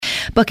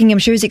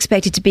Buckinghamshire is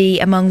expected to be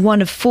among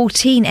one of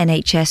 14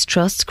 NHS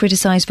trusts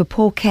criticised for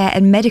poor care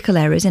and medical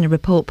errors in a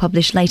report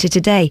published later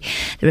today.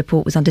 The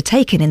report was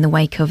undertaken in the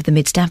wake of the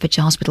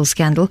Mid-Staffordshire Hospital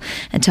scandal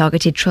and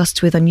targeted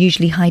trusts with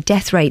unusually high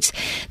death rates.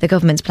 The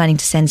government's planning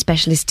to send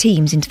specialist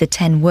teams into the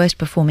 10 worst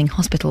performing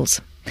hospitals.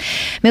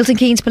 Milton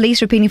Keynes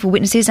police are appealing for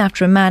witnesses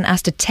after a man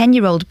asked a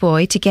 10-year-old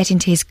boy to get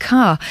into his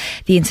car.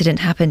 The incident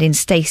happened in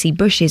Stacey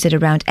Bushes at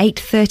around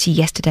 8:30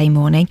 yesterday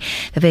morning.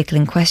 The vehicle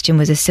in question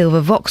was a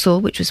silver Vauxhall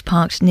which was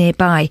parked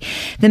nearby.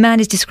 The man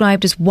is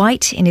described as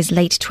white, in his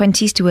late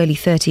 20s to early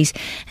 30s,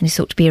 and is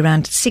thought to be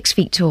around 6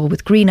 feet tall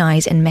with green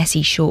eyes and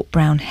messy short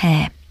brown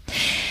hair.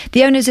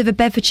 The owners of a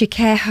Bedfordshire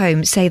care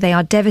home say they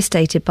are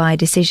devastated by a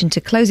decision to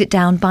close it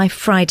down by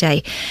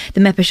Friday. The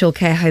Meppershall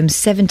care home's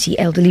 70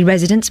 elderly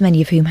residents,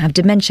 many of whom have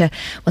dementia,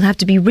 will have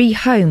to be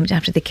rehomed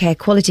after the Care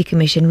Quality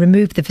Commission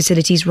removed the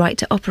facility's right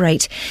to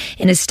operate.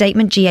 In a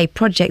statement, GA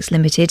Projects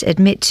Limited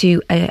admit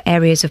to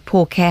areas of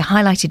poor care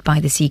highlighted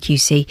by the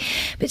CQC,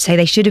 but say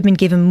they should have been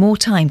given more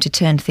time to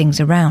turn things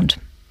around.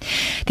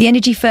 The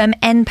energy firm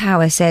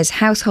npower says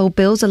household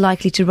bills are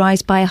likely to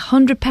rise by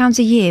 £100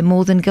 a year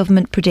more than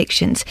government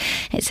predictions.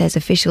 It says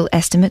official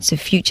estimates of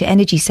future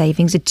energy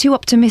savings are too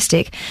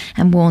optimistic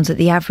and warns that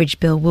the average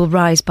bill will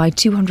rise by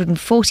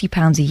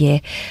 £240 a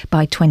year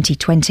by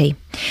 2020.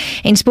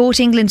 In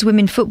sport, England's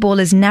women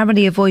footballers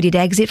narrowly avoided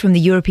exit from the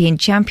European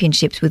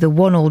Championships with a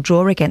 1-1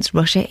 draw against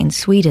Russia in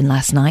Sweden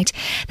last night.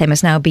 They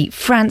must now beat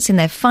France in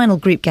their final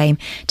group game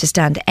to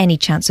stand any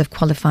chance of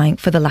qualifying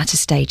for the latter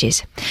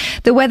stages.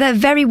 The weather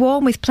very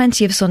warm with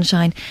plenty of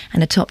sunshine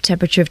and a top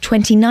temperature of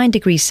 29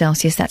 degrees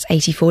Celsius, that's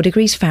 84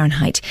 degrees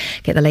Fahrenheit.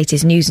 Get the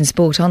latest news and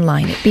sport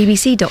online at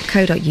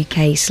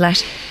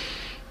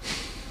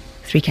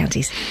bbc.co.uk/3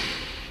 counties.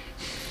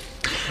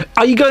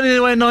 Are you going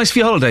anywhere nice for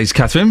your holidays,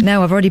 Catherine?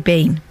 No, I've already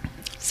been.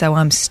 So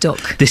I'm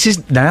stuck. This is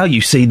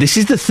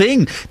the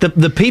thing.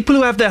 The people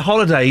who have their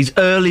holidays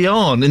early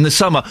on in the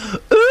summer,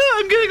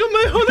 I'm going on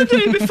my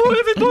holiday before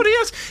everybody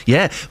else.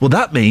 Yeah, well,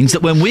 that means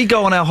that when we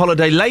go on our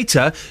holiday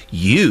later,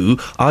 you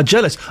are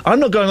jealous. I'm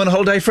not going on a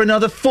holiday for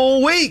another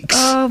 4 weeks.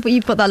 Oh, but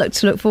you've got that look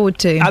to look forward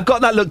to. I've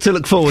got that look to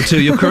look forward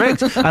to, you're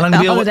correct. And I'm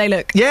that holiday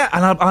look. Yeah,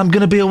 and I'm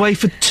going to be away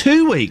for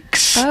 2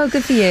 weeks. Oh,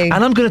 good for you.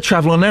 And I'm going to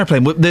travel on an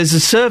aeroplane. There's a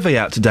survey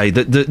out today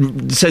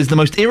that says the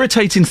most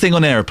irritating thing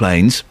on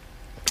aeroplanes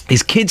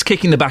is kids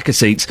kicking the back of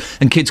seats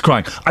and kids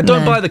crying. I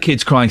don't buy the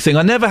kids crying thing.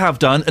 I never have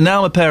done, and now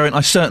I'm a parent,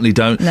 I certainly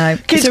don't. No,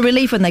 kids, it's a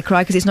relief when they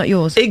cry because it's not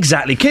yours.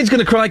 Exactly. Kids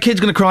going to cry,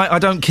 I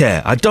don't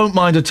care. I don't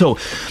mind at all.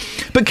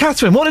 But,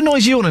 Catherine, what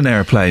annoys you on an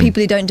aeroplane?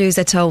 People who don't do as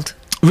they're told.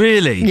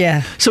 Really?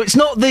 Yeah. So it's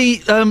not the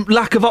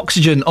lack of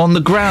oxygen on the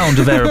ground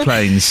of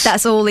aeroplanes?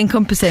 That's all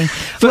encompassing.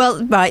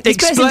 Well, right.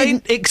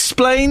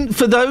 Explain,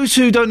 for those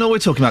who don't know what we're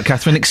talking about,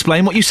 Catherine,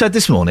 explain what you said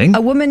this morning. A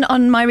woman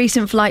on my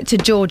recent flight to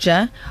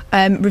Georgia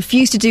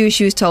refused to do as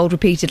she was told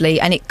repeatedly,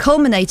 and it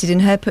culminated in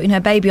her putting her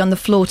baby on the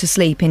floor to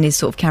sleep in this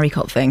sort of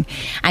carry-cot thing.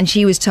 And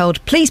she was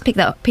told, please pick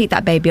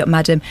that baby up,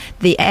 madam.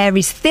 The air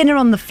is thinner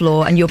on the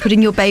floor and you're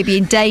putting your baby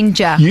in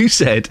danger. You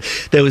said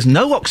there was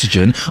no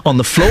oxygen on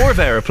the floor of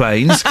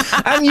aeroplanes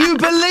and you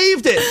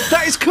believed it.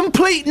 That is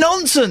complete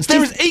nonsense.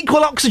 There is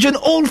equal oxygen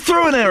all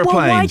through an aeroplane.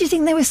 Well, why do you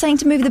think they were saying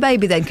to move the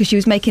baby then? Because she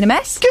was making a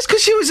mess? Just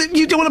because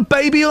you don't want a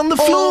baby on the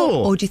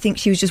floor. Or do you think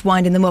she was just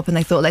winding them up and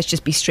they thought, let's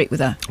just be strict with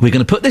her? We're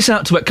going to put this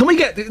out to... Can we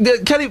get...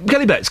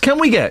 Kelly Betts, can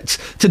we get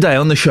today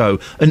on the show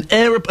an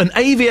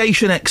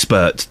aviation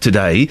expert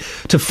today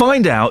to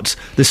find out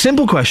the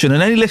simple question,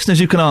 and any listeners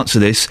who can answer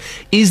this,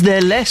 is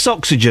there less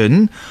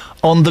oxygen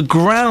on the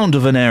ground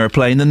of an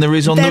aeroplane than there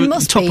is on the top of... There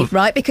must be,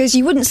 right? Because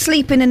you wouldn't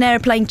sleep in an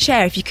aeroplane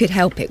chair if you could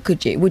help it,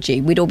 could you? Would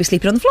you? We'd all be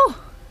sleeping on the floor.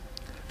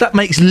 That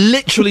makes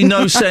literally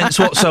no sense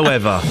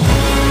whatsoever.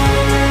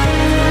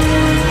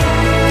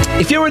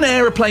 If you're an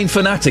aeroplane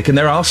fanatic, and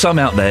there are some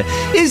out there,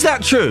 is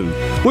that true?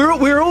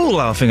 We're all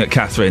laughing at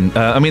Catherine.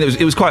 I mean,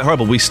 it was quite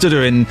horrible. We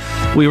were in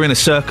a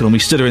circle and we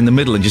stood her in the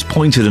middle and just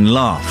pointed and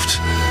laughed.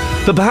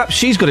 But perhaps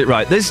she's got it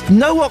right. There's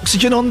no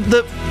oxygen on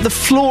the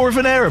floor of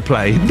an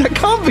aeroplane. That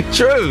can't be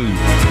true.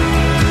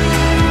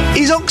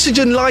 Is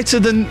oxygen lighter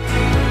than,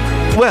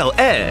 well,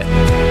 air?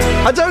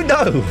 I don't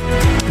know.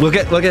 We'll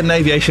get an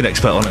aviation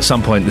expert on at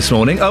some point this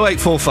morning.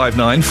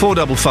 08459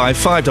 455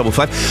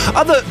 555.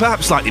 Other,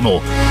 perhaps slightly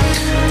more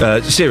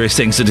serious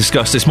things to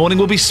discuss this morning.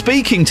 We'll be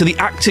speaking to the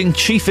acting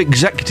chief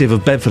executive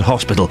of Bedford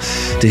Hospital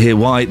to hear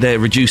why they're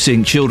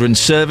reducing children's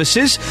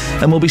services,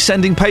 and we'll be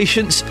sending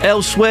patients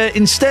elsewhere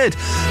instead.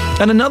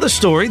 And another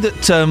story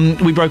that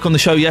we broke on the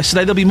show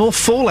yesterday, there'll be more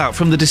fallout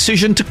from the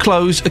decision to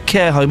close a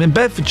care home in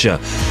Bedfordshire.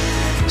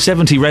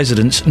 70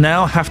 residents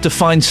now have to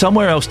find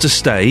somewhere else to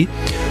stay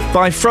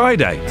by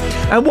Friday.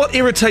 And what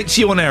irritates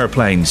you on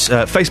aeroplanes?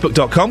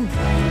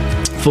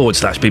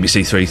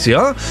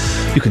 Facebook.com/BBC3CR.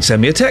 You can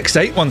send me a text,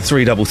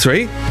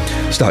 81333.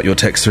 Start your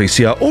text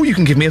 3CR, or you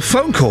can give me a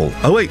phone call,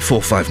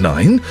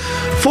 08459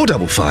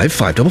 455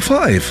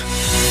 555.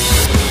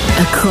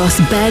 Across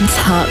beds,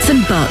 hearts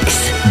and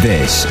bucks.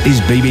 This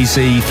is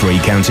BBC Three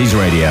Counties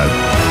Radio.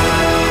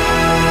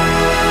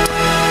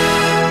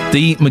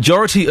 The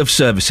majority of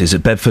services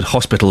at Bedford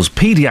Hospital's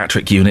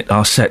paediatric unit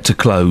are set to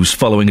close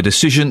following a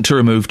decision to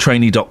remove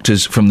trainee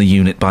doctors from the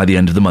unit by the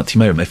end of the month. You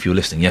may remember, if you were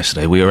listening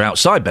yesterday, we were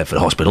outside Bedford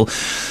Hospital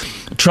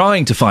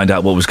trying to find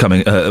out what was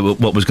coming,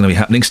 what was going to be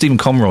happening. Stephen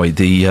Conroy,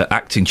 the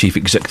acting chief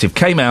executive,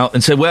 came out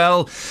and said,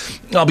 well,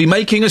 I'll be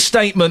making a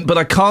statement, but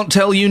I can't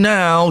tell you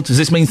now. Does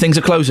this mean things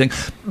are closing?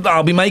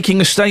 I'll be making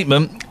a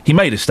statement. He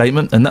made a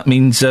statement, and that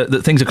means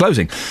that things are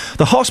closing.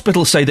 The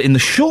hospitals say that in the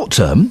short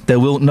term, there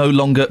will no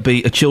longer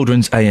be a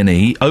children's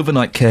A&E,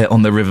 overnight care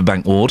on the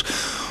Riverbank ward,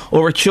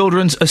 or a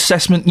children's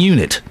assessment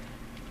unit.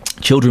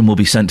 Children will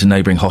be sent to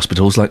neighbouring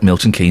hospitals like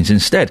Milton Keynes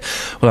instead.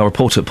 Well, our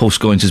reporter Paul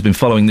Scoynes has been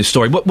following this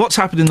story. What's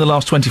happened in the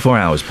last 24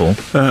 hours, Paul?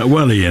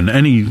 Well, Ian,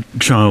 any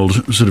child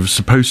sort of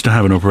supposed to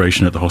have an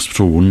operation at the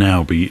hospital will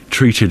now be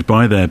treated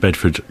by their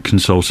Bedford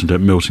consultant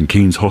at Milton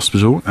Keynes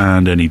Hospital,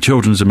 and any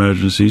children's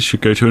emergencies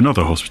should go to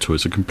another hospital.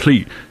 It's a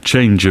complete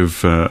change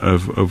of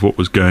what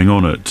was going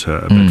on at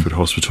Bedford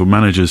Hospital.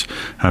 Managers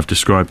have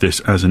described this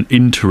as an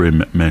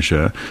interim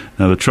measure.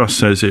 Now, the Trust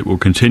says it will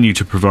continue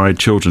to provide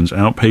children's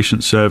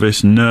outpatient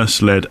service,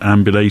 nurse-led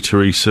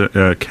ambulatory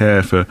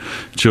care for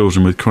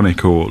children with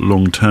chronic or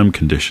long-term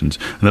conditions,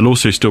 and they'll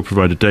also still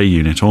provide a day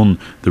unit on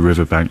the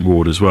Riverbank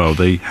ward as well.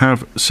 They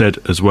have said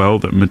as well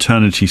that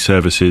maternity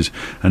services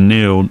and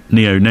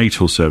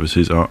neonatal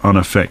services are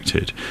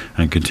unaffected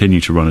and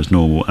continue to run as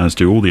normal, as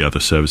do all the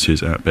other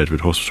services at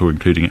Bedford Hospital,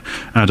 including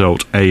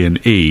adult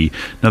A&E.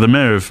 Now, the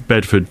Mayor of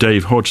Bedford,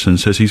 Dave Hodgson,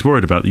 says he's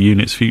worried about the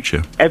unit's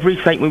future. Every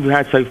statement we've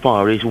had so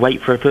far is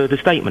wait for a further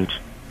statement.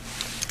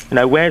 You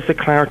know, where's the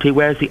clarity,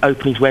 where's the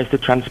openings, where's the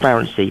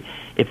transparency?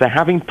 If they're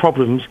having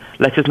problems,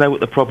 let us know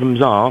what the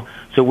problems are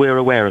so we're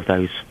aware of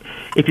those.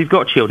 If you've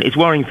got children, it's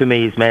worrying for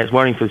me as Mayor, it's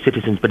worrying for the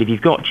citizens, but if you've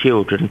got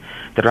children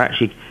that are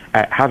actually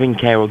having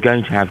care or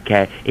going to have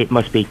care, it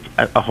must be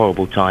a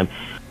horrible time.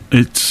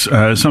 It's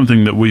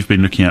something that we've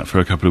been looking at for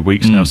a couple of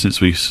weeks now,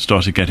 since we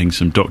started getting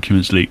some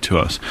documents leaked to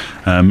us.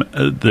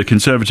 The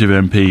Conservative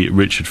MP,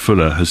 Richard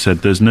Fuller, has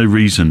said there's no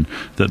reason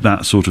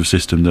that sort of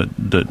system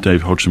that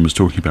Dave Hodgson was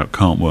talking about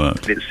can't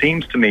work. It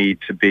seems to me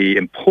to be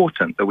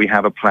important that we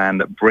have a plan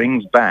that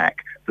brings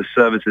back the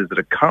services that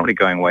are currently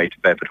going away to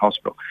Bedford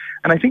Hospital.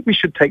 And I think we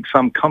should take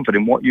some comfort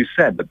in what you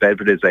said, that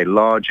Bedford is a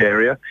large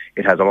area.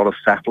 It has a lot of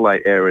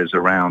satellite areas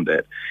around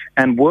it.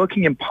 And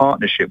working in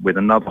partnership with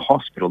another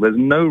hospital, there's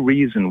no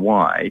reason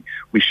why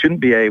we shouldn't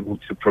be able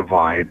to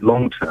provide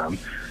long-term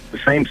the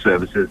same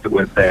services that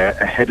were there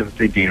ahead of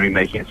the deanery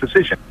making its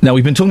decision. Now,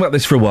 we've been talking about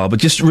this for a while, but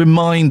just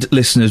remind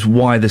listeners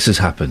why this has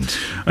happened.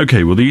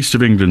 OK, well, the East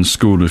of England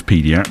School of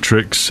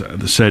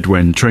Paediatrics said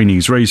when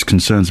trainees raised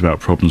concerns about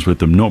problems with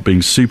them not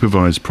being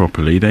supervised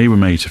properly, they were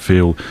made to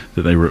feel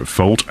that they were at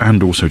fault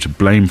and also to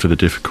blame for the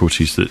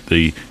difficulties that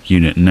the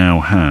unit now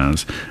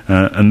has,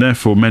 and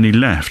therefore many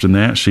left. And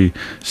they actually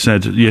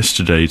said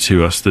yesterday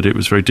to us that it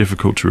was very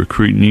difficult to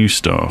recruit new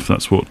staff.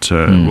 That's what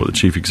the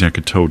Chief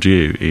Executive told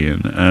you,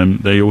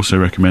 Ian. They also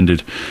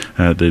recommended,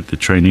 the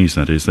trainees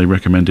that is, they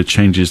recommended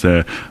changes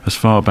there as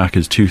far back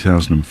as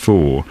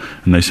 2004,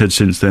 and they said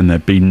since then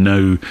there'd been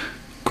no,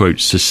 quote,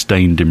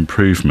 sustained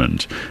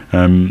improvement.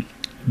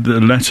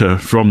 The letter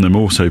from them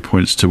also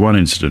points to one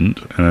incident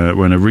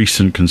when a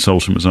recent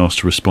consultant was asked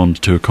to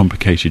respond to a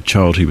complicated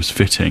child he was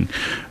fitting,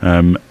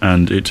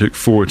 and it took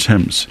 4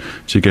 attempts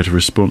to get a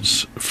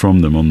response from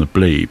them on the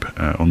bleep,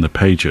 on the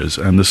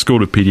pagers. And the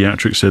School of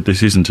Paediatrics said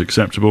this isn't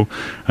acceptable,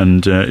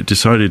 and it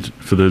decided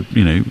for the,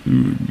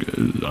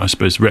 I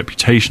suppose,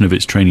 reputation of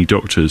its trainee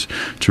doctors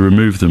to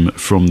remove them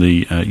from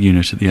the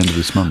unit at the end of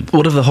this month.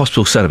 What have the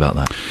hospital said about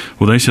that?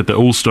 Well, they said that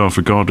all staff,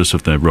 regardless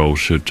of their role,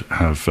 should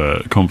have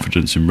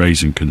confidence in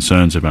raising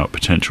concerns about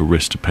potential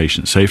risk to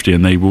patient safety,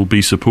 and they will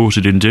be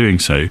supported in doing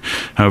so.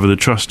 However, the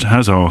Trust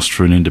has asked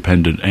for an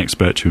independent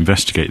expert to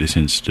investigate this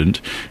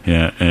incident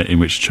in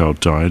which a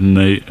child died, and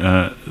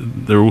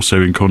they're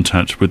also in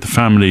contact with the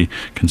family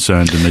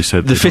concerned, and they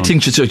said the fitting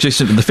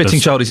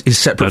child is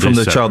separate from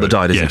the child that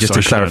died, isn't it? Just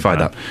to clarify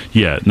that.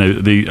 Yeah, no,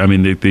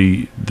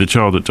 the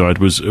child that died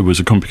was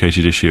a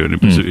complicated issue, and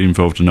it was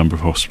involved a number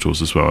of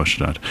hospitals as well, I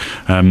should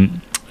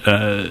add.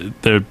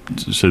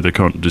 So they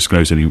can't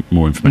disclose any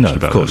more information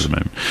about that at the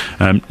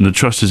moment. The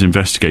Trust has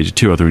investigated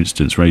 2 other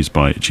incidents raised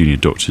by junior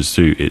doctors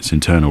through its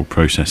internal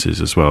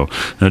processes as well.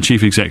 Now,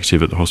 Chief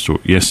Executive at the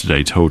hospital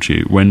yesterday told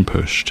you, when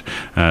pushed,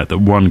 that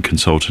one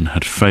consultant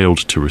had failed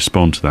to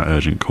respond to that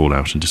urgent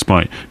call-out, and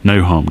despite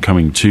no harm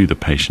coming to the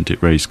patient,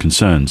 it raised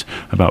concerns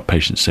about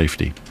patient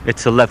safety.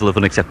 It's a level of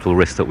unacceptable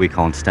risk that we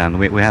can't stand.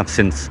 We have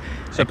since...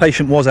 So the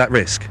patient was at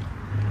risk?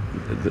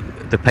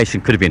 The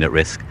patient could have been at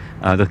risk.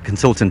 The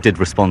consultant did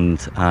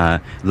respond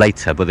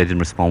later, but they didn't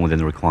respond within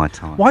the required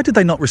time. Why did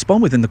they not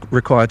respond within the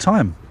required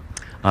time?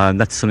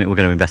 That's something we're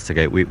going to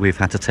investigate. We've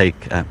had to take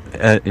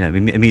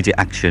immediate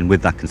action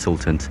with that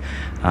consultant.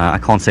 I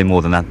can't say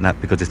more than that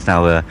because it's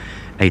now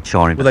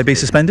HR. Will they be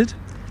suspended?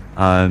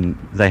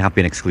 They have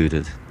been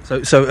excluded.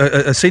 So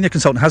a senior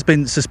consultant has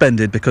been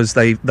suspended because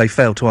they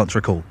failed to answer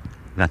a call?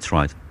 That's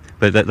right.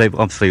 but they've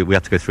obviously we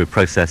have to go through a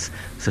process,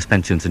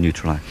 suspensions and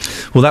neutralise.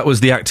 Well, that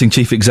was the acting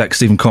chief exec,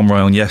 Stephen Conroy,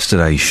 on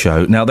yesterday's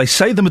show. Now, they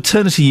say the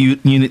maternity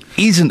unit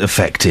isn't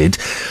affected,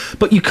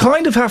 but you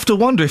kind of have to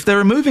wonder, if they're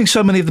removing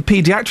so many of the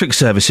paediatric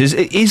services,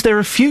 is there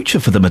a future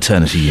for the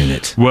maternity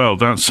unit? Well,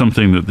 that's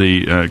something that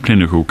the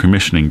clinical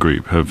commissioning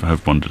group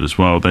have wondered as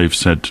well. They've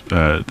said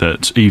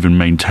that even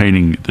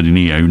maintaining the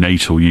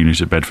neonatal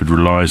unit at Bedford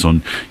relies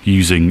on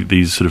using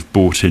these sort of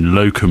bought-in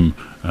locum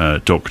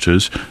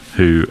doctors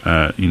who,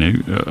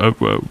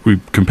 we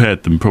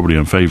compared them probably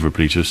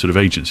unfavourably to sort of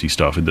agency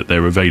staff in that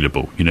they're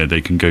available. They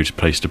can go to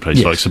place,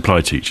 yes, like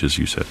supply teachers,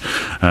 you said.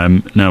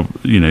 Now,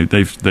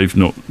 they've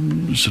not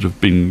sort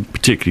of been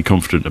particularly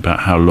confident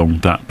about how long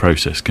that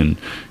process can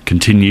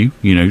continue,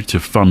 to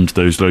fund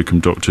those locum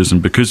doctors,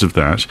 and because of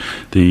that,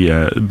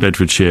 the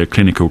Bedfordshire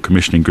Clinical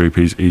Commissioning Group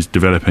is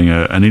developing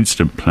an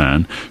instant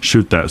plan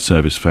should that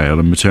service fail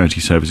and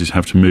maternity services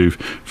have to move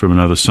from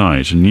another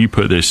site. And you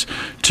put this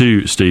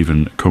to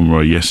Stephen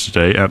Conroy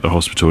yesterday at the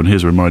hospital, and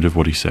here's a reminder of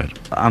what he said.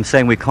 I'm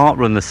saying we can't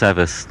run the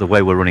service the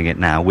way we're running it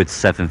now, with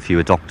 7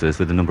 fewer doctors,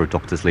 with the number of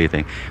doctors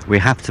leaving. We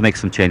have to make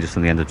some changes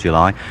from the end of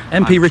July.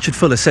 MP Richard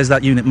Fuller says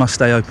that unit must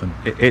stay open.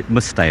 It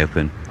must stay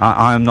open.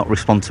 I am not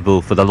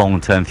responsible for the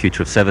long-term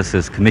future of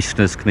services.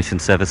 Commissioners commission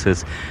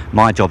services.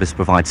 My job is to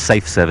provide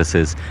safe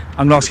services.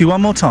 I'm going to ask you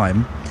one more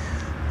time.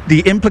 The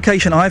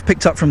implication I've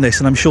picked up from this,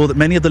 and I'm sure that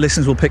many of the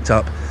listeners will pick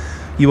up,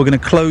 you are going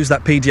to close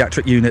that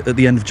paediatric unit at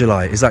the end of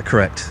July. Is that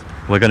correct?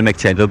 We're going to make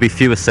change. There'll be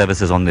fewer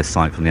services on this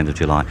site from the end of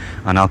July,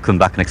 and I'll come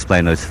back and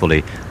explain those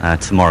fully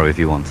tomorrow if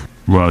you want.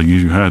 Well,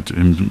 you had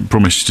him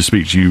promised to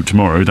speak to you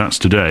tomorrow. That's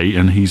today,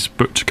 and he's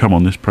booked to come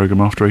on this programme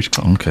after 8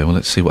 o'clock. OK, well,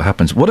 let's see what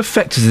happens. What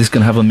effect is this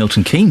going to have on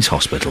Milton Keynes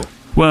Hospital?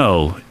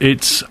 Well,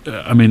 it's,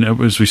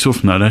 as we saw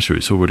from that letter,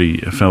 it's already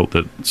felt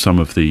that some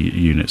of the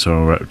units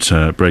are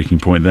at breaking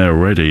point there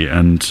already,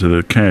 and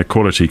the Care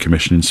Quality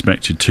Commission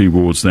inspected 2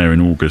 wards there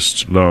in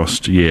August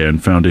last year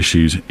and found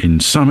issues in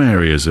some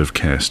areas of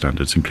care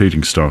standards,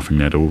 including staffing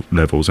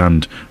levels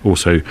and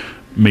also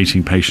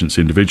meeting patients'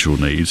 individual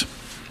needs.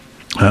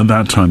 At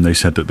that time, they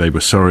said that they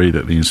were sorry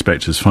that the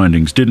inspectors'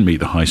 findings didn't meet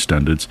the high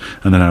standards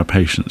and that our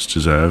patients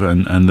deserve,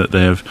 and that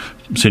they have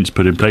since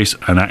put in place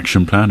an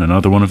action plan,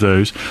 another one of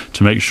those,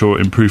 to make sure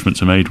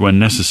improvements are made when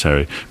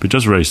necessary. But it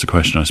does raise the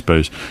question, I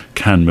suppose,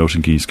 can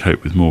Milton Keynes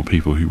cope with more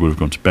people who would have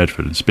gone to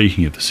Bedford? And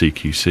speaking of the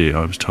CQC,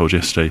 I was told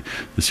yesterday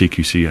the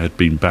CQC had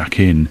been back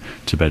in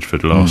to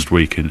Bedford last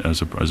week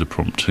as a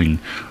prompting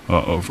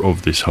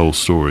of this whole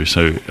story.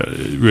 So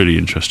really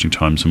interesting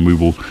times, and we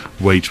will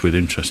wait with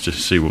interest to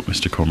see what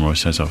Mr Conroy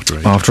says after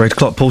 8. After 8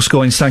 o'clock, Paul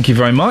Scoins, thank you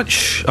very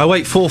much.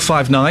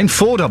 08459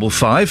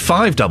 455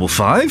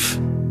 555.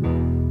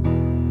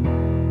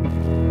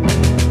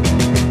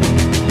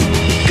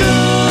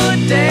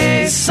 Good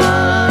day,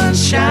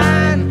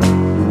 sunshine.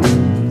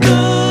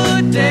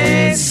 Good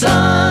day,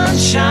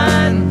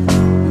 sunshine.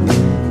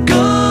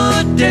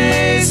 Good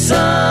day,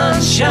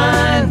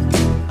 sunshine.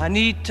 I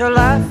need to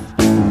laugh,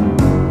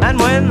 and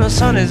when the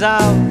sun is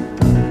out,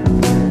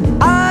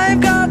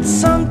 I've got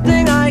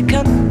something I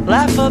can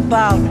laugh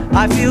about.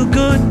 I feel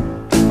good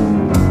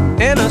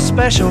in a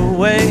special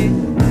way.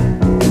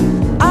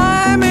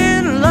 I'm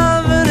in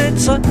love and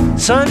it's a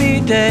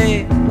sunny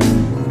day.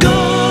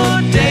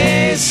 Good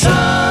day,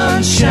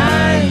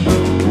 sunshine.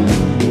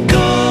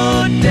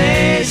 Good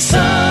day,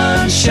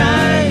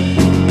 sunshine.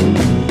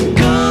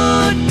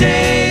 Good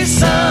day,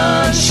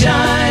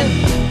 sunshine.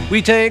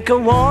 We take a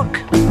walk,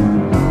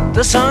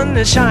 the sun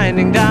is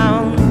shining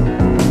down,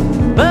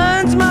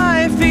 burns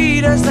my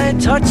feet as they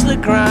touch the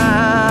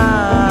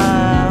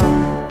ground.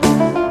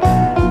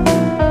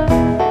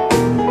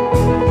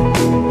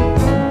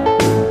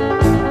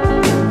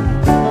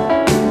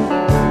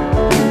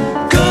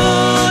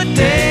 Good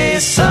day,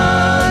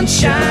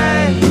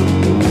 sunshine.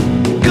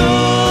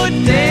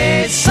 Good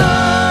day,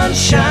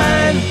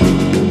 sunshine.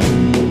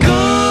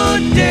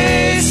 Good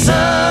day,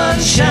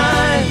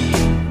 sunshine.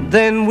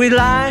 Then we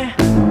lie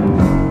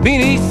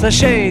beneath a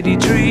shady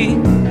tree.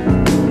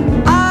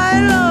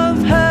 I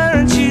love her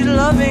and she's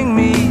loving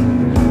me.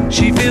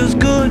 She feels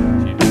good,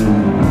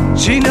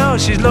 she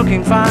knows she's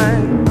looking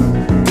fine.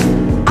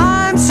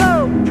 I'm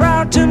so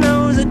proud to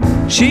know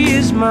that she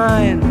is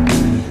mine.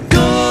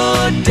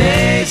 Good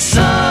day,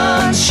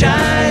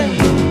 sunshine.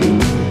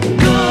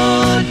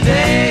 Good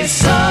day,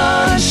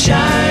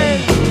 sunshine.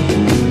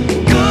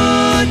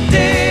 Good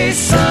day,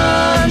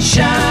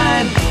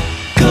 sunshine.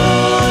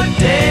 Good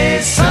day,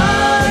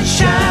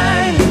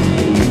 sunshine.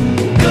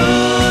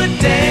 Good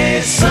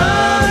day,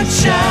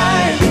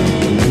 sunshine.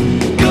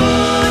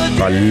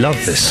 Good. I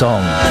love this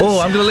song. Oh,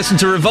 I'm going to listen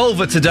to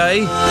Revolver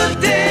today.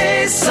 Good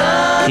day,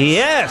 sunshine.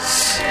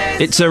 Yes,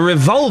 it's a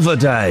Revolver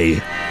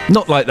day.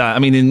 Not like that, I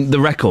mean in the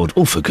record.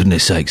 Oh, for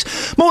goodness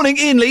sakes. Morning,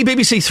 Iain Lee,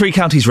 BBC Three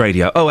Counties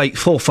Radio,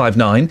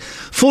 08459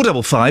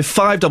 455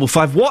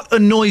 555. What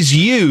annoys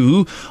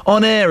you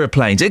on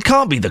aeroplanes? It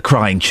can't be the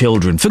crying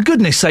children. For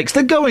goodness sakes,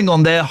 they're going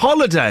on their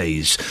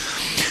holidays.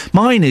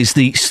 Mine is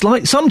the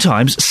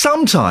sometimes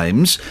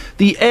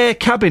the air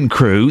cabin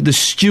crew, the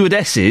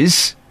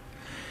stewardesses,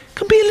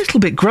 can be a little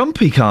bit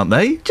grumpy, can't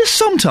they? Just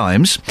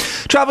sometimes.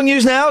 Travel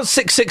news now,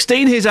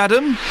 6:16. Here's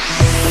Adam.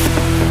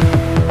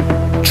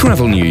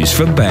 Travel news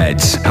for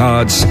beds,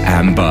 cards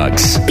and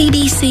bugs.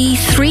 BBC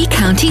Three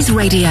Counties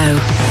Radio.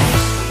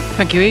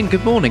 Thank you, Ian.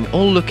 Good morning.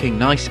 All looking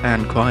nice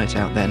and quiet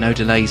out there. No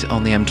delays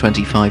on the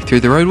M25 through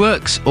the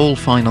roadworks. All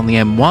fine on the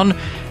M1.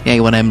 The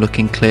A1M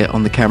looking clear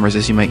on the cameras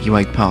as you make your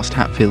way past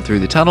Hatfield through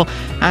the tunnel.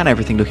 And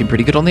everything looking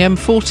pretty good on the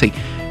M40.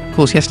 Of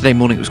course, yesterday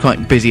morning it was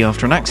quite busy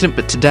after an accident,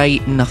 but today,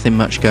 nothing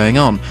much going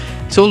on.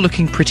 It's all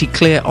looking pretty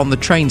clear on the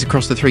trains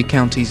across the three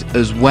counties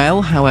as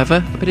well.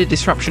 However, a bit of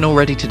disruption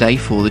already today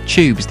for the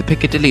tubes. The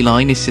Piccadilly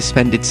line is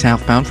suspended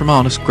southbound from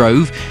Arnos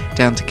Grove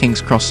down to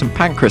King's Cross St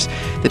Pancras.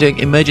 They're doing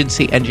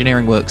emergency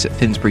engineering works at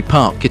Finsbury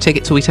Park. Your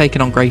tickets will be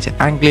taken on Greater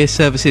Anglia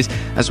services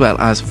as well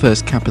as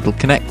First Capital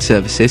Connect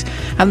services.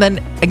 And then,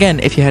 again,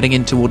 if you're heading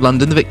in toward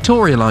London, the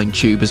Victoria line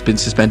tube has been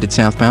suspended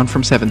southbound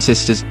from Seven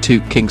Sisters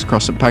to King's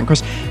Cross St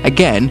Pancras.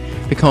 Again,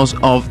 because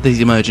of these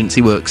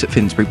emergency works at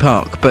Finsbury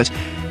Park. But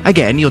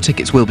again, your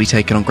tickets will be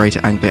taken on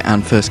Greater Anglia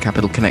and First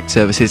Capital Connect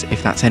services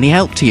if that's any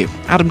help to you.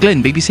 Adam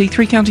Glynn, BBC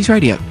Three Counties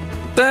Radio.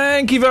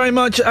 Thank you very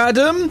much,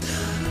 Adam.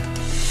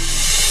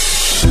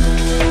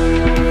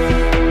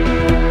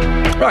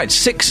 Right,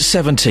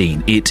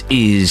 6:17. It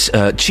is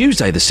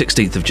Tuesday, the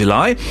 16th of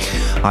July.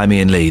 I'm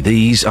Iain Lee.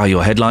 These are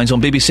your headlines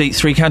on BBC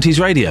Three Counties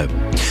Radio.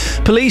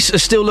 Police are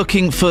still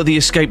looking for the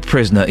escaped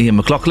prisoner, Ian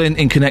McLaughlin,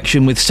 in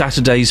connection with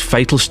Saturday's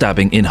fatal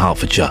stabbing in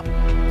Hertfordshire.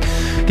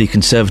 The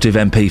Conservative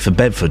MP for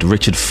Bedford,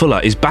 Richard Fuller,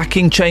 is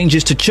backing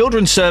changes to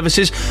children's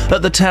services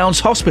at the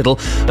town's hospital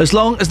as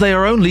long as they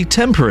are only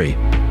temporary.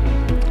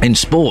 In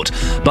sport,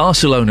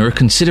 Barcelona are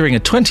considering a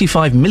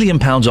 £25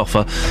 million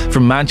offer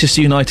from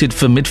Manchester United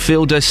for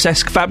midfielder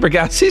Cesc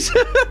Fabregas.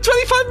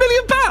 £25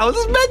 million?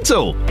 That's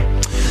mental!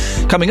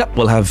 Coming up,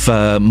 we'll have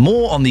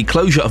more on the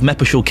closure of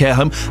Meppershall Care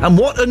Home and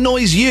what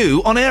annoys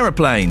you on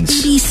aeroplanes.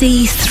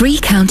 BBC Three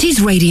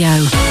Counties Radio.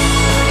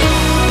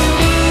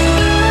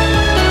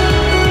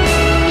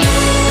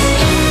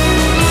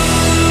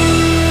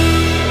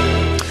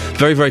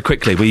 Very, very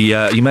quickly,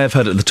 you may have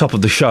heard at the top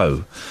of the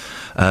show,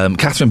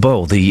 Catherine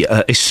Boyle, the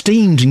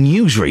esteemed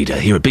newsreader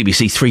here at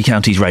BBC Three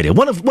Counties Radio.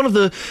 One of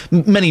the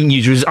many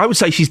newsreaders. I would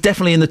say she's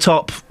definitely in the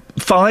top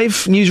 5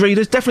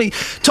 newsreaders, definitely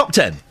top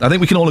 10. I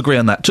think we can all agree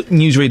on that.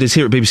 Newsreaders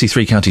here at BBC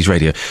Three Counties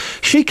Radio.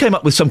 She came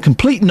up with some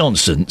complete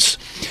nonsense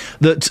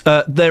that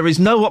there is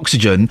no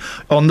oxygen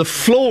on the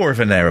floor of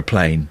an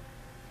aeroplane.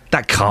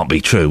 That can't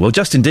be true. Well,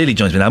 Justin Dealey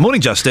joins me now. Morning,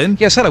 Justin.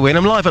 Yes, hello, Ian.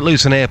 I'm live at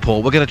Luton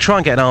Airport. We're going to try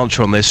and get an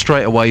answer on this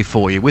straight away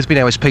for you. With me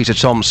now is Peter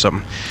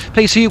Thompson.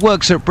 Peter, you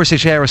worked at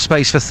British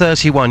Aerospace for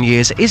 31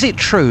 years. Is it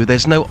true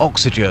there's no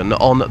oxygen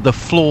on the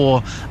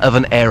floor of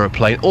an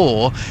aeroplane,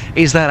 or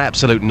is that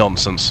absolute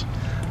nonsense?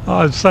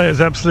 I'd say it's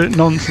absolute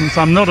nonsense.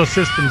 I'm not a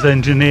systems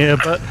engineer,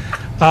 but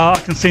I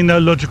can see no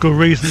logical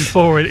reason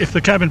for it. If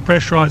the cabin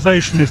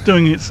pressurisation is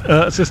doing its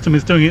system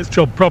is doing its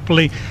job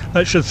properly,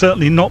 that should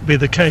certainly not be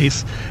the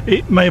case.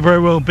 It may very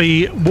well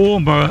be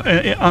warmer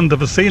under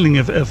the ceiling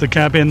of the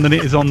cabin than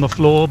it is on the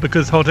floor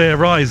because hot air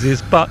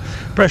rises. But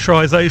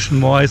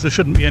pressurisation-wise, there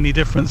shouldn't be any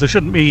difference. There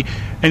shouldn't be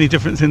any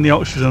difference in the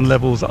oxygen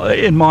levels,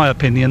 in my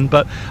opinion.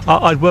 But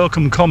I'd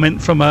welcome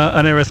comment from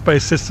an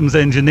aerospace systems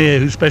engineer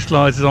who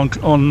specialises on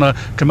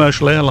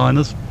commercial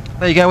airliners.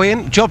 There you go,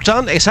 Ian. Job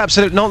done. It's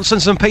absolute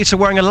nonsense, and Peter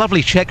wearing a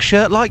lovely check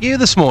shirt like you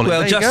this morning.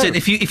 Well, Justin,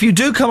 if you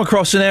do come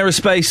across an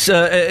aerospace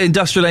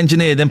industrial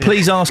engineer, then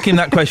please ask him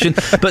that question.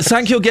 But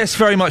thank your guests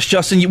very much,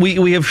 Justin.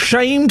 We have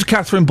shamed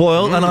Catherine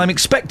Boyle, and I'm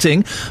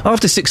expecting,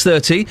 after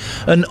 6:30,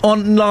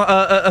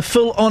 a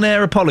full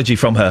on-air apology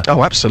from her.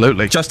 Oh,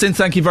 absolutely. Justin,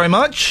 thank you very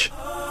much.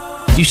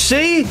 You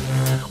see,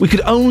 we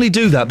could only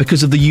do that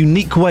because of the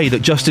unique way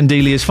that Justin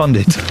Dealey is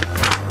funded.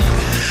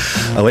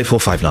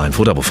 08459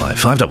 455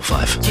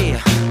 555.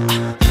 Yeah.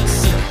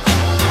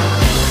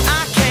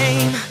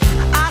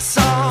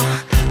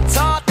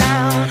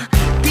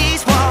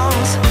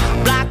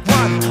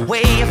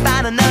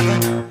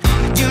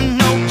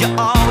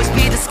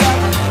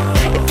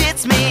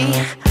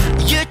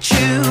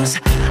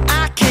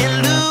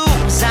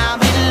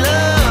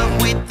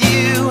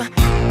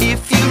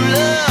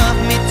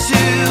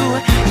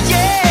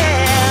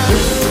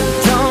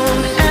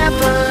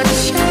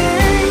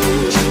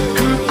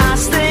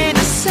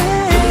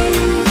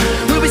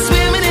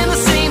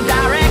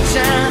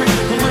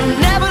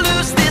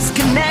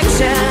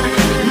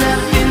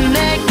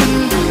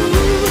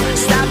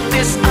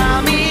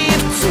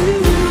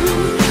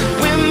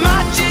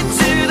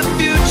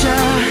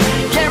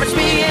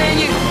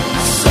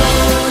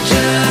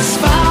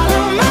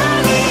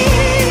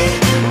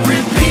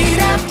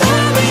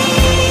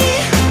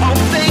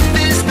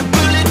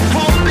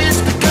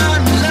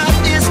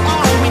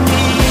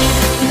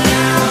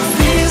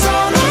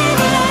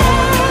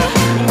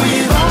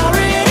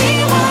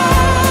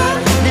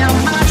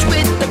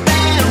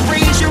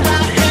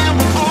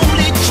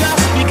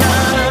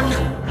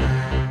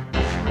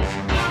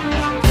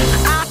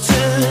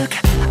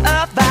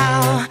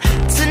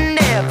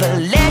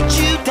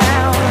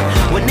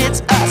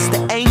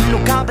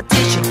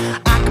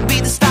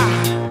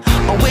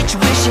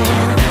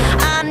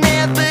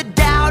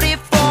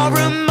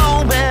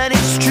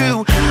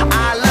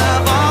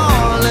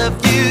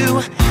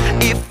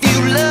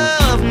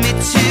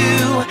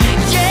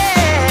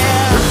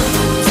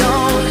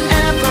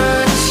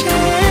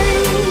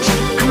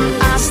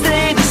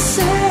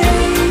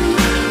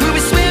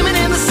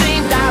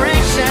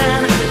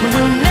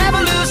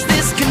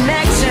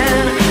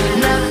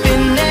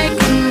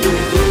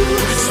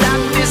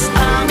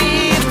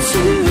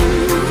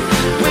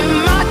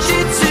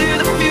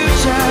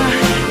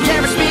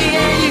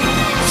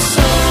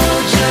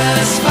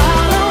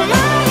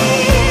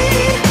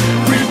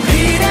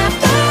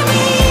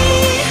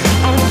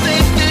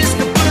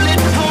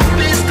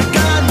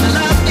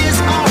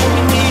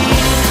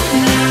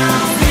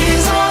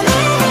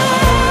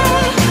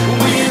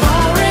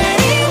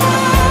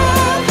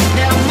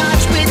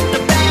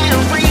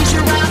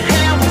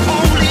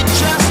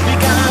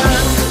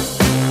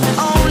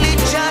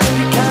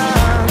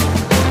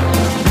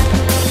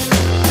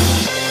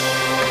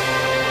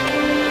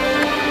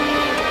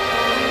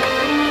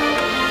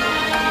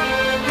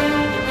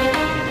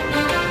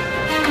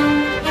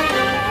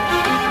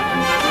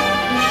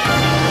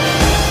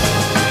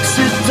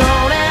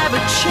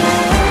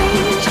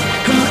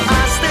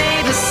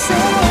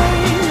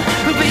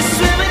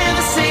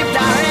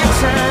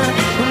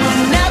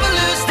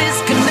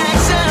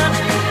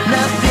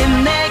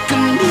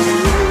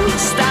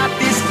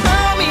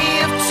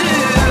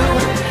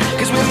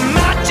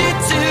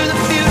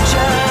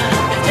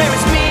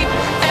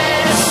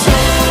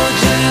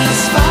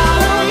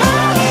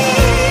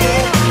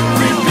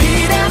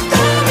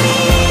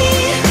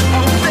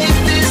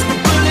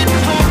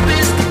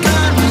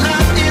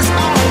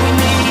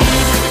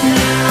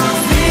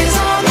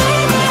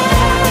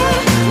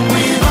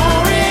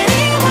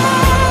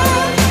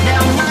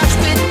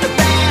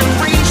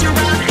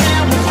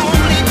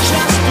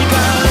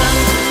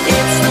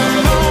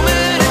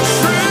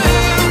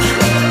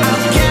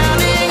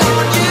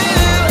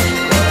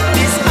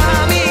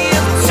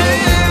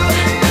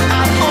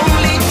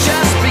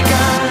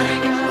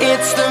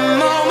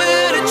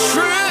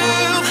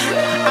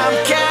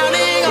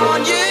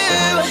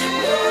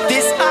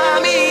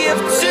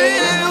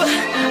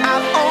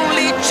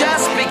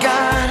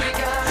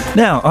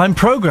 Now, I'm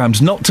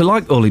programmed not to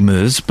like Ollie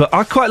Murs, but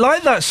I quite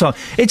like that song.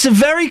 It's a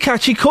very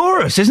catchy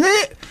chorus, isn't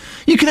it?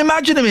 You can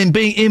imagine him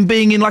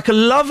being in like a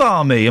love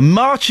army and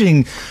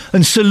marching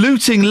and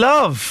saluting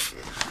love.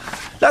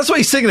 That's what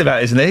he's singing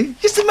about, isn't he?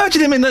 Just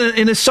imagine him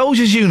in a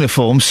soldier's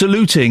uniform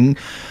saluting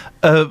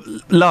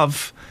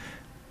love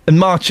and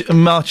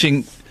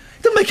marching.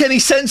 Doesn't make any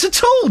sense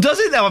at all, does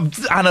it? Now I'm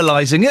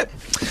analysing it.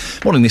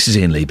 Morning, this is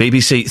Iain Lee,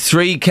 BBC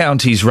Three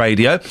Counties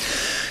Radio.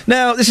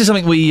 Now, this is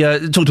something we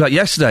talked about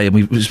yesterday and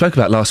we spoke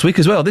about last week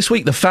as well. This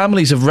week, the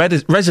families of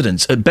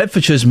residents at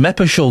Bedfordshire's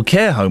Meppershall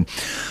Care Home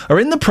are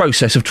in the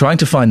process of trying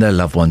to find their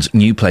loved ones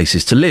new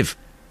places to live.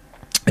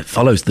 It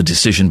follows the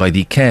decision by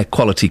the Care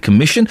Quality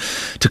Commission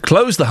to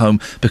close the home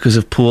because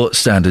of poor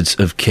standards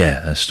of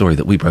care, a story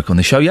that we broke on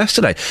the show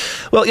yesterday.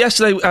 Well,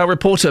 yesterday, our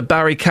reporter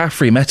Barry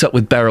Caffrey met up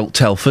with Beryl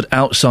Telford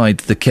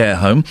outside the care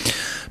home.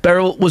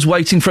 Beryl was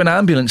waiting for an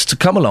ambulance to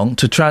come along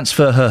to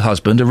transfer her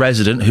husband, a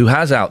resident who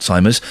has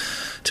Alzheimer's,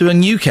 to a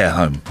new care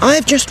home.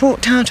 I've just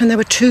walked out and there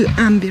were 2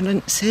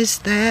 ambulances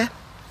there.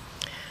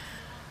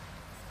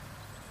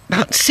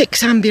 About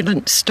 6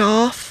 ambulance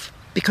staff,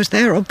 because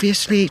they're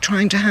obviously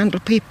trying to handle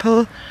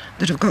people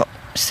that have got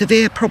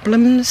severe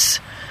problems.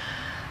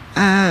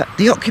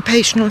 The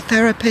occupational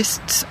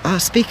therapists are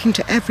speaking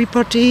to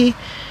everybody,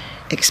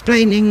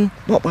 explaining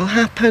what will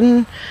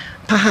happen,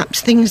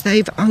 perhaps things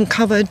they've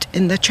uncovered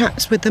in the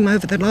chats with them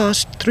over the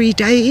last 3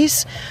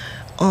 days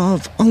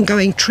of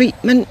ongoing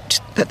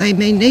treatment that they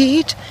may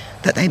need,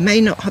 that they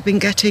may not have been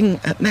getting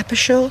at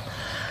Meppershall.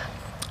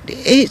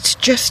 It's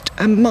just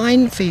a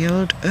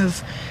minefield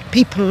of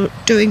people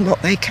doing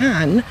what they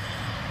can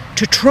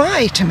to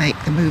try to make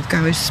the move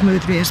go as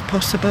smoothly as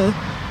possible.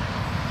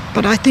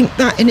 But I think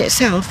that in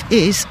itself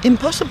is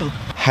impossible.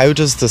 How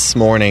does this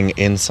morning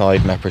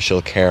inside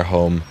Meppershall Care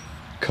Home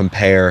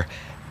compare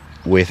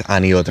with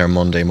any other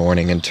Monday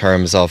morning in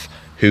terms of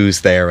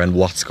who's there and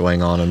what's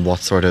going on and what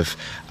sort of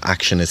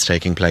action is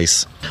taking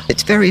place?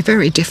 It's very,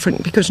 very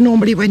different because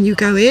normally when you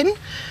go in,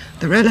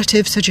 the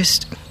relatives are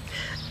just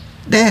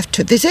there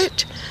to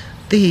visit.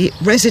 The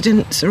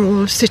residents are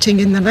all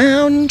sitting in the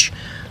lounge,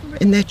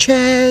 in their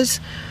chairs,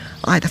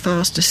 either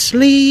fast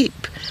asleep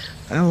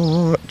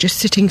or just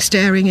sitting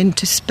staring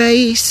into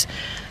space.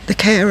 The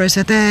carers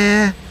are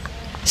there,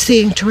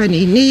 seeing to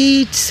any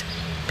needs.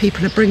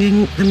 People are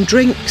bringing them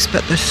drinks,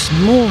 but this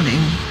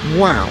morning,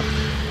 wow,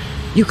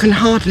 you can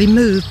hardly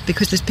move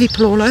because there's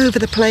people all over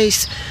the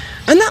place,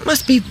 and that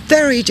must be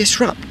very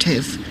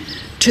disruptive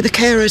to the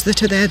carers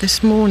that are there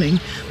this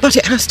morning. But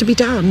it has to be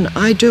done,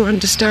 I do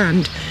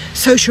understand.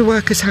 Social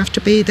workers have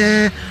to be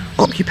there,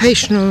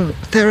 occupational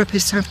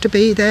therapists have to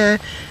be there.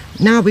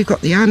 Now we've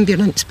got the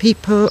ambulance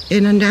people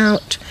in and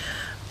out.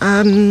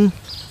 And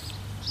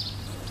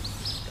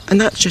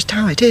that's just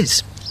how it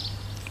is.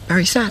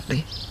 Very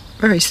sadly.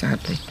 Very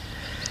sadly.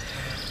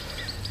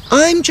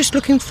 I'm just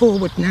looking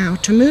forward now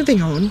to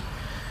moving on,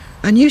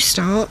 a new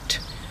start,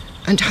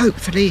 and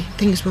hopefully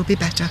things will be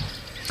better.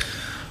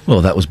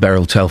 Well, that was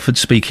Beryl Telford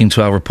speaking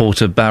to our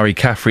reporter Barry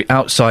Caffrey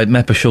outside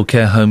Meppershall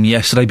Care Home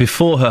yesterday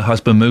before her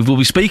husband moved. We'll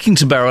be speaking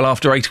to Beryl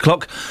after 8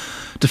 o'clock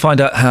to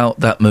find out how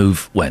that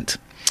move went.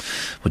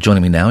 Well,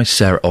 joining me now is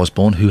Sarah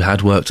Osborne, who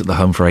had worked at the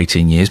home for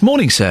 18 years.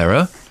 Morning,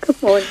 Sarah.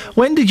 Good morning.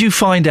 When did you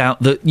find out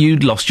that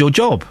you'd lost your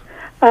job?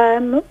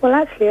 Well,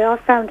 actually, I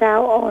found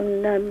out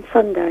on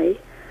Sunday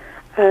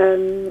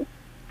through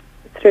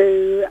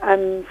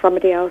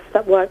somebody else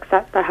that works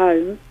at the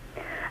home.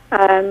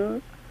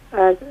 The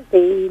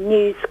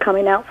news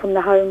coming out from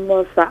the home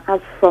was that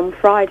as from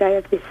Friday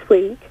of this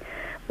week,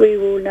 we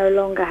will no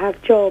longer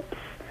have jobs.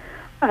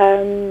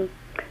 So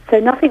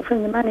nothing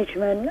from the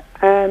management,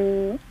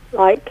 to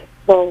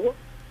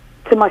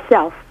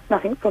myself,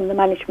 nothing from the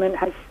management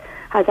has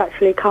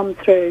actually come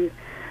through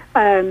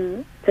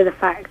to the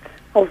fact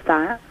of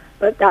that,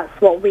 but that's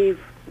what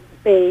we've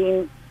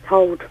been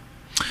told.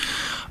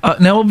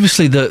 Now,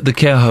 obviously, the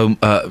care home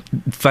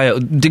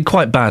did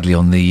quite badly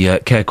on the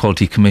Care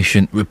Quality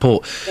Commission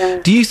report. Yeah.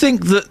 Do you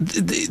think that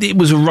it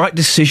was a right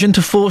decision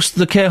to force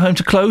the care home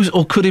to close,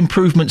 or could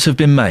improvements have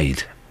been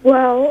made?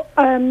 Well,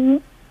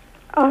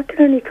 I can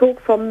only talk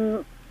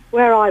from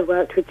where I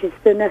worked, which is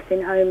the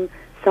nursing home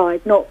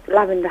side, not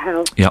Lavender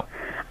House. Yep.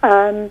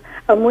 And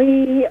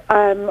we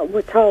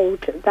were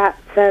told that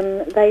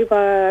they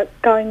were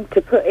going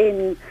to put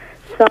in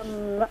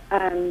some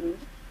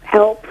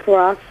help for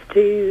us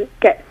to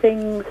get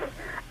things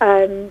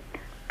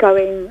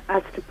going,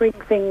 as to bring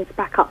things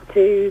back up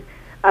to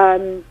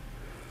a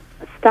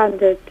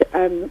standard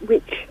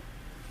which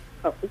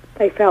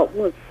they felt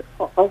was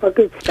of a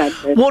good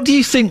standard. What do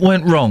you think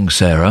went wrong,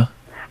 Sarah?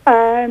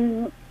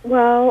 I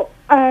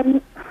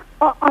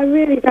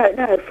really don't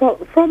know.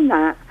 From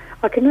that,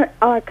 I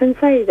can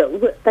say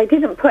that they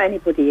didn't put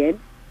anybody in.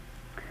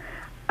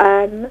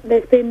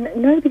 There's been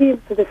nobody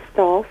in for the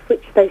staff,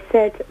 which they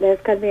said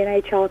there's going to be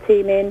an HR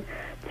team in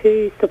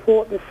to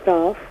support the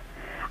staff.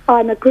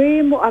 I'm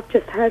agreeing what I've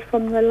just heard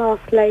from the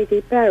last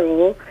lady,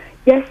 Beryl.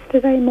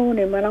 Yesterday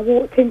morning when I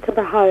walked into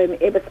the home,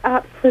 it was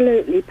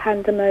absolutely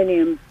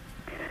pandemonium.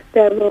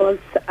 there was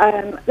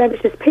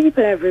just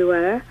people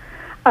everywhere.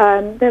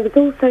 There was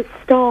also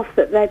staff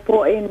that they'd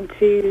brought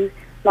into,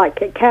 like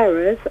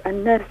carers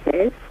and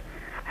nurses,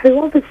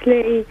 who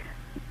obviously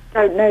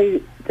don't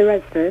know the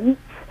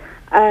residents.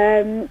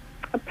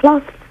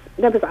 Plus,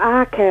 there was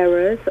our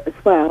carers as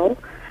well.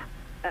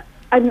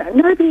 And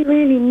nobody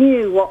really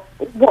knew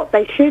what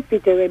they should be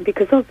doing,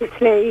 because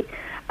obviously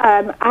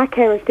our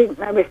carers didn't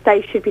know if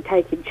they should be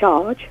taking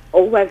charge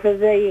or whether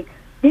the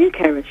new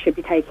carers should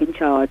be taking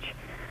charge.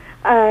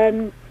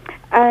 The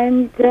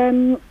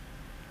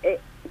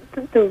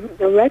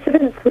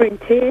residents were in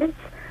tears.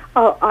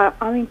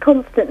 I mean,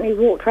 constantly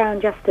walked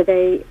around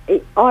yesterday.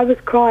 I was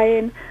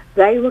crying,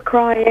 they were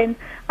crying,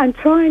 and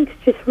trying to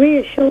just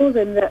reassure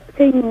them that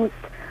things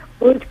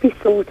would be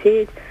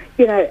sorted.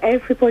 You know,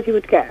 everybody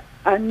would get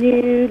a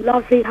new,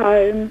 lovely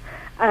home,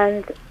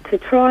 and to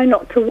try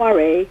not to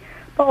worry.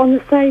 But on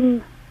the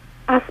same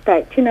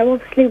aspect, you know,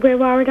 obviously we're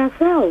worried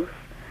ourselves.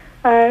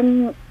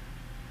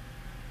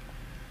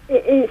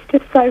 It's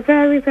just so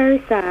very,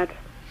 very sad.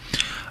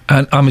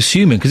 And I'm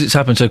assuming, because it's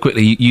happened so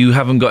quickly, you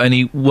haven't got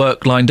any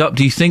work lined up.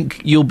 Do you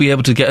think you'll be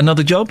able to get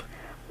another job?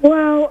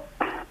 Well,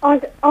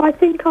 I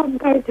think I'm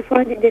going to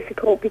find it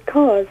difficult,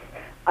 because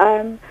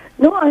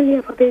not only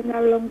have I been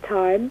there a long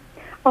time,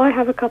 I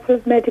have a couple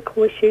of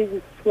medical issues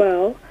as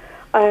well,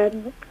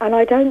 and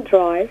I don't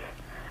drive.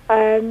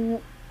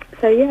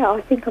 So, yeah,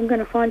 I think I'm going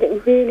to find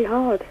it really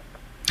hard.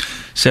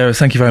 Sarah,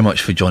 thank you very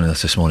much for joining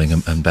us this morning,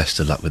 and best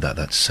of luck with that.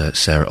 That's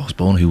Sarah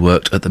Osborne, who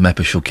worked at the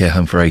Meppershall Care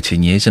Home for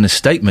 18 years. In a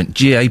statement,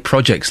 GA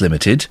Projects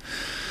Limited,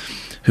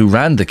 who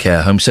ran the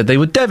care home, said they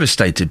were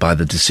devastated by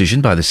the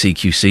decision by the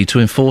CQC to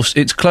enforce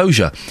its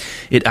closure.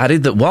 It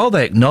added that while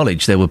they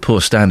acknowledged there were poor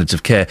standards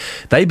of care,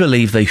 they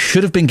believe they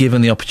should have been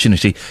given the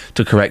opportunity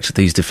to correct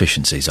these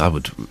deficiencies. I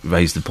would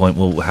raise the point,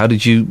 well, how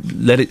did you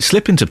let it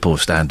slip into poor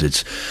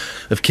standards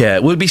of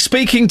care? We'll be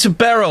speaking to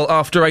Beryl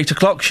after 8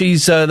 o'clock.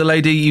 She's the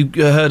lady you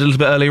heard a little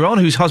bit earlier on,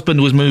 whose husband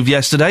was moved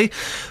yesterday.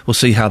 We'll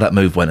see how that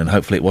move went, and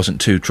hopefully it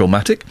wasn't too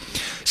traumatic.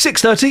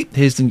 6:30,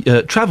 here's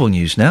the travel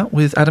news now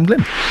with Adam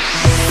Glynn.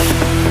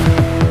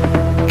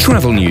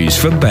 Travel news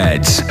for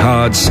beds,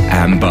 cards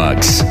and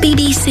bugs.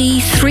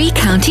 BBC Three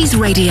Counties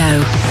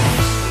Radio.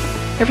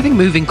 Everything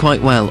moving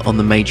quite well on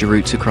the major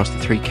routes across the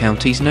three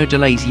counties. No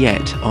delays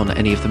yet on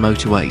any of the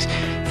motorways.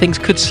 Things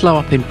could slow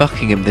up in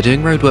Buckingham. They're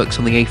doing roadworks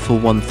on the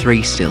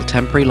A413 still.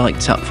 Temporary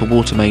lights up for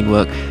water main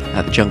work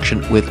at the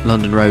junction with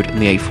London Road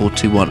and the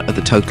A421 at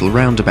the total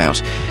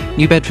roundabout.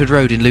 New Bedford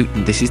Road in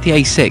Luton, this is the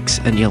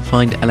A6, and you'll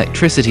find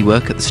electricity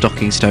work at the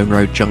Stockingstone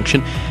Road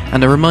junction.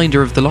 And a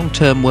reminder of the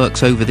long-term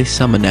works over this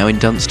summer now in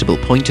Dunstable.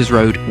 Pointers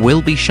Road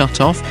will be shut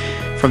off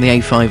from the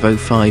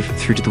A505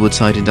 through to the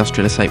Woodside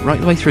Industrial Estate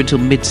right the way through until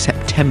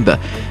mid-September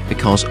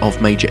because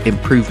of major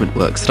improvement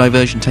works. The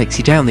diversion takes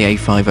you down the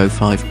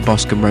A505,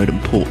 Boscombe Road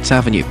and Ports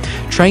Avenue.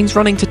 Trains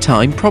running to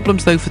time.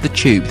 Problems though for the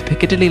Tube. The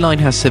Piccadilly line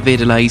has severe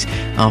delays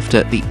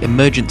after the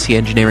emergency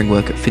engineering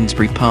work at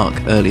Finsbury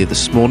Park earlier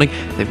this morning.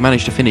 They've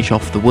managed to finish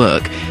off the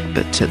work,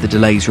 but the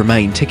delays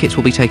remain. Tickets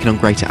will be taken on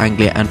Greater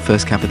Anglia and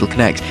First Capital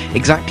Connect.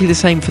 Exactly the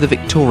same for the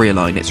Victoria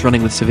line. It's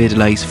running with severe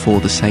delays for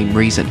the same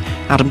reason.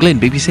 Adam Glynn,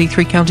 BBC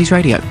Three Counties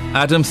Radio.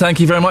 Adam, thank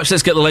you very much.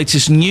 Let's get the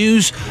latest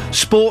news,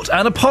 sport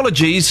and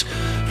apologies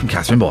from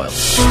Catherine Boyle.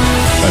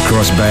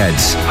 Across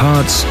beds,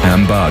 hearts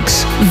and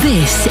bugs.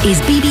 This is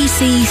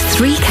BBC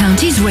Three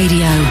Counties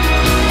Radio.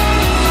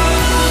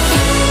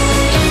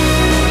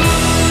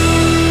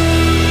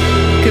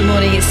 Good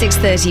morning, it's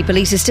 6:30.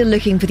 Police are still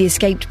looking for the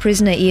escaped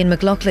prisoner Iain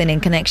McLaughlin in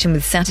connection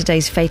with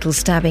Saturday's fatal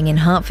stabbing in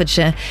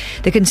Hertfordshire.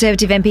 The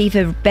Conservative MP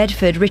for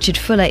Bedford, Richard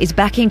Fuller, is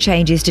backing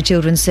changes to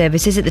children's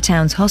services at the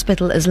town's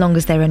hospital as long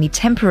as they're only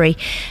temporary.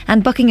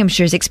 And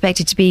Buckinghamshire is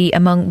expected to be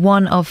among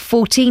one of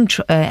 14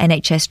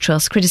 NHS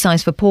trusts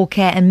criticised for poor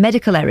care and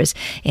medical errors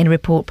in a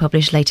report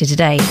published later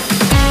today.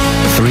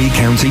 Three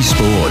Counties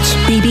Sports.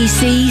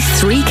 BBC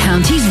Three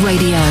Counties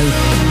Radio.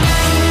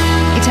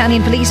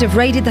 Italian police have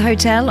raided the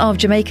hotel of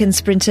Jamaican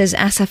sprinters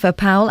Asafa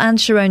Powell and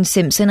Sharon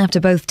Simpson after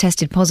both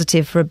tested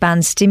positive for a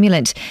banned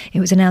stimulant. It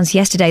was announced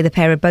yesterday the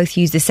pair had both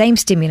used the same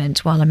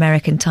stimulant, while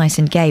American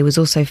Tyson Gay was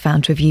also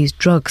found to have used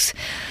drugs.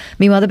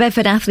 Meanwhile, the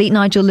Bedford athlete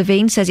Nigel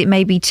Levine says it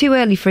may be too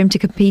early for him to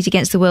compete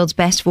against the world's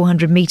best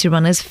 400-metre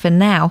runners for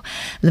now.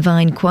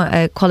 Levine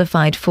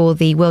qualified for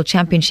the World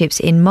Championships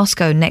in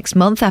Moscow next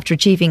month after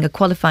achieving a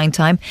qualifying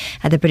time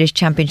at the British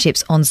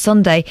Championships on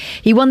Sunday.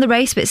 He won the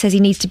race but says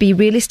he needs to be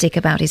realistic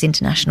about his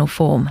international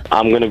form.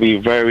 I'm going to be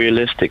very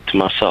realistic to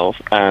myself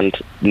and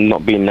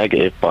not be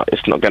negative, but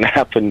it's not going to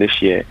happen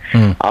this year.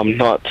 I'm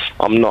not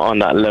on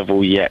that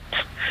level yet,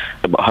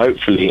 but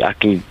hopefully I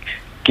can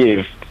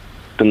give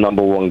the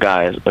number one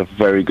guys a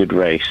very good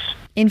race.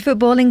 In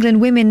football, England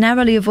women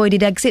narrowly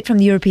avoided exit from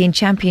the European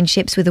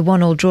Championships with a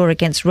 1-1 draw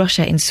against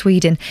Russia in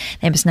Sweden.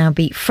 They must now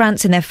beat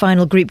France in their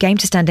final group game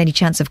to stand any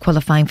chance of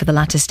qualifying for the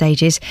latter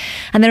stages.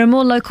 And there are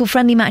more local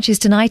friendly matches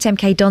tonight.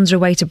 MK Dons are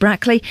away to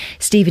Brackley,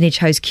 Stevenage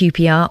host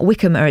QPR,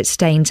 Wickham are at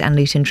Staines and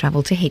Luton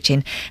travel to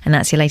Hitchin. And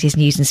that's your latest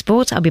news and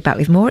sport. I'll be back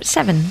with more at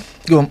 7.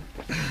 Go on.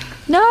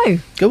 No.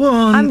 Go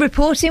on. I'm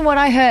reporting what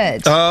I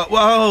heard.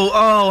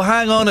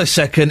 Hang on a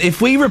second.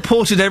 If we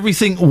reported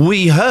everything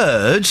we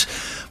heard,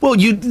 well,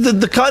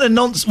 the kind of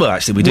nonsense. Well,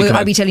 actually, we did.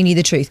 I'll be telling you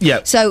the truth.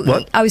 Yeah. So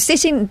what? I was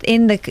sitting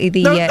in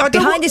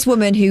behind this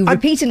woman who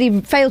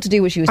repeatedly failed to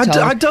do what she was told.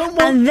 I don't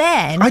want. And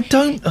then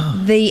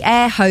the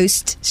air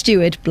host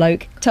steward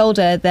bloke told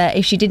her that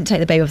if she didn't take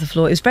the baby off the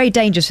floor, it was very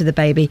dangerous for the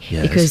baby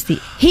because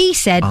he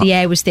said the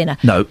air was thinner.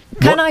 No.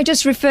 Can I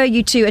just refer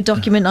you to a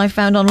document I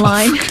found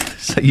online?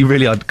 So you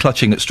really are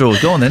clutching at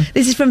straws. Go on then.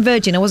 This is from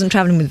Virgin. I wasn't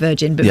travelling with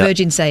Virgin, but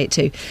Virgin say it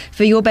too.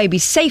 For your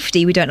baby's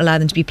safety, we don't allow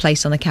them to be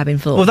placed on the cabin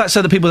floor. Well, that's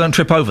so that people don't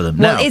trip over them.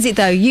 Well, now, is it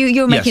though?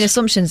 You're making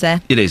assumptions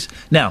there. It is.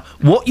 Now,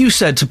 what you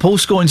said to Paul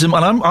Scoins, and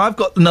I've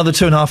got another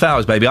 2.5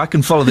 hours, baby. I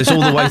can follow this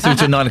all the way through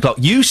to 9 o'clock.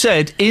 You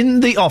said in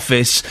the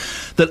office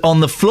that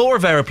on the floor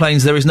of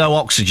aeroplanes there is no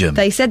oxygen.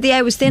 They said the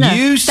air was thinner.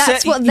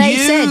 That's what they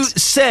said. You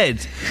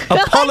said.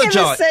 Apologise.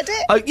 I never said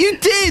it. Oh, you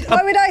did.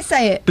 Why would I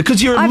say it?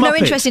 Because you're a I've muppet. no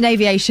interest in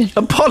aviation.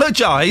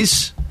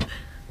 Apologise.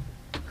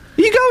 Are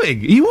you going?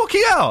 Are you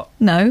walking out?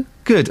 No.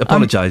 Good.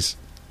 Apologise.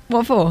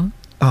 What for?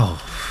 Oh.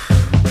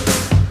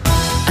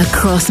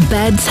 Across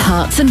beds,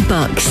 hearts and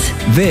bucks.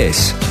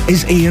 This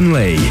is Iain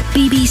Lee.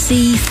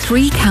 BBC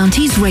Three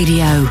Counties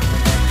Radio.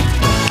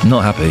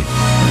 Not happy.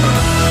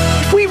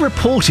 If we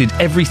reported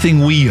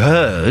everything we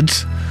heard,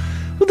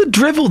 well, the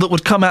drivel that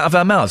would come out of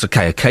our mouths.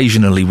 Okay,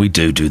 occasionally we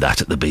do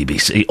that at the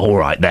BBC. All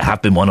right, there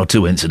have been 1 or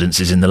 2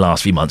 incidences in the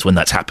last few months when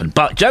that's happened.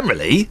 But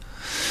generally,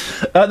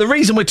 the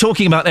reason we're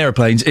talking about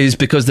aeroplanes is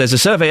because there's a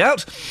survey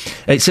out.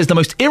 It says the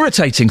most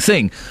irritating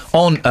thing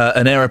on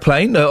an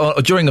aeroplane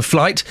during a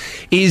flight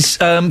is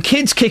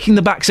kids kicking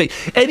the back seat.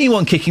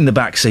 Anyone kicking the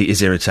back seat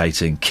is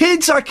irritating.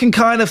 Kids, I can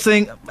kind of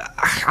think,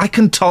 I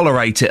can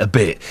tolerate it a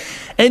bit.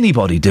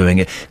 Anybody doing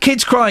it.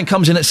 Kids crying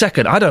comes in at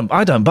second. I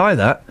don't buy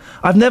that.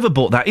 I've never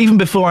bought that, even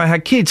before I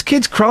had kids.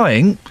 Kids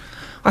crying.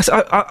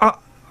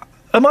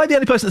 Am I the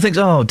only person that thinks,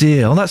 oh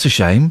dear, oh that's a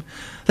shame.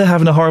 They're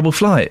having a horrible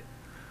flight.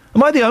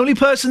 Am I the only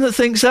person that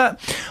thinks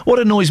that? What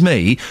annoys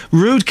me,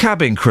 rude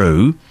cabin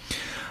crew,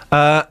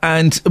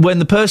 and when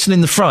the person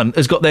in the front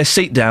has got their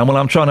seat down while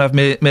I'm trying to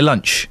have my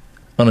lunch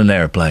on an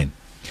aeroplane.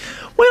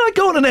 When I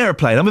go on an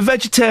aeroplane, I'm a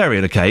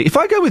vegetarian, okay? If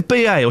I go with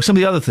BA or some of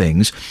the other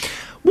things,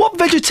 what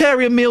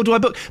vegetarian meal do I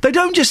book? They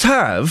don't just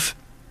have...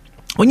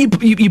 When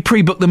you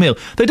pre-book the meal,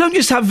 they don't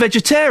just have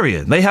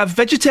vegetarian. They have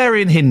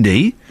vegetarian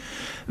Hindi,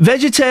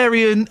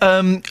 vegetarian...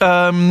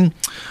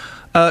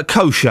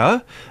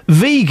 kosher,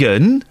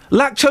 vegan,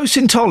 lactose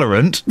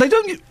intolerant. They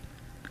don't...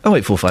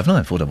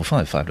 08459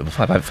 455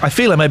 555. I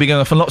feel I may be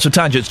going off on lots of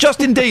tangents.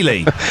 Justin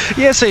Dealey.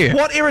 Yes, Ian.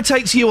 What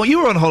irritates you?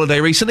 You were on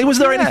holiday recently. Was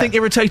there anything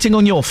irritating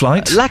on your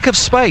flight? Lack of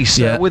space.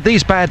 With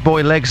these bad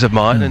boy legs of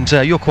mine, and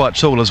you're quite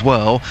tall as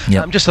well.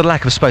 Just a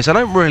lack of space. I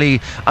don't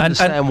really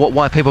understand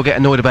why people get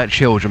annoyed about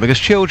children, because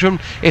children,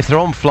 if they're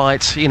on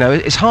flights,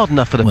 it's hard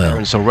enough for the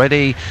parents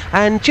already,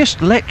 and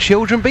just let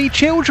children be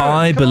children.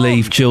 I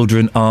believe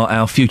children are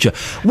our future.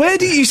 Where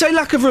do you say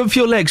lack of room for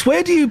your legs?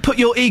 Where do you put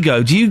your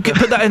ego? Do you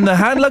put that in the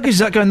hand luggage? Does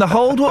that go in the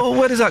hold?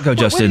 Where does that go,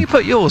 Justin? Where do you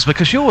put yours?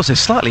 Because yours is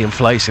slightly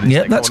inflated.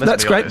 Yeah,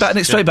 that's great.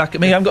 Batting it straight back at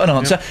me. I haven't got an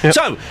answer. Yeah.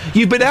 So,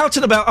 you've been out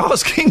and about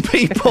asking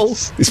people...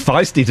 It's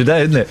feisty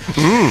today, isn't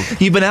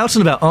it? You've been out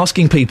and about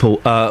asking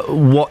people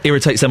what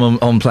irritates them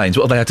on planes.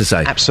 What have they had to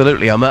say?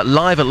 Absolutely. I'm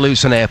live at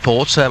Luton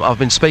Airport. I've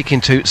been speaking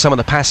to some of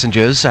the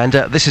passengers, and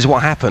this is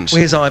what happens.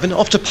 Here's Ivan,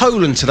 off to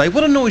Poland today.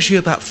 What annoys you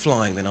about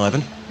flying then,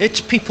 Ivan?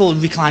 It's people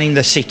reclining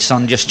their seats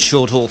on just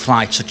short-haul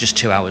flights of just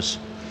 2 hours.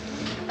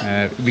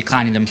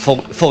 Reclining them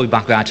fully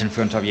back right in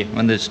front of you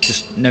when there's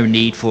just no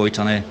need for it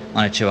on a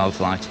 2-hour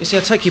flight. You see, I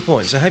take your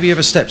point. So have you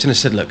ever stepped in and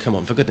said, look, come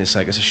on, for goodness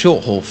sake, it's a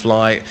short-haul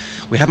flight,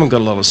 we haven't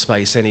got a lot of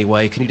space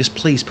anyway, can you just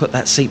please put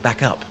that seat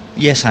back up?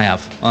 Yes, I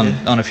have,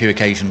 on a few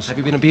occasions. Have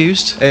you been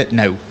abused?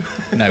 No.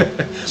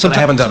 Sometimes I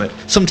haven't done it?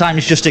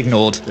 Sometimes just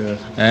ignored.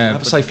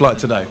 Have a safe flight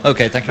today.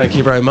 OK, thank you. Thank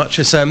you very much.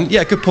 It's,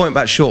 good point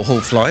about short-haul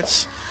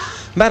flights.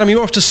 Madam,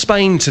 you're off to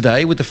Spain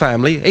today with the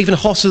family, even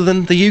hotter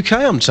than the UK,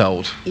 I'm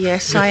told.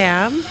 Yes, I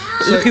am.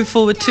 Looking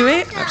forward to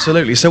it.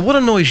 Absolutely. So what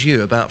annoys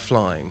you about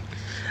flying?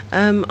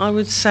 I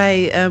would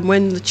say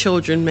when the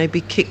children may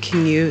be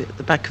kicking you at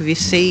the back of your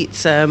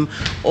seats,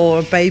 or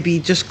a baby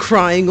just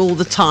crying all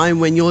the time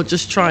when you're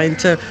just trying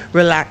to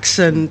relax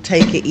and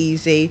take it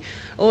easy,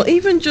 or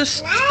even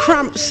just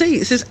cramped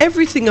seats. There's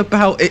everything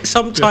about it.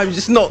 Sometimes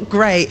it's not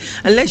great.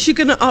 Unless you're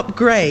going to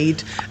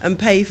upgrade and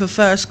pay for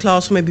first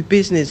class or maybe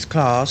business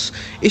class,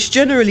 it's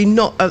generally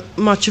not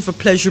much of a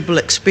pleasurable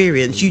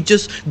experience. You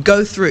just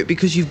go through it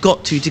because you've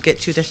got to get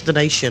to your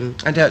destination.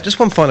 And just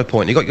one final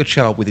point. You've got your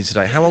child with you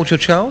today. How old's your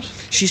child?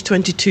 child? She's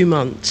 22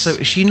 months. So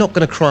is she not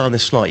going to cry on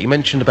this flight? You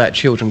mentioned about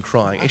children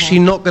crying. Is she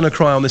not going to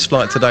cry on this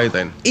flight today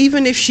then?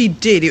 Even if she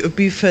did, it would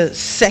be for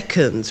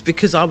seconds,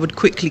 because I would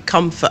quickly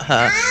comfort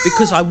her,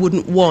 because I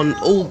wouldn't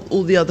want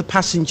all the other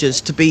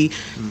passengers to be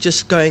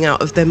just going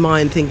out of their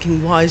mind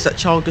thinking, why is that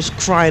child just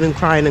crying and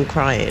crying and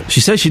crying?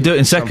 She said she'd do it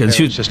in seconds.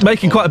 She was just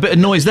making quite a bit of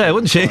noise there,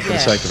 wasn't she? For the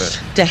sake of it.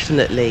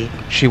 Definitely.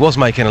 She was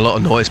making a lot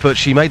of noise, but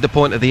she made the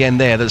point at the end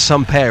there that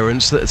some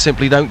parents that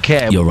simply don't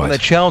care. You're right. When their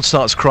child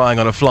starts crying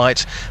on a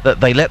flight, that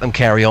they let them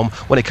carry on.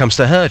 When it comes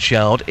to her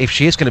child, if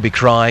she is going to be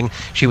crying,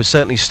 she would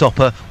certainly stop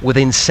her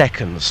within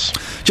seconds.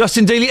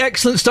 Justin Dealey,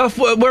 excellent stuff.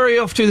 Where are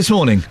you off to this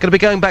morning? Going to be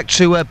going back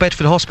to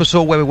Bedford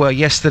Hospital, where we were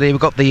yesterday.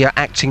 We've got the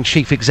acting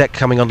chief exec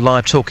coming on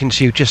live, talking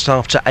to you just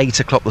after 8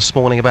 o'clock this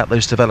morning about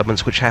those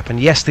developments which happened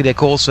yesterday, of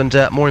course, and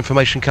more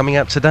information coming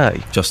out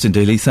today. Justin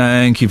Dealey,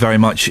 thank you very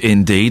much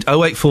indeed.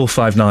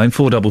 08459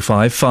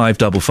 455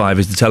 555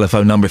 is the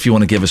telephone number if you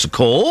want to give us a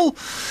call.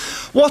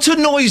 What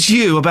annoys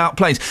you about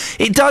planes?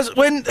 It does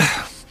when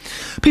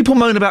people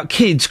moan about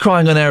kids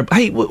crying on air.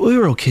 Hey, we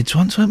were all kids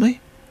once, weren't we?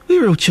 We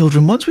were all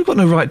children once. We've got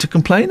no right to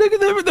complain.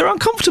 They're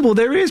uncomfortable.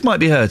 Their ears might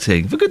be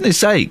hurting. For goodness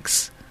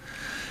sakes.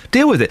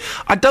 Deal with it.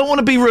 I don't want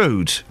to be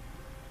rude.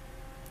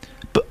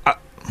 But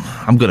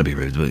I'm going to be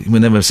rude.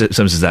 Whenever someone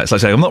says that, it's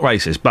like saying, I'm not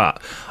racist,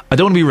 but I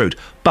don't want to be rude.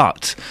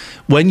 But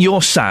when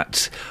you're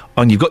sat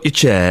and you've got your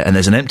chair and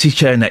there's an empty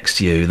chair next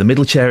to you, the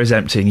middle chair is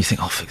empty, and you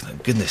think, oh, for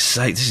goodness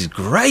sake, this is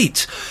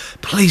great.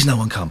 Please no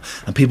one come.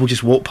 And people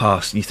just walk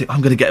past and you think,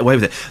 I'm going to get away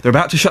with it. They're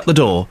about to shut the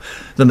door.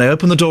 Then they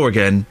open the door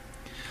again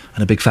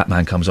and a big fat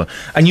man comes on.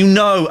 And you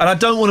know, and I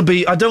don't want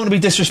to be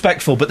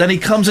disrespectful, but then he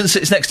comes and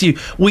sits next to you.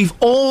 We've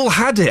all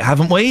had it,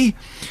 haven't we?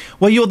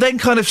 Where you're then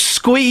kind of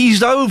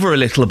squeezed over a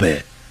little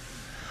bit.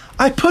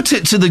 I put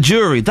it to the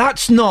jury,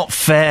 that's not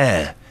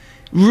fair.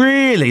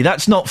 Really,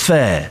 that's not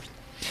fair.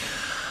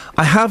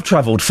 I have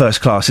travelled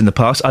first class in the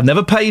past. I've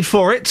never paid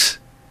for it.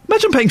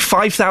 Imagine paying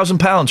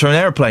 £5,000 for an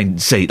aeroplane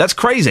seat. That's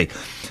crazy.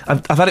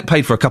 I've had it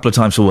paid for a couple of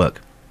times for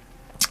work.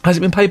 Has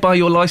it been paid by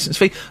your licence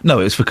fee? No,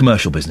 it was for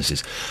commercial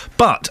businesses.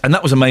 But, and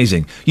that was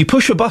amazing, you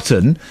push a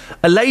button,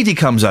 a lady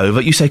comes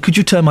over, you say, could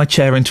you turn my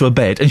chair into a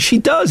bed? And she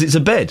does, it's a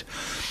bed.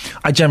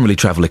 I generally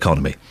travel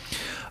economy.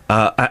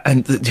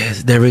 And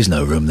there is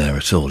no room there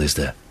at all, is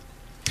there?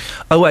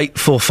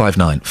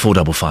 08459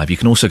 455. You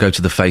can also go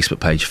to the Facebook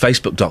page,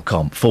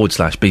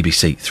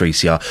 facebook.com/BBC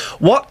 3CR.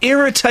 What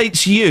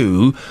irritates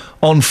you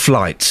on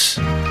flights?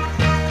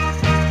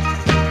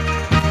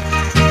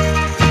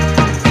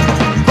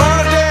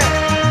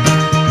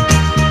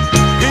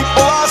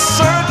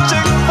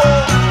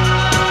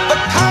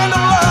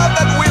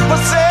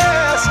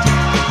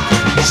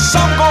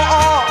 Some go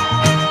on,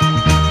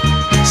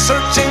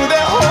 searching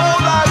their whole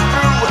life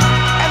through,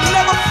 and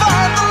never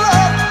find the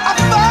love I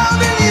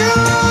found in you.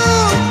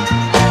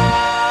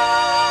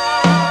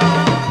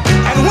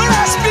 And when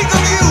I speak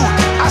of you,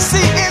 I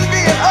see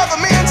envy in other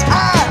men's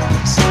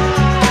eyes,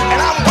 and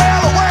I'm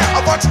well aware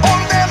of what's on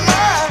their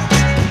minds.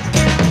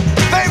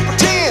 They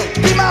pretend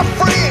to be my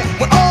friend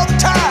when all the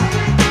time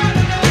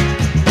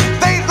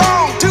they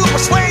long to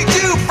persuade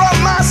you from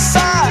my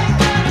side.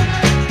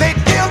 They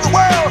deal the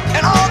world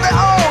and all their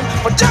own.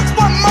 For just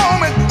one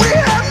moment, we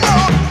have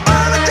known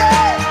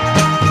Bernadette.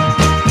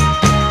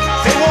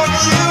 They want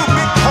you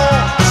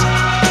because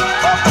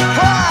of the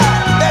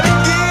pride that it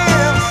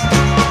gives.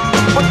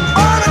 But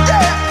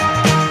Bernadette,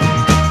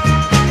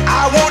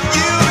 I want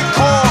you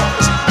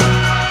because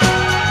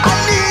I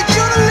need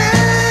you to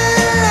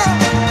live.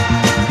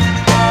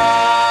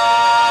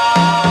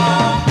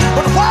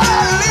 But while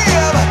I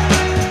live,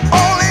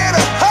 only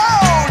to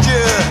hold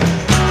you.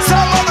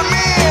 Some other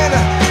men,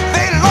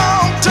 they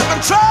long to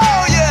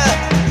control you.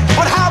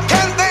 But how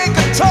can they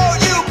control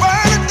you,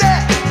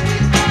 Bernadette,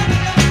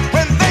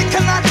 when they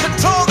cannot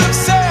control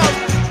themselves?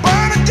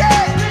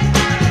 Bernadette,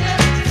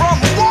 from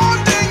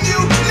wanting you,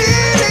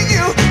 needing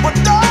you, but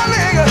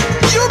darling,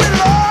 you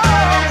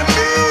belong to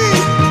me.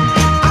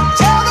 I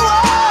tell the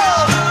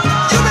world,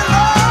 you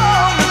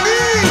belong to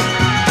me.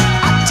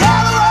 I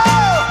tell the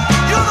world,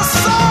 you're the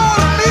soul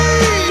of me.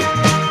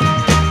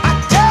 I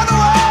tell the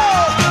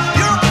world,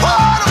 you're a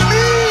part of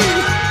me,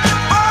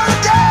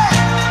 Bernadette.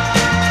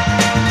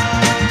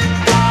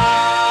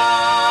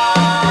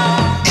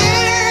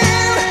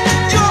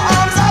 In your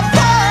arms I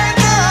find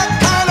the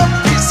kind of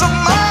peace of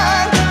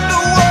mind the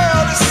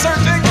world is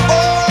searching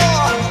for.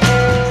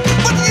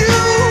 But you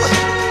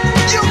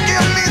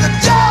give me the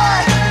joy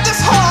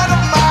this heart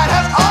of mine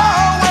has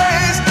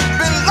always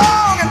been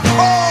longing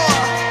for.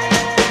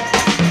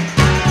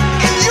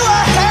 In you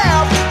I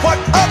have what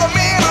other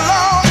men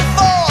long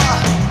for.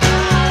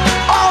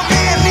 All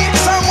men need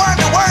someone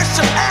to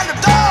worship and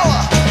adore.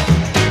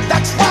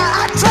 That's why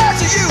I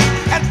treasure you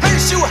and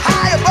place you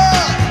high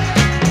above.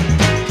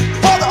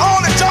 For the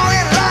only joy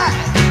in life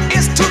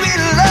is to be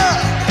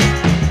loved.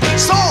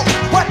 So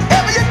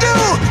whatever you do,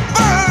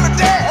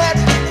 Bernadette,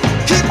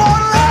 keep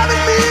on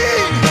loving me.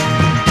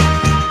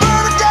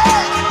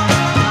 Bernadette,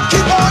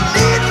 keep on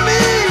needing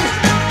me.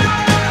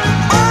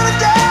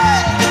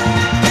 Bernadette.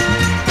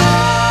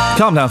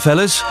 Calm down,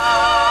 fellas.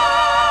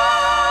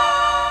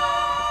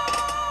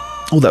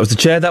 Oh, that was the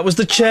chair, that was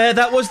the chair,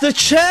 that was the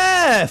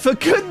chair! For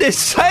goodness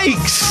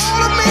sakes!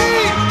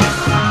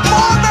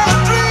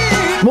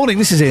 Morning,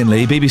 this is Iain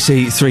Lee,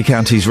 BBC Three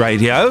Counties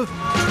Radio.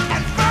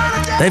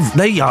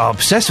 They are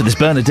obsessed with this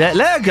Bernadette.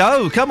 Let her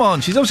go, come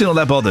on, she's obviously not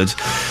that bothered. Shall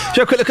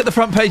we have a quick look at the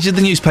front page of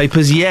the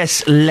newspapers?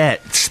 Yes,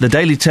 let's. The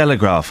Daily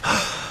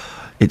Telegraph.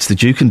 It's the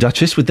Duke and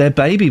Duchess with their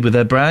baby, with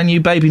their brand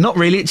new baby. Not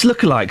really, it's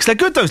lookalikes. They're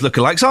good, those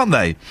lookalikes, aren't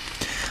they?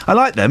 I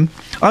like them.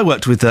 I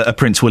worked with a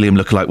Prince William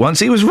lookalike once.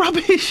 He was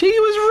rubbish. He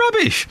was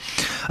rubbish.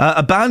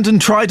 Abandon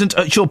Trident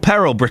at your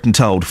peril, Britain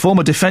told.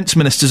 Former defence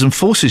ministers and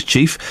forces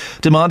chief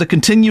demand a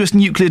continuous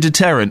nuclear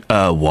deterrent.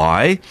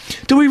 Why?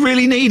 Do we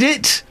really need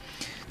it?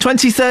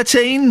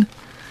 2013?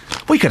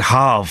 We could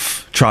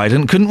halve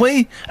Trident, couldn't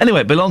we?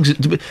 Anyway, it belongs...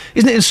 Isn't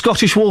it in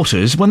Scottish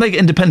waters? When they get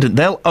independent,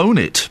 they'll own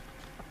it.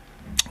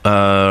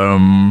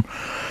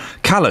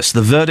 Callous,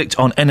 the verdict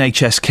on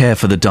NHS care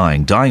for the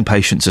dying. Dying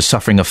patients are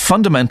suffering a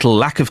fundamental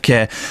lack of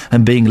care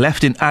and being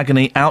left in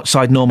agony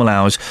outside normal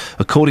hours,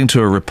 according to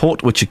a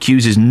report which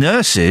accuses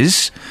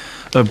nurses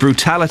of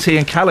brutality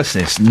and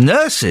callousness.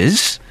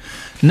 Nurses,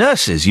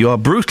 you are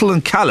brutal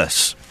and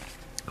callous,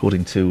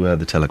 according to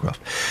the Telegraph.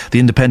 The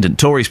Independent,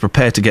 Tories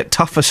prepare to get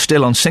tougher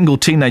still on single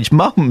teenage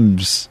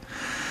mums.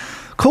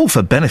 Call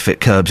for benefit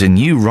curbs in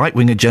new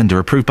right-wing agenda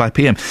approved by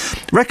PM.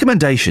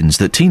 Recommendations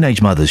that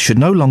teenage mothers should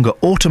no longer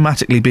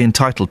automatically be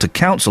entitled to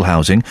council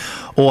housing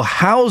or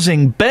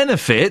housing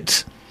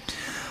benefit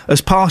as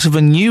part of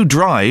a new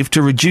drive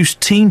to reduce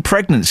teen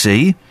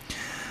pregnancy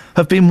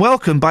have been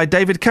welcomed by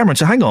David Cameron.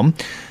 So hang on.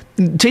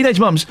 Teenage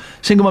mums,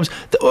 single mums,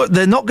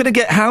 they're not going to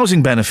get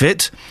housing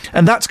benefit,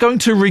 and that's going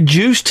to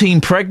reduce teen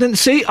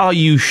pregnancy? Are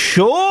you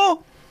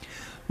sure?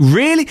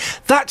 Really?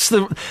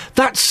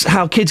 That's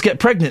how kids get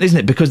pregnant, isn't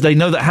it? Because they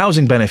know that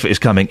housing benefit is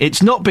coming.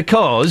 It's not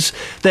because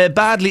they're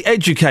badly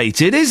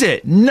educated, is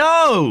it?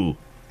 No!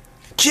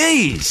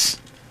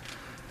 Jeez!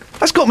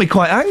 That's got me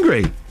quite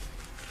angry.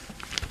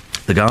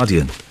 The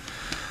Guardian.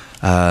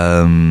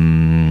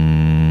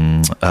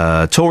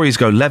 Tories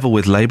go level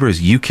with Labour as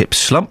UKIP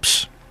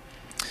slumps.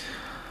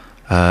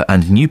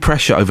 And new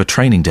pressure over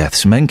training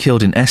deaths. Men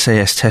killed in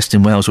SAS test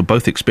in Wales were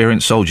both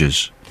experienced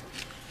soldiers.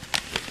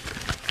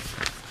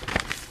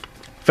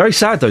 Very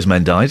sad those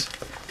men died.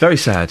 Very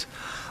sad.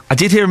 I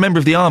did hear a member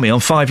of the Army on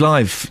 5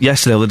 Live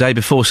yesterday or the day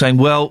before saying,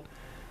 well,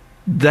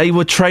 they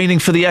were training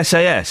for the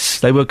SAS.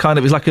 They were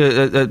it was like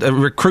a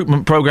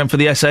recruitment programme for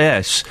the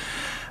SAS.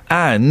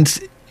 And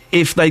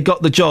if they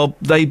got the job,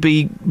 they'd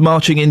be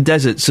marching in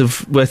deserts of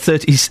where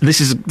this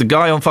is the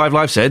guy on 5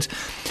 Live said,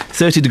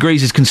 30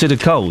 degrees is considered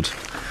cold.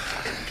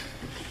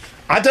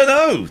 I don't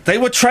know. They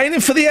were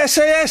training for the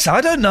SAS. I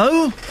don't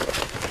know.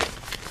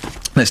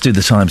 Let's do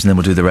the Times and then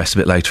we'll do the rest a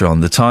bit later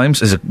on. The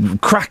Times is a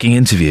cracking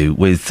interview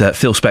with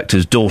Phil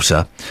Spector's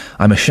daughter.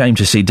 I'm ashamed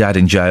to see Dad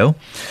in jail.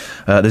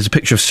 There's a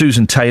picture of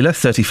Susan Taylor,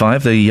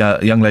 35, the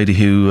young lady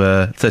who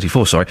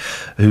 34, sorry,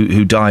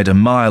 who died a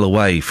mile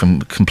away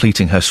from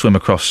completing her swim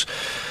across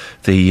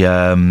the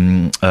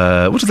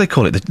what do they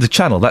call it? The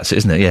channel. That's it,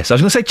 isn't it? Yes. I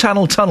was going to say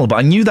Channel Tunnel, but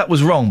I knew that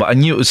was wrong. But I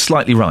knew it was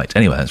slightly right.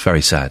 Anyway, that's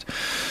very sad.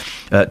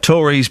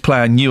 Tories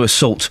plan new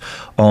assault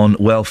on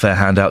welfare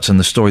handouts, and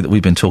the story that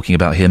we've been talking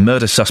about here.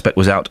 Murder suspect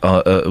was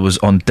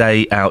on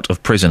day out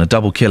of prison. A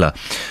double killer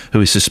who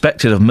is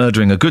suspected of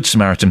murdering a Good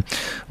Samaritan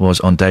was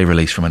on day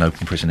release from an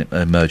open prison. It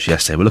emerged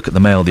yesterday. We'll look at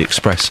the Mail, the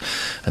Express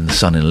and the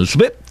Sun in a little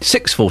bit.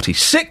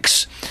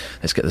 6:46.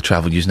 Let's get the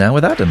travel news now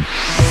with Adam.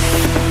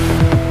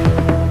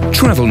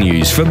 Travel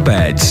news for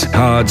beds,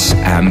 cards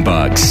and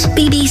bugs.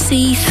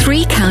 BBC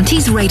Three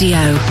Counties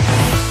Radio.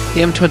 The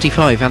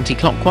M25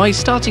 anti-clockwise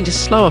starting to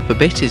slow up a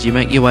bit as you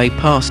make your way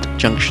past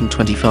junction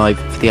 25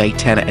 for the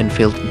A10 at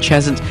Enfield and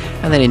Cheshunt,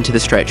 and then into the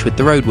stretch with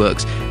the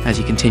roadworks as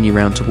you continue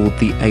round toward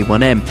the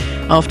A1M.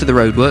 After the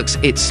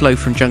roadworks, it's slow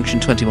from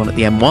junction 21 at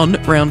the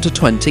M1 round to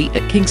 20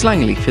 at Kings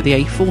Langley for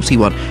the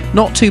A41.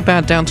 Not too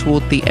bad down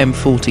toward the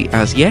M40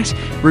 as yet.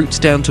 Routes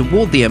down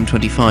toward the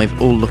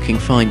M25 all looking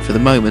fine for the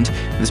moment,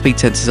 and the speed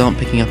sensors aren't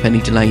picking up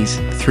any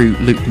delays through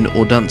Luton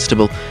or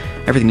Dunstable.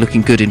 Everything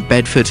looking good in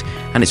Bedford,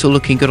 and it's all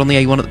looking good on the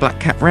A1 at the Black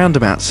Cat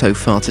roundabout so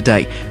far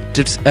today.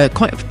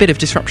 Quite a bit of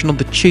disruption on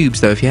the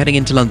tubes, though, if you're heading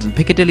into London.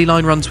 Piccadilly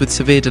line runs with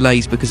severe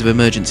delays because of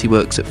emergency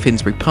works at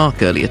Finsbury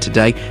Park earlier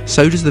today.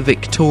 So does the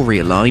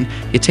Victoria line.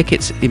 Your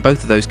tickets in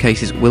both of those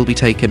cases will be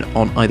taken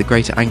on either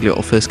Greater Anglia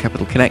or First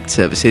Capital Connect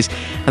services.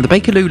 And the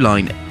Bakerloo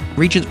line,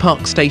 Regent's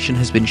Park station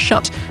has been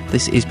shut.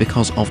 This is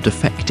because of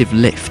defective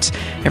lifts.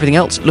 Everything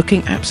else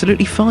looking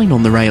absolutely fine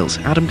on the rails.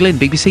 Adam Glynn,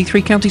 BBC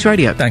Three Counties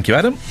Radio. Thank you,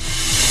 Adam.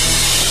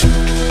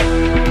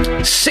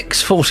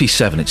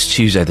 6:47. It's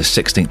Tuesday the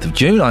 16th of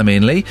June. I'm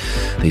Iain Lee.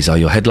 These are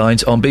your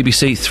headlines on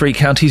BBC Three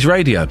Counties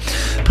Radio.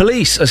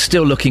 Police are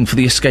still looking for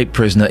the escaped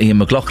prisoner Iain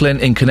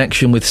McLaughlin in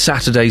connection with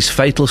Saturday's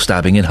fatal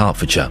stabbing in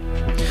Hertfordshire.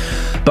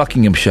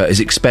 Buckinghamshire is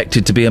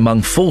expected to be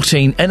among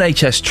 14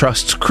 NHS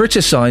trusts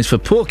criticised for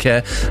poor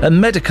care and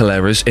medical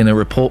errors in a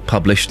report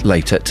published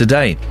later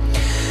today.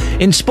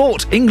 In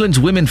sport, England's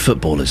women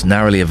footballers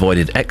narrowly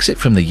avoided exit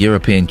from the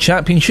European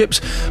Championships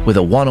with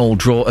a 1-1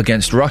 draw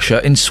against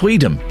Russia in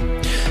Sweden.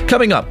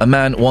 Coming up, a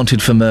man wanted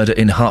for murder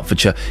in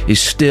Hertfordshire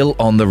is still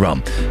on the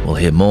run. We'll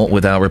hear more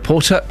with our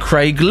reporter,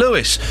 Craig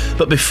Lewis.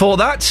 But before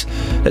that,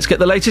 let's get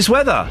the latest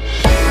weather.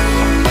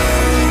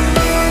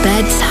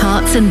 Beds,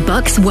 Herts and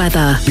Bucks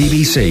weather.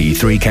 BBC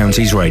Three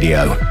Counties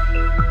Radio.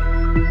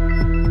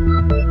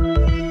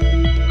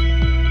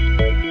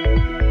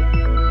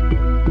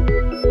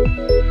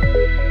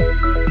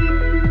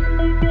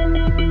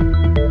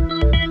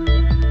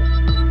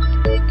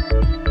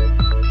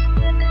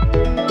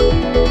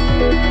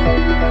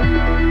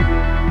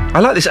 I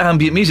like this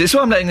ambient music. That's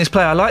why I'm letting this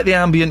play. I like the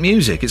ambient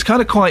music. It's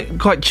kind of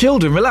quite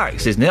chilled and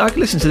relaxed, isn't it? I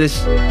can listen to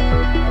this.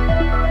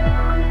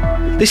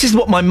 This is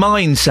what my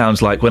mind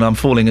sounds like when I'm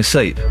falling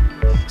asleep.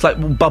 It's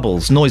like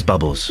bubbles, noise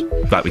bubbles.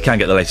 Right, we can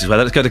get the latest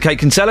weather. Let's go to Kate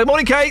Kinsella.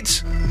 Morning,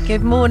 Kate!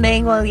 Good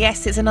morning. Well,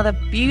 yes, it's another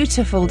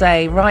beautiful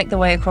day right the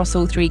way across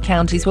all three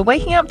counties. We're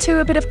waking up to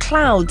a bit of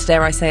cloud,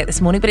 dare I say it,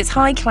 this morning, but it's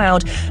high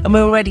cloud and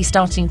we're already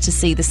starting to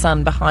see the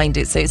sun behind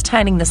it, so it's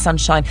turning the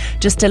sunshine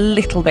just a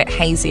little bit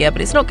hazier,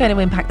 but it's not going to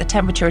impact the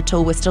temperature at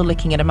all. We're still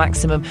looking at a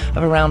maximum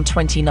of around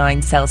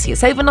 29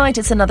 Celsius. Overnight,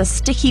 it's another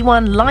sticky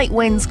one, light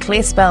winds,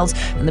 clear spells,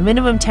 and the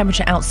minimum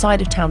temperature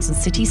outside of towns and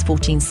cities,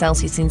 14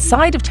 Celsius.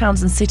 Inside of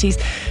towns and cities,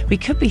 we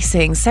could be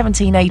seeing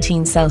 17,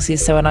 18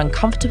 Celsius, so an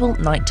uncomfortable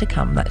night to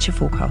come. That's your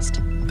forecast.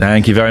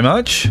 Thank you very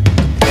much.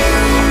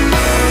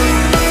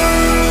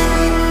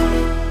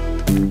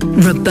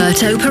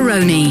 Roberto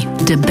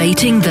Perrone,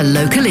 debating the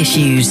local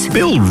issues.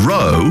 Bill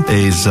Rowe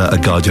is a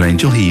guardian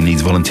angel. He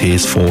needs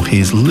volunteers for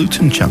his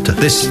Luton chapter.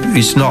 This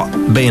is not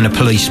being a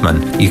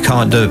policeman. You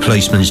can't do a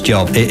policeman's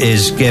job. It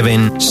is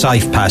giving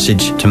safe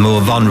passage to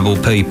more vulnerable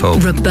people.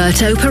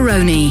 Roberto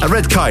Perrone. A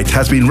red kite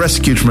has been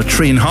rescued from a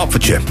tree in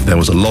Hertfordshire. There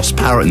was a lost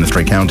parrot in the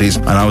three counties,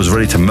 and I was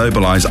ready to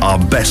mobilise our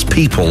best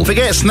people.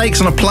 Forget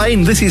snakes on a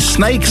plane. This is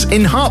snakes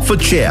in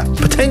Hertfordshire.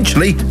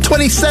 Potentially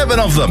 27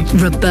 of them.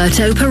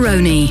 Roberto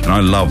Perrone. And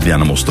I love the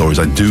animal stories.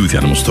 I do the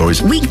animal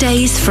stories.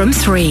 Weekdays from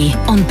 3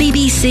 on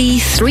BBC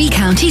Three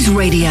Counties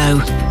Radio.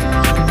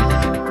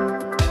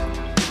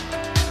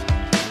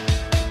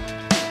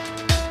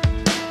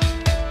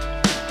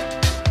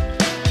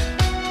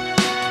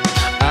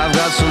 I've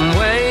got some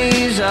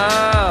ways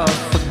of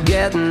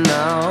forgetting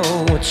now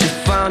what you're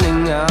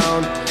finding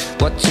out,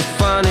 what you're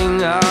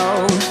finding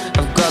out.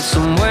 I've got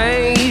some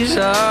ways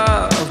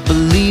of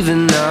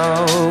believing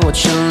now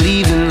what you're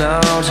leaving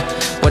out,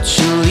 what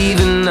you're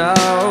leaving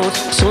out.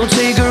 So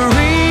take a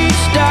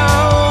reach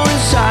down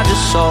inside your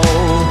soul.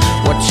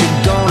 What you're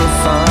gonna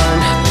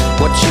find,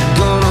 what you're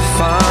gonna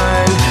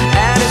find.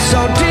 And it's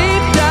so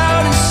deep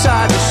down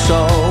inside your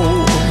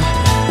soul.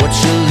 What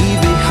you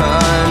leave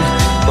behind,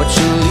 what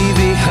you leave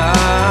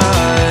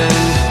behind.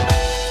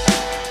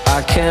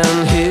 I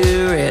can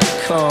hear it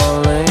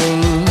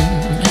calling.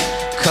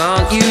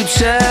 Can't you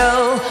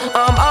tell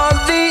I'm on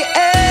the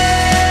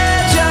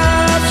edge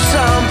of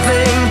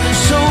something?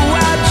 So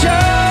I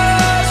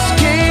just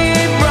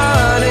keep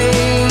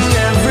running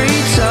every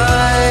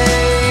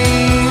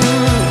time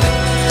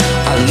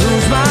I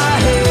lose my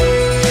head.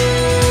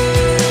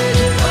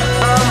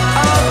 I'm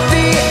on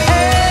the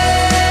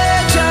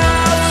edge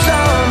of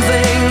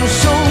something,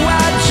 so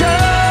I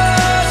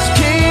just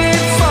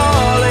keep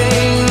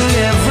falling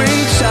every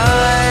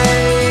time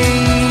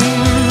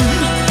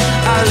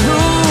I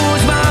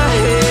lose my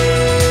head.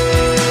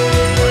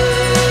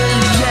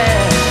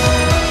 Yeah.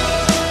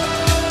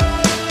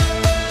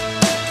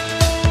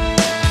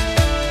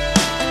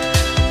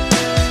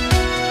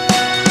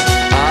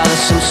 Are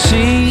there some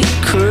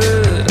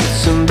secrets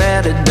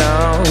embedded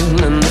down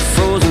in the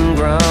frozen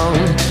ground,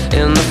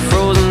 in the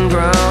frozen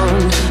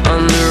ground,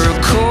 under a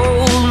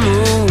cold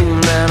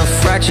moon and a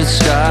fractured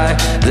sky?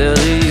 There's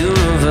a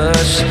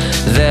universe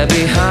there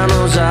behind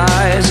those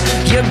eyes.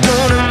 You're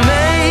gonna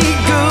make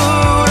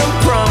good on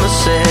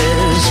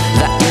promises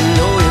that you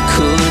know you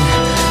could,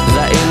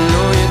 that you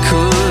know you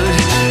could.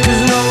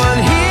 'Cause no one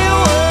here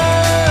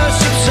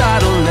worships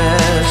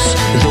idleness,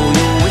 though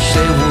you wish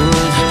they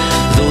would,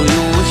 though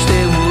you wish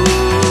they would.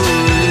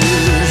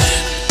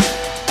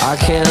 I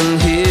can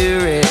hear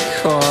it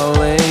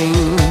calling.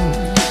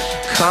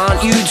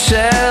 Can't you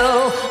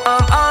tell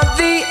I'm on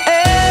the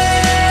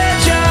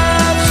edge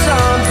of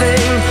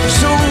something?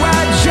 So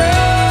I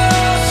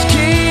just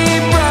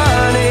keep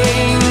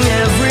running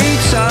every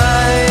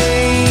time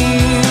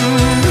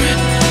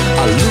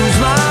I lose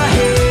my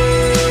head.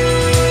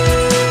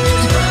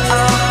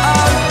 I'm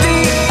on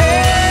the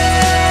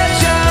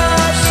edge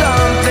of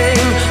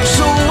something,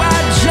 so I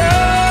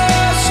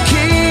just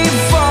keep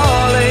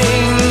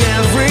falling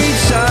every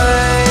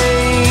time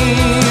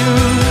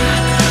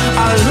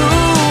I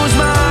lose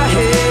my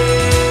head.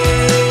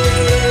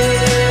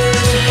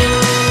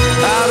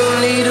 I don't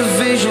need a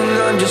vision,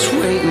 I'm just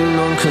waiting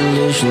on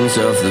collisions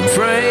of the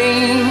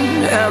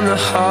brain and the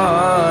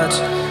heart.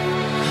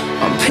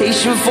 I'm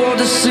patient for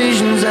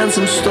decisions and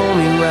some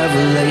stormy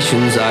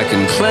revelations I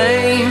can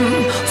claim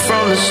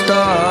from the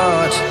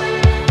start.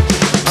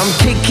 I'm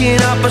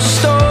kicking up a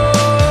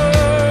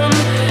storm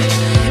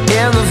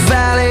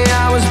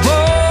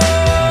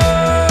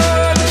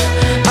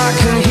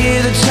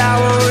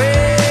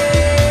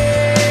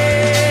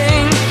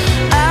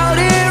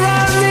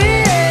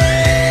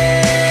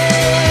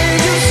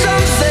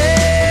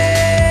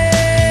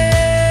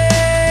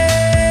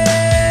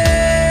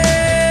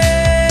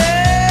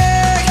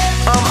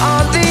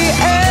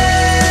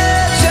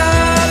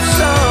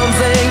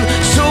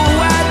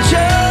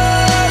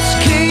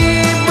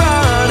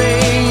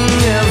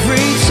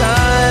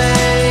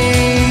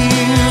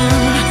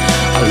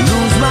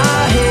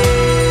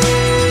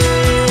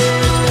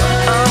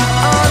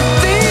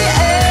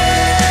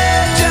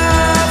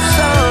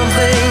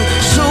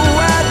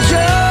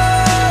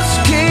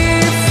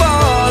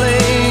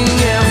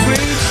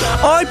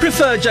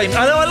prefer Jamie.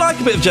 I know I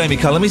like a bit of Jamie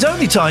Cullum. He's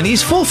only tiny.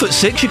 He's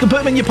 4'6". You can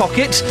put him in your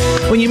pocket.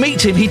 When you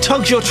meet him, he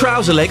tugs your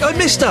trouser leg. Oh,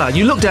 mister! And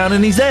you look down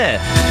and he's there.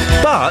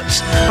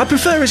 But I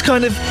prefer his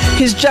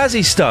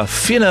jazzy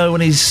stuff. You know,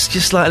 when he's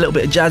just like a little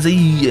bit of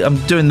jazzy. I'm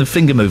doing the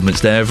finger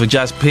movements there of a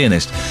jazz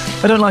pianist.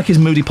 I don't like his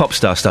moody pop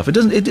star stuff. It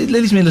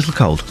leaves me a little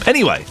cold.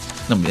 Anyway.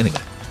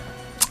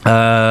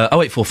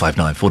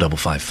 08459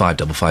 455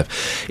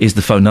 555 is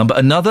the phone number.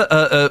 Another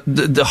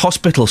the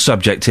hospital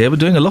subject here. We're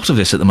doing a lot of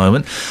this at the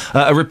moment.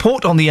 A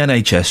report on the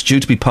NHS due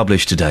to be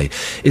published today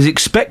is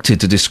expected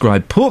to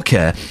describe poor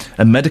care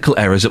and medical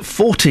errors at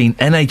 14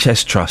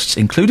 NHS trusts,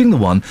 including the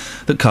one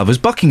that covers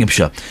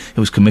Buckinghamshire. It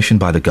was commissioned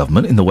by the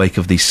government in the wake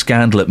of the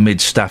scandal at Mid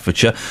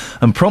Staffordshire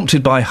and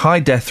prompted by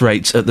high death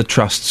rates at the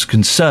trusts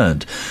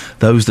concerned.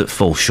 Those that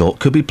fall short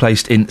could be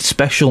placed in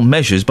special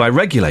measures by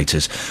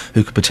regulators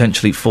who could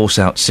potentially force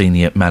out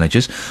senior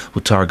managers.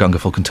 Well, Tara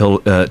Gungerful can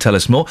tell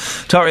us more.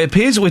 Tara, it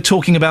appears we're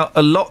talking about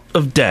a lot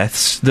of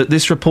deaths that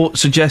this report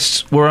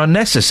suggests were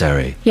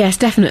unnecessary. Yes,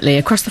 definitely.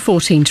 Across the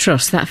 14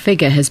 trusts, that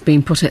figure has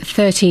been put at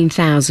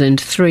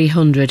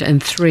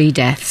 13,303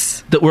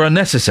 deaths. That were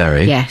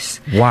unnecessary?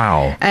 Yes.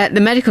 Wow. The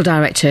medical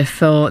director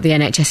for the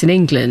NHS in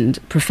England,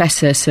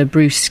 Professor Sir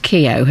Bruce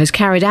Keogh, has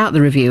carried out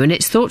the review, and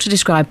it's thought to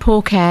describe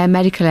poor care,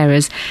 medical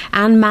errors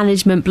and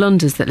management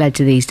blunders that led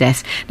to these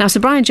deaths. Now, Sir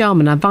Brian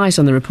Jarman advised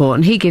on the report,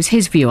 and he gives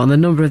his view on the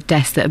number of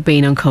deaths that have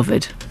been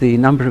uncovered. The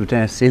number of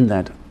deaths in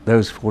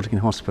those 14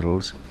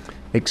 hospitals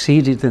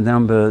exceeded the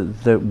number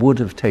that would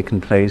have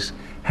taken place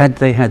had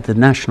they had the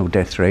national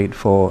death rate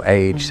for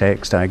age,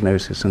 sex,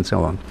 diagnosis and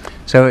so on.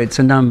 So it's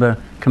a number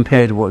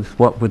compared with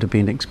what would have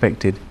been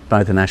expected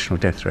by the national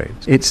death rate.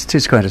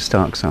 It's quite a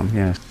stark sum,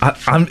 yes.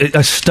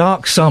 A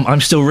stark sum. I'm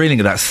still reeling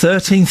at that.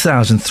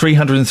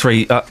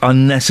 13,303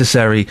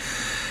 unnecessary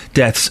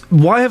deaths.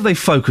 Why have they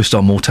focused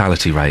on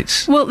mortality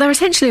rates? Well, they're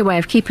essentially a way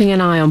of keeping an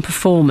eye on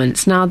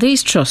performance. Now,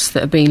 these trusts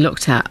that are being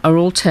looked at are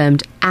all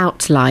termed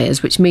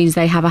outliers, which means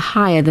they have a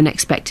higher than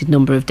expected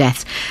number of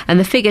deaths. And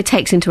the figure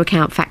takes into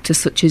account factors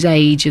such as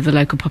age of the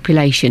local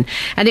population.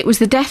 And it was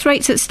the death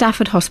rates at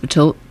Stafford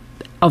Hospital.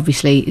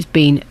 Obviously, it's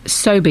been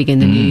so big in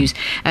the news.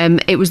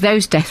 It was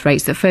those death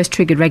rates that first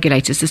triggered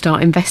regulators to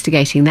start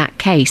investigating that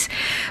case.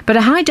 But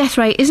a high death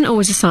rate isn't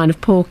always a sign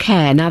of poor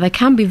care. Now, there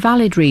can be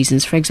valid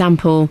reasons. For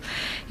example,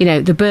 you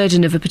know, the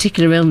burden of a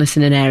particular illness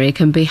in an area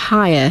can be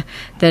higher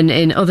than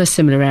in other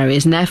similar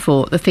areas, and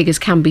therefore the figures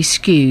can be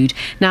skewed.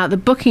 Now, the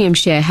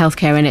Buckinghamshire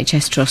Healthcare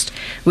NHS Trust,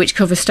 which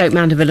covers Stoke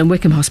Mandeville and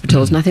Wickham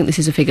hospitals, and I think this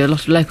is a figure a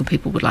lot of local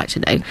people would like to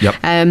know,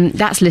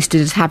 that's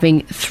listed as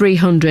having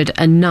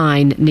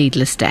 309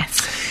 needless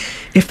deaths.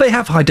 If they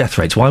have high death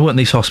rates, why weren't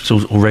these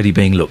hospitals already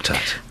being looked at?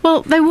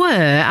 Well, they were,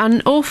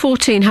 and all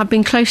 14 have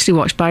been closely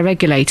watched by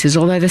regulators,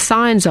 although the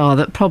signs are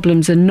that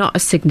problems are not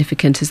as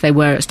significant as they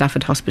were at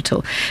Stafford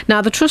Hospital.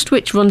 Now, the trust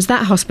which runs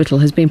that hospital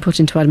has been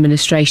put into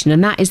administration,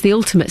 and that is the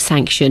ultimate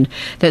sanction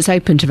that's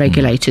open to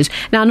regulators.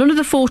 Now, none of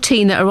the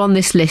 14 that are on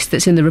this list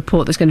that's in the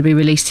report that's going to be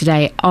released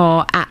today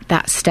are at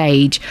that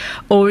stage,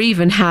 or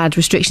even had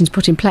restrictions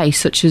put in place,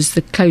 such as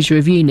the closure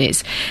of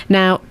units.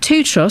 Now,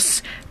 2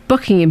 trusts,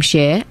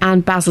 Buckinghamshire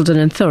and Basildon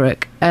and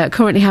Thurrock,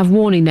 currently have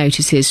warning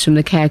notices from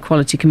the Care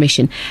Quality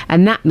Commission,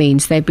 and that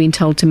means they've been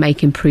told to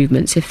make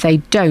improvements. If they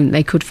don't,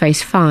 they could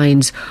face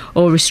fines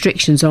or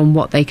restrictions on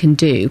what they can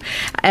do.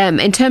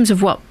 In terms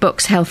of what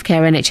Bucks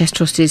Healthcare NHS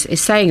Trust is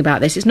saying about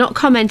this, it's not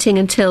commenting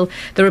until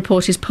the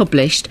report is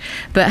published,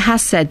 but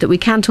has said that we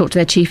can talk to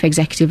their chief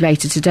executive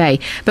later today.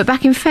 But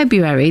back in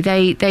February,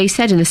 they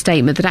said in a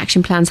statement that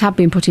action plans have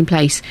been put in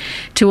place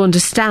to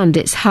understand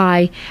its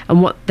high,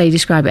 and what they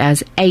describe it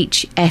as,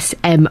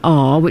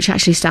 HSMR, which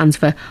actually stands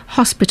for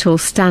Hospital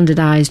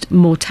Standardised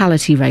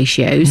Mortality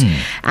Ratios,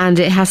 and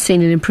it has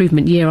seen an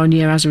improvement year on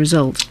year as a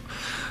result.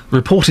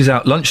 Report is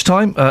out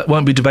lunchtime.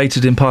 Won't be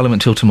debated in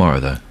Parliament till tomorrow,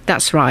 though.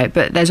 That's right,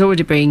 but there's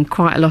already been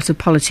quite a lot of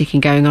politicking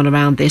going on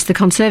around this. The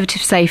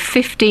Conservatives say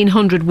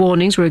 1,500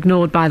 warnings were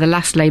ignored by the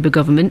last Labour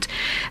government,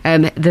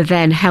 the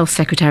then Health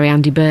Secretary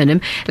Andy Burnham.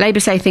 Labour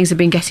say things have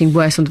been getting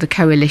worse under the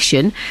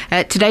coalition.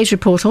 Today's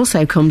report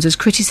also comes as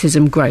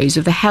criticism grows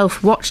of the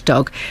health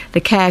watchdog,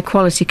 the Care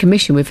Quality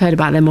Commission. We've heard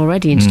about them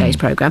already in today's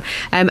programme,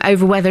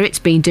 over whether it's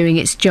been doing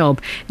its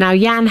job. Now,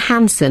 Jan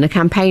Hansen, a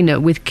campaigner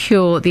with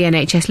Cure the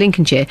NHS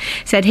Lincolnshire,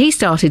 said he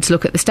started to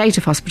look at the state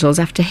of hospitals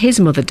after his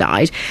mother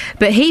died,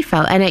 but he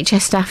felt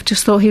NHS staff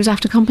just thought he was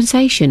after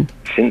compensation.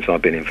 Since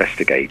I've been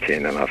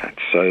investigating, and I've had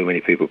so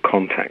many people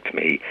contact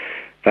me,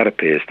 that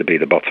appears to be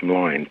the bottom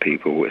line.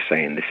 People were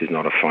saying this is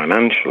not a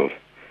financial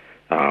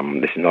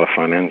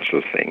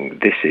thing.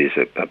 This is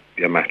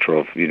a matter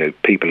of, you know,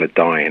 people are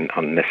dying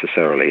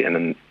unnecessarily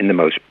and in the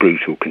most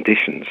brutal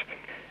conditions,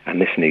 and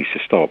this needs to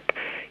stop.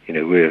 You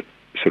know, we're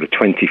sort of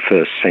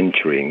 21st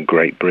century in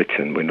Great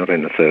Britain. We're not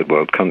in a third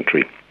world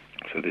country.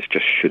 So this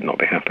just should not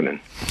be happening.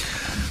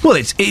 Well,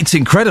 it's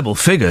incredible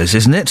figures,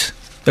 isn't it?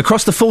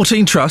 Across the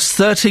 14 trusts,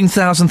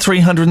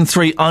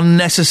 13,303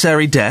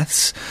 unnecessary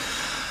deaths.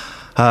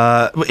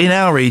 In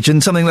our region,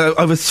 something like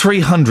over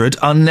 300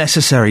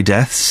 unnecessary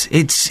deaths.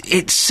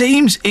 It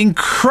seems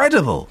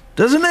incredible,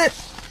 doesn't it?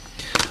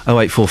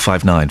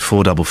 08459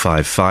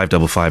 455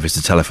 555 is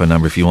the telephone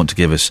number if you want to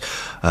give us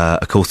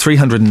a call.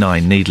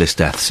 309 needless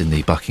deaths in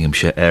the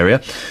Buckinghamshire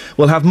area.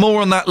 We'll have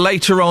more on that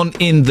later on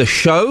in the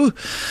show.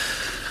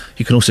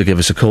 You can also give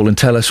us a call and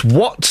tell us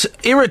what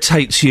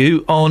irritates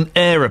you on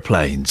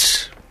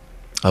aeroplanes.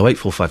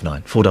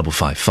 08459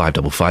 455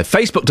 555.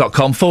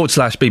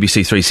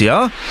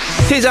 Facebook.com/BBC3CR.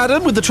 Here's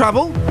Adam with the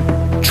travel.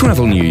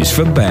 Travel news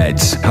for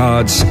beds,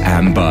 cards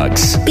and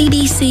bugs.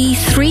 BBC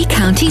Three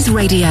Counties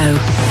Radio.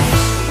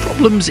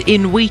 Problems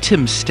in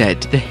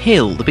Wheatamstead. The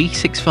Hill, the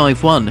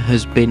B651,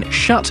 has been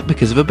shut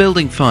because of a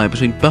building fire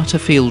between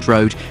Butterfield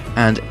Road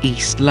and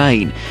East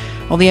Lane.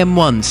 On the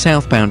M1,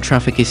 southbound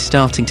traffic is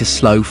starting to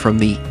slow from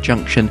the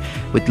junction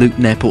with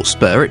Luton Airport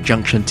Spur at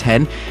junction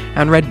 10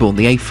 and Redbourne,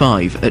 the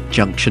A5, at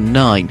junction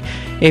 9.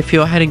 If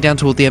you're heading down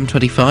toward the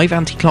M25,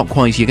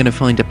 anti-clockwise, you're going to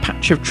find a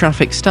patch of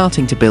traffic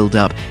starting to build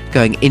up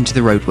going into the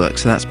roadworks.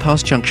 So that's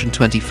past junction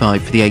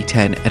 25 for the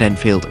A10 at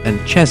Enfield and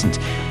Cheshunt.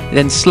 It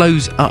then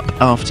slows up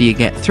after you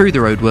get through the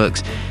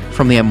roadworks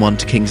from the M1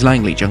 to Kings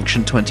Langley,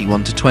 junction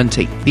 21 to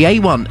 20. The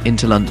A1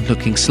 into London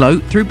looking slow,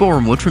 through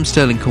Boreham Wood from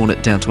Stirling Corner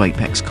down to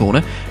Apex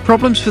Corner.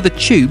 Problems for the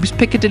tubes,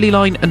 Piccadilly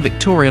Line and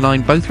Victoria Line,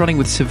 both running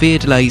with severe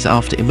delays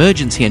after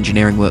emergency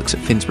engineering works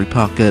at Finsbury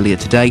Park earlier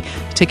today.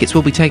 Tickets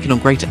will be taken on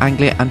Greater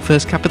Anglia and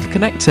First Capital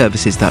Connect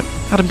services, though.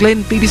 Adam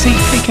Glynn, BBC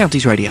Three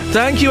Counties Radio.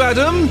 Thank you,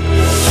 Adam.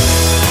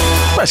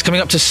 Well, it's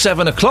coming up to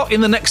 7 o'clock.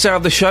 In the next hour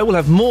of the show, we'll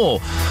have more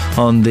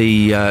on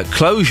the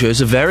closures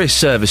of various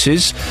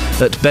services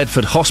at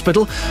Bedford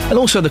Hospital and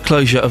also the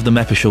closure of the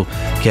Meppershall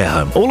Care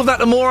Home. All of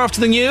that and more after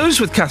the news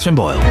with Catherine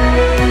Boyle. On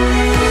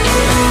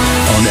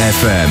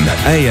FM,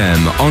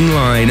 AM,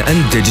 online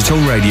and digital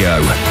radio.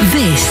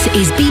 This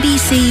is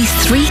BBC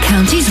Three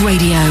Counties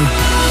Radio.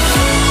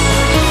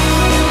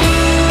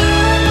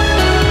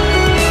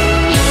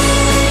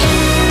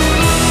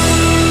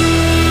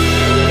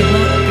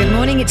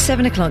 It's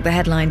 7 o'clock. The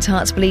headlines: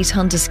 Herts police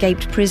hunt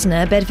escaped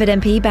prisoner, Bedford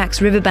MP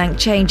backs riverbank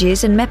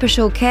changes, and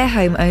Meppershall care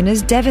home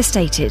owners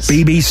devastated.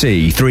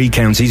 BBC Three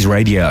Counties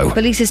Radio.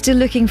 Police are still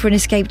looking for an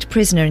escaped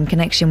prisoner in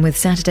connection with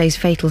Saturday's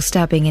fatal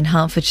stabbing in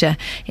Hertfordshire.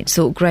 It's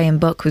thought Graham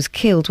Buck was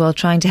killed while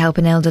trying to help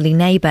an elderly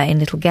neighbour in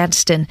Little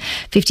Gadsden.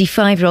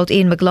 55-year-old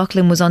Iain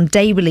McLaughlin was on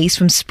day release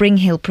from Spring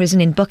Hill Prison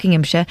in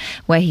Buckinghamshire,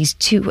 where he's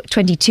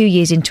 22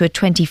 years into a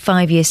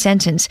 25-year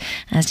sentence,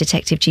 as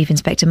Detective Chief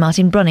Inspector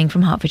Martin Brunning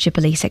from Hertfordshire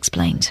Police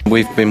explained.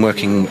 We've been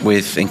working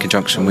in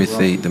conjunction with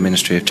the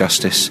Ministry of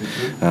Justice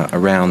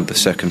around the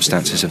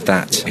circumstances of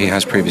that. He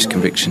has previous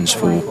convictions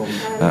for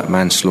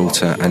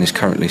manslaughter and is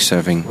currently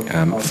serving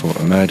for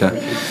a murder.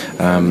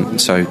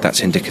 So that's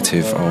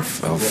indicative of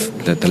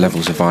the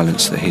levels of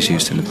violence that he's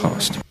used in the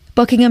past.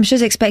 Buckinghamshire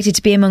is expected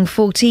to be among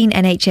 14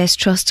 NHS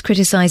trusts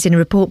criticised in a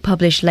report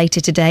published later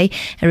today.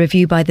 A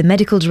review by the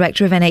Medical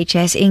Director of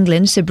NHS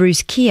England, Sir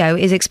Bruce Keogh,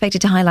 is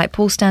expected to highlight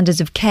poor standards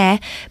of care,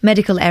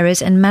 medical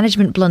errors and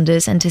management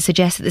blunders, and to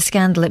suggest that the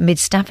scandal at Mid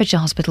Staffordshire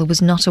Hospital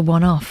was not a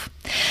one-off.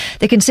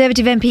 The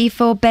Conservative MP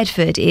for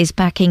Bedford is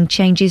backing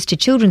changes to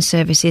children's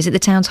services at the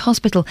town's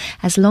hospital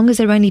as long as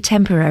they're only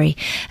temporary.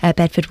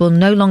 Bedford will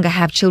no longer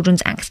have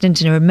children's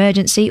accident and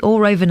emergency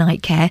or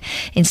overnight care.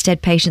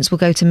 Instead, patients will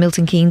go to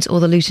Milton Keynes or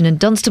the Luton and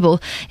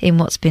Dunstable in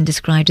what's been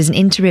described as an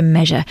interim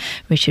measure.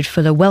 Richard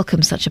Fuller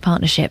welcomes such a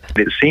partnership.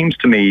 It seems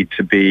to me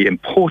to be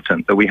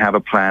important that we have a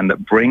plan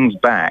that brings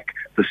back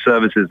the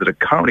services that are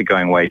currently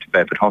going away to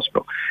Bedford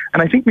Hospital.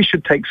 And I think we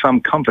should take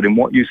some comfort in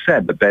what you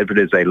said, that Bedford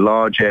is a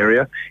large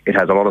area. It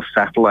has a lot of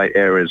satellite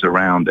areas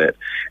around it.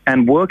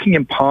 And working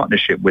in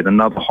partnership with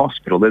another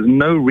hospital, there's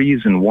no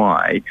reason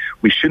why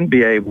we shouldn't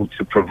be able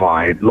to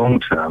provide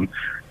long-term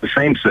the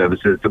same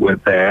services that were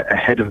there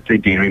ahead of the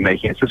deanery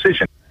making its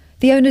decision.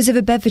 The owners of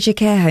a Bedfordshire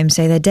care home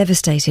say they're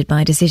devastated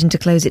by a decision to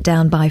close it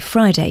down by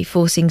Friday,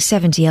 forcing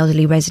 70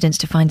 elderly residents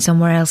to find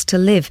somewhere else to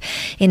live.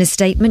 In a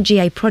statement,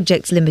 GA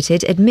Projects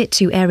Limited admit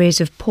to areas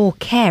of poor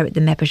care at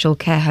the Meppershall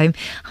care home,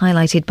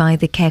 highlighted by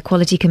the Care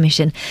Quality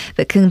Commission,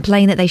 but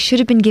complain that they should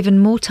have been given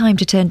more time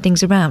to turn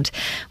things around.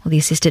 Well, the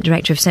Assistant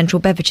Director of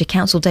Central Bedfordshire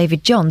Council,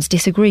 David Johns,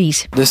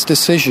 disagrees. This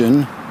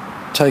decision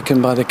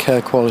taken by the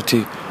Care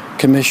Quality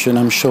Commission,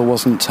 I'm sure,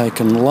 wasn't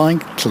taken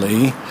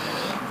lightly,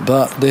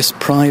 but this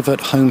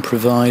private home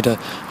provider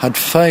had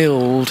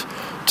failed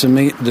to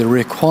meet the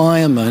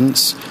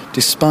requirements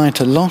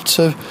despite a lot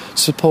of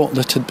support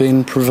that had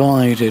been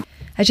provided.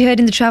 As you heard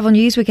in the travel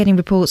news, we're getting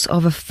reports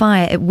of a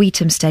fire at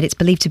Wheatamstead. It's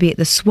believed to be at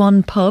the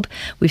Swan pub.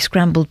 We've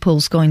scrambled Paul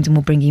Scoins and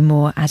we'll bring you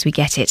more as we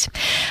get it.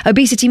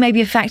 Obesity may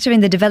be a factor in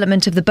the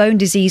development of the bone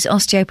disease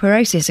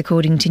osteoporosis,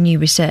 according to new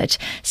research.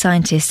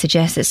 Scientists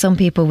suggest that some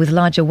people with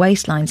larger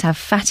waistlines have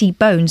fatty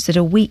bones that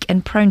are weak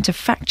and prone to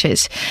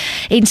fractures.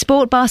 In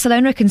sport,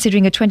 Barcelona are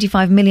considering a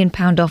 £25 million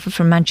offer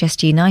from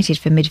Manchester United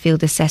for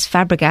midfielder Cesc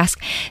Fabregas.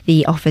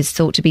 The offer is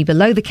thought to be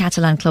below the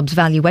Catalan club's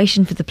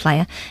valuation for the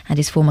player, and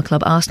his former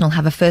club Arsenal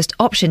have a first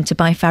option to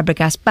buy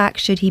Fabregas back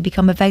should he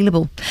become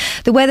available.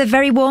 The weather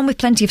very warm with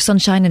plenty of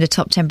sunshine and a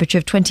top temperature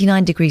of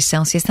 29 degrees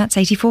Celsius. That's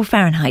 84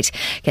 Fahrenheit.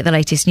 Get the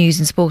latest news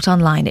and sport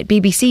online at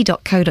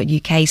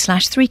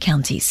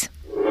bbc.co.uk/3counties.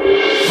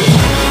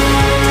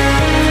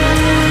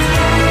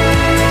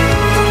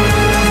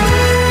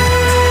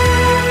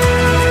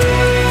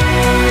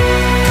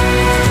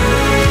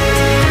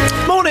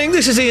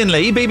 this is Iain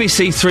Lee,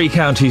 BBC Three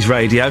Counties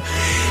Radio.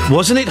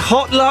 Wasn't it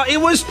hot?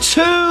 It was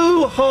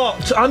too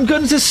hot. I'm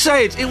going to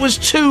say it. It was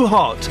too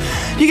hot.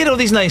 You get all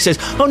these naysayers.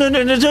 Oh, no,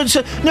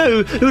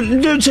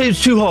 don't say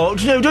it's too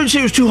hot. No, don't say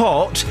it was too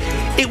hot.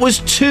 It was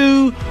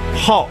too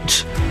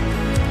hot.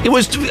 It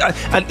was...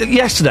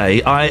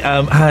 yesterday,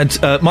 I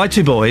had my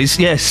two boys...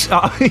 Yes,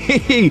 I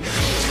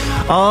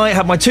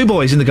had my two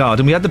boys in the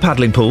garden. We had the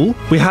paddling pool.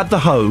 We had the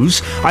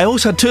hose. I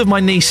also had two of my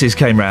nieces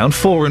came round,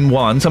 4 and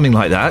 1, something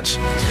like that.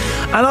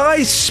 And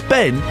I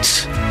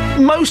spent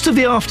most of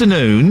the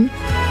afternoon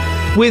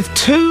with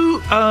two,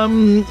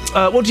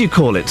 what do you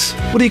call it?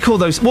 What do you call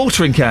those?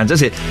 Watering cans,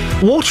 is it?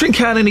 Watering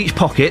can in each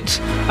pocket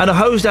and a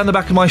hose down the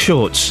back of my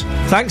shorts.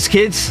 Thanks,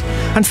 kids.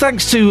 And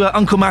thanks to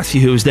Uncle Matthew,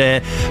 who was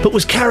there, but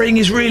was carrying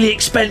his really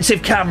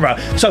expensive camera.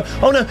 So,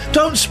 oh no,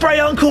 don't spray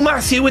Uncle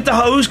Matthew with the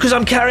hose, because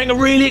I'm carrying a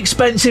really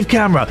expensive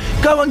camera.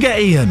 Go and get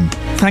Ian.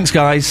 Thanks,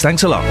 guys.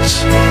 Thanks a lot.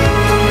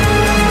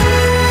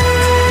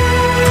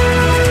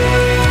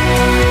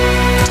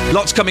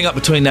 Lots coming up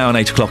between now and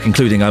 8 o'clock,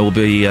 including I will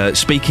be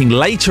speaking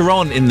later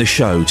on in the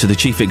show to the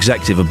Chief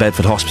Executive of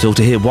Bedford Hospital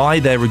to hear why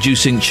they're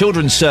reducing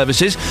children's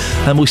services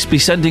and we'll be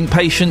sending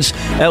patients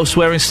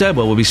elsewhere instead.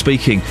 Well, we'll be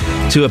speaking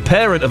to a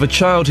parent of a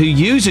child who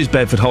uses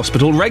Bedford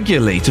Hospital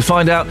regularly to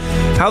find out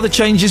how the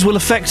changes will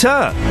affect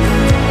her.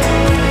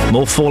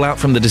 More fallout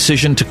from the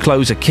decision to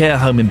close a care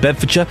home in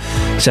Bedfordshire.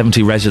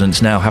 70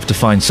 residents now have to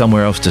find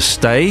somewhere else to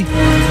stay.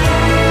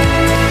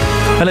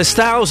 And as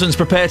thousands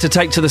prepare to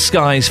take to the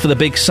skies for the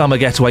big summer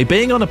getaway,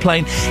 being on a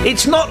plane,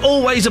 it's not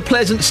always a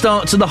pleasant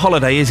start to the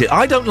holiday, is it?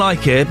 I don't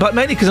like it, but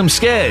mainly because I'm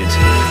scared.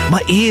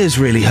 My ears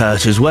really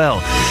hurt as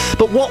well.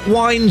 But what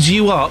winds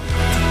you up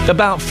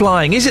about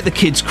flying? Is it the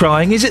kids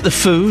crying? Is it the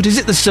food? Is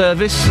it the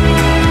service?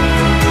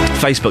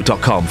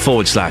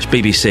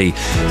 Facebook.com/BBC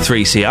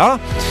 3CR.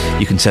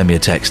 You can send me a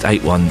text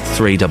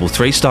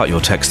 81333. Start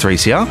your text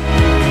 3CR.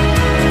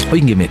 Or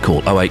you can give me a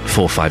call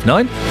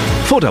 08459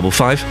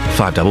 455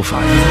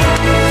 555.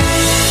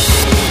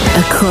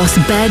 Across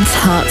beds,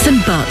 hearts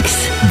and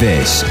bucks.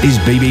 This is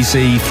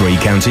BBC Three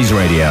Counties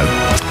Radio.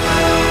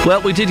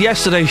 Well, we did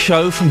yesterday's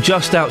show from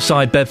just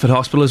outside Bedford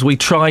Hospital as we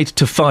tried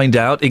to find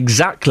out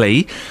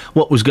exactly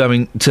what was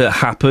going to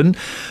happen.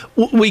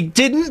 We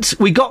didn't.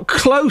 We got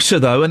closer,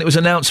 though, and it was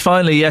announced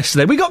finally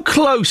yesterday. We got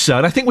closer,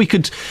 and I think we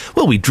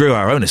drew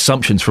our own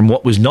assumptions from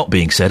what was not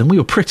being said, and we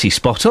were pretty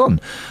spot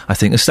on. I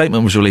think a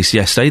statement was released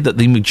yesterday that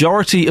the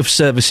majority of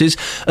services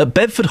at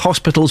Bedford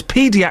Hospital's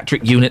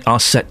paediatric unit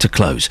are set to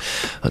close.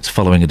 That's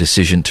following a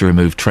decision to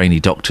remove trainee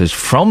doctors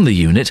from the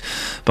unit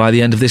by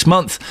the end of this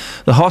month.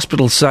 The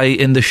hospital say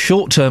in the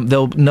short term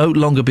there'll no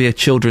longer be a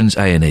children's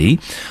A&E,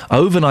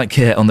 overnight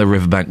care on the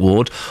Riverbank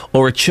ward,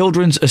 or a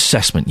children's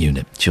assessment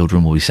unit.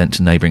 Children will be sent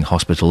to neighbouring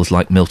hospitals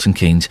like Milton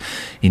Keynes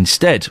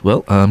instead.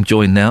 Well, I'm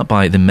joined now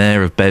by the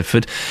Mayor of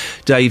Bedford,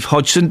 Dave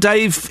Hodgson.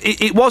 Dave,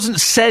 it wasn't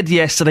said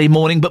yesterday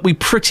morning, but we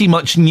pretty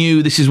much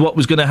knew this is what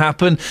was going to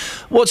happen.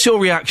 What's your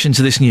reaction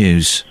to this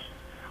news?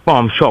 Well,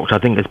 I'm shocked. I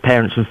think as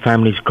parents and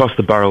families across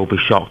the borough will be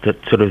shocked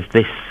that sort of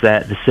this,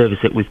 the service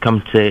that we've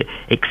come to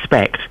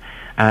expect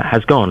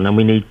has gone, and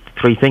we need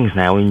three things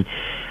now. In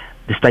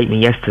the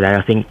statement yesterday,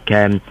 I think,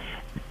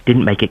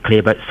 didn't make it clear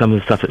about some of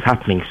the stuff that's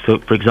happening. So,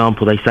 for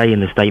example, they say in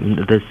the statement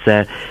that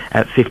there's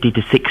 50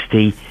 to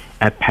 60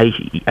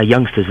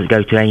 youngsters that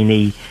go to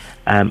A&E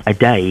a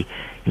day.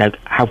 Now,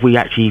 have we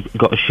actually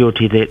got a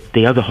surety that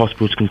the other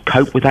hospitals can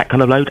cope with that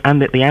kind of load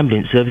and that the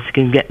ambulance service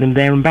can get them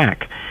there and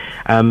back?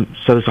 So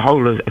there's a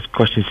whole lot of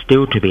questions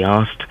still to be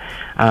asked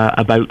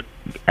about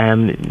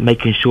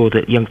making sure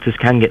that youngsters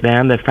can get there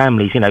and their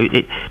families. You know,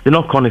 the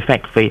knock-on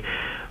effect for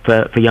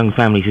young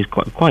families is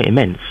quite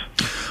immense.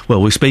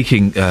 Well, we're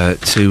speaking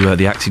to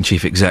the acting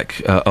chief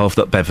exec of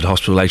the Bedford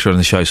Hospital later on in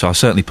the show, so I'll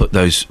certainly put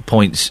those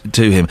points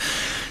to him.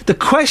 The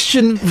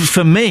question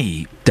for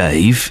me,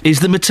 Dave, is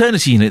the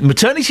maternity unit. The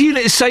maternity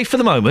unit is safe for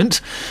the moment,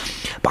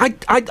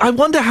 but I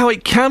wonder how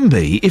it can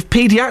be if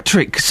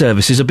paediatric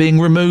services are being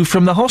removed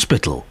from the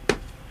hospital.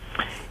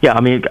 Yeah,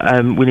 I mean,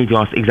 we need to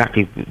ask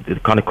exactly the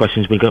kind of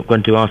questions we're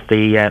going to ask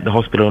the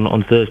hospital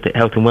on Thursday,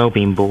 Health and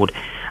Wellbeing Board,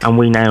 and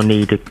we now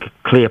need a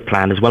clear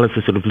plan, as well as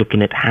the sort of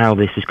looking at how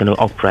this is going to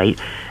operate,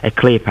 a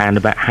clear plan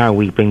about how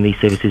we bring these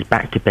services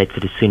back to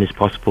Bedford as soon as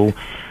possible,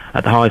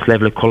 at the highest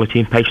level of quality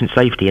and patient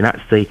safety, and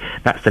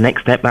that's the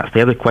next step. That's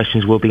the other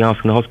questions we'll be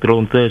asking the hospital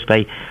on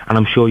Thursday, and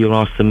I'm sure you'll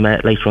ask them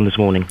later on this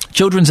morning.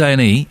 Children's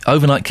A&E,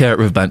 overnight care at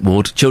Riverbank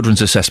ward,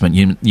 children's assessment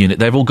unit,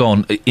 they've all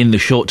gone in the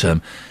short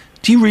term.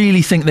 Do you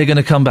really think they're going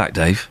to come back,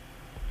 Dave?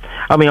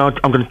 I mean, I'm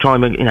going to try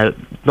and,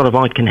 not if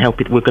I can help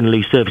it, we're going to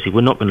lose services.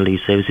 We're not going to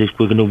lose services,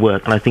 we're going to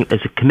work. And I think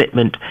there's a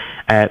commitment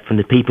from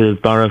the people of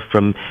the borough,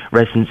 from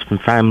residents, from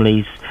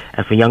families,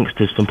 from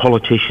youngsters, from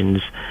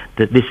politicians,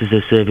 that this is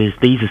a service,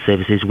 these are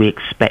services we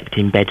expect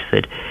in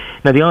Bedford.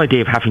 Now, the idea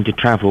of having to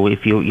travel,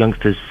 if your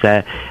youngsters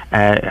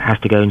has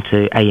to go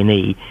into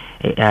A&E,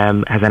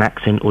 has an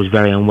accent or is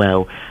very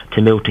unwell,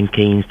 to Milton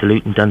Keynes, to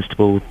Luton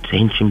Dunstable, to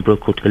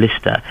Hinchinbrook or to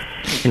Lister.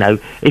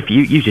 If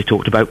you just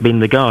talked about being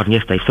in the garden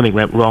yesterday, if something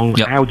went wrong,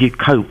 how do you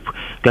cope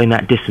going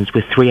that distance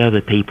with 3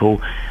 other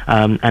people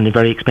and a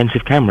very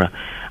expensive camera?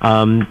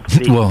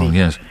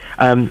 Yes.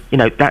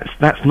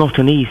 That's not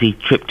an easy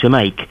trip to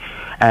make.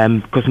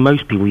 Because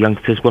most people,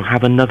 youngsters, will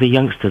have another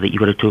youngster that you've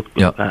got to talk.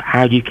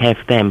 How do you care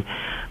for them?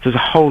 So there's a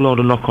whole lot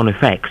of knock-on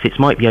effects. It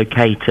might be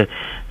okay to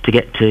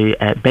get to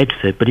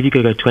Bedford, but if you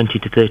go 20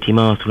 to 30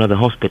 miles to another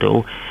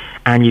hospital,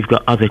 and you've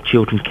got other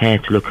children's care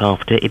to look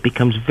after, it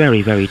becomes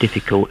very, very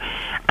difficult,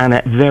 and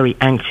a very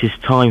anxious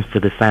time for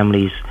the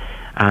families.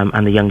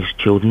 And the youngest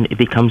children, it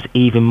becomes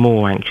even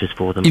more anxious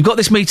for them. You've got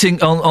this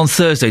meeting on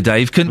Thursday,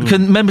 Dave.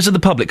 Can members of the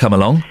public come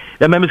along?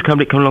 The members of the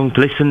public come along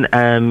to listen.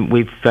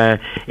 We've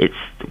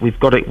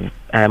got it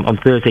on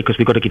Thursday because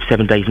we've got to give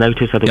 7 days'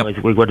 notice. Otherwise,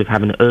 we would have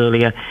had it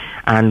earlier.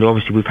 And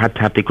obviously, we've had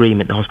to have the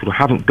agreement. The hospital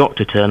haven't got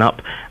to turn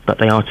up, but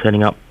they are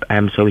turning up,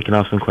 so we can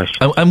ask them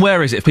questions. And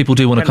where is it if people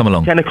do want to come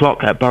along? 10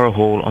 o'clock at Borough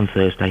Hall on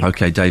Thursday.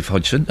 OK, Dave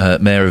Hodgson,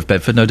 Mayor of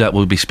Bedford. No doubt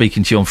we'll be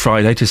speaking to you on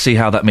Friday to see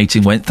how that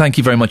meeting went. Thank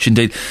you very much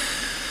indeed.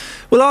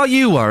 Well, are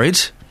you worried?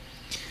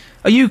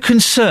 Are you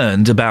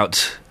concerned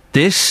about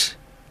this?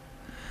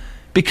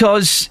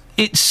 Because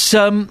it's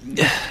I've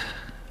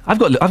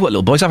got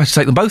little boys. I've had to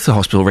take them both to the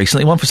hospital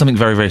recently. One for something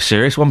very, very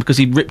serious. One because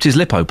he ripped his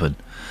lip open.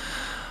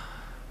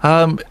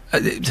 Are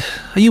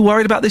you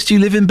worried about this? Do you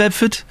live in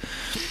Bedford?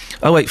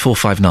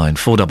 08459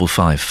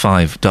 455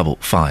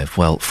 555.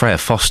 Well, Freya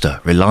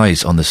Foster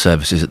relies on the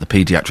services at the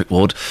paediatric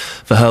ward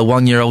for her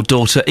 1-year-old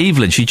daughter,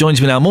 Evelyn. She joins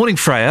me now. Morning,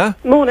 Freya.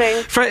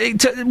 Morning. Freya,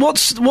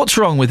 what's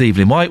wrong with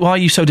Evelyn? Why are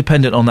you so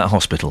dependent on that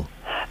hospital?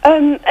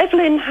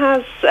 Evelyn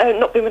has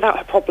not been without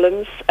her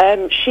problems.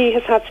 She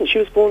has had, since she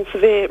was born,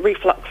 severe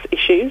reflux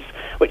issues,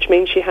 which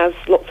means she has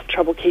lots of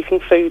trouble keeping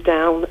food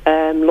down,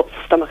 lots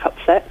of stomach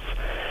upsets.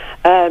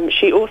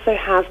 She also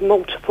has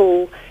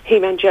multiple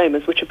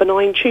hemangiomas, which are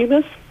benign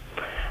tumours.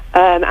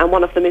 And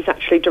one of them is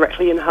actually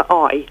directly in her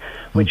eye,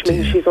 which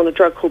means she's on a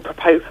drug called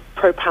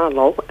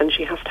propranolol, and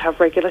she has to have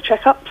regular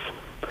checkups.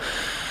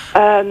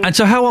 And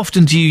so how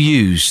often do you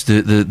use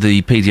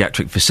the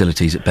paediatric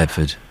facilities at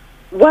Bedford?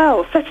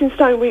 Well, set in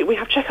stone, we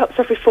have checkups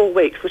every 4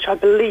 weeks, which I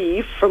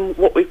believe, from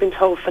what we've been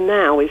told for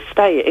now, is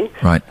staying,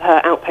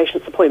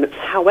 outpatients appointments.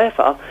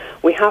 However,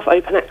 we have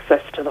open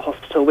access to the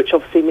hospital, which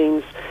obviously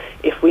means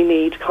if we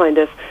need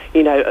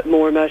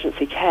more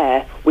emergency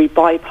care, we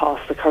bypass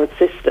the current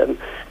system,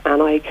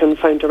 and I can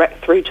phone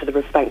direct through to the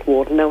Riverbank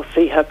ward, and they'll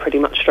see her pretty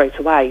much straight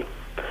away.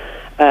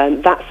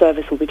 That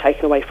service will be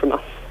taken away from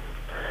us.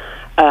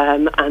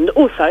 And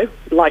also,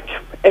 like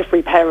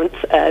every parent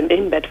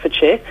in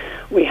Bedfordshire,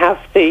 we have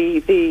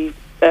the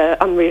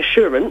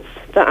unreassurance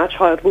that our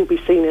child will be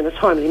seen in a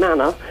timely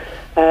manner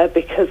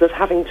because of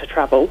having to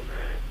travel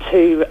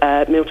to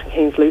Milton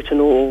Keynes, Luton,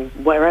 or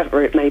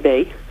wherever it may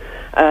be,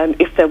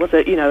 if there was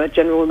a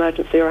general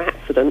emergency or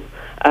accident,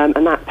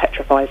 and that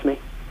petrifies me.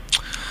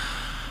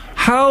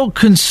 How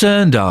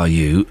concerned are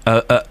you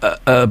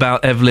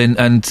about Evelyn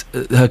and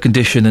her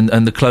condition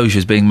and the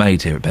closures being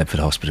made here at Bedford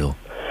Hospital?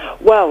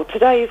 Well,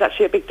 today is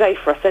actually a big day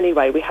for us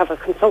anyway. We have a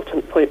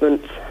consultant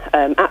appointment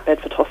at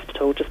Bedford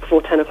Hospital just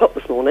before 10 o'clock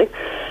this morning,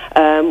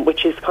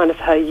 which is kind of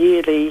her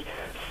yearly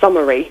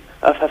summary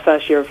of her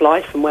first year of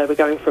life and where we're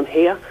going from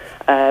here,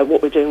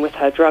 what we're doing with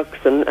her drugs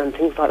and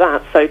things like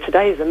that. So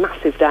today is a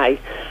massive day.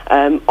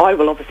 I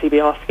will obviously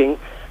be asking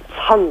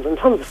tons and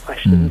tons of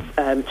questions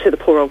to the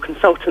poor old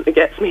consultant that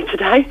gets me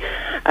today,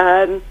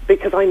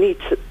 because I need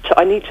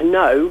to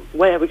know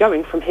where we're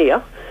going from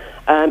here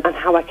and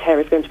how our care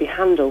is going to be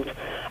handled.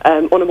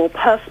 On a more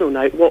personal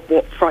note,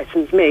 what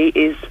frightens me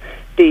is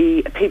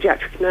the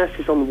paediatric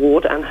nurses on the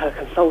ward and her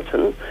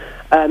consultant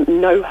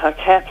know her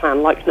care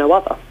plan like no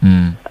other.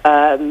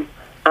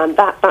 And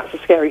that's a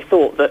scary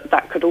thought,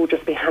 that could all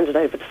just be handed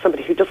over to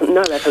somebody who doesn't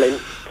know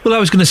Evelyn. Well, I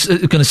was going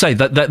to say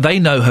that they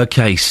know her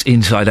case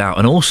inside out,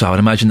 and also I'd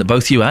imagine that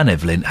both you and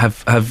Evelyn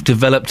have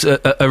developed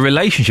a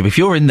relationship. If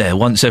you're in there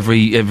once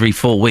every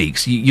 4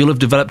 weeks, you'll have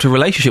developed a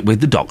relationship with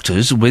the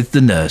doctors, with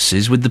the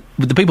nurses, with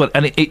the people,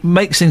 and it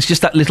makes things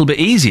just that little bit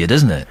easier,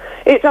 doesn't it?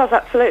 It does,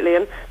 absolutely.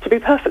 And to be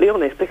perfectly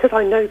honest, because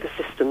I know the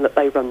system that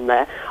they run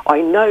there,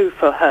 I know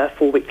for her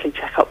 4 weekly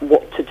checkup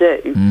what to do.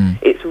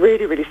 It's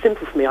really, really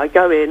simple for me. I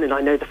go in and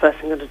I know the first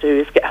thing I'm going to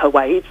do is get her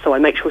weighed, so I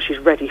make sure she's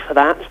ready for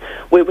that.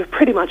 We're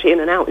pretty much in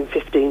and out in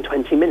 15,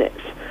 20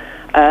 minutes.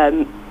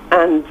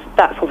 And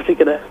that's obviously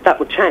that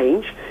will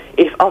change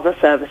if other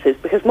services,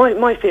 because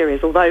my fear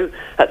is, although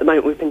at the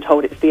moment we've been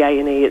told it's the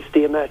A&E, it's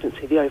the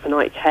emergency, the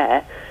overnight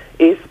care,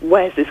 is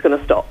where's this going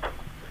to stop?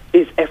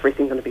 Is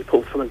everything going to be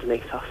pulled from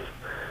underneath us?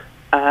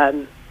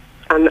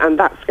 And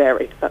that's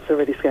scary. That's a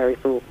really scary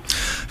thought.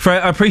 Freya,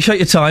 I appreciate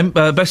your time.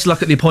 Best of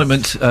luck at the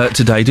appointment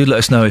today. Do let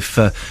us know if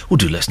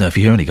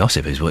you hear any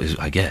gossip.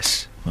 I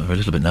guess we're a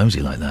little bit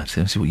nosy like that.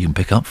 See what you can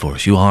pick up for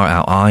us. You are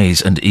our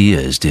eyes and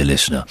ears, dear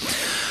listener.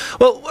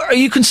 Well, are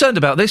you concerned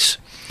about this?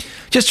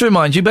 Just to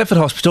remind you, Bedford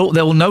Hospital,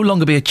 there will no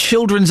longer be a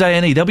children's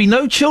A&E. There'll be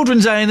no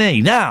children's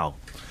A&E now.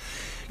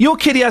 Your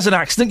kiddie has an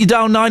accident, you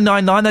dial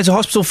 999, there's a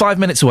hospital 5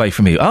 minutes away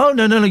from you. Oh,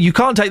 no, you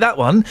can't take that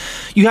one.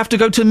 You have to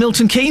go to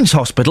Milton Keynes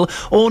Hospital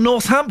or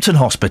Northampton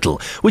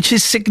Hospital, which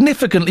is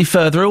significantly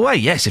further away.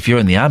 Yes, if you're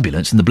in the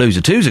ambulance and the Blues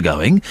are Twos are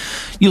going,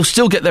 you'll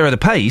still get there at a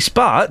pace,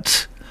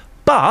 but...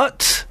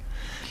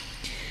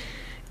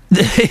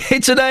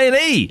 it's an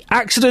A&E,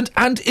 accident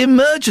and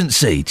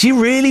emergency. Do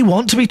you really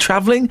want to be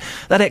travelling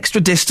that extra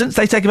distance?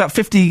 They take about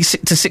 50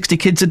 to 60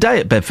 kids a day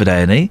at Bedford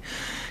A&E.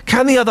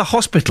 Can the other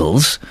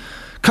hospitals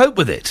cope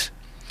with it?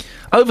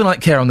 Overnight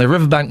care on their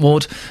Riverbank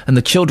ward and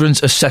the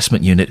Children's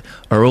Assessment Unit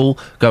are all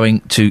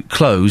going to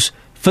close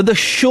for the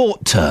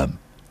short term.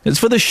 It's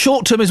for the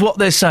short term is what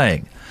they're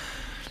saying.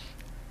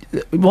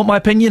 You want my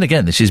opinion?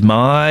 Again, this is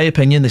my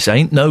opinion. This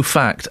ain't no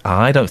fact.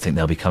 I don't think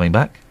they'll be coming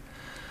back.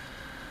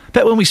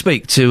 Bet when we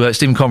speak to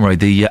Stephen Conroy,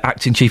 the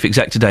acting chief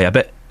exec today, I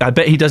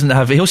bet he doesn't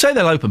have... He'll say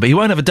they'll open, but he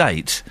won't have a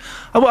date.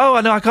 Oh,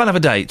 I know, I can't have a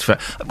date.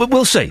 But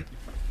we'll see.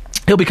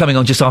 He'll be coming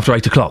on just after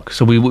 8 o'clock,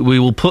 so we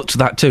will put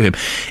that to him.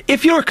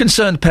 If you're a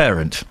concerned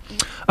parent...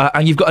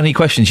 and you've got any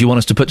questions you want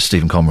us to put to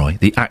Stephen Conroy,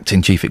 the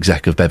acting chief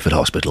exec of Bedford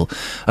Hospital,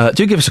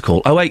 do give us a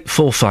call,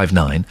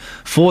 08459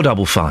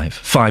 455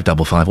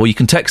 555, or you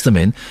can text them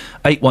in,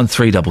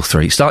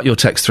 81333. Start your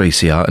text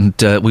 3CR,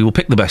 and we will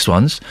pick the best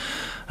ones,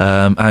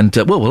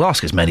 we'll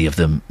ask as many of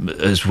them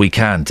as we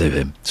can to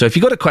him. So if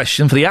you've got a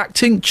question for the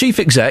acting chief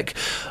exec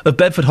of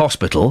Bedford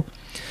Hospital...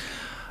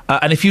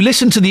 and if you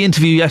listen to the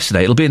interview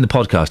yesterday, it'll be in the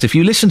podcast. If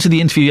you listen to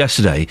the interview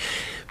yesterday,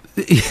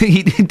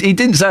 he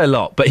didn't say a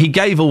lot, but he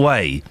gave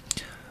away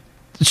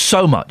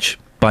so much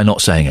by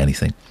not saying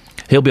anything.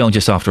 He'll be on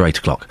just after 8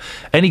 o'clock.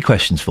 Any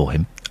questions for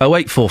him?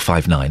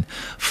 08459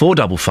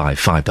 455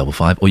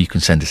 555, or you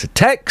can send us a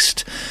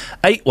text,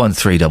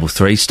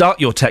 81333. Start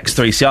your text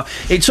 3CR.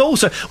 It's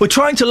also... We're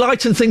trying to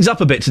lighten things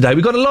up a bit today.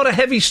 We've got a lot of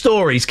heavy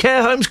stories.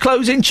 Care homes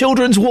closing,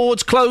 children's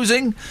wards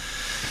closing...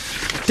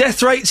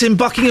 Death rates in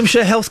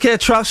Buckinghamshire Healthcare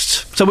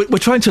Trust. So we're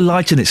trying to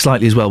lighten it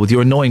slightly as well with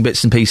your annoying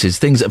bits and pieces,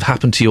 things that have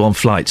happened to you on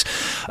flights.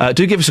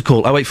 Do give us a call,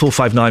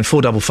 08459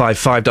 455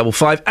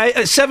 555.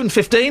 At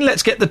 7:15,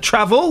 let's get the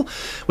travel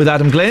with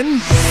Adam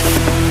Glynn.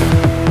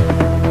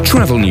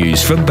 Travel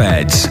news for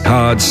beds,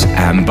 cards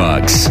and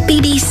bugs.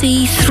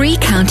 BBC Three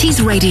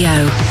Counties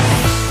Radio.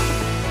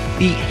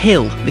 The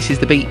Hill, this is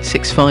the Beat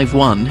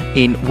 651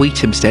 in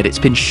Wheatamstead. It's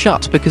been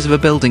shut because of a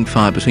building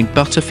fire between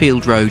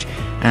Butterfield Road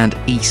and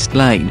East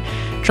Lane.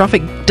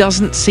 Traffic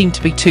doesn't seem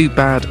to be too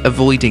bad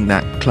avoiding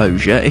that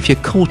closure. If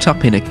you're caught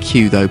up in a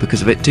queue, though,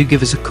 because of it, do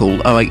give us a call,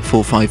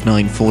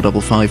 08459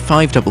 455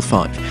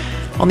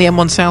 555. On the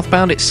M1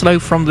 southbound, it's slow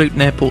from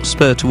Luton Airport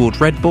spur toward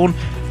Redbourne.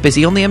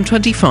 Busy on the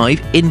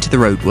M25 into the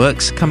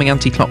roadworks, coming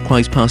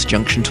anti-clockwise past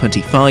junction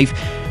 25.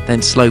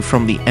 Then slow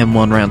from the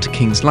M1 round to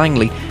Kings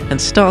Langley,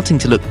 and starting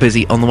to look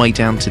busy on the way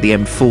down to the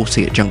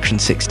M40 at junction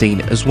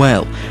 16 as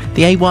well.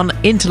 The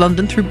A1 into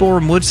London through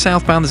Boreham Wood,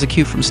 southbound there's a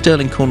queue from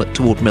Stirling Corner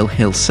toward Mill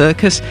Hill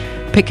Circus.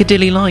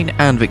 Piccadilly Line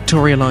and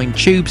Victoria Line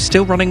tube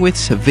still running with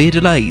severe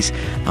delays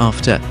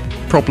after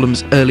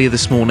problems earlier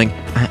this morning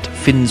at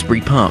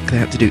Finsbury Park. They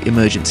had to do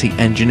emergency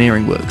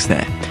engineering works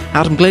there.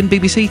 Adam Glynn,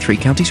 BBC Three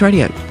Counties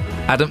Radio.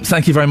 Adam,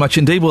 thank you very much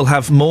indeed. We'll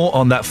have more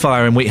on that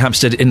fire in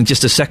Wheathampstead in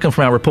just a second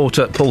from our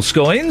reporter, Paul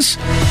Scoynes.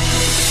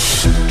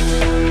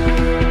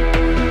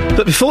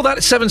 But before that,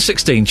 it's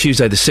 7:16,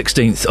 Tuesday the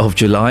 16th of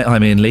July.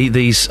 I'm Iain Lee.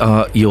 These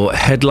are your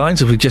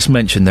headlines. As we just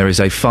mentioned, there is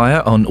a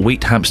fire on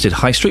Wheathampstead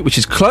High Street, which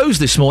is closed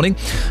this morning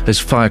as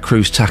fire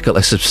crews tackle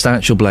a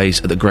substantial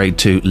blaze at the Grade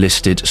 2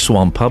 listed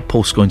Swan Pub.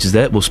 Paul Scoynes is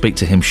there. We'll speak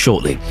to him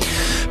shortly.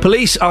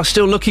 Police are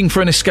still looking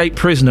for an escaped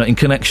prisoner in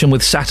connection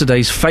with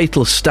Saturday's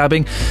fatal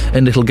stabbing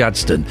in Little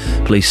Gadsden.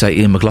 Police say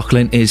Ian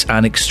McLaughlin is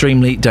an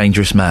extremely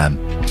dangerous man.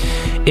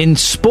 In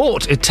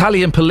sport,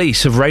 Italian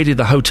police have raided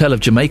the hotel of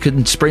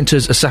Jamaican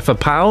sprinters Asafa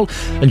Powell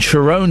and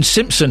Sharon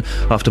Simpson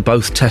after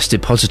both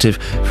tested positive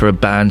for a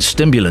banned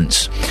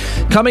stimulant.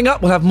 Coming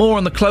up, we'll have more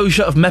on the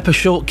closure of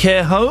Meppershort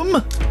Care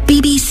Home.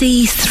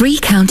 BBC Three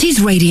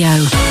Counties Radio.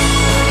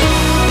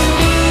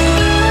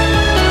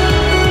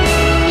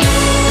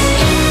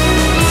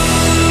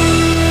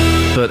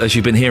 But as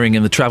you've been hearing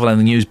in the travel and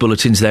the news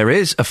bulletins, there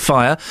is a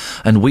fire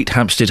and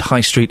Wheathampstead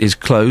High Street is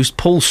closed.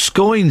 Paul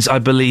Scoynes, I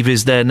believe,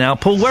 is there now.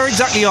 Paul, where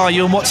exactly are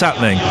you and what's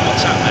happening?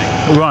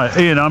 Right,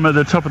 Ian, I'm at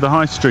the top of the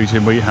High Street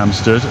in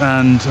Wheathampstead,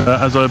 and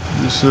as I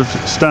sort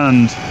of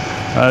stand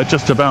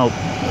just about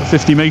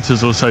 50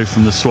 metres or so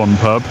from the Swan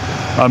Pub,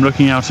 I'm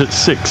looking out at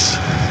 6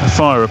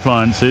 fire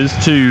appliances,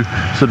 2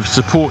 sort of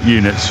support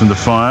units from the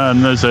fire,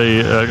 and there's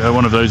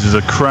one of those is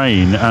a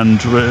crane,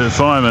 and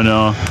firemen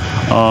are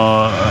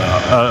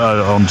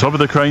on top of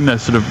the crane. They're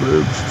sort of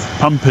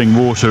pumping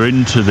water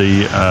into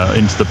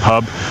the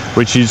pub,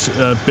 which is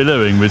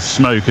billowing with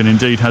smoke, and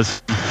indeed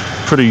has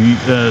pretty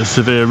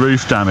severe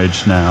roof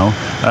damage now.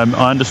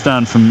 I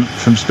understand from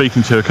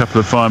speaking to a couple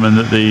of firemen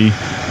that the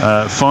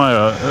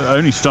fire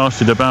only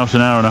started about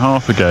an hour and a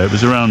half ago. It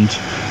was around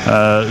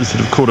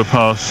sort of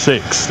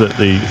 6:15 that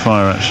the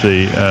fire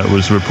actually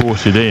was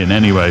reported in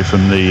anyway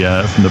from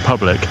the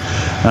public,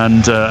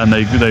 and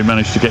they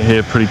managed to get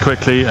here pretty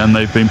quickly, and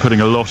they've been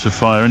putting a lot of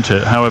fire into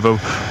it. However,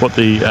 what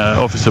the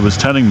officer was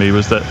telling me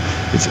was that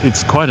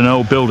it's quite an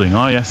old building.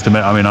 I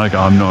estimate,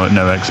 I'm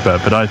no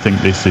expert, but I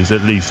think this is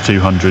at least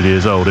 200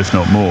 years old, if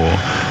not more.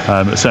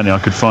 Certainly I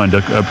could find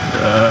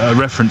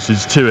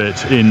references to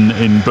it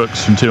in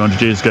books from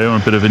 200 years ago, or a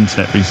bit of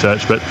internet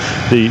research, but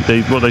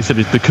what they said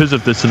is because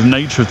of the sort of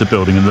nature of the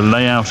building and the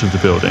layout of the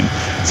building,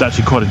 it's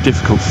actually quite a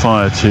difficult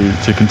fire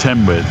to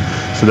contend with.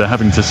 So they're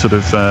having to sort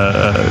of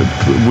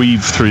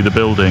weave through the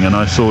building, and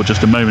I saw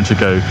just a moment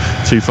ago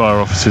 2 fire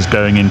officers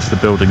going into the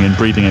building in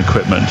breathing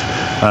equipment,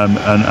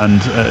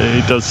 and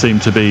it does seem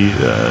to be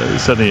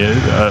certainly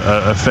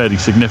a fairly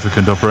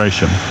significant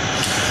operation.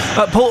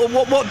 Paul,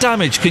 what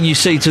damage can you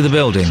see to the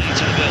building?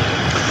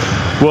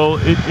 Well,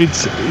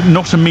 it's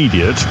not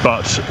immediate,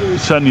 but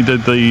certainly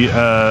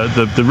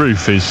the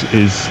roof is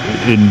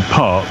in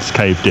parts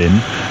caved in,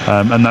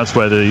 and that's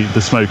where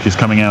the smoke is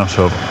coming out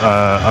of.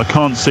 I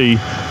can't see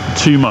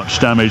too much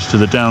damage to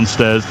the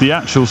downstairs. The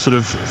actual sort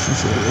of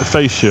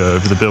fascia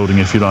of the building,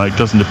 if you like,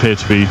 doesn't appear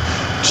to be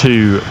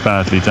too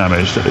badly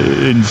damaged.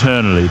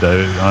 Internally,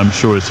 though, I'm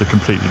sure it's a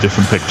completely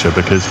different picture,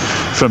 because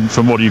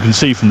from what you can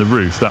see from the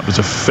roof, that was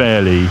a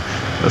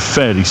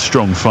fairly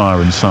strong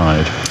fire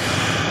inside.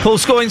 Paul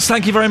Scoynes,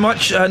 thank you very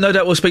much. No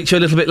doubt we'll speak to you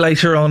a little bit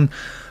later on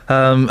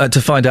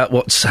to find out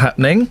what's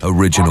happening.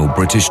 Original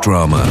British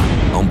drama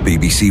on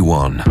BBC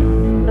One.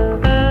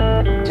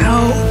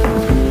 How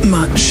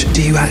much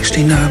do you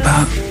actually know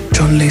about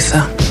John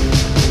Luther?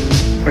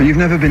 Well, you've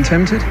never been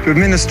tempted to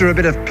administer a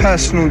bit of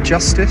personal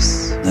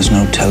justice? There's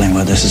no telling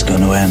where this is going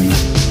to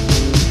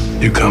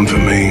end. You come for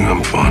me,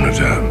 I'm fine with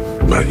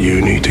that. But you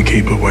need to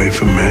keep away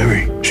from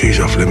Mary. She's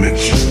off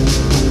limits.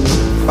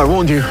 I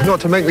warned you not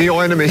to make me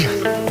your enemy.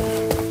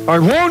 I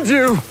warned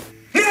you!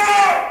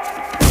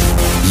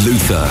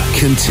 Luther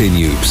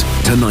continues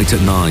tonight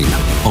at 9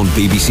 on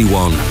BBC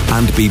One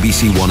and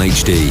BBC One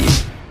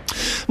HD.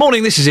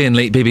 Morning, this is Iain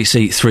Lee,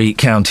 BBC Three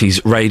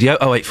Counties Radio,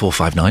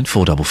 08459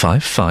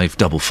 455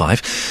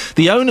 555.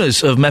 The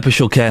owners of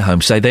Meppershall Care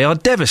Home say they are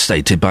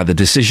devastated by the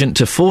decision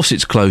to force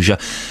its closure,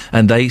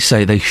 and they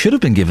say they should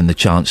have been given the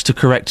chance to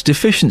correct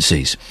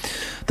deficiencies.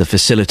 The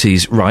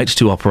facility's right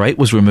to operate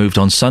was removed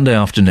on Sunday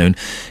afternoon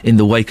in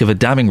the wake of a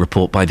damning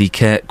report by the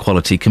Care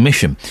Quality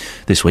Commission.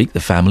 This week, the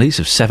families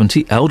of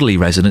 70 elderly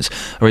residents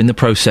are in the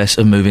process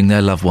of moving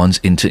their loved ones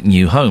into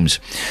new homes.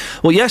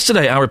 Well,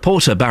 yesterday, our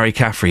reporter Barry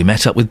Caffrey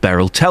met up with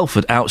Beryl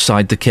Telford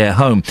outside the care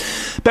home.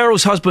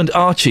 Beryl's husband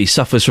Archie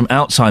suffers from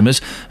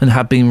Alzheimer's and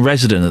had been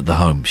resident at the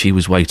home. She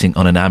was waiting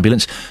on an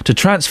ambulance to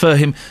transfer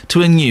him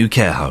to a new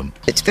care home.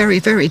 It's very,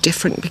 very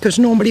different, because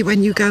normally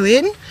when you go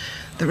in,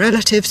 the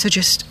relatives are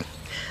just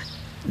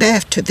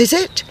there to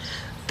visit.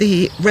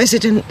 The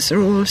residents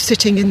are all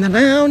sitting in the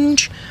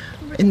lounge,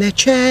 in their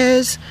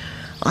chairs,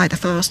 either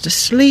fast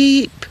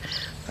asleep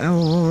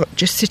or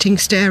just sitting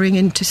staring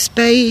into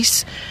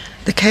space.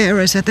 The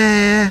carers are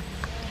there,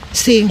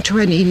 seeing to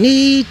any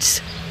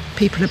needs.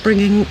 People are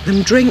bringing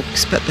them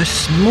drinks, but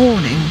this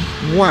morning,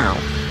 wow,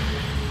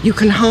 you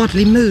can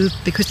hardly move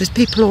because there's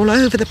people all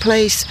over the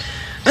place,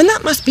 and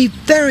that must be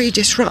very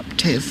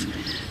disruptive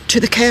to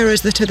the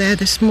carers that are there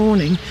this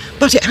morning.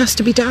 But it has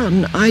to be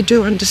done, I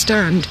do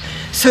understand.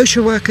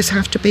 Social workers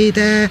have to be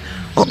there,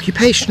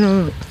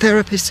 occupational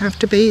therapists have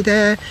to be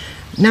there.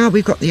 Now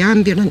we've got the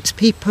ambulance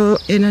people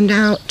in and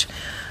out,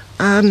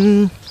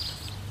 and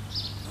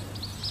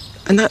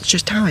that's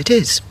just how it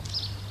is.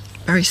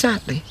 Very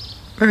sadly,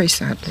 very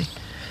sadly.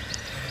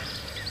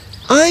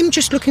 I'm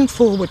just looking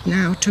forward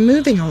now to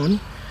moving on,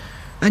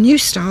 a new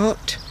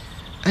start,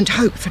 and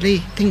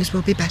hopefully things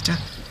will be better.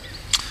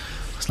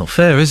 It's not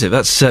fair, is it?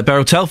 That's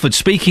Beryl Telford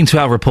speaking to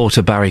our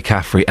reporter Barry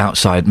Caffrey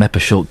outside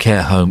Meppershall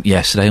Care Home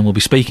yesterday, and we'll be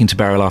speaking to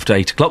Beryl after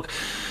 8 o'clock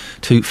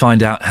to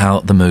find out how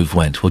the move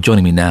went. Well,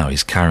 joining me now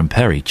is Karen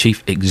Perry,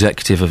 Chief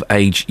Executive of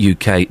Age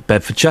UK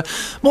Bedfordshire.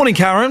 Morning,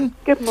 Karen.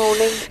 Good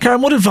morning.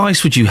 Karen, what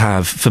advice would you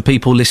have for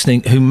people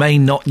listening who may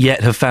not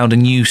yet have found a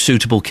new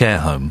suitable care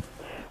home?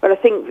 Well, I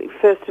think,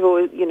 first of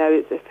all, you know,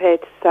 it's fair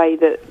to say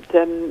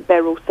that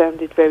Beryl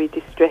sounded very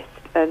distressed,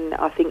 and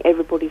I think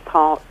everybody's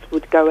hearts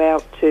would go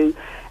out to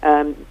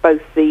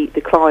both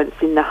the clients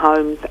in the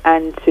homes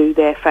and to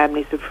their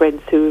families and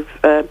friends who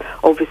have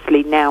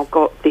obviously now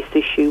got this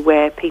issue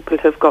where people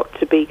have got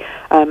to be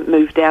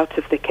moved out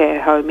of the care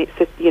home.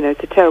 It's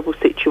a terrible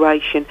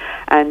situation,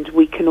 and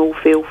we can all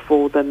feel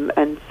for them.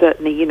 And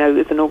certainly, you know,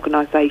 as an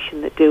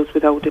organisation that deals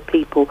with older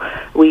people,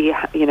 we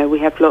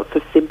have lots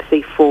of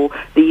sympathy for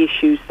the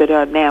issues that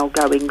are now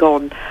going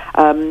on.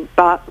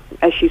 But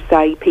as you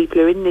say,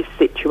 people are in this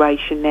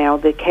situation now.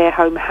 The care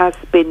home has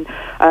been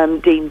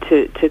deemed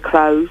to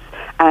close,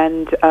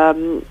 and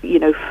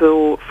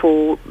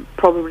for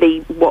probably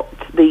what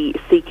the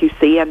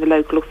CQC and the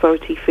local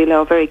authority feel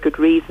are very good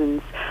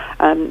reasons.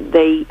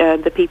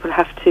 the people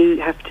have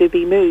to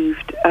be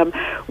moved.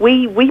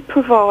 We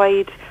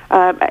provide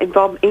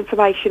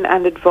information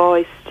and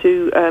advice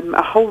to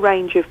a whole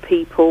range of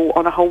people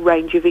on a whole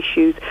range of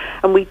issues,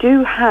 and we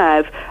do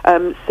have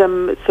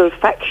some sort of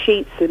fact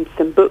sheets and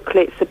some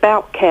booklets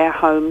about care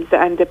homes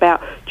and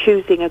about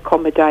choosing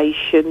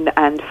accommodation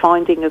and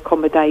finding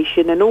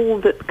accommodation and all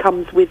that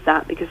comes with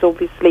that, because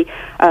obviously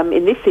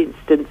in this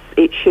instance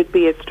it should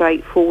be a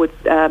straightforward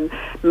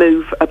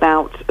move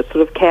about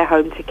sort of care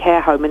home to care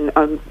home,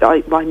 and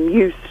I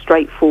use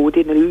straightforward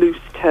in a loose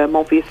term,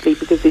 obviously,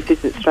 because this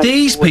isn't straightforward.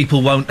 These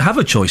people won't have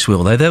a choice,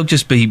 will they? They'll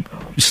just be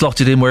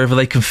slotted in wherever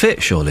they can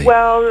fit, surely.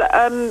 Well,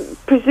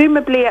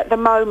 presumably at the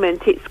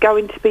moment it's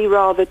going to be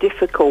rather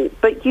difficult,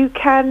 but you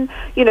can,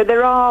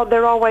 there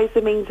are ways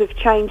and means of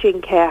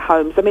changing care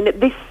homes. I mean,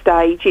 at this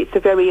stage it's a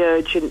very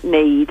urgent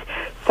need,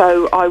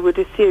 so I would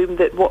assume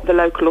that what the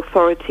local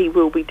authority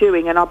will be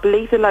doing, and I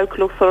believe the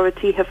local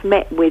authority have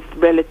met with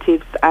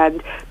relatives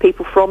and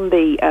people from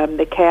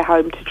the care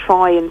home to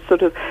try and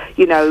sort of,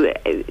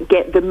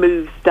 get the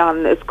moves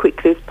done as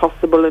quickly as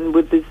possible and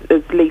with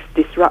as least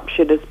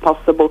disruption as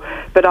possible.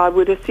 But I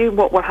would assume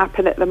what will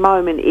happen at the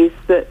moment is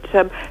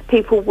that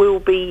people will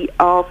be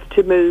asked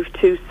to move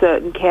to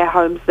certain care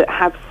homes that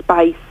have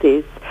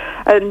spaces.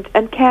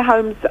 And care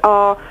homes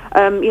are,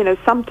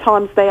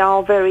 sometimes they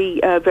are very,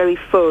 very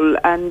full,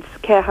 and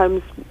care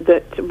homes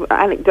that,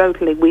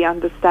 anecdotally, we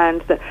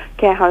understand that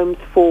care homes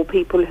for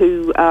people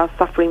who are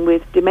suffering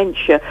with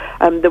dementia,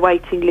 the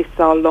waiting lists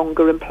are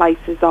longer and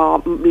places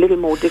are a little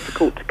more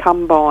difficult to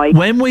come by.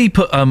 When we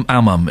put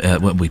our mum,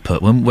 when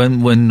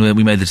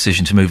we made the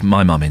decision to move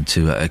my mum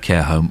into a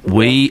care home,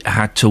 we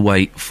had to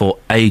wait for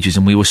ages,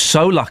 and we were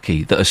so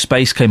lucky that a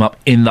space came up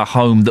in the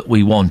home that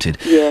we wanted.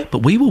 Yes. But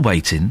we were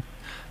waiting.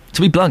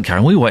 To be blunt,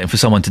 Karen, we were waiting for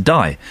someone to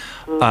die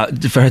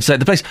for her to take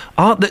the place.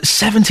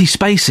 70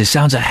 spaces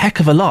sounds a heck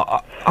of a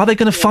lot. Are they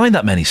going to find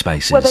that many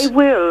spaces? Well, they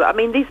will. I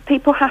mean, these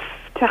people have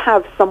to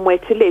have somewhere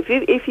to live.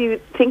 If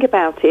you think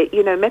about it,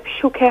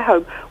 Meppershall Care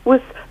Home was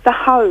the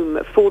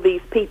home for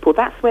these people.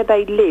 That's where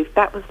they lived.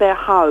 That was their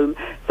home.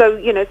 So,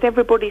 it's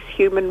everybody's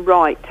human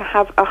right to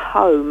have a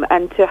home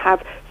and to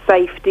have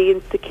safety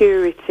and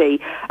security,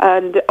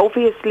 and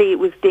obviously it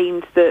was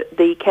deemed that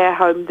the care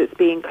home that's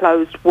being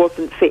closed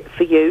wasn't fit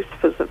for use,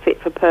 wasn't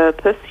fit for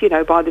purpose,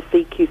 by the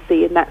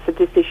CQC, and that's a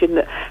decision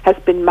that has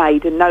been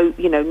made, and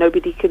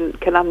nobody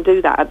can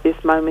undo that at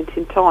this moment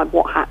in time.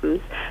 What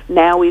happens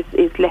now is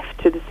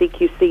left to the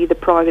CQC, the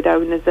private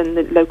owners, and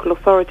the local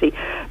authority.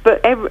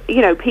 But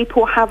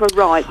people have a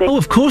right.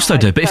 Of course they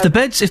do. But if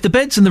the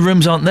beds and the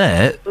rooms aren't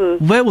there,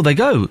 where will they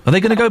go? Are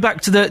they going to go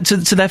back to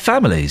their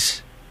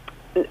families?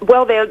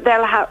 Well,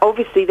 they'll have,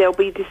 obviously there'll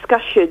be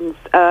discussions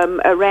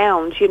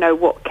around,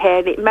 what care.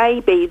 And it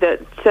may be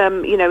that,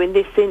 in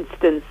this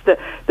instance,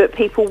 that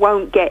people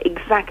won't get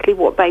exactly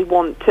what they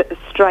want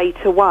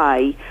straight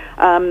away.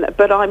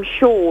 But I'm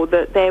sure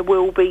that there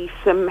will be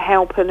some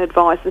help and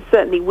advice, and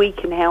certainly we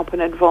can help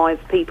and advise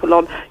people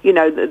on,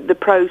 the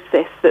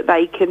process that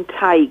they can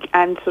take,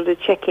 and sort of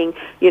checking,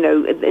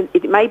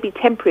 it may be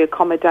temporary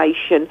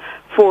accommodation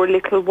for a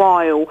little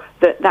while,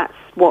 that's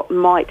what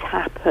might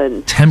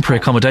happen. Temporary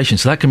accommodation,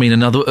 so that can mean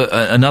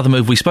another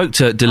move. We spoke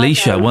to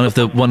Delisha, one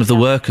of the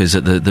workers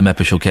at the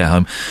Meppershall Care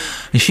Home,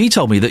 and she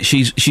told me that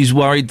she's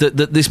worried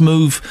that this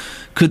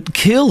move could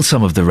kill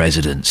some of the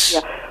residents.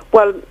 Yeah.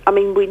 Well, I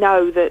mean, we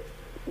know that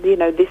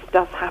this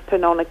does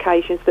happen on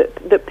occasions,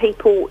 that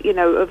people,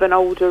 of an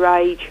older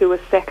age who are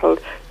settled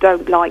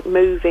don't like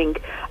moving.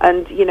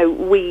 And,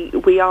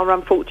 we are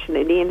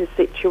unfortunately in a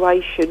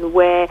situation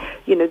where,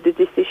 the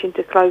decision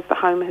to close the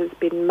home has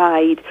been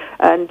made,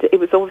 and it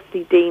was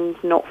obviously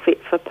deemed not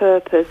fit for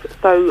purpose.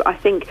 So I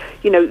think,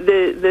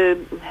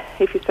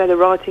 if you say the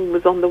writing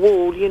was on the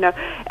wall,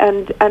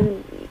 and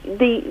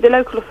the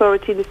local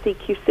authority, the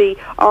CQC,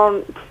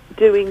 aren't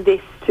doing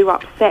this to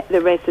upset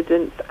the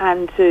residents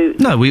and to...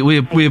 No,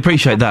 we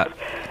appreciate that.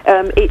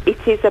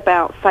 It is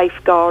about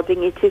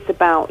safeguarding. It is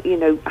about,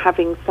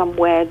 having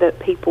somewhere that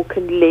people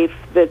can live,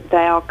 that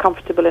they are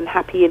comfortable and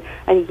happy in.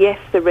 And yes,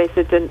 the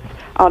residents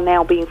are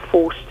now being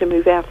forced to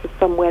move out of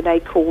somewhere they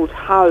called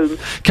home.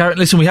 Karen,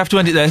 listen, we have to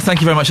end it there.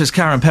 Thank you very much. That's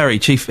Karen Perry,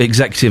 Chief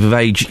Executive of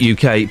Age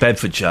UK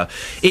Bedfordshire.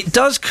 It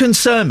does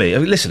concern me. I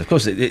mean, listen, of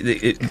course,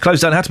 it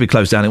closed down. It had to be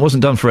closed down. It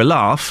wasn't done for a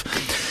laugh.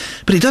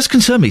 But it does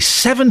concern me.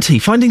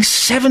 Finding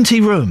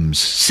 70 rooms,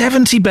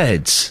 70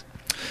 beds.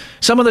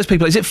 Some of those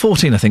people, is it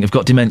 14, I think, have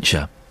got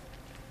dementia.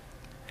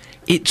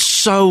 It's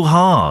so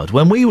hard.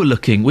 When we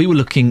looked in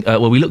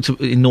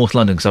North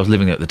London, because I was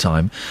living there at the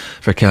time,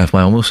 for a care home of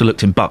my own. We also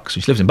looked in Bucks,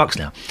 which lives in Bucks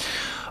now.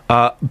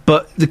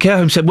 But the care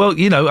home said, well,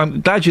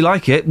 I'm glad you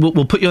like it.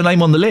 We'll put your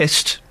name on the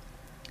list.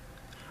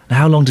 Now,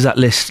 how long does that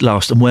list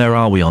last, and where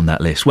are we on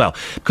that list? Well,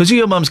 because of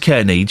your mum's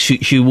care needs,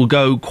 she will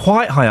go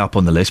quite high up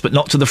on the list, but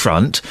not to the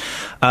front.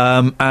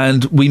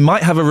 And we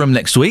might have a room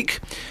next week,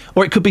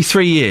 or it could be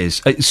 3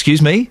 years.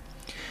 Excuse me?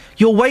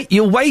 You're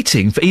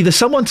waiting for either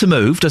someone to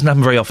move, doesn't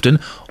happen very often,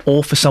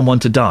 or for someone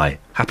to die.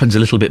 Happens a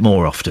little bit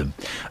more often.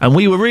 And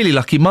we were really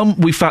lucky.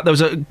 We found there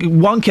was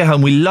one care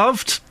home we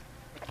loved.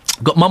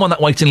 Got Mum on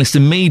that waiting list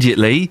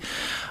immediately,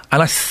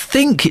 and I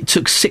think it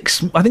took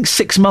 6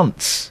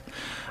 months.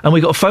 And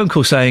we got a phone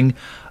call saying,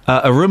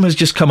 a room has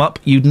just come up,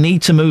 you'd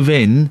need to move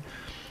in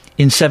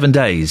 7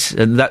 days.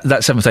 And that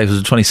 7th day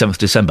was the 27th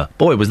December.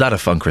 Boy, was that a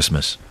fun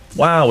Christmas.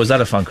 Wow, was that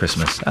a fun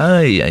Christmas.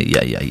 But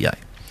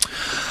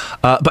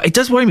it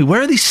does worry me,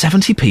 where are these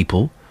 70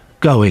 people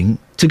going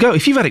to go?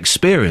 If you've had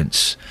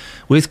experience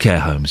with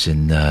care homes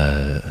in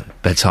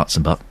Beds, Herts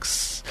and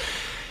Bucks,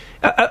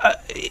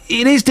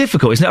 it is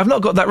difficult, isn't it? I've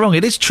not got that wrong.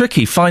 It is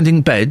tricky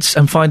finding beds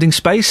and finding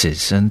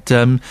spaces. And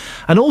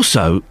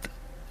also,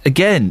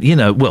 again,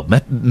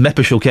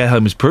 Meppershall Care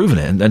Home has proven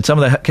it, and some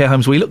of the care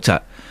homes we looked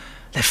at,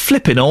 they're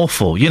flipping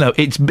awful.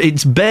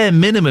 It's bare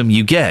minimum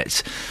you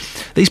get.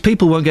 These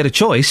people won't get a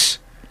choice.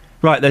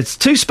 Right, there's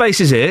 2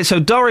 spaces here.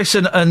 So Doris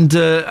and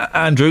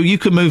Andrew, you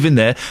can move in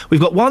there. We've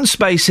got 1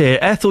 space here.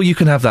 Ethel, you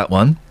can have that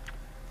one.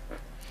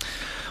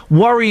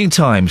 Worrying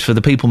times for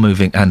the people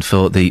moving and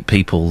for the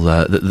people,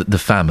 the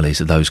families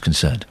of those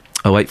concerned.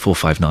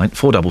 08459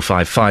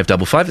 455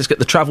 555. Let's get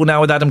the travel now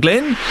with Adam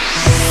Glynn.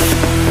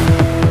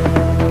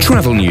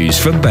 Travel news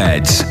for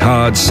Beds,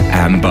 Herts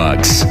and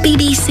Bucks.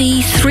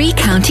 BBC Three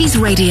Counties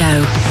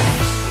Radio.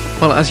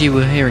 Well, as you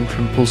were hearing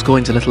from Paul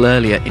Scoynes a little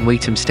earlier, in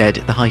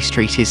Wheatamstead, the High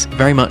Street is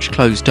very much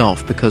closed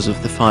off because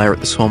of the fire at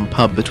the Swan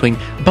Pub. Between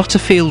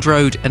Butterfield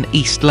Road and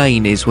East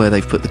Lane is where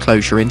they've put the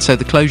closure in, so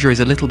the closure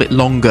is a little bit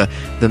longer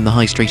than the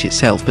High Street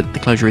itself, but the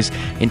closure is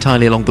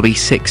entirely along the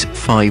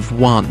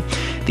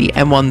B651. The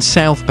M1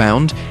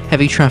 southbound,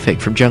 heavy traffic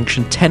from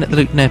junction 10 at the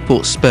Luton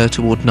Airport spur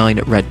toward 9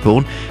 at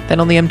Redbourne. Then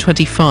on the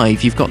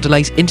M25, you've got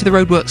delays into the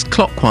roadworks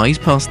clockwise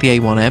past the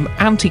A1M,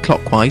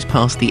 anti-clockwise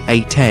past the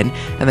A10,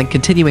 and then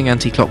continuing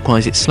anti-clockwise,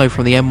 it's slow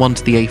from the M1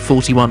 to the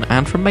A41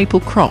 and from Maple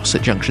Cross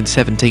at junction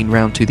 17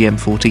 round to the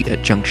M40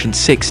 at junction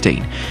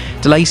 16.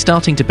 Delays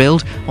starting to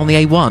build on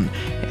the A1,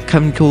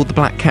 called the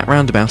Black Cat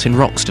Roundabout in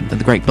Roxton and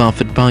the Great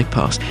Barford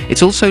Bypass.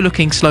 It's also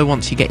looking slow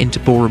once you get into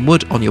Boreham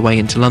Wood on your way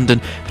into London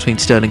between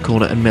Stirling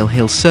Corner and Mill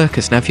Hill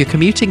Circus. Now, if you're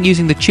commuting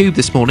using the tube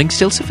this morning,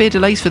 still severe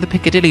delays for the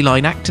Piccadilly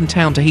line, Acton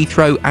Town to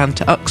Heathrow and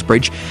to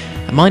Uxbridge.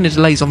 Minor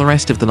delays on the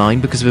rest of the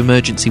line because of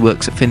emergency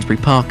works at Finsbury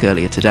Park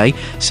earlier today.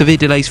 Severe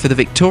delays for the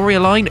Victoria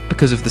line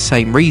because of the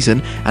same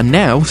reason. And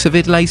now,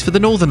 severe delays for the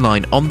Northern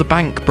line on the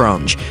Bank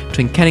branch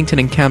between Kennington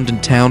and Camden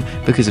Town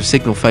because of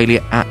signal failure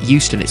at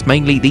Euston. It's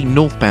mainly the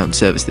northbound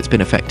service that's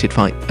been affected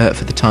for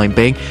the time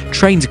being.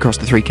 Trains across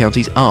the 3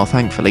 counties are,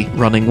 thankfully,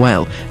 running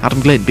well. Adam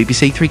Glynn,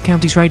 BBC Three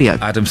Counties Radio.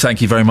 Adam,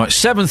 thank you very much.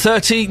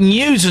 7:30,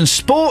 News and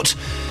Sport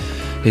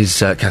is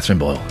Catherine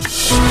Boyle.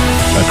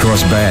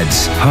 Across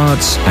Beds,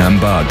 Herts and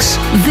Bucks.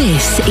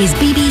 This is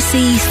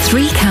BBC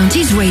Three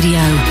Counties Radio.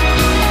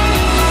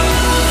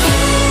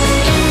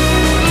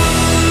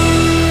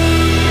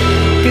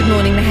 Good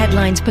morning. The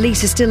headlines.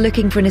 Police are still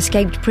looking for an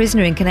escaped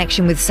prisoner in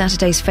connection with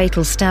Saturday's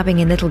fatal stabbing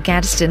in Little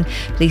Gadsden.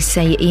 Police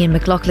say Iain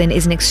McLaughlin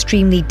is an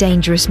extremely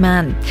dangerous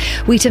man.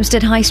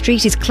 Wheatamstead High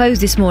Street is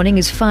closed this morning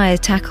as fire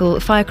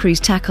crews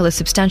tackle a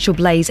substantial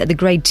blaze at the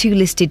Grade 2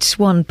 listed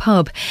Swan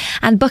Pub.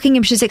 And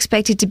Buckinghamshire is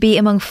expected to be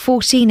among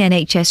 14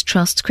 NHS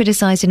trusts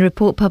criticised in a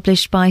report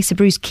published by Sir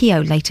Bruce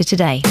Keogh later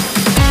today.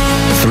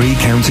 Three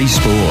Counties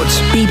Sports.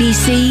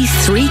 BBC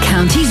Three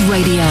Counties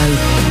Radio.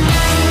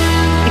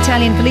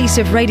 Italian police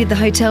have raided the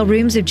hotel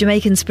rooms of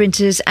Jamaican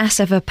sprinters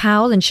Asafa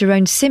Powell and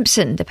Sharon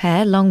Simpson. The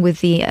pair, along with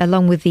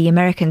the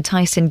American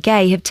Tyson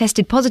Gay, have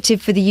tested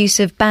positive for the use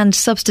of banned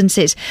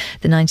substances.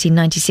 The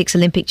 1996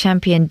 Olympic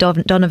champion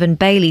Donovan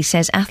Bailey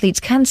says athletes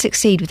can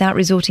succeed without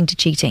resorting to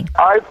cheating.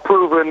 I've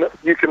proven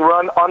you can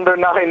run under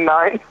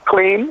 9.9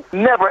 clean.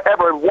 Never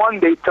ever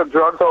one day took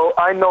drugs. So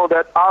I know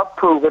that I've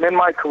proven in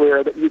my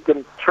career that you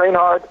can train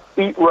hard,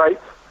 eat right,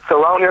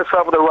 surround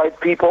yourself with the right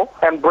people,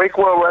 and break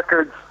world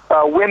records.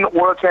 Win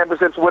world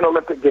championships, win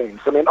Olympic Games.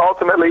 I mean,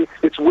 ultimately,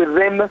 it's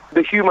within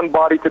the human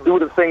body to do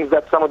the things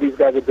that some of these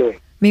guys are doing.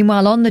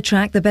 Meanwhile, on the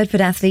track, the Bedford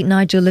athlete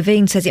Nigel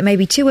Levine says it may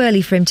be too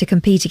early for him to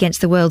compete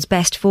against the world's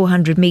best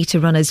 400-metre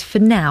runners for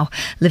now.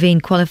 Levine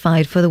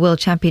qualified for the World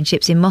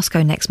Championships in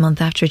Moscow next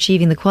month after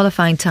achieving the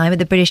qualifying time at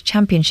the British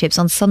Championships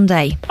on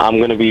Sunday. I'm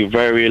going to be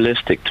very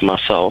realistic to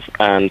myself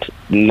and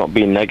not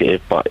be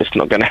negative, but it's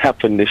not going to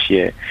happen this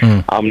year.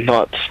 I'm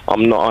not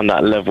on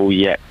that level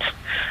yet.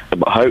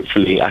 But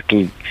hopefully I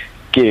can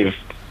give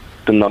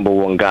the number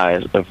one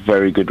guys a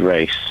very good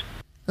race.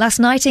 Last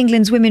night,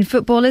 England's women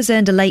footballers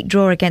earned a late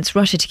draw against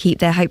Russia to keep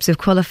their hopes of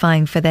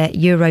qualifying for their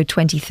Euro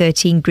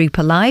 2013 group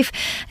alive.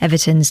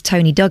 Everton's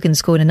Tony Duggan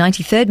scored a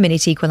 93rd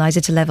minute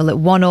equaliser to level at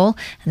 1-1,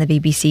 and the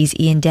BBC's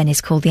Ian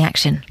Dennis called the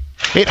action.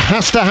 It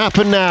has to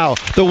happen now.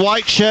 The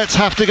white shirts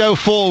have to go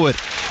forward.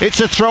 It's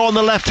a throw on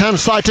the left-hand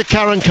side to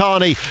Karen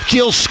Carney.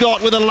 Jill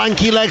Scott with the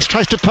lanky legs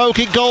tries to poke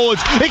it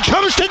goalwards. It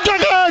comes to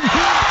Duggan!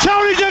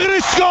 Tony Duggan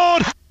has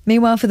scored!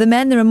 Meanwhile, for the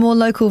men, there are more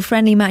local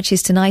friendly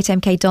matches tonight.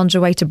 MK Dons are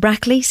away to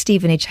Brackley,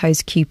 Stevenage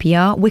hosts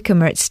QPR,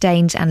 Wickham are at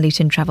Staines and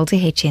Luton travel to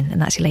Hitchin.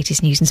 And that's your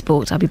latest news and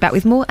sport. I'll be back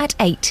with more at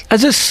 8.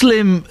 As a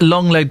slim,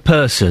 long-legged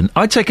person,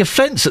 I take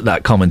offence at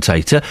that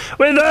commentator.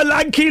 With her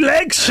lanky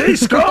legs, she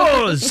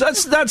scores!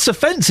 That's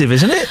offensive,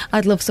 isn't it?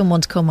 I'd love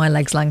someone to call my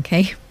legs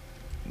lanky.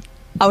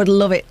 I would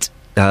love it.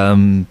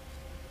 Yeah,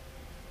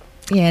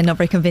 not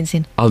very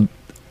convincing. I'll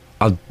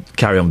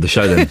carry on with the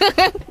show then.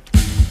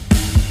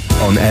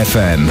 On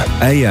FM,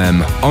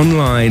 AM,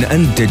 online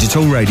and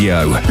digital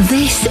radio.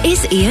 This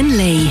is Iain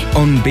Lee.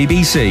 On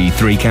BBC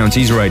Three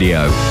Counties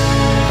Radio.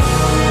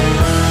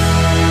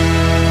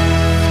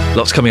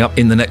 Lots coming up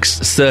in the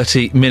next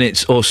 30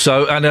 minutes or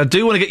so, and I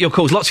do want to get your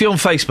calls. Lots of you on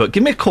Facebook.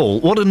 Give me a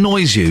call. What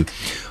annoys you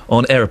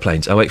on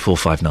aeroplanes?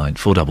 08459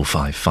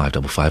 455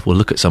 555. We'll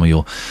look at some of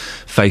your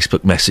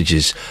Facebook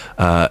messages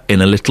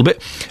in a little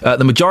bit.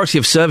 The majority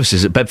of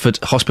services at Bedford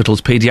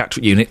Hospital's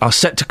paediatric unit are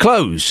set to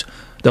close.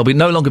 There'll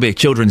no longer be a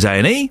children's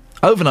A&E,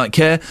 overnight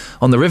care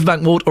on the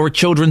Riverbank ward or a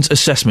children's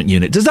assessment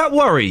unit. Does that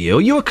worry you?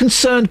 Are you a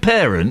concerned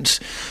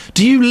parent?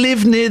 Do you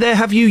live near there?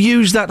 Have you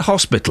used that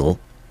hospital?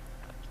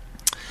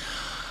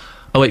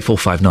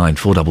 08459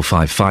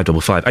 455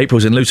 555.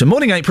 April's in Luton.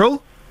 Morning,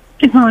 April.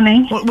 Good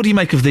morning. What do you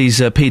make of these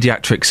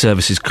paediatric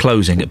services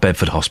closing at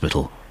Bedford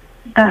Hospital?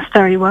 That's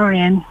very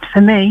worrying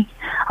for me.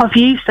 I've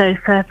used those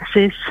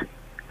services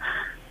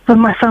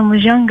when my son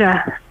was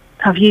younger.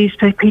 I've used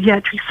the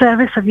paediatric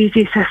service, I've used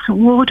the assessment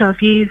ward,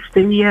 I've used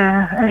the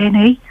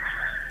A&E,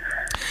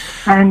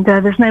 and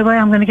there's no way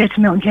I'm going to go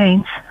to Milton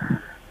Keynes.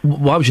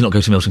 Why would you not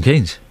go to Milton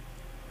Keynes?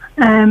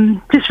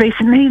 Just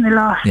recently, in the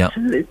last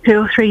 2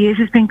 or 3 years,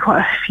 there's been quite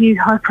a few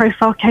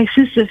high-profile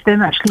cases of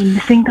them actually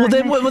missing. Well,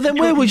 then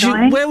where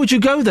would you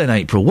go then,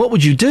 April? What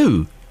would you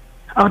do?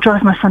 I'll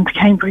drive my son to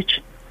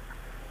Cambridge.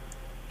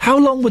 How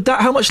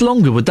much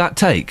longer would that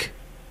take?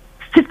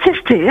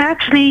 Statistically,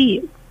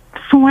 actually,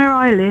 from where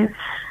I live,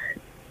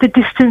 the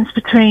distance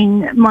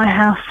between my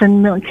house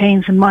and Milton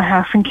Keynes and my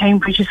house and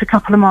Cambridge is a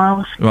couple of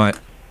miles. Right.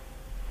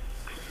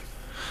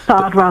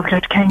 But I'd rather go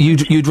to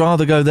Cambridge. You'd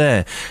rather go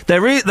there.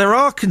 There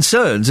are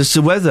concerns as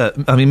to whether,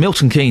 I mean,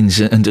 Milton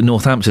Keynes and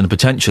Northampton are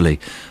potentially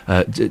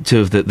two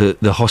of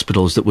the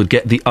hospitals that would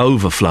get the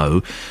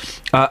overflow.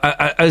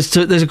 There's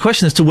a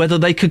question as to whether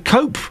they could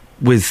cope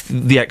with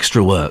the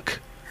extra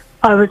work.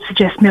 I would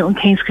suggest Milton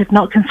Keynes could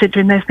not,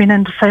 considering they've been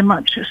under so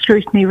much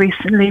scrutiny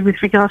recently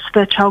with regards to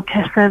their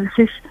childcare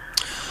services.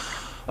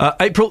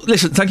 April,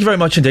 listen, thank you very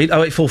much indeed.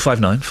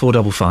 08459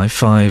 455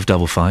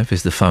 555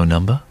 is the phone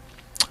number.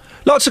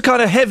 Lots of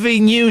kind of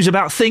heavy news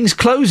about things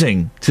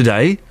closing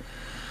today.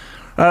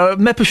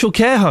 Meppershall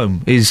Care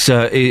Home is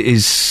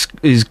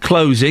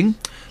closing.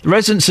 The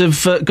residents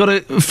have got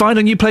to find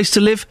a new place to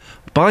live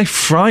by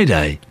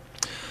Friday.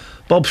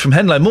 Bob's from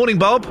Henlow. Morning,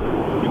 Bob.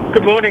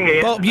 Good morning,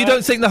 Iain. Bob, you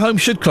don't think the home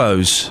should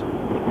close?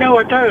 No,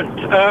 I don't.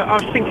 I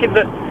was thinking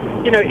that,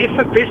 if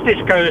a business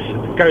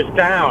goes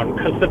down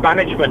because the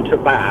management are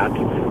bad,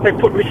 they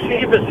put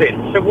receivers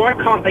in. So why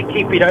can't they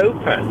keep it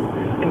open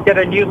and get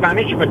a new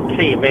management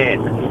team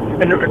in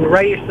and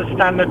raise the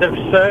standard of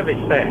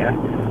service there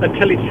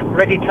until it's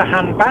ready to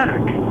hand back?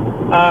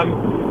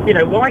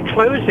 Why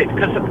close it?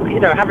 Because,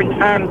 having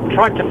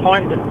tried to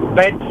find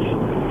beds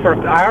for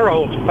our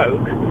old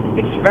folk,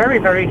 it's very,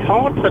 very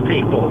hard for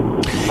people.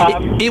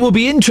 It will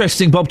be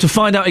interesting, Bob, to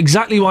find out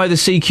exactly why the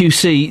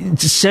CQC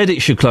said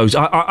it should close.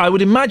 I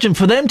would imagine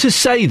for them to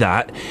say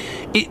that,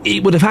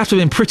 it would have had to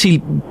have been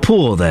pretty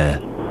poor there.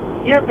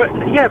 Yeah, but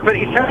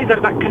it's only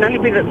that can only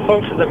be the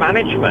fault of the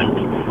management.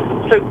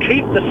 So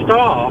keep the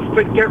staff,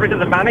 but get rid of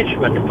the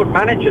management and put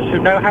managers who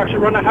know how to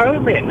run a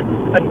home in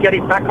and get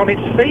it back on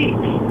its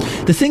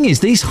feet. The thing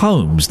is, these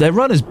homes, they're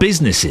run as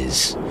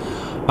businesses.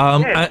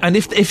 Yes. And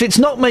if it's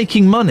not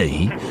making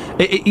money,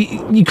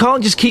 you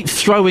can't just keep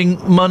throwing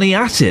money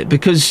at it,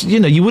 because,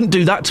 you wouldn't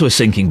do that to a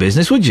sinking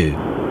business, would you?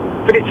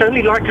 But it's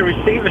only like a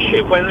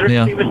receivership where the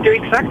receivers do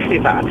exactly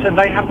that, and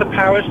they have the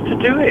powers to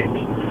do it.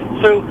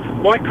 So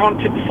why can't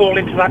it fall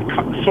into that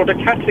sort of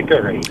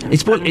category?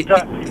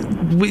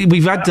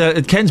 We've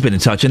had Ken's been in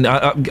touch, and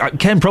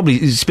Ken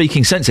probably is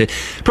speaking sense here.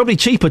 Probably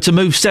cheaper to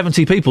move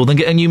 70 people than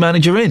get a new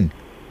manager in.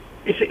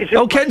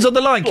 Ken's on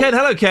the line. Ken,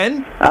 hello,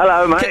 Ken.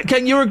 Hello, mate.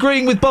 Ken, you're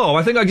agreeing with Bob.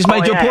 I think I just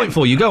made your point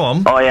for you. Go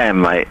on. I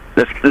am, mate.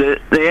 The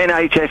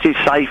NHS is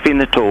safe in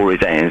the Tories'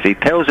 hands. He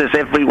tells us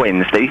every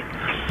Wednesday.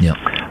 Yeah.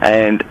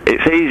 And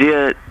it's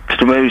easier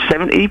to move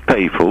 70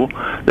 people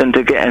than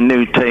to get a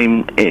new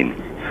team in.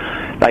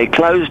 They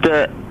closed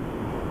a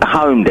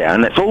home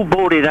down. It's all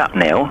boarded up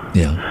now.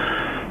 Yeah.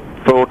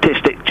 For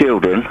autistic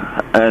children,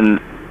 and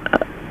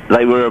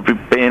they were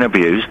being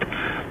abused.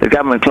 The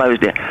government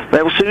closed it.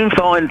 They'll soon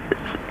find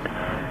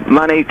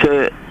money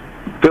to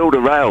build a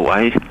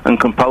railway and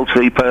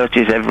compulsory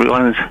purchase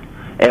everyone's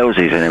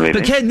houses and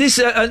everything. But Ken, this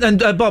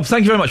Bob,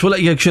 thank you very much. We'll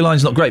let you go 'cause your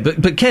line's not great.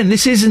 But Ken,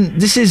 this is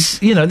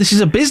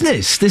a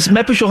business. This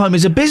Meppershall home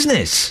is a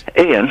business.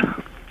 Iain,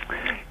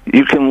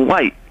 you can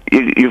wait.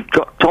 You've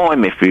got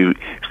time if you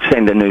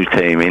send a new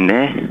team in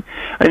there,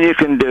 and you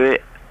can do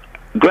it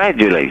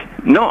gradually,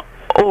 not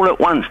all at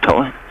once,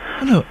 Tom.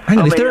 Oh, no, hang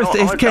on.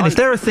 If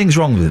there are things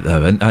wrong with it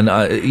though,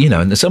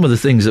 and some of the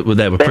things that were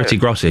there were pretty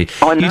grotty,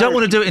 you don't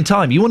want to do it in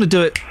time. You want to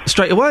do it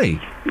straight away.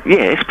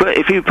 Yes, but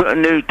if you put a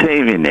new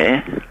team in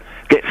there,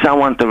 get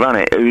someone to run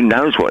it who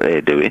knows what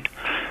they're doing,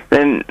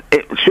 then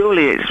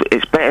surely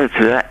it's better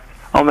to that.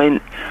 I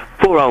mean,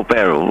 poor old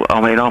Beryl. I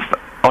mean,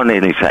 I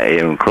nearly sat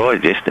here and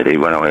cried yesterday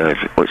when I heard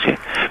what she...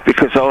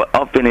 Because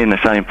I've been in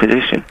the same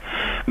position.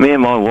 Me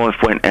and my wife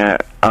went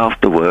out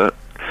after work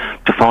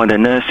to find a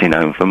nursing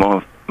home for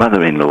my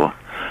mother-in-law.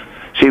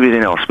 She was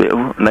in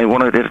hospital, and they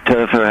wanted to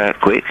turf her out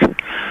quick,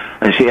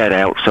 and she had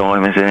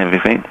Alzheimer's and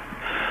everything.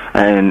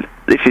 And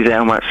this is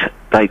how much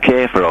they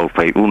care for old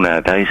people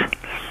nowadays.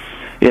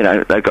 You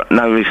know, they've got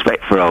no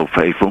respect for old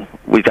people.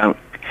 We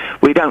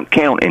don't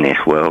count in this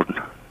world.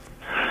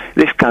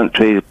 This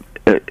country,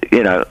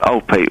 you know,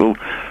 old people,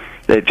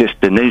 they're just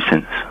a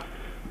nuisance.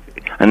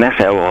 And that's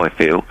how I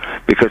feel,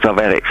 because I've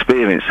had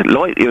experience,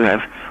 like you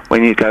have,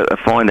 when you go to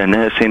find a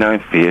nursing home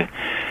for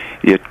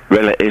your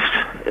relatives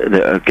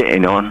that are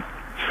getting on,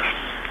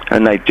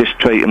 and they just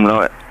treat them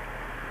like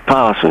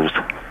parcels.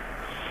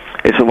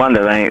 It's a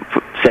wonder they ain't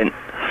sent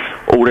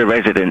all the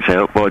residents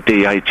out by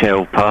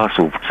DHL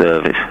parcel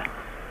service.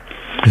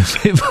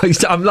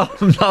 I'm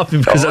laughing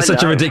because that's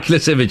such a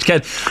ridiculous image.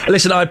 Ken,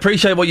 listen, I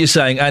appreciate what you're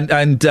saying,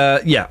 and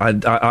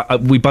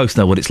we both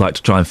know what it's like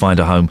to try and find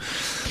a home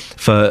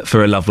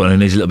for a loved one who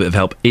needs a little bit of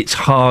help. It's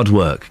hard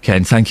work,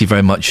 Ken. Thank you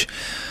very much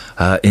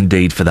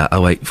indeed for that.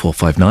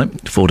 08459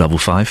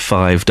 455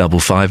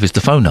 555 is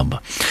the phone number.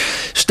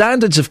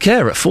 Standards of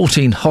care at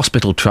 14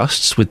 hospital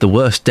trusts with the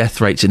worst death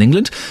rates in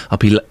England are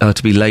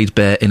to be laid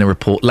bare in a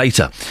report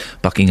later.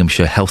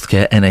 Buckinghamshire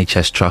Healthcare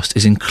NHS Trust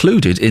is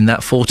included in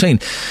that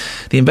 14.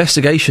 The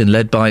investigation,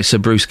 led by Sir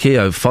Bruce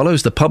Keogh,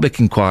 follows the public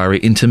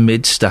inquiry into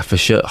Mid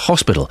Staffordshire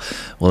Hospital.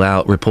 Well,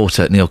 our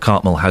reporter Neil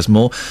Cartmel has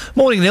more.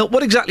 Morning, Neil.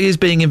 What exactly is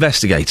being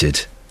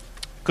investigated?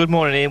 Good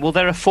morning, Ian. Well,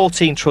 there are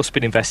 14 trusts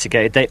being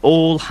investigated. They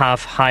all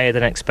have higher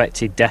than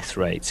expected death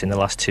rates in the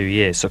last 2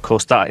 years. So, of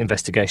course, that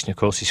investigation, of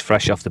course, is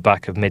fresh off the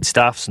back of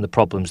Mid-Staffs and the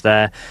problems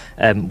there,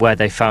 where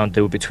they found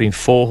there were between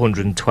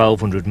 400 and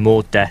 1,200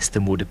 more deaths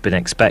than would have been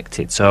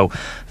expected. So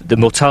the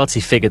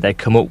mortality figure they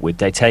come up with,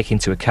 they take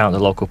into account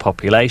the local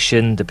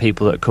population, the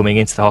people that are coming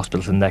into the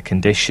hospital and their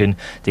condition,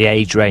 the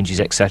age ranges,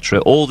 etc.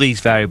 All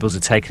these variables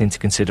are taken into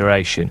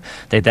consideration.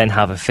 They then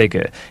have a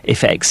figure.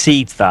 If it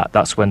exceeds that,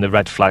 that's when the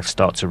red flags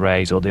start to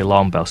raise or the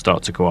alarm bells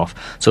start to go off.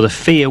 So the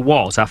fear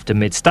was, after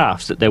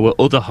Mid-Staffs, that there were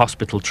other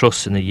hospital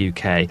trusts in the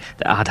UK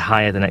that had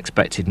higher than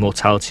expected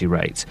mortality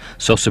rates.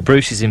 So Sir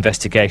Bruce's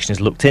investigation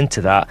has looked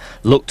into that,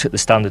 looked at the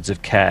standards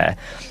of care,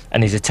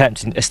 and is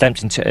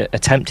attempting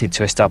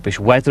to establish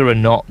whether or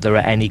not there are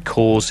any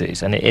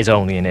causes, and it is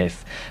only an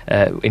if,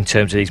 in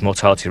terms of these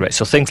mortality rates.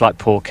 So things like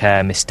poor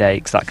care,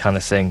 mistakes, that kind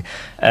of thing.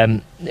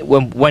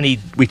 When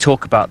we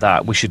talk about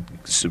that, we should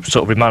sort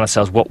of remind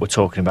ourselves what we're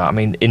talking about. I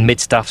mean, in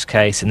Mid-Staff's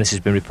case, and this has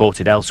been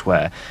reported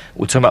elsewhere,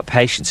 we're talking about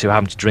patients who are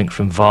having to drink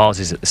from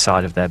vases at the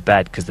side of their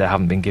bed because they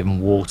haven't been given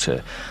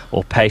water,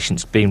 or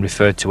patients being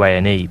referred to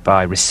A&E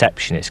by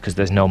receptionists because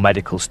there's no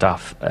medical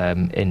staff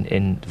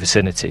in the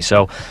vicinity.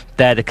 So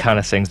they're the kind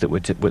of things that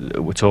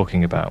we're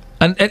talking about.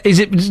 And is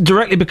it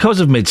directly because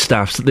of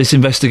Mid-Staffs that this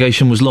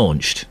investigation was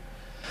launched?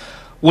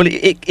 Well,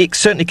 it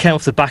certainly came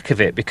off the back of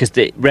it because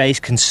it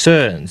raised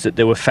concerns that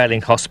there were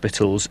failing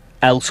hospitals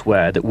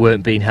elsewhere that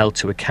weren't being held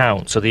to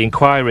account. So the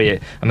inquiry,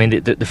 I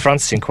mean, the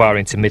Francis inquiry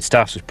into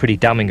Mid-Staffs was pretty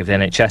damning of the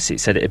NHS. It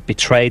said it had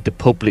betrayed the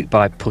public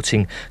by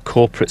putting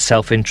corporate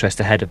self-interest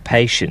ahead of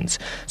patients.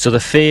 So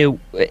the fear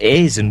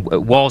is, and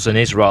was and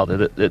is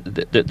rather,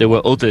 that there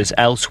were others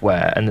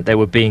elsewhere and that they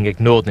were being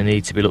ignored and they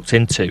need to be looked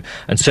into.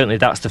 And certainly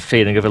that's the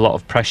feeling of a lot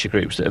of pressure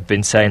groups that have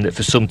been saying that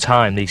for some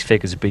time these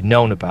figures have been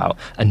known about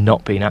and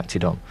not being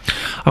acted on.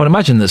 I would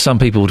imagine that some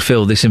people would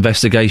feel these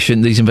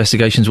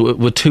investigations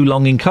were too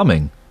long in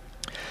coming.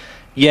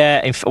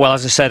 Yeah, well,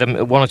 as I said,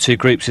 one or two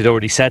groups had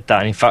already said that.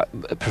 And in fact,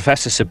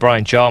 Professor Sir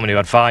Brian Jarman, who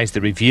advised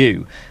the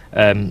review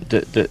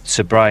that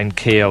Sir Brian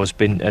Keogh has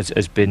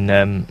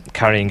been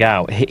carrying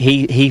out,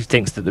 he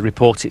thinks that the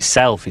report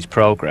itself is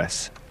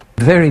progress.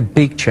 The very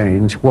big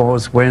change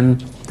was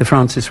when the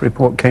Francis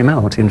report came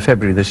out in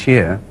February this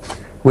year,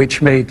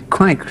 which made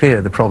quite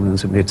clear the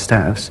problems of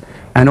Mid-Staffs.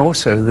 And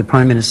also the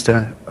Prime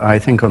Minister, I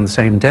think on the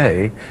same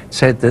day,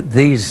 said that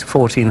these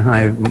 14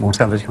 high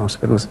mortality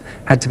hospitals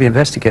had to be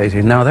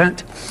investigated. Now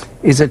that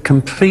is a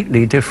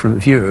completely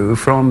different view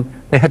from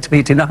they had to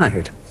be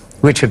denied,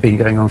 which had been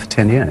going on for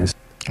 10 years.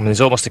 I mean,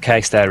 there's almost a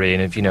case there, Ian,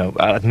 of,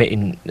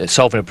 admitting,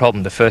 solving a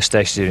problem. The first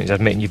stage is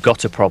admitting you've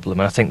got a problem,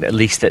 and I think that at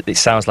least it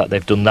sounds like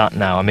they've done that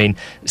now. I mean,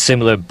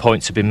 similar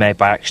points have been made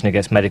by Action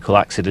Against Medical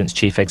Accidents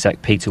Chief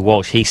Exec Peter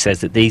Walsh. He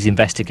says that these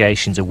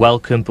investigations are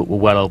welcome, but were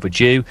well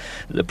overdue,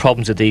 that the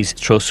problems of these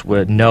trusts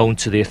were known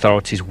to the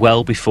authorities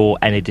well before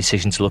any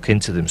decision to look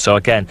into them. So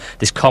again,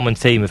 this common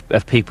theme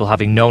of people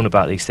having known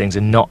about these things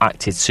and not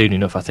acted soon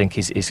enough, I think,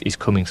 is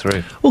coming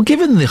through. Well,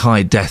 given the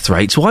high death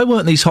rates, why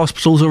weren't these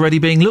hospitals already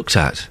being looked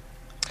at?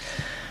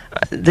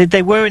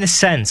 They were, in a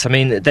sense. I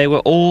mean, they were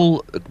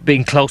all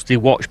being closely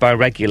watched by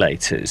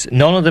regulators.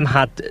 None of them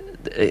had,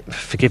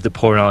 forgive the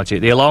poor analogy,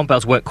 the alarm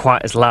bells weren't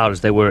quite as loud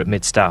as they were at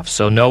Mid-Staff,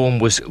 so no one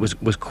was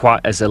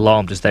quite as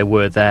alarmed as they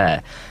were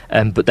there.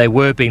 but they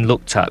were being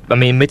looked at. I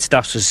mean,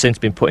 mid-staffs has since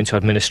been put into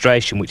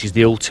administration, which is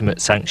the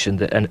ultimate sanction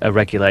that a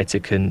regulator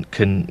can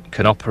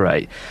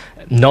operate.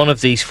 None of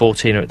these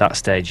 14 are at that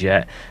stage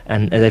yet,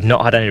 and they've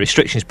not had any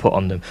restrictions put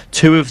on them.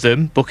 2 of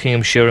them,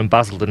 Buckinghamshire and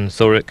Basildon and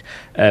Thurrock,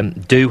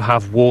 do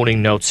have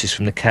warning notices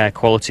from the Care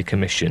Quality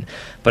Commission.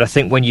 But I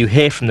think when you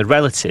hear from the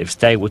relatives,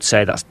 they would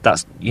say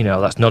that's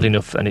not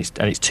enough, and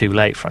it's too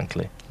late,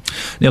 frankly.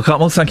 Neil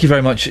Cartmell, thank you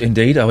very much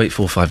indeed.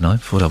 08459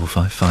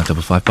 455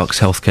 555. Bucks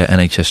Healthcare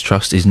NHS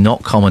Trust is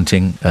not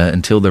commenting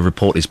until the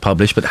report is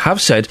published, but have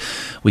said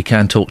we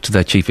can talk to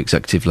their chief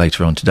executive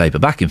later on today.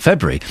 But back in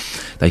February,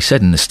 they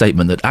said in a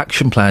statement that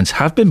action plans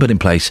have been put in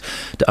place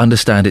to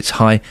understand its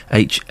high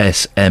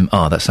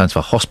HSMR. That stands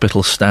for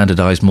Hospital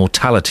Standardised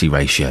Mortality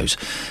Ratios.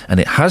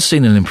 And it has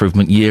seen an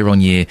improvement year on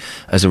year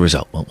as a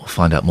result. Well, we'll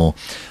find out more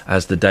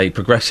as the day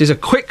progresses. A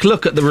quick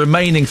look at the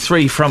remaining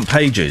 3 front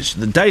pages.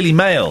 The Daily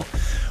Mail.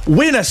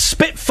 Win a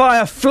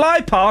Spitfire fly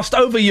past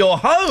over your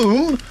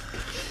home?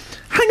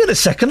 Hang on a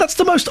second, that's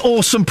the most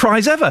awesome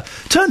prize ever.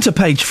 Turn to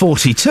page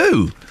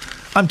 42.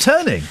 I'm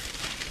turning.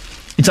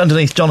 It's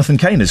underneath Jonathan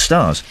Kainer's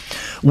stars.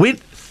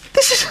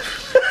 This is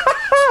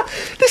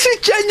this is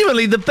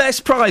genuinely the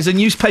best prize a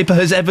newspaper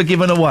has ever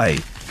given away.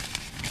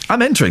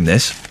 I'm entering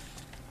this.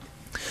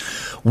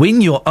 Win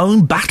your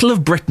own Battle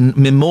of Britain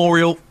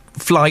Memorial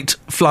Flight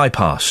fly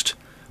past,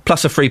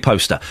 plus a free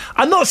poster.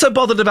 I'm not so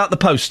bothered about the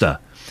poster.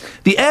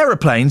 The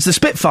aeroplanes, the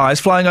Spitfires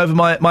flying over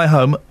my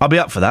home, I'll be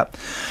up for that.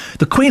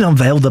 The Queen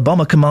unveiled the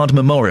Bomber Command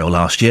Memorial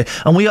last year,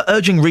 and we are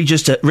urging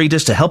readers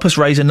to help us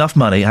raise enough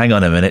money, hang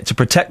on a minute, to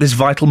protect this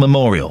vital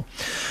memorial.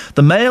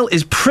 The Mail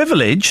is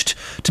privileged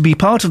to be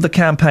part of the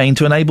campaign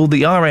to enable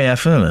the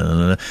RAF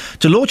to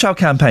launch our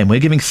campaign. We're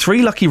giving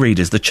 3 lucky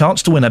readers the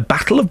chance to win a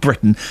Battle of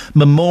Britain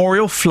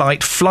Memorial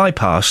Flight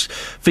flypast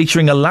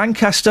featuring a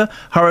Lancaster,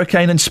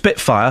 Hurricane and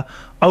Spitfire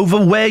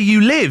over where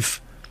you live.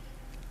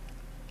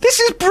 This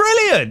is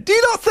brilliant! Do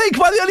you not think?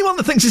 Am I the only one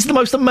that thinks it's the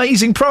most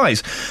amazing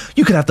prize?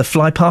 You could have the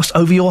fly past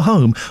over your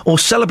home, or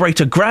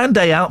celebrate a grand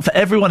day out for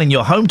everyone in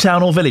your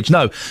hometown or village.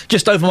 No,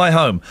 just over my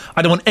home.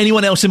 I don't want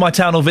anyone else in my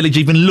town or village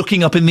even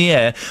looking up in the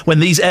air when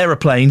these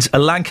aeroplanes, a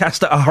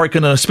Lancaster, a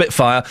Hurricane and a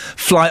Spitfire,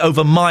 fly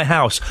over my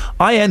house.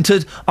 I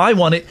entered, I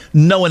won it,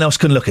 no one else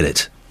can look at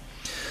it.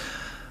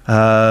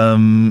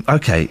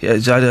 Okay, I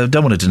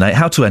don't want to donate.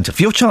 How to enter?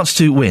 For your chance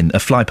to win a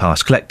fly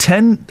pass, collect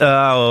 10...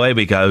 here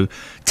we go.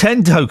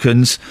 10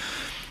 tokens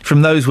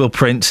from those we'll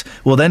print.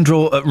 We'll then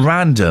draw at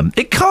random.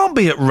 It can't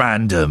be at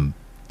random.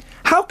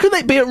 How can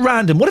it be at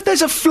random? What if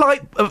there's a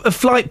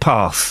flight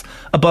path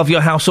above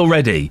your house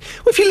already?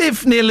 What if you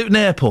live near Luton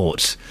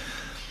Airport?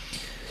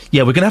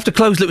 Yeah, we're going to have to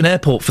close Luton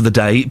Airport for the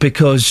day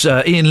because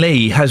Iain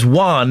Lee has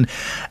won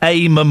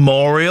a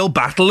Memorial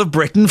Battle of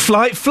Britain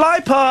fly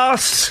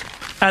pass.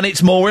 And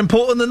it's more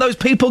important than those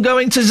people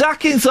going to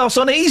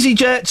Zakynthos on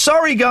EasyJet.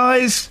 Sorry,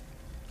 guys.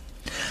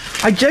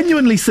 I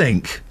genuinely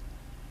think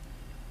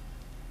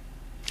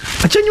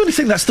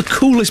that's the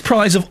coolest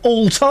prize of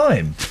all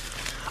time.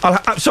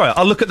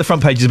 I'll look at the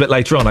front pages a bit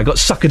later on. I got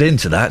suckered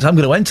into that. I'm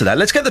going to enter that.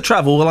 Let's get the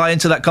travel while I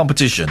enter that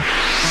competition.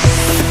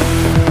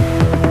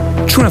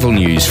 Travel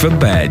news for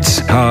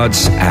beds,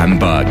 cards and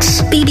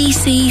bugs.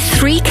 BBC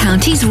Three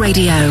Counties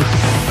Radio.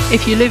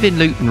 If you live in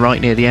Luton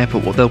right near the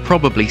airport, what they'll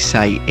probably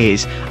say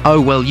is,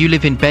 oh, well, you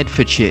live in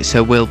Bedfordshire,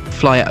 so we'll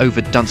fly it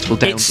over Dunstable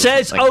Downs. It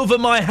says over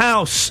my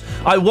house.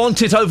 I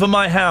want it over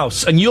my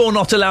house. And you're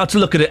not allowed to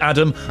look at it,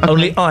 Adam. Okay.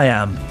 Only I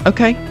am.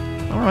 OK.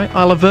 All right.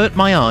 I'll avert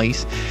my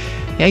eyes.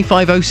 The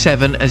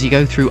A507 as you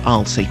go through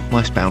Alsey.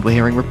 Westbound, we're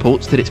hearing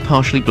reports that it's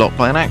partially blocked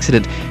by an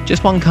accident.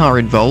 Just one car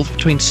involved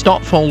between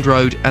Stotfold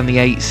Road and the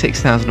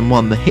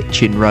A6001, the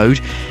Hitchin Road.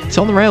 It's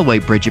on the railway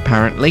bridge,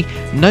 apparently.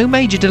 No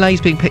major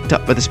delays being picked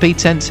up by the speed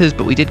sensors,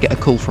 but we did get a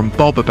call from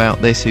Bob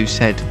about this, who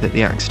said that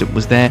the accident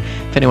was there.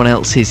 If anyone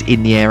else is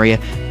in the area,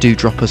 do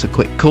drop us a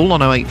quick call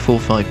on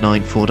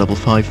 08459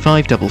 455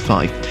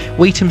 555.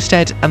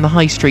 Wheatamstead and the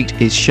High Street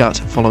is shut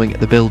following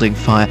the building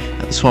fire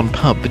at the Swan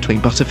Pub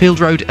between Butterfield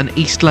Road and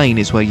East Lane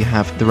is where you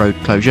have the road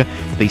closure,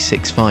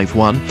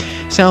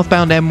 B651.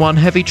 Southbound M1,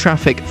 heavy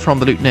traffic from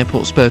the Luton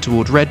Airport spur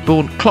toward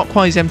Redbourne.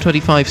 Clockwise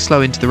M25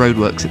 slow into the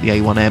roadworks at the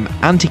A1M.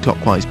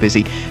 Anti-clockwise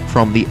busy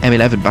from the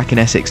M11 back in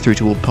Essex through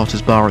toward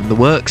Potters Bar and the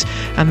works.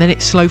 And then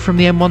it's slow from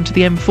the M1 to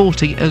the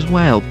M40 as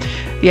well.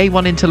 The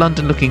A1 into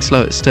London looking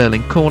slow at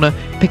Stirling Corner.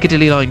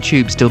 Piccadilly line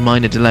tube still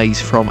minor delays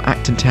from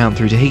Acton Town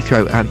through to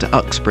Heathrow and to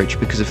Uxbridge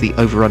because of the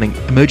overrunning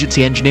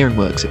emergency engineering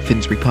works at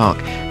Finsbury Park.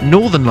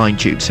 Northern line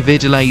tube, severe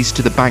delays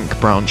to the Bank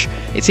branch.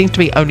 It seems to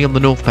be only on the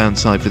northbound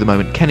side for the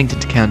moment. Kennington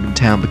to Camden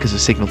Town because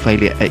of signal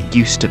failure at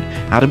Euston.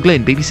 Adam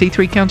Glynn, BBC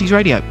Three Counties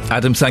Radio.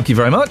 Adam, thank you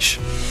very much.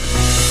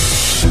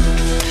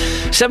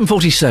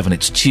 7:47,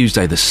 it's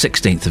Tuesday the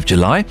 16th of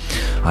July.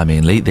 I'm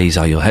Iain Lee. These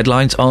are your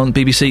headlines on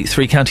BBC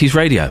Three Counties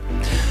Radio.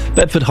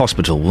 Bedford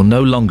Hospital will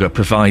no longer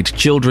provide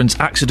children's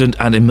accident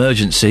and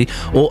emergency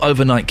or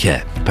overnight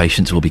care.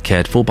 Patients will be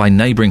cared for by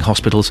neighbouring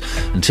hospitals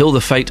until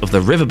the fate of the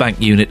Riverbank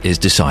unit is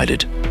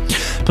decided.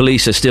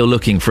 Police are still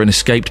looking for an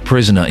escaped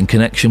prisoner in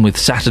connection with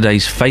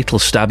Saturday's fatal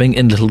stabbing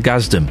in Little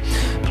Gazdon.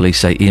 Police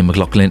say Ian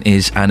McLaughlin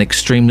is an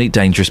extremely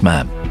dangerous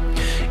man.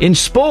 In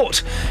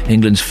sport,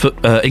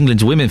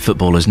 England's women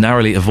footballers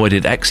narrowly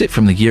avoided exit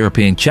from the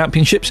European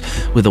Championships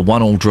with a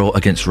 1-1 draw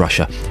against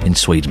Russia in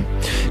Sweden.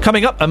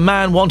 Coming up, a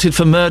man wanted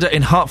for murder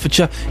in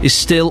Hertfordshire is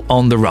still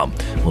on the run.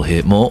 We'll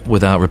hear more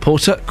with our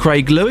reporter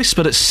Craig Lewis,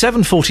 but at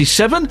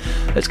 7:47,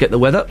 let's get the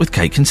weather with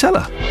Kate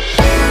Kinsella.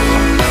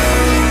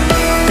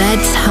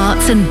 Beds,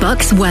 Herts and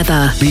Bucks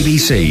weather.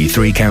 BBC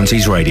Three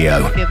Counties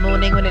Radio. Good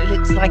morning. When it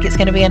looks like it's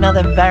going to be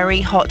another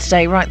very hot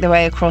day right the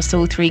way across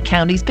all three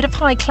counties. Bit of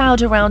high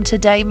cloud around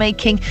today,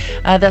 making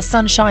the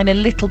sunshine a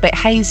little bit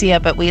hazier,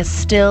 but we are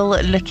still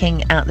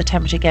looking at the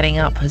temperature getting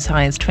up as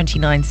high as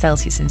 29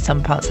 Celsius in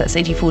some parts. That's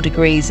 84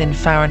 degrees in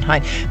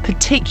Fahrenheit.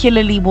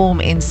 Particularly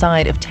warm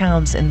inside of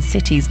towns and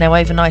cities. Now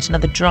overnight,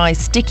 another dry,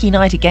 sticky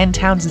night again.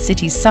 Towns and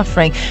cities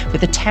suffering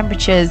with the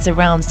temperatures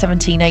around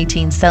 17,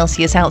 18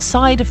 Celsius.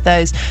 Outside of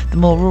those, the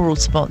more rural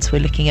spots, we're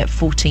looking at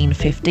 14,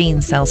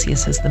 15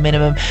 Celsius as the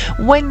minimum.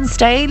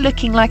 Wednesday,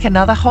 looking like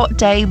another hot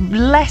day,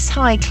 less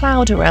high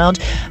cloud around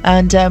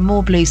and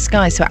more blue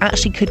sky, so it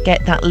actually could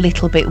get that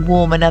little bit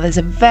warmer. Now, there's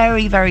a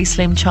very, very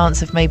slim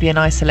chance of maybe an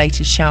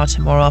isolated shower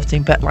tomorrow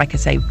afternoon, but like I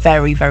say,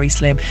 very, very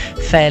slim,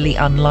 fairly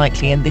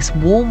unlikely. And this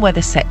warm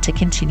weather set to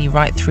continue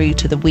right through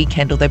to the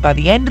weekend, although by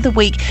the end of the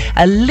week,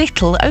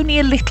 only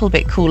a little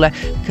bit cooler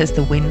because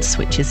the wind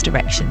switches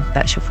direction.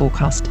 That's your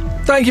forecast.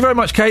 Thank you very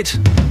much, Kate.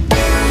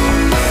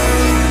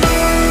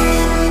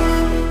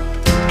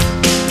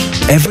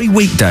 Every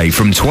weekday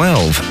from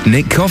 12,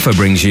 Nick Coffer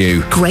brings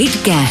you great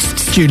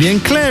guests. Julian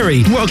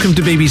Clary, welcome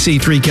to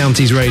BBC Three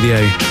Counties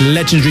Radio.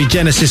 Legendary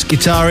Genesis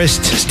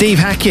guitarist Steve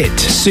Hackett,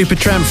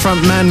 Supertramp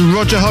frontman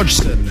Roger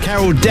Hodgson,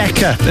 Carol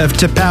Decker of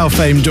Tapao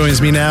fame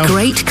joins me now.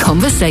 Great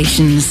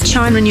conversations.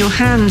 China in your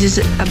hand is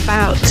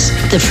about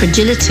the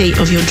fragility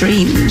of your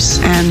dreams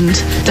and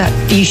that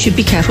you should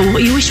be careful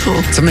what you wish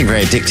for. Something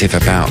very addictive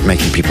about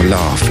making people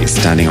laugh is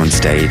standing on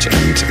stage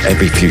and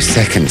every few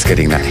seconds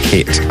getting that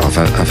hit of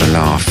a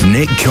laugh.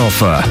 Nick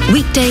Coffer.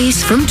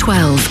 Weekdays from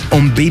 12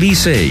 on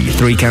BBC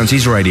Three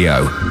Counties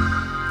Radio.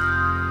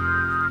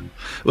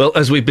 Well,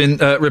 as we've been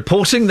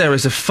reporting, there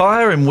is a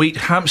fire in Wheat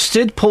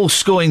Hampstead. Paul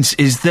Scoynes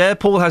is there.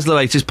 Paul has the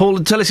latest. Paul,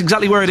 tell us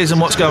exactly where it is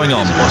and what's going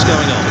on.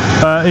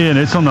 Ian,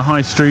 it's on the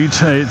High Street.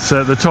 It's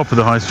at the top of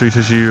the High Street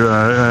as you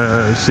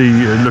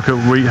look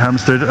at Wheat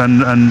Hampstead,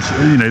 and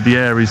you know the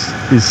air is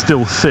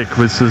still thick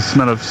with the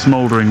smell of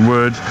smouldering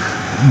wood.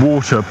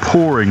 Water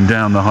pouring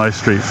down the High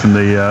Street from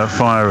the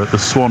fire at the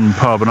Swan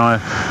pub, and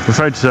I'm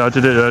afraid to say I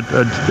did it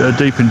a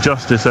deep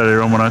injustice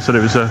earlier on when I said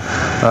it was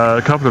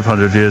a couple of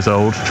hundred years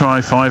old. Try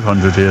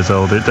 500 years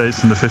old. It dates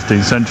from the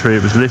 15th century.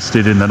 It was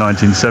listed in the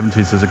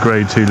 1970s as a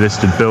Grade 2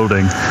 listed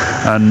building,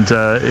 and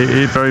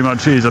it very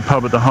much is a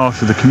pub at the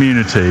heart of the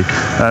community.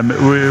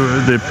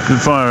 The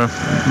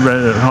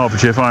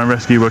Hertfordshire Fire and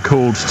Rescue were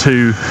called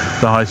to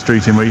the High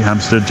Street in Wheat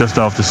Hampstead just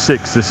after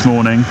 6 this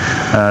morning.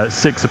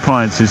 6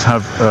 appliances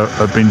have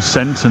been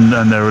sent,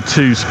 and there are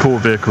 2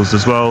 support vehicles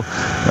as well,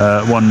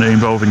 one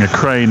involving a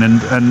crane,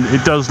 and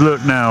it does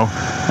look now,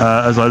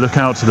 as I look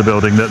out to the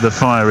building, that the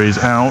fire is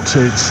out.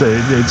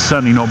 It's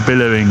certainly not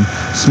billowing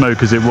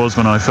smoke as it was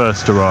when I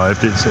first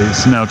arrived.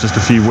 It's now just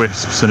a few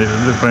wisps, and it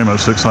very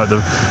much looks like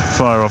the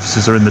fire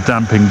officers are in the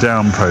damping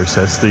down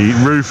process. The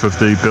roof of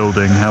the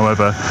building,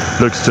 however,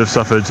 looks to have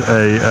suffered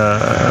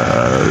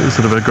a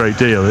sort of a great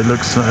deal. It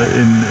looks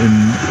in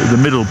the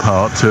middle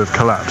part to have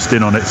collapsed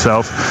in on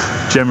itself,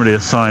 generally a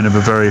sign of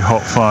a very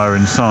hot fire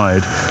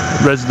inside.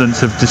 Residents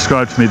have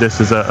described to me this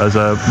as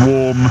a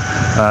warm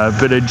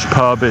village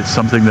pub. It's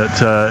something that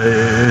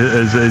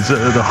is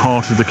at the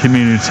heart of the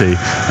community,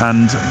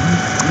 and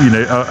you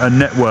know, a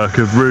network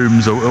of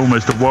rooms, or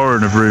almost a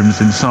warren of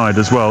rooms inside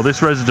as well.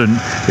 This resident,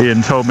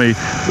 Iain, told me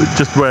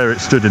just where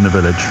it stood in the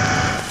village.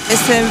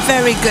 It's a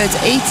very good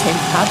eating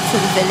pub for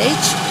the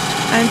village,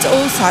 and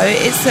also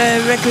it's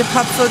a regular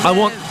pub for the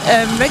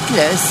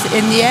regulars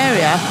in the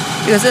area,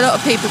 because a lot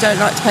of people don't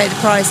like to pay the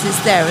prices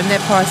there, and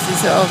their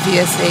prices are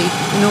obviously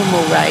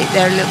normal rate.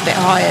 They're a little bit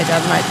higher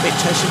down which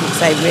I shouldn't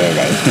say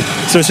really.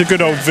 So it's a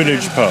good old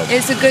village pub?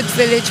 It's a good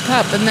village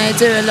pub, and they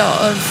do a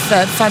lot of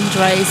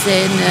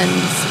fundraising, and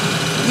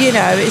you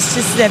know, it's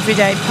just an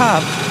everyday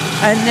pub,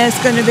 and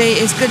it's going to be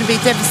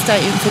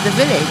devastating for the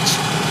village.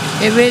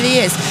 It really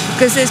is,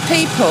 because there's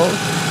people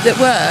that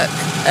work,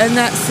 and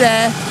that's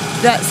their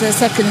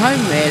second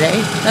home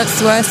really. That's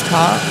the worst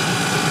part.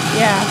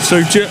 Yeah. So,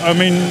 I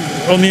mean,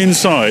 on the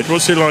inside,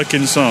 what's it like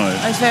inside?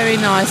 It's very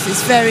nice.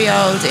 It's very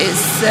old.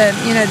 It's,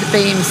 you know, the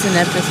beams and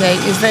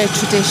everything. It's very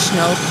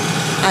traditional.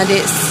 And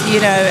it's, you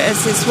know,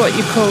 it's what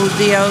you call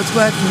the old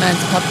working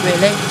man's pub,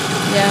 really.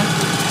 Yeah.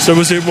 So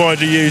was it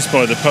widely used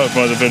by the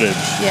village?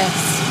 Yes.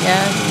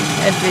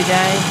 Yeah, every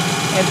day.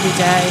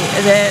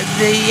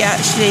 The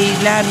actually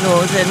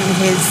landlord and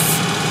his,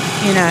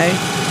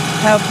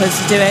 helpers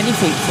to do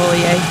anything for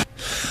you.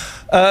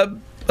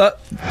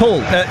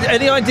 Paul,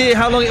 any idea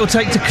how long it will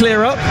take to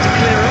clear up?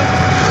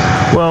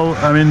 Well,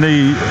 I mean,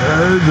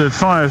 the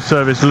fire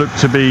service look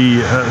to be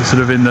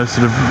sort of in the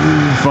sort of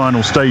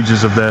final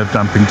stages of their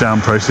damping down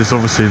process.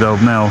 Obviously, there'll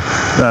now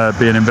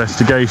be an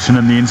investigation,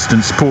 and the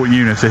incident support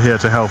unit are here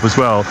to help as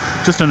well.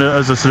 Just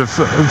as a sort of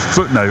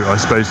footnote, I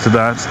suppose, to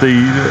that,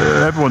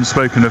 everyone's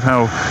spoken of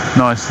how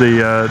nice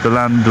the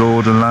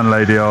landlord and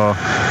landlady are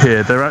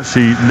here. They're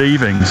actually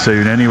leaving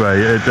soon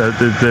anyway.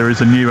 There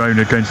is a new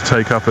owner going to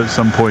take up at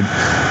some point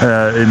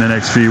in the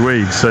next few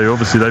weeks. So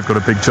obviously, they've got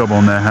a big job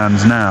on their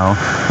hands now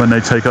when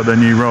they take up their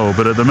new role.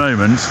 But at the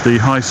moment, the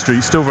high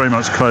street's still very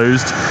much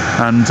closed,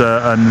 and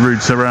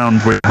routes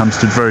around with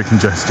Hampstead very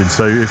congested.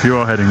 So if you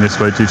are heading this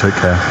way, do take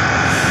care.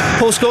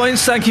 Paul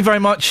Scoynes, thank you very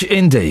much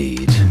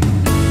indeed.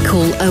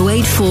 Call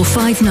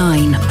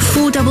 08459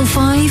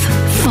 455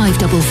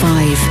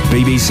 555.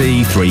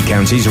 BBC Three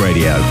Counties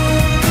Radio.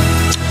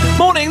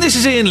 Morning, this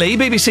is Iain Lee,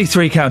 BBC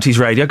Three Counties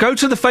Radio. Go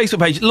to the Facebook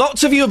page.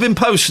 Lots of you have been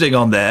posting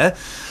on there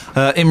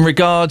in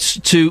regards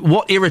to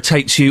what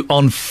irritates you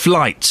on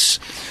flights.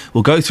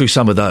 We'll go through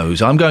some of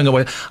those. I'm going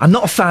away. I'm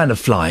not a fan of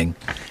flying.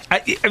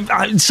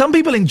 Some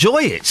people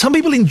enjoy it. Some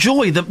people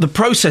enjoy the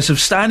process of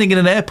standing in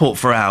an airport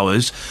for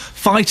hours,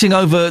 fighting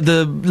over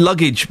the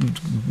luggage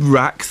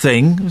rack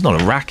thing. It's not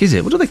a rack, is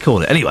it? What do they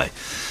call it? Anyway.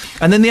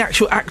 And then the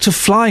actual act of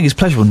flying is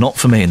pleasurable. Not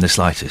for me in the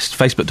slightest.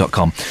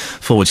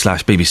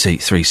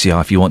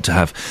 Facebook.com/BBC3CR if you want to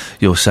have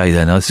your say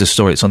there. Now, this is a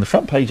story. It's on the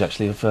front page,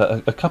 actually, of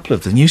a couple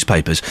of the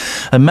newspapers.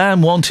 A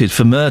man wanted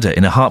for murder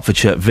in a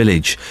Hertfordshire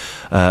village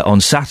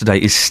on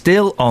Saturday is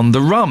still on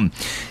the run.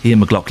 Iain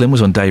McLaughlin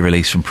was on day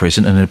release from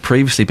prison and had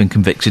previously been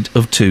convicted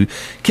of 2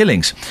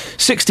 killings.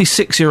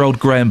 66-year-old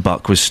Graham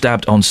Buck was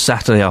stabbed on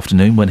Saturday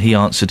afternoon when he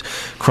answered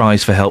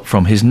cries for help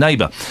from his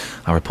neighbour.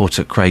 Our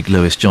reporter Craig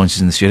Lewis joins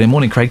us in the studio.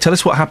 Morning, Craig. Tell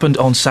us what happened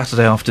on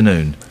Saturday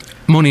afternoon.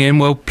 Morning, Ian.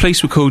 Well,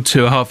 police were called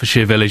to a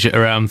Hertfordshire village at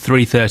around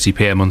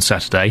 3:30pm on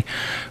Saturday,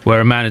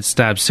 where a man had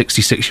stabbed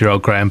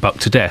 66-year-old Graham Buck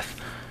to death.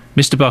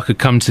 Mr. Buck had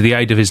come to the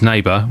aid of his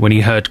neighbour when he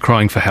heard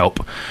crying for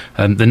help.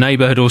 The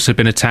neighbour had also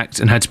been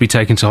attacked and had to be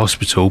taken to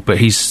hospital, but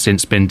he's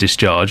since been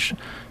discharged.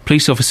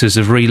 Police officers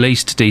have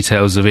released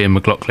details of Iain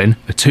McLaughlin,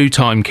 a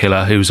 2-time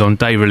killer who was on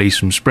day release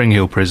from Spring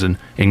Hill Prison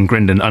in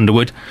Grindon,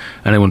 Underwood,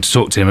 and they want to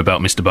talk to him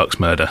about Mr. Buck's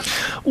murder.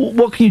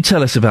 What can you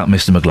tell us about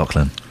Mr.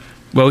 McLaughlin?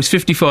 Well, he's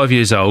 55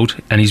 years old,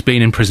 and he's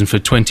been in prison for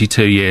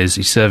 22 years.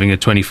 He's serving a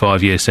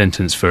 25-year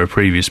sentence for a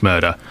previous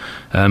murder.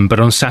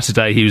 But on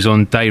Saturday, he was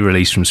on day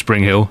release from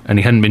Spring Hill, and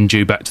he hadn't been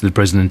due back to the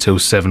prison until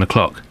 7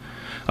 o'clock.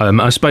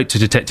 I spoke to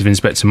Detective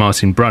Inspector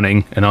Martin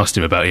Brunning and asked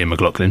him about Iain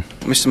McLaughlin.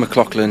 Mr.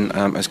 McLaughlin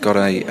has got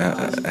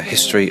a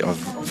history of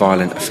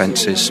violent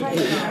offences,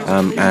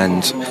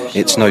 and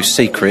it's no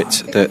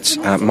secret that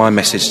my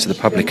message to the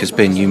public has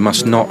been you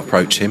must not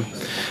approach him.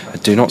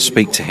 Do not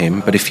speak to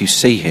him, but if you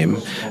see him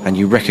and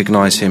you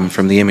recognise him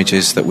from the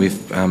images that we've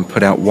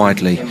put out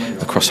widely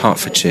across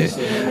Hertfordshire,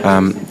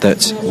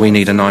 that we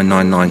need a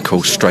 999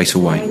 call straight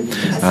away.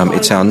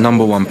 It's our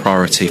number one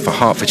priority for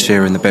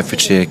Hertfordshire and the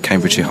Bedfordshire,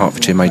 Cambridgeshire,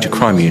 Hertfordshire Major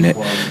Crime Unit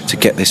to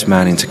get this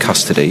man into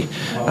custody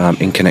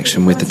in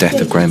connection with the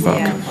death of Graham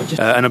Buck.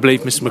 And I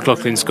believe Mr.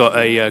 McLaughlin's got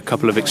a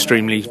couple of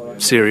extremely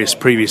serious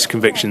previous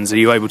convictions. Are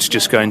you able to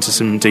just go into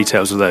some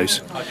details of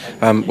those?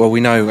 Well,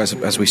 we know,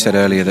 as we said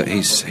earlier, that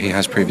he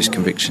has previous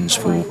convictions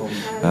for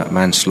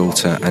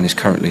manslaughter and is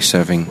currently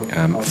serving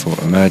for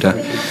a murder.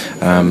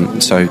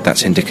 So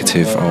that's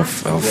indicative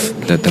of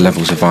the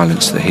levels of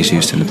violence that he's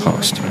used in the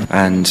past.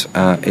 And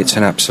it's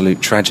an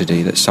absolute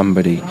tragedy that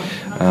somebody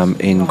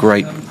in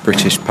great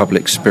British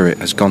public spirit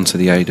has gone to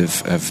the aid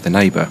of the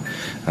neighbour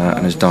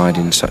and has died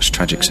in such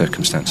tragic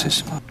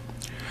circumstances.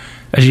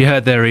 As you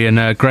heard there,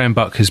 Iain, Graham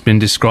Buck has been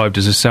described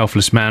as a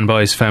selfless man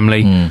by his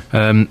family.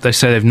 They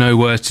say they've no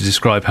words to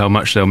describe how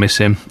much they'll miss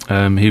him.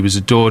 He was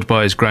adored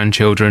by his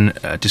grandchildren,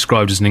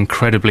 described as an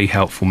incredibly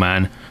helpful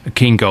man, a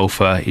keen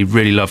golfer. He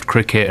really loved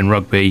cricket and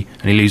rugby,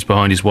 and he leaves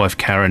behind his wife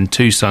Karen,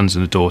 2 sons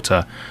and a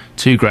daughter,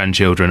 2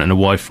 grandchildren and a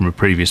wife from a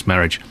previous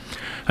marriage.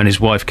 And his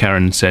wife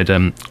Karen said,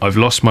 I've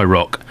lost my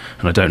rock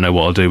and I don't know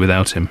what I'll do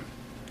without him.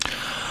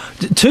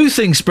 2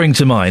 things spring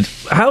to mind.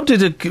 How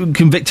did a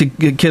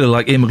convicted killer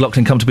like Iain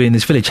McLaughlin come to be in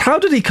this village? How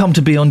did he come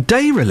to be on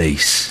day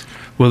release?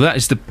 Well, that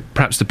is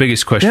perhaps the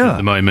biggest question at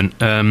the moment.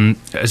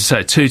 As I say,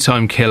 a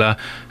 2-time killer.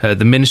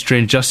 The Ministry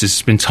of Justice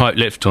has been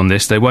tight-lipped on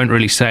this. They won't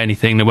really say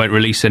anything. They won't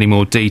release any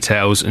more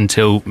details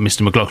until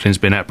Mr. McLaughlin's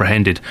been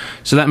apprehended.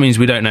 So that means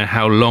we don't know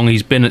how long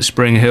he's been at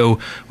Spring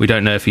Hill. We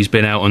don't know if he's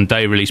been out on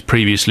day release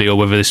previously or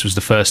whether this was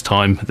the first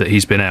time that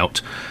he's been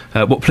out.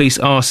 What police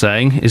are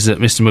saying is that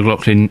Mr.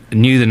 McLaughlin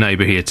knew the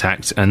neighbour he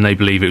attacked and they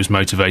believe it was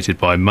motivated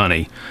by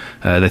money.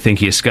 They think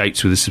he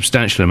escaped with a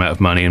substantial amount of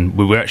money, and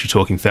we're actually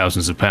talking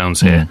thousands of pounds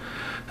here.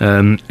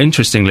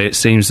 Interestingly, it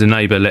seems the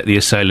neighbour let the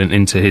assailant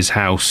into his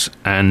house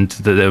and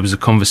that there was a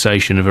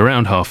conversation of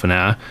around half an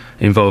hour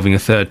involving a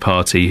third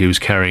party who was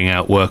carrying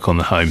out work on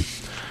the home.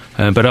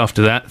 But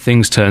after that,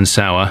 things turned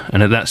sour,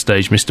 and at that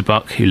stage, Mr.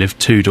 Buck, who lived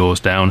 2 doors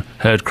down,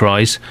 heard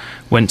cries,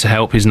 went to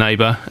help his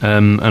neighbour,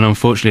 and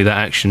unfortunately that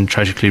action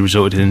tragically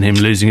resulted in him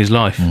losing his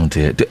life. Oh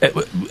dear.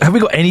 Have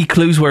we got any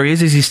clues where he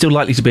is? Is he still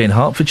likely to be in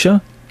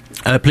Hertfordshire?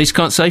 Police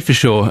can't say for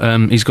sure.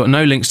 He's got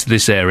no links to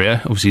this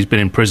area. Obviously, he's been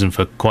in prison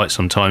for quite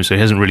some time, so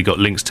he hasn't really got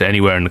links to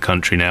anywhere in the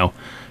country now.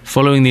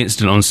 Following the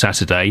incident on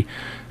Saturday,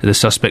 the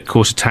suspect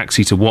caught a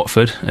taxi to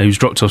Watford. He was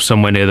dropped off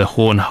somewhere near the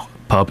Horn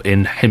pub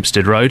in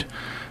Hempstead Road.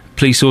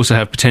 Police also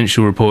have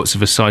potential reports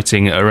of a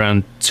sighting at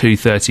around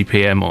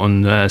 2:30pm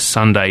on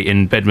Sunday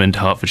in Bedmond,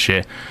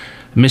 Hertfordshire.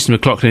 Mr.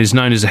 McLaughlin is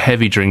known as a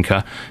heavy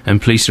drinker,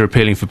 and police are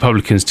appealing for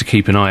publicans to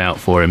keep an eye out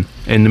for him.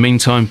 In the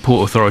meantime,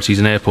 port authorities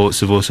and airports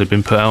have also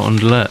been put out on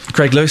alert.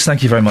 Craig Lewis,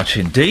 thank you very much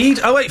indeed.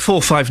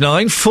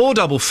 08459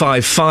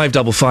 455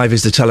 555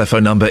 is the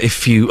telephone number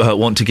if you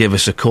want to give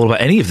us a call about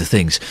any of the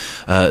things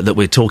that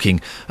we're talking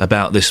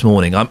about this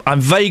morning. I'm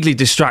vaguely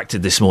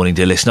distracted this morning,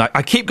 dear listener.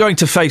 I keep going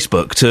to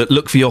Facebook to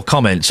look for your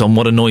comments on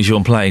what annoys you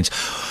on planes.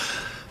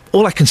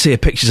 All I can see are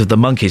pictures of the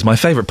Monkees, my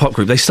favourite pop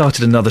group. They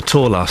started another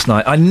tour last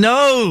night. I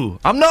know!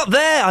 I'm not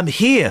there! I'm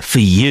here for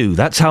you.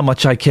 That's how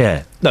much I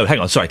care. No, hang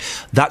on, sorry.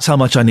 That's how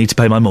much I need to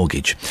pay my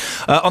mortgage.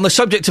 On the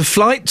subject of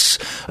flights,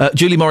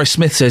 Julie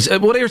Morris-Smith says,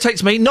 what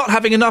irritates me? Not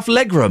having enough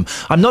legroom.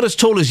 I'm not as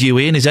tall as you,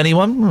 Iain, is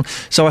anyone?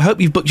 So I hope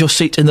you've booked your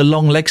seat in the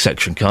long leg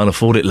section. Can't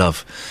afford it,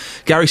 love.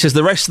 Gary says,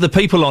 the rest of the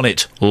people on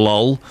it.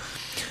 Lol.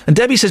 And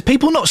Debbie says,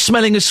 people not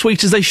smelling as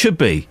sweet as they should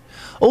be.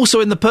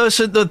 Also, in the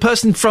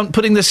person front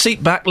putting the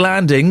seat back,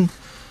 landing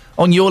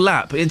on your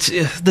lap. It's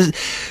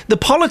the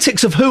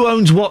politics of who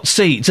owns what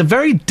seat. It's a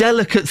very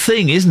delicate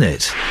thing, isn't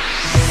it?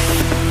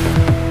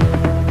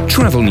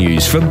 Travel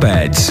news for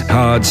beds,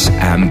 cards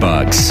and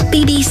bugs.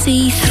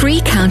 BBC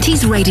Three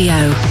Counties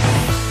Radio.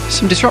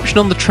 Some disruption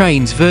on the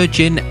trains.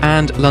 Virgin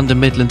and London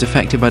Midland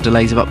affected by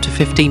delays of up to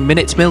 15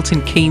 minutes.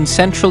 Milton Keynes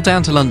Central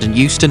down to London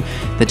Euston.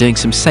 They're doing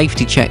some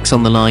safety checks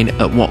on the line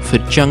at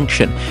Watford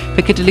Junction.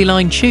 Piccadilly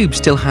Line Tube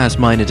still has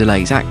minor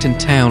delays. Acton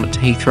Town to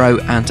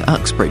Heathrow and to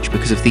Uxbridge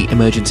because of the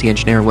emergency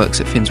engineering works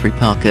at Finsbury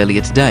Park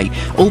earlier today.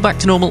 All back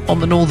to normal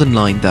on the Northern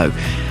Line though.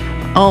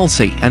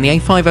 Arlesey and the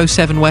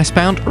A507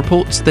 westbound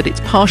reports that it's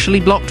partially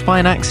blocked by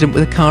an accident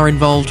with a car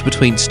involved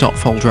between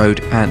Stotfold Road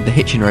and the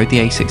Hitchin Road, the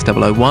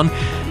A6001.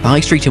 The High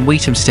Street in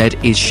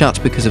Wheatamstead is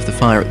shut because of the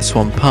fire at the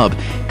Swan Pub,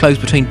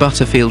 closed between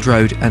Butterfield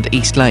Road and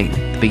East Lane,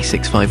 the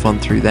B651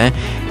 through there.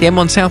 The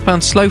M1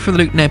 southbound slow from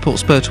the Luton Airport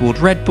spur toward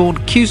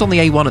Redbourne, queues on the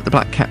A1 at the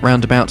Black Cat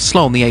roundabout,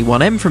 slow on the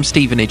A1M from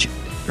Stevenage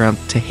round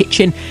to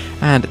Hitchin,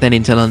 and then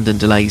into London,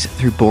 delays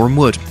through Boreham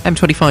Wood.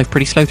 M25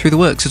 pretty slow through the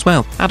works as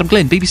well. Adam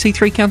Glynn, BBC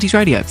Three Counties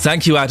Radio.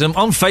 Thank you, Adam.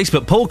 On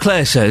Facebook, Paul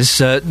Clare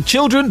says,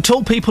 children,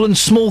 tall people and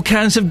small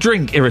cans of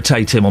drink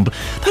irritate him.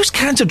 Those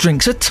cans of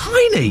drinks are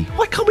tiny.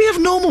 Why can't we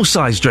have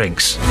normal-sized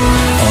drinks?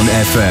 On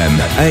FM,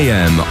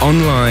 AM,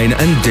 online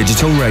and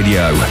digital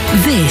radio.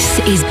 This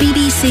is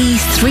BBC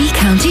Three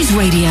Counties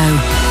Radio.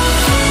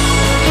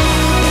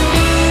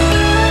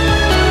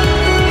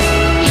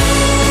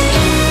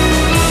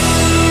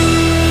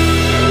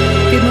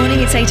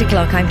 It's 8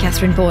 o'clock. I'm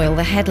Catherine Boyle.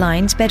 The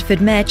headlines: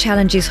 Bedford Mayor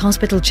challenges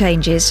hospital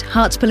changes.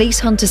 Herts Police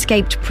hunt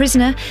escaped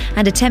prisoner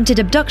and attempted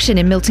abduction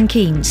in Milton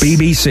Keynes.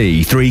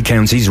 BBC Three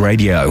Counties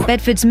Radio.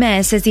 Bedford's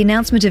Mayor says the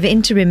announcement of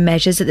interim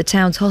measures at the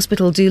town's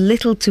hospital do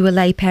little to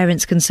allay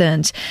parents'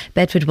 concerns.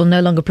 Bedford will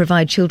no longer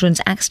provide children's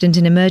accident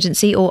and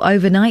emergency or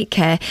overnight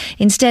care.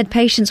 Instead,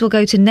 patients will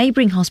go to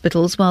neighbouring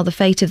hospitals while the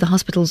fate of the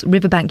hospital's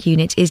Riverbank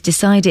unit is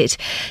decided.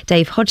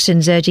 Dave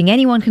Hodgson's urging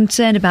anyone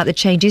concerned about the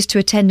changes to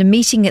attend a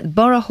meeting at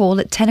Borough Hall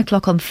at 10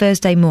 o'clock on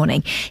Thursday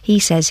morning. He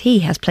says he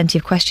has plenty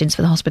of questions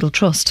for the hospital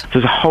trust.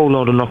 There's a whole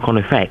lot of knock-on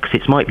effects.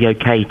 It might be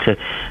okay to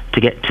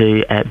get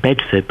to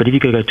Bedford, but if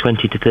you've got to go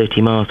 20 to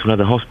 30 miles to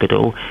another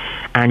hospital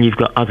and you've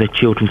got other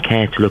children's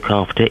care to look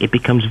after, it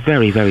becomes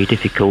very, very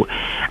difficult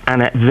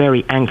and a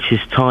very anxious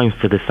time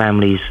for the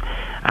families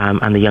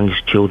and the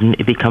youngest children.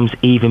 It becomes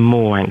even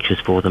more anxious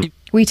for them.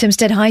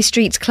 Wheatamstead High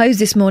Street's closed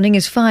this morning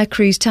as fire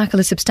crews tackle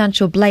a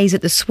substantial blaze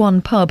at the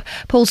Swan Pub.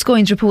 Paul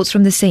Scoynes reports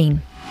from the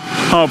scene.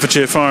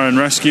 Hertfordshire Fire and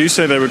Rescue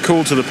say they were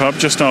called to the pub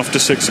just after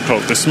 6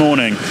 o'clock this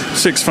morning.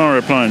 6 fire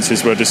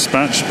appliances were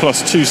dispatched,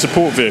 plus 2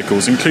 support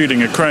vehicles,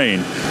 including a crane.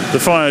 The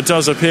fire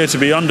does appear to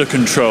be under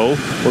control,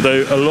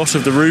 although a lot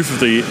of the roof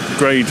of the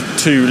Grade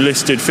 2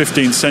 listed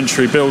 15th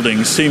century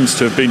building seems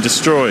to have been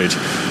destroyed.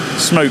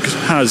 Smoke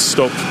has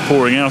stopped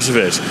pouring out of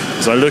it.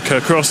 As I look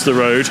across the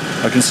road,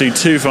 I can see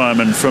 2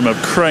 firemen from a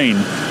crane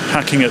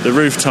hacking at the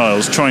roof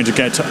tiles, trying to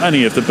get to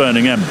any of the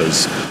burning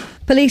embers.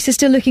 Police are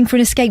still looking for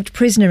an escaped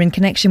prisoner in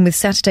connection with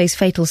Saturday's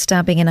fatal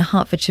stabbing in a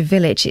Hertfordshire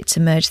village. It's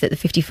emerged that the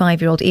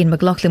 55-year-old Iain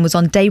McLaughlin was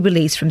on day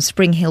release from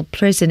Spring Hill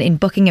Prison in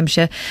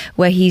Buckinghamshire,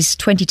 where he's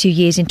 22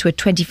 years into a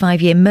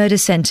 25-year murder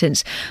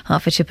sentence.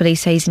 Hertfordshire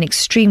police say he's an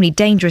extremely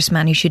dangerous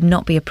man who should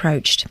not be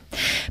approached.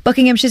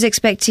 Buckinghamshire's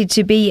expected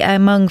to be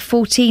among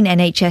 14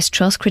 NHS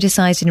trusts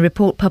criticised in a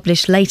report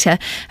published later.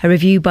 A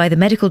review by the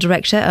medical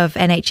director of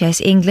NHS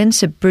England,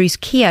 Sir Bruce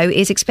Keogh,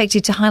 is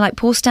expected to highlight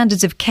poor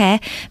standards of care,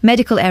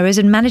 medical errors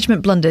and management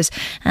recent blunders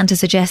and to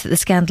suggest that the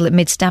scandal at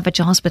Mid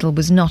Staffordshire Hospital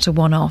was not a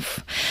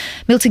one-off.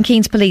 Milton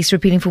Keynes police are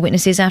appealing for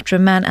witnesses after a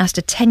man asked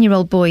a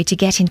 10-year-old boy to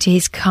get into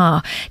his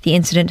car. The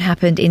incident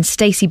happened in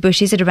Stacey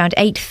Bushes at around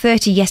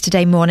 8:30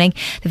 yesterday morning.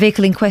 The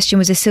vehicle in question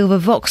was a silver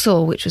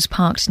Vauxhall which was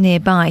parked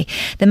nearby.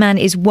 The man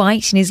is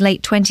white, in his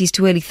late 20s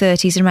to early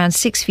 30s, and around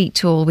 6 feet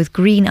tall, with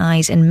green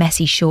eyes and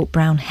messy short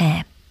brown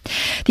hair.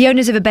 The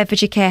owners of a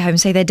Bedfordshire care home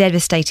say they're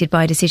devastated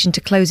by a decision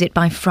to close it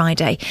by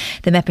Friday.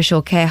 The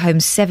Meppershall care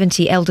home's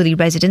 70 elderly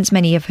residents,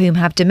 many of whom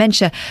have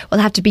dementia, will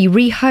have to be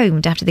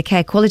rehomed after the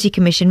Care Quality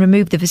Commission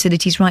removed the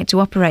facility's right to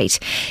operate.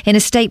 In a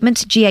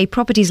statement, GA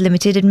Properties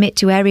Limited admit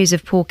to areas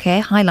of poor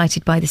care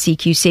highlighted by the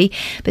CQC,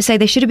 but say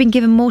they should have been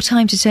given more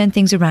time to turn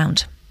things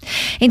around.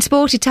 In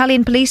sport,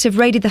 Italian police have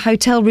raided the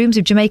hotel rooms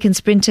of Jamaican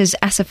sprinters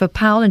Asafa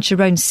Powell and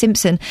Sharon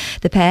Simpson.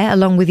 The pair,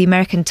 along with the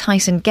American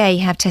Tyson Gay,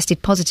 have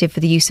tested positive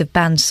for the use of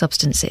banned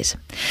substances.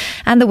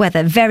 And the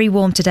weather, very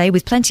warm today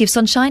with plenty of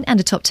sunshine and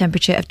a top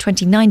temperature of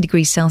 29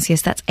 degrees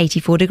Celsius. That's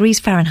 84 degrees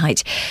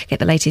Fahrenheit. Get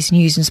the latest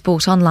news and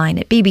sport online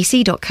at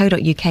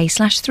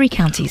bbc.co.uk/3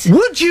 counties.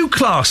 Would you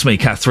class me,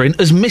 Catherine,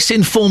 as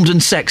misinformed and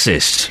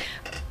sexist?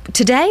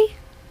 Today?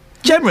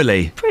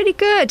 Generally. Pretty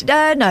good.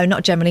 No,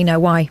 not generally, no.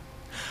 Why?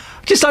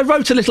 I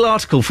wrote a little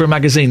article for a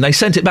magazine. They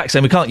sent it back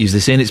saying we can't use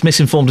this in. It's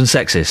misinformed and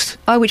sexist.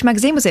 Oh, which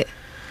magazine was it?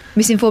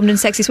 Misinformed and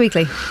Sexist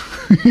Weekly?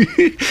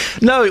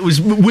 No, it was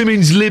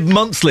Women's Lib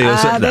Monthly or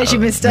something. There's your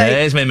mistake.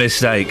 There's my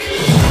mistake.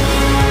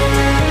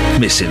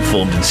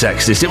 Misinformed and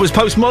sexist. It was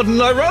postmodern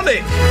and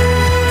ironic.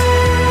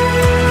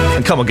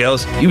 And come on,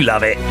 girls, you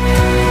love it.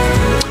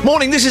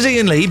 Morning, this is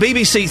Iain Lee,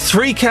 BBC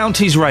Three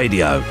Counties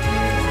Radio.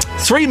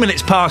 3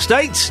 minutes past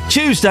 8,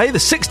 Tuesday, the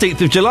 16th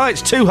of July.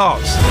 It's too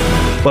hot.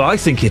 Well, I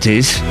think it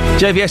is.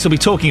 JVS will be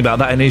talking about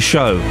that in his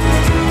show.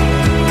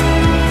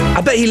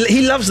 I bet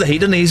he loves the heat,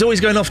 doesn't he? He's always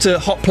going off to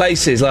hot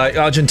places like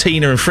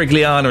Argentina and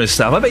Frigliana and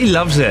stuff. I bet he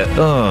loves it.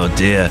 Oh,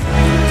 dear.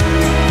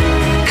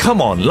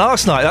 Come on,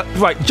 last night...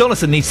 right,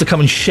 Jonathan needs to come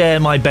and share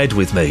my bed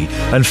with me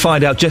and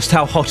find out just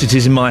how hot it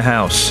is in my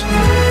house.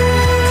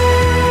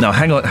 No,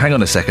 hang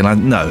on a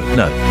second. No.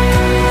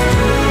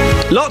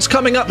 Lots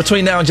coming up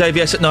between now and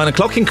JVS at 9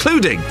 o'clock,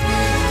 including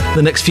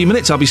the next few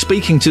minutes. I'll be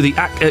speaking to the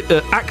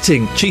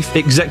acting chief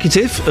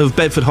executive of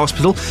Bedford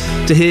Hospital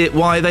to hear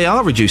why they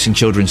are reducing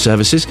children's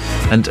services,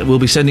 and we'll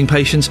be sending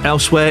patients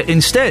elsewhere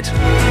instead.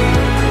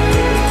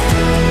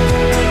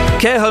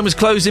 Care home is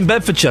closed in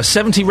Bedfordshire.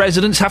 70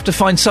 residents have to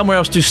find somewhere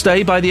else to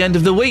stay by the end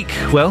of the week.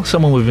 Well,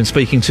 someone we've been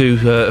speaking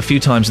to a few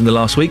times in the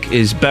last week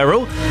is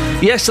Beryl.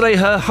 Yesterday,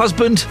 her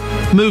husband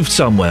moved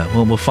somewhere.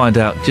 Well, we'll find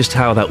out just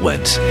how that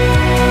went.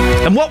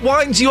 And what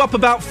winds you up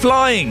about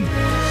flying?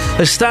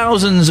 As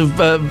thousands of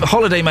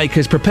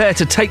holidaymakers prepare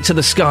to take to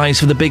the skies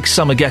for the big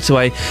summer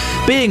getaway,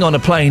 being on a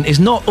plane is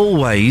not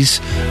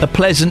always a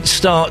pleasant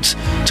start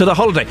to the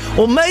holiday.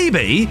 Or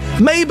maybe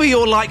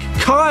you're like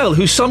Kyle,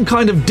 who's some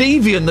kind of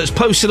deviant that's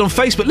posted on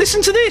Facebook.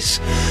 Listen to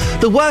this.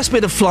 The worst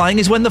bit of flying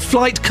is when the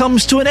flight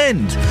comes to an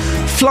end.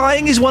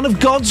 Flying is one of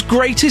God's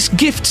greatest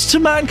gifts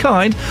to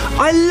mankind.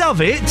 I love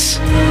it.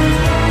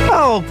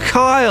 Oh,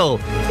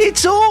 Kyle,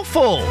 it's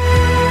awful.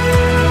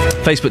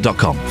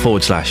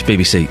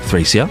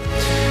 Facebook.com/BBC3CR.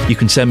 You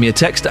can send me a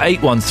text at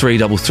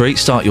 81333,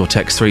 start your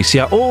text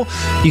 3CR, or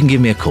you can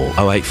give me a call,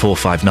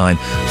 08459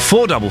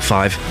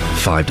 455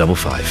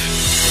 555.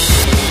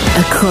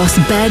 Across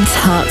beds,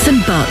 hearts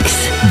and bucks.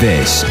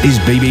 This is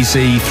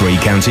BBC Three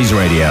Counties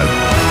Radio.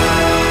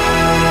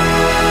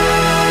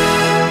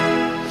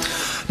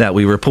 Now,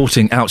 we were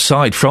reporting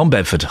outside from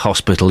Bedford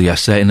Hospital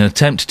yesterday in an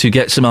attempt to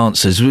get some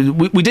answers.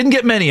 We didn't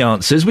get many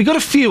answers. We got a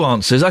few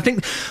answers. I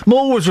think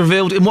more was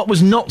revealed in what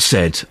was not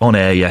said on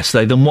air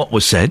yesterday than what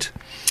was said.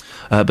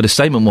 But a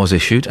statement was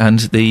issued, and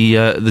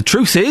the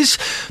truth is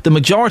the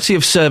majority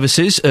of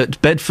services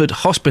at Bedford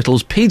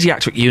Hospital's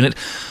paediatric unit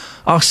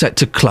are set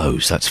to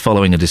close. That's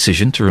following a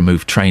decision to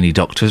remove trainee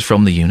doctors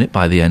from the unit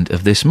by the end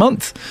of this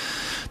month.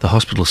 The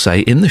hospital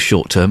say in the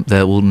short term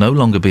there will no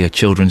longer be a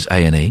children's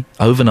A&E,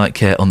 overnight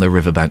care on the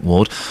Riverbank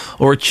ward,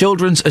 or a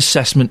children's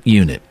assessment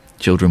unit.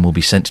 Children will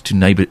be sent to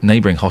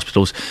neighbouring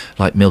hospitals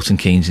like Milton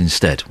Keynes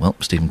instead. Well,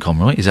 Stephen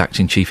Conroy is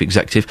acting chief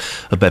executive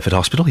of Bedford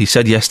Hospital. He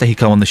said yesterday he'd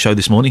come on the show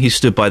this morning. He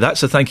stood by that,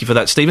 so thank you for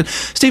that, Stephen.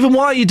 Stephen,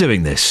 why are you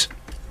doing this?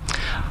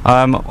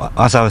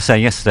 As I was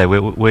saying yesterday,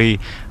 we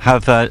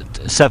have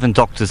 7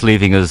 doctors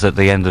leaving us at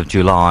the end of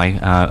July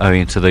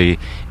owing to the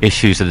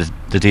issues that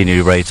the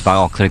deanery raised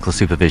about our clinical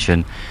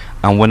supervision,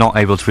 and we're not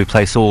able to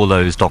replace all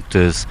those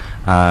doctors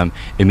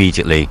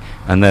immediately,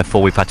 and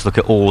therefore we've had to look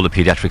at all the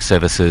paediatric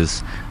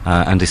services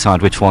and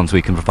decide which ones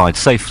we can provide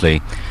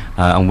safely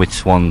and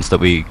which ones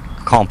that we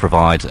can't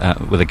provide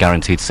with a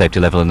guaranteed safety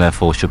level and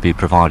therefore should be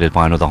provided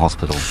by another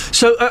hospital.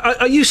 So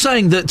are you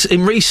saying that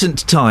in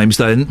recent times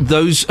then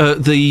those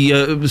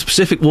the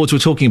specific wards we're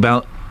talking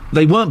about,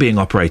 they weren't being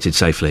operated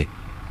safely?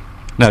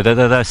 No,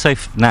 they're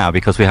safe now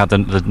because we have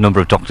the number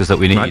of doctors that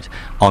we need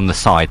on the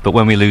site, but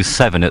when we lose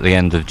 7 at the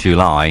end of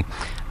July,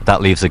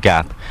 that leaves a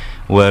gap.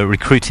 We're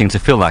recruiting to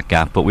fill that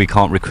gap, but we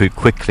can't recruit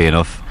quickly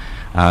enough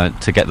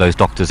to get those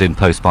doctors in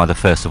post by the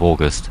 1st of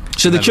August.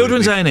 So the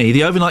Children's A&E,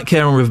 the overnight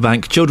care on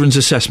Riverbank, Children's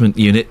Assessment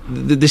Unit,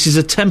 this is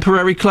a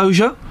temporary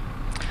closure?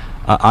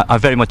 I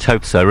very much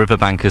hope so.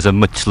 Riverbank is a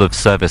much-loved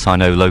service, I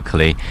know,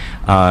 locally,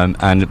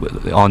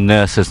 and our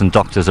nurses and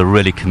doctors are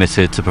really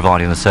committed to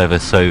providing the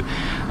service. So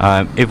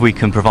if we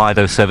can provide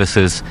those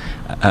services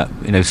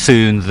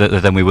soon,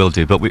 then we will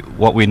do. But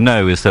what we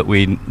know is that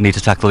we need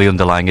to tackle the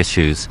underlying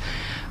issues.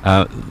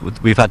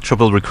 We've had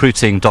trouble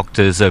recruiting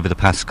doctors over the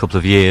past couple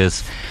of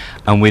years,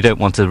 and we don't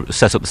want to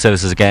set up the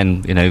services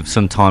again,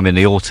 sometime in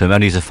the autumn,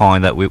 only to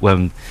find that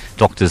when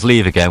doctors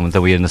leave again,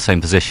 that we're in the same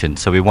position.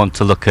 So we want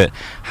to look at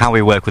how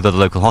we work with other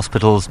local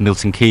hospitals,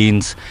 Milton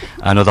Keynes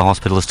and other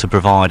hospitals, to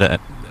provide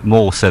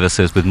more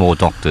services with more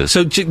doctors.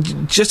 So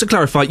just to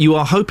clarify, you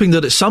are hoping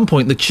that at some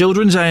point the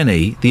Children's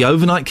A&E, the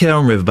overnight care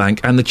on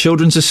Riverbank and the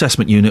Children's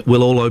Assessment Unit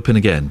will all open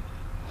again?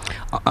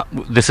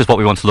 This is what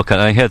we want to look at.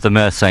 I heard the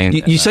Mayor saying...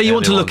 You say you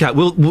want to look at...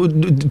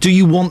 do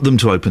you want them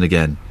to open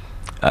again?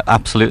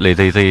 Absolutely.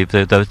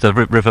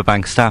 The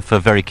Riverbank staff are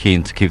very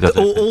keen to keep that...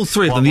 All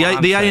three of them,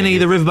 the A&E,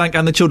 the Riverbank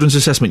and the Children's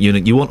Assessment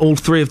Unit, you want all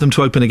three of them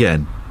to open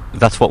again?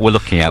 That's what we're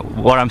looking at.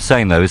 What I'm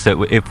saying, though, is that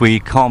if we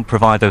can't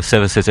provide those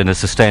services in a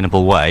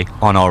sustainable way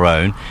on our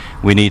own,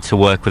 we need to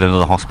work with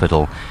another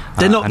hospital.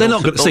 They're not going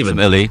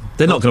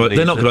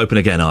to open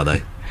again, are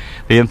they?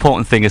 The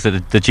important thing is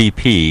that the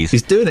GPs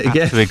He's doing it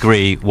again. have to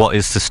agree what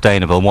is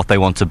sustainable and what they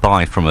want to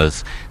buy from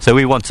us. So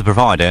we want to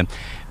provide it,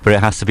 but it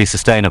has to be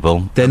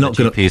sustainable.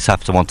 GPs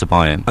have to want to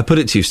buy it. I put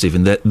it to you,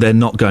 Stephen, they're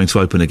not going to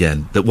open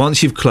again. That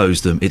once you've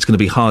closed them, it's going to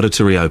be harder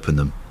to reopen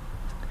them.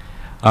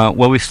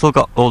 Well, we've still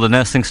got all the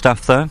nursing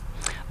staff, though.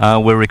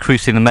 We're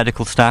recruiting the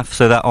medical staff,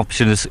 so that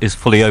option is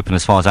fully open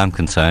as far as I'm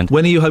concerned.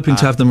 When are you hoping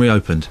to have them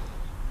reopened?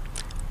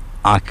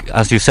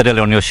 As you said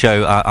earlier on your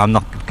show, I'm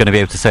not going to be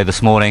able to say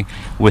this morning.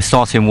 We're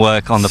starting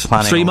work on the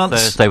planning 3 months? on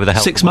Thursday with the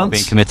Health and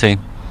Wellbeing Committee.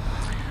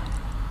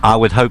 I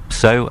would hope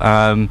so.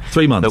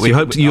 3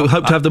 months. You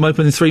hope to have them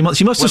open in 3 months?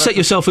 You must have set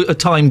yourself a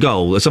time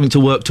goal or something to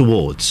work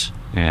towards.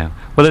 Yeah.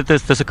 Well,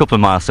 there's a couple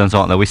of milestones,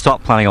 aren't there? We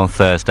start planning on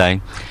Thursday.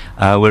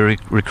 We're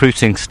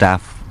recruiting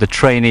staff. The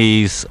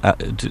trainees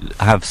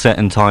have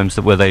certain times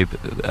where they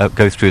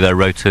go through their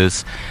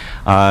rotas.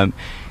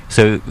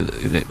 So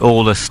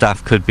all the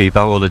staff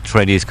all the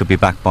trainees could be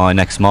back by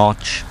next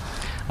March.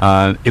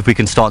 If we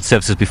can start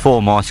services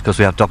before March because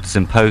we have doctors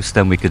in post,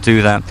 then we could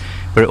do that.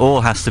 But it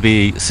all has to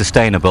be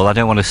sustainable. I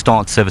don't want to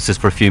start services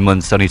for a few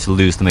months only to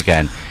lose them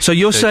again. So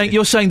you're saying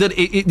that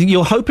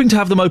you're hoping to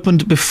have them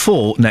opened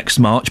before next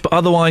March, but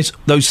otherwise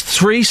those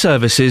 3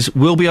 services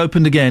will be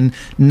opened again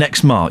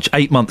next March,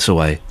 8 months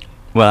away.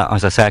 Well,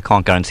 as I say, I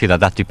can't guarantee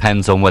that. That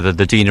depends on whether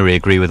the deanery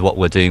agree with what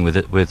we're doing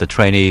with the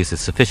trainees is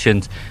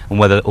sufficient, and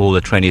whether all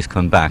the trainees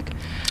come back.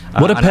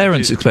 What are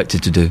parents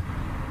expected to do?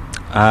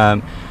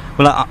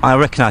 Well, I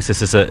recognise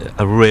this as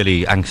a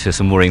really anxious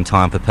and worrying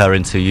time for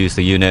parents who use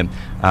the unit.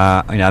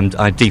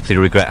 I deeply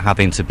regret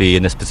having to be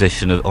in this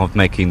position of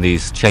making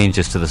these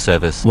changes to the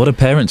service. What are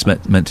parents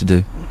meant to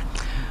do?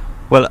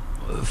 Well,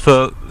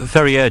 for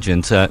very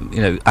urgent,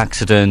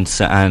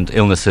 accidents and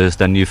illnesses,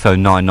 then you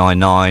phone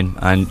 999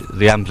 and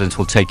the ambulance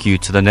will take you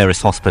to the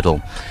nearest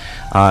hospital.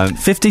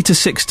 50 to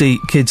 60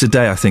 kids a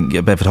day, I think,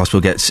 Bedford Hospital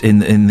gets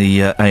in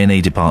the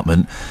A&E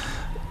department.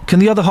 Can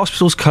the other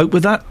hospitals cope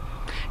with that?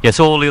 Yes,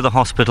 all the other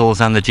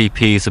hospitals and the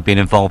GPs have been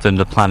involved in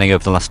the planning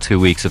over the last 2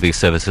 weeks of these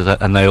services,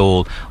 and they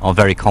all are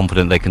very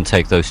confident they can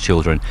take those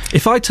children.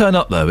 If I turn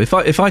up, though, if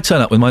I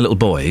turn up with my little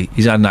boy,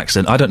 he's had an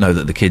accident, I don't know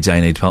that the kids'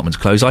 A&E department's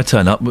closed, I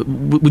turn up,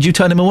 would you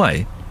turn him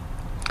away?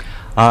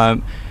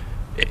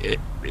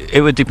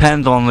 It would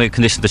depend on the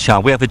condition of the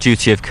child. We have a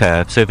duty of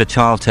care, so if a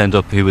child turned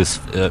up who was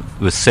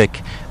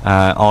sick,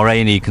 our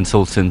A&E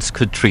consultants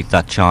could treat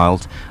that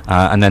child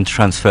and then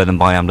transfer them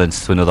by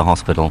ambulance to another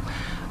hospital.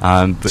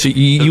 So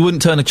you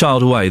wouldn't turn a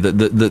child away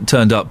that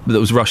turned up, that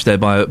was rushed there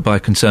by a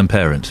concerned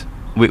parent?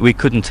 We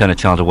couldn't turn a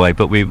child away,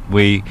 but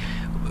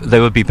they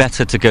would be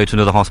better to go to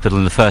another hospital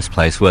in the first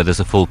place where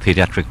there's a full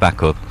paediatric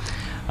backup.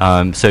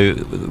 So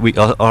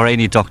our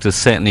A&E doctors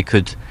certainly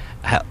could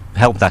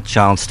help that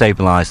child,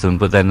 stabilise them,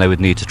 but then they would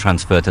need to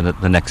transfer to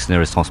the next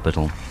nearest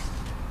hospital.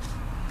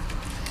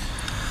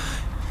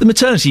 The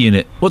maternity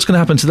unit, what's going to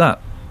happen to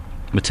that?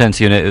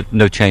 Maternity unit,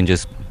 no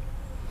changes.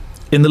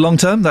 In the long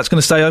term, that's going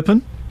to stay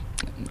open?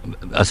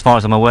 As far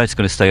as I'm aware, it's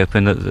going to stay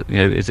open.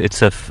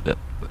 It's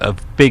a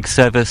big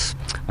service.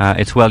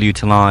 It's well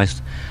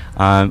utilised.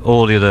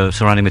 All the other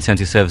surrounding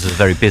maternity services are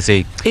very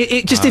busy.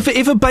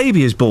 If a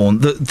baby is born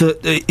that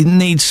it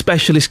needs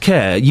specialist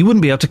care, you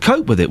wouldn't be able to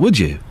cope with it, would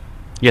you?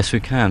 Yes, we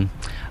can.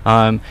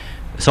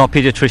 So our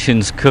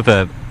paediatricians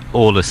cover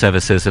all the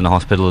services in the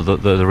hospital,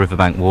 the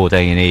Riverbank ward,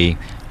 A&E,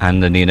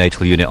 and the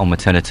neonatal unit on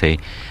maternity.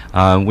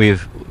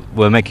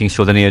 We're making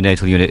sure the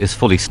neonatal unit is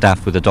fully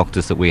staffed with the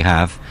doctors that we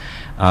have.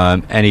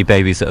 Any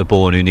babies that are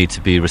born who need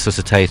to be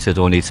resuscitated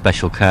or need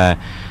special care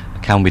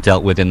can be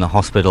dealt with in the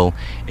hospital.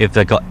 If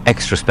they've got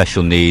extra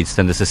special needs,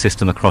 then there's a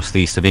system across the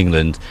east of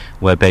England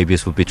where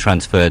babies will be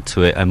transferred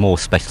to a more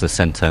specialist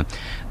centre,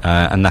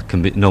 and that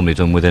can be normally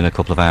done within a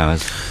couple of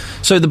hours.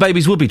 So the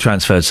babies would be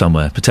transferred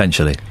somewhere,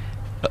 potentially?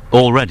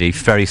 Already,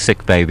 very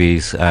sick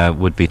babies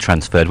would be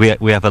transferred.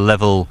 We have a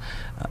level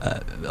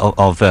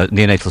of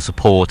neonatal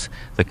support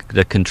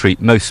that can treat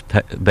most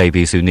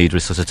babies who need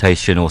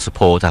resuscitation or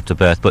support after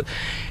birth. But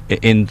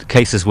in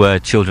cases where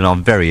children are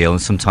very ill,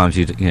 and sometimes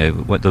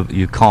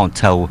you can't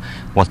tell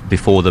what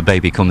before the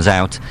baby comes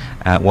out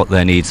what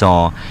their needs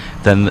are,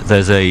 then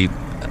there's a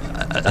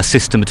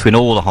system between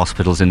all the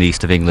hospitals in the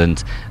east of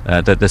England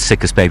that the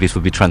sickest babies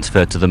would be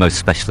transferred to the most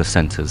specialist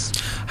centres.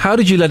 How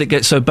did you let it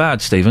get so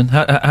bad, Stephen?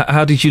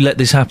 How did you let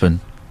this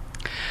happen?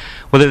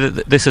 Well,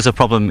 this is a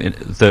problem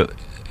that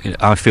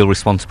I feel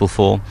responsible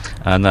for,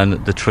 and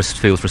then the Trust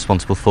feels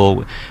responsible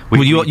for.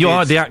 You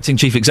are the acting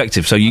chief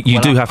executive, so you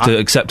do have to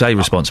accept a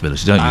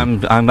responsibility,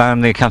 don't you?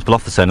 I'm the accountable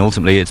officer, and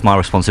ultimately it's my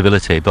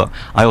responsibility, but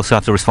I also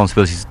have the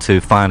responsibility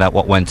to find out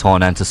what went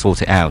on and to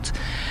sort it out.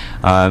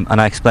 And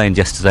I explained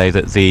yesterday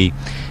that the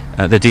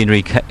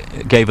Deanery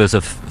gave us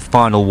a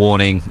final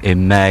warning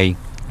in May,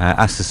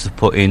 asked us to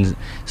put in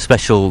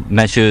special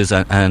measures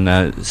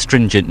and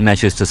stringent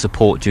measures to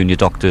support junior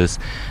doctors.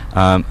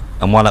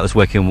 And while that was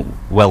working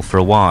well for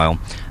a while,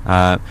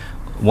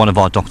 one of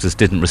our doctors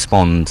didn't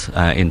respond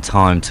in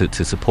time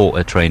to support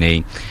a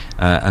trainee,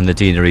 and the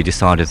Deanery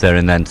decided there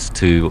and then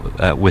to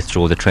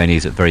withdraw the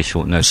trainees at very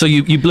short notice. So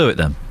you blew it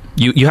then?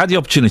 You had the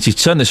opportunity to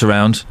turn this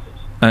around,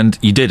 and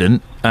you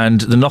didn't, and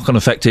the knock-on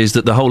effect is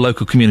that the whole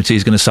local community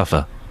is going to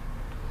suffer.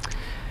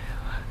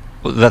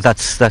 Well,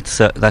 that's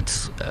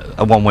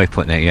a one way of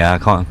putting it. Yeah, I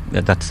can't.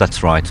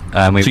 That's right.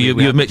 So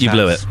you admit you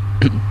blew it?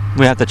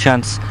 We had the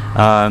chance.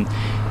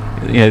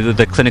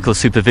 The clinical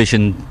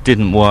supervision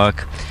didn't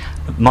work.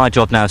 My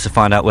job now is to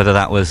find out whether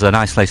that was an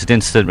isolated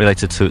incident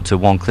related to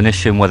one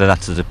clinician, whether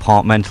that's a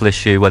departmental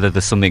issue, whether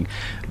there's something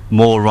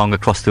more wrong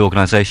across the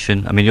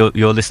organisation. I mean,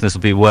 your listeners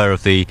will be aware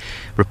of the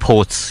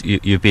reports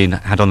you've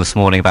had on this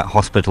morning about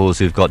hospitals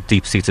who've got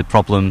deep-seated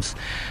problems.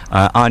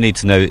 I need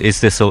to know,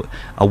 is this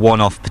a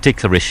one-off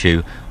particular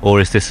issue, or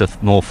is this a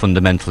more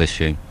fundamental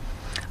issue?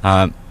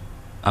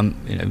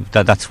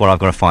 That's what I've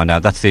got to find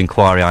out. That's the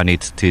inquiry I need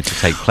to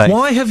take place.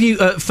 Why have you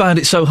found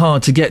it so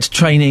hard to get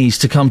trainees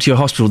to come to your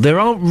hospital? There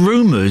are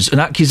rumours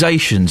and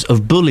accusations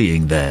of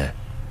bullying there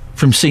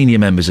from senior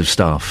members of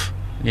staff.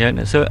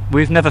 Yeah, so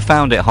we've never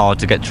found it hard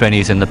to get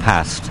trainees in the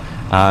past.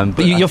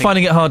 But you're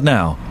finding it hard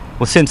now?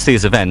 Well, since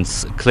these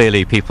events,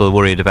 clearly people are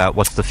worried about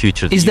what's the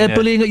future of the unit. Is there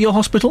bullying at your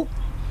hospital?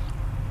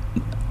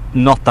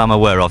 Not that I'm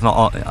aware of.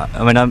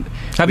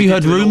 Have you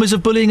heard rumours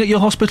of bullying at your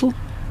hospital?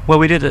 Well,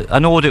 we did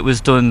an audit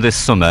was done this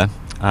summer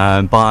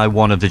by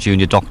one of the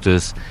junior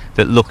doctors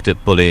that looked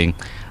at bullying,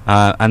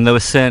 and there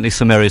were certainly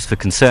some areas for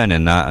concern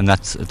in that. And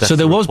that's so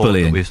there was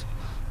bullying.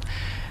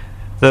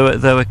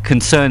 There were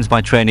concerns by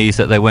trainees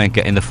that they weren't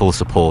getting the full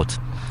support.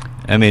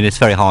 I mean, it's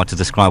very hard to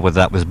describe whether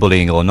that was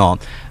bullying or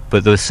not,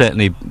 but there was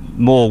certainly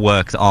more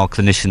work that our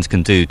clinicians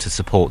can do to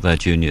support their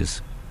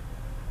juniors.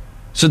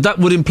 So that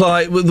would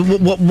imply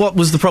what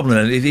was the problem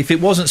then? If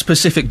it wasn't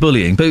specific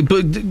bullying, but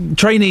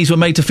trainees were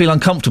made to feel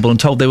uncomfortable and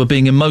told they were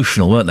being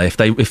emotional, weren't they?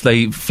 If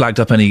they flagged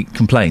up any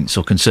complaints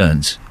or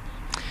concerns.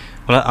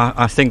 Well,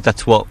 I think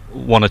that's what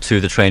one or two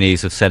of the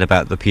trainees have said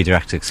about the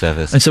paediatric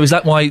service. And so is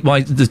that why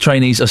the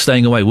trainees are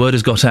staying away? Word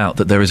has got out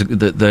that there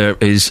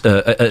is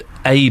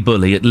a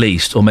bully at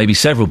least, or maybe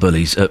several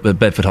bullies at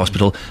Bedford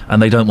Hospital,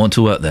 and they don't want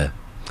to work there.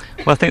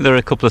 Well, I think there are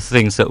a couple of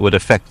things that would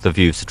affect the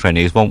views of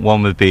trainees.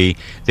 One would be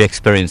the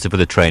experience of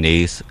the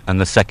trainees,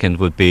 and the second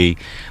would be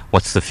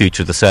what's the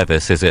future of the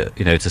service? Is it,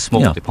 it's a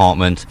small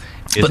department?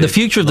 But the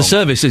future of the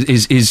service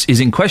is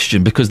in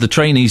question because the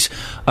trainees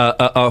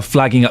are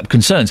flagging up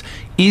concerns.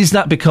 Is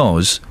that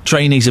because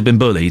trainees have been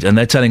bullied and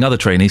they're telling other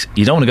trainees,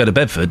 you don't want to go to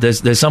Bedford,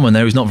 there's someone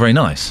there who's not very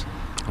nice?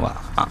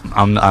 Well,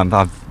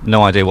 I've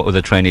no idea what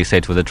other trainees say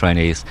to other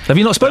trainees. Have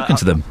you not spoken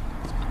to them?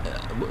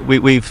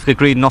 We've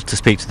agreed not to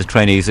speak to the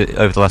trainees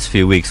over the last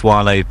few weeks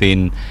while they've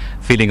been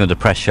feeling under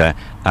pressure.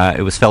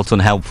 It was felt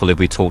unhelpful if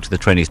we talked to the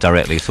trainees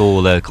directly, so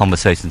all the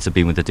conversations have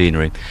been with the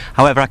Deanery.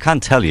 However, I can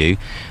tell you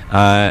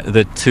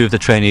that two of the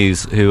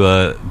trainees who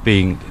are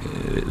being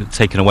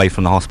taken away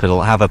from the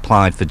hospital have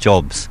applied for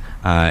jobs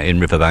in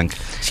Riverbank.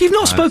 So you've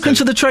not spoken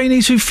to the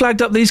trainees who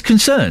flagged up these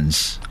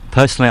concerns?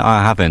 Personally,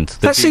 I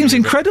haven't. That seems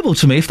incredible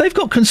to me. If they've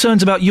got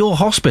concerns about your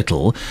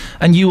hospital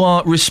and you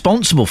are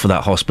responsible for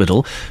that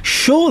hospital,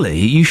 surely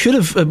you should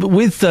have,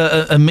 with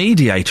a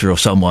mediator or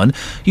someone,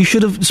 you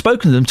should have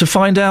spoken to them to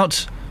find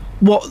out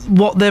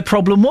what their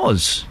problem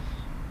was.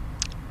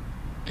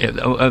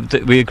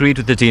 We agreed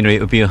with the Deanery it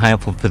would be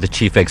helpful for the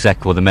Chief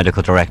Exec or the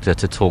Medical Director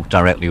to talk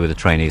directly with the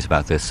trainees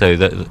about this. So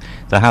that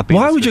there have been.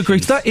 Why would you agree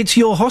to that? It's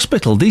your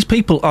hospital. These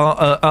people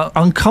are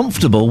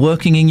uncomfortable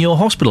working in your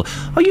hospital.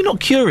 Are you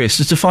not curious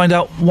as to find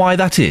out why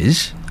that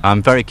is?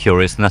 I'm very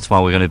curious, and that's why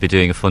we're going to be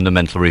doing a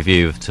fundamental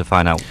review to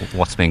find out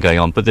what's been going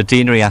on. But the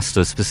Deanery asked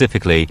us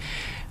specifically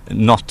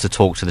not to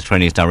talk to the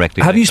trainees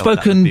directly. Have you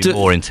spoken? That would be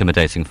more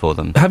intimidating for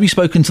them. Have you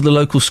spoken to the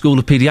local school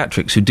of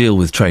paediatrics who deal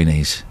with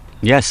trainees?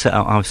 Yes,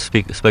 I've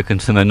spoken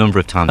to them a number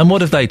of times. And what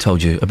have they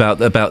told you about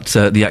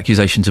the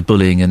accusations of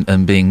bullying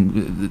and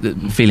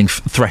being feeling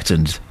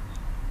threatened?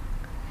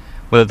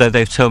 Well,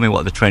 they've told me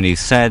what the trainees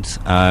said.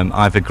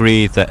 I've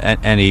agreed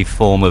that any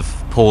form of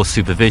poor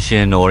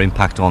supervision or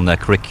impact on their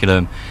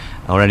curriculum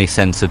or any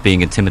sense of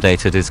being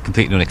intimidated is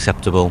completely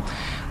unacceptable.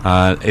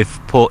 If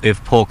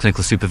poor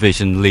clinical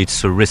supervision leads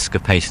to a risk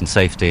of patient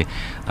safety,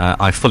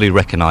 I fully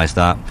recognise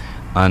that,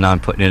 and I'm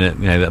putting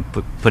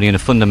in a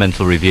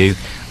fundamental review,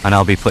 and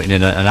I'll be putting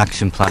in an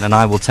action plan, and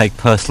I will take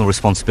personal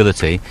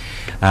responsibility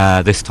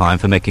this time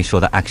for making sure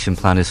that action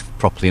plan is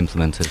properly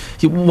implemented.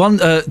 One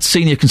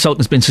senior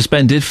consultant has been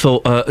suspended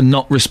for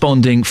not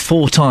responding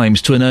 4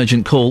 times to an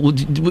urgent call.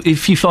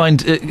 If you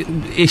find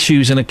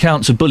issues and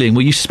accounts of bullying,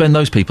 will you suspend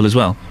those people as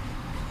well?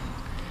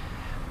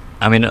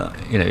 I mean,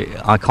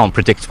 I can't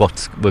predict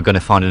what we're going to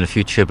find in the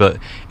future, but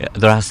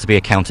there has to be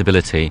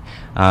accountability.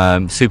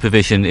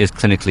 Supervision is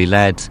clinically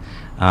led.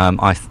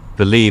 I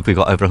believe we've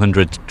got over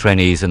 100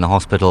 trainees in the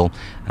hospital,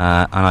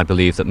 and I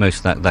believe that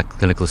most of that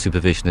clinical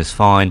supervision is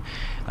fine.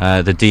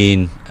 The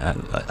Dean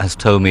has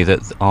told me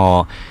that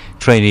our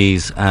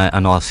trainees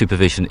and our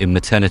supervision in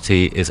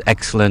maternity is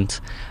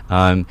excellent.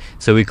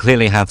 So we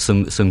clearly have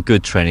some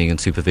good training and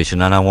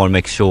supervision, and I want to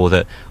make sure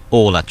that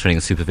all that training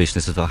and supervision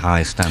is of the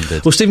highest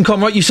standard. Well, Stephen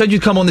Conroy, you said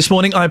you'd come on this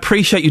morning. I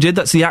appreciate you did.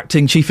 That's the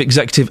Acting Chief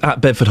Executive at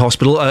Bedford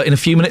Hospital. In a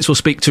few minutes, we'll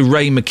speak to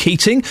Ray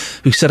McKeating,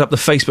 who set up the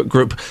Facebook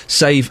group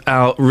Save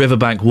Our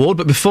Riverbank Ward.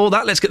 But before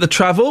that, let's get the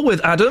travel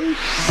with Adam.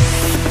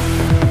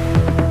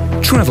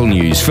 Travel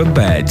news for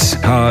beds,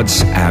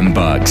 cards and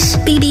bugs.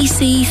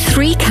 BBC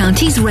Three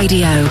Counties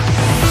Radio.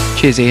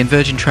 Cheers, Ian.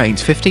 Virgin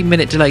Trains,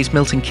 15-minute delays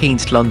Milton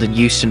Keynes to London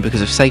Euston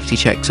because of safety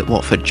checks at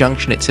Watford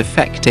Junction. It's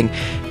affecting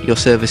your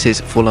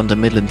services for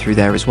London Midland through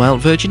there as well.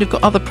 Virgin have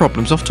got other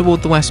problems off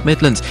toward the West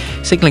Midlands.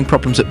 Signalling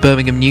problems at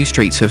Birmingham New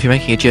Street, so if you're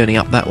making a journey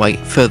up that way,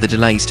 further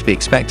delays to be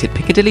expected.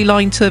 Piccadilly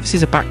line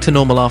services are back to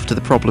normal after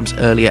the problems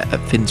earlier at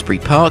Finsbury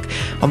Park.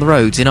 On the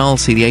roads in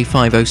Arlesey, the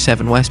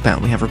A507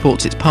 westbound, we have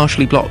reports it's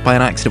partially blocked by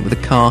an accident with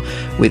a car,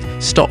 with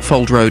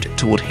Stotfold Road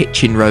toward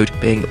Hitchin Road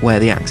being where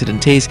the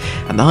accident is,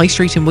 and the High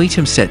Street in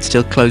Wheathamstead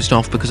still closed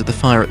off because of the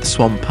fire at the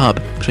Swan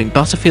Pub between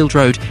Butterfield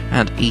Road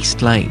and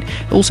East Lane.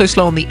 Also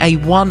slow on the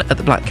A1 at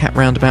the Black Cat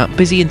roundabout,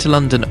 busy into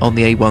London on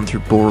the A1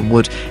 through Boreham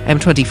Wood,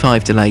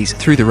 M25 delays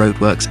through the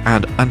roadworks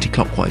and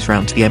anti-clockwise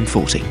round to the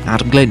M40.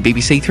 Adam Glynn,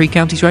 BBC Three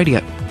Counties Radio.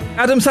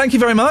 Adam, thank you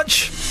very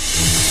much.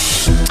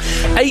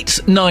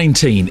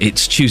 8:19.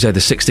 It's Tuesday the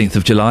 16th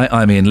of July.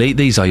 I'm Iain Lee.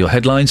 These are your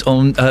headlines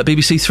on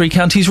BBC Three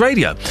Counties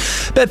Radio.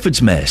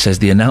 Bedford's mayor says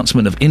the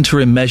announcement of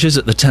interim measures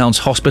at the town's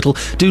hospital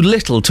do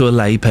little to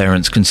allay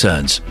parents'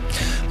 concerns.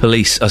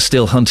 Police are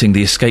still hunting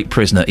the escaped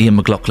prisoner Iain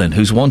McLaughlin,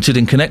 who's wanted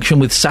in connection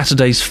with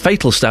Saturday's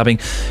fatal stabbing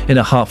in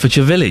a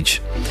Hertfordshire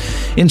village.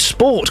 In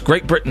sport,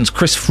 Great Britain's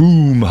Chris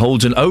Froome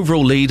holds an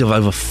overall lead of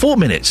over 4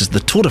 minutes as the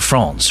Tour de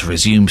France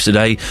resumes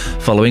today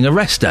following a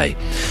rest day.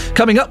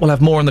 Coming up, we'll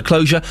have more on the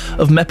closure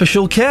of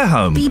Meppershall Care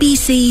Home.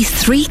 BBC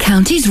Three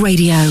Counties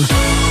Radio.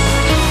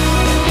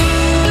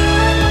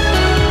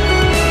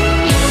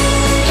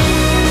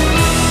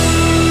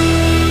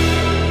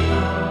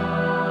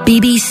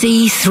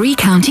 BBC Three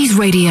Counties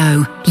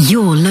Radio.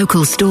 Your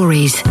local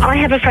stories. I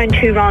have a friend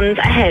who runs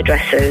a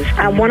hairdresser's,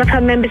 and one of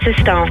her members of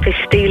staff is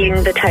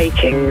stealing the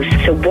takings.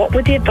 So what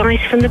would the advice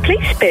from the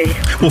police be?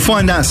 We'll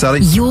find out,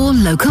 Sally. Your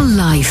local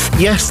life.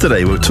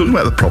 Yesterday we were talking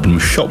about the problem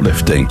of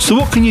shoplifting. So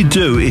what can you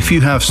do if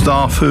you have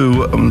staff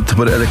who, to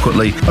put it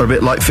eloquently, are a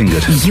bit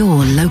light-fingered?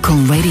 Your local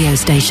radio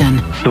station.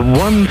 The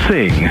one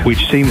thing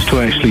which seems to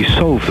actually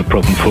solve the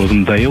problem for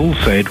them, they all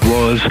said,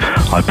 was,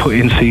 I put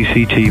in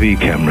CCTV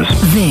cameras.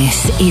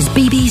 This is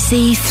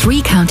BBC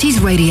Three Counties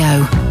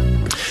Radio.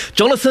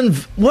 Jonathan...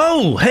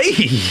 Whoa,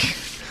 hey!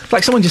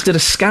 Like someone just did a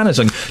scanners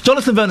on you.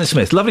 Jonathan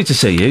Vernon-Smith, lovely to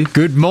see you.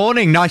 Good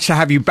morning. Nice to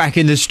have you back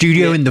in the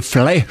studio in the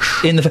flesh.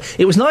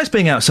 It was nice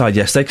being outside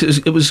yesterday because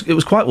it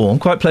was quite warm,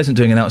 quite pleasant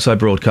doing an outside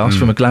broadcast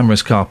from a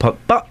glamorous car park.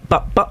 But.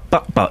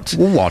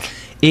 What?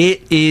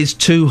 It is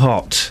too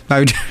hot.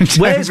 No,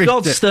 Where's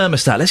God's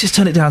thermostat? Let's just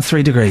turn it down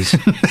 3 degrees.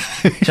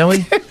 Shall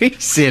we?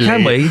 Silly.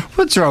 Can we?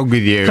 What's wrong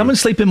with you? Come and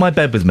sleep in my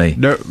bed with me.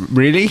 No,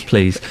 really?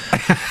 Please.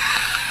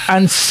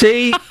 And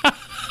see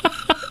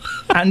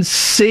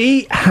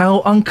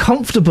how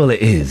uncomfortable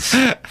it is.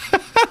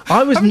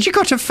 Haven't you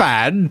got a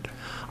fan?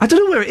 I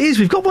don't know where it is.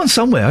 We've got one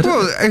somewhere.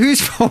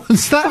 Whose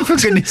fault's that, for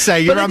goodness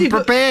sake? You're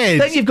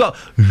unprepared. Then you've got...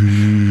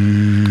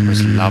 It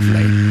was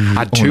lovely.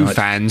 I had 2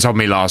 fans on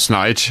me last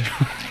night.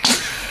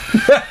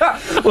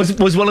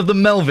 was one of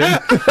them Melvin?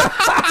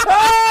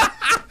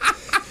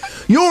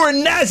 You're a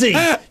Nazi!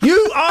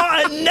 You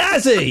are a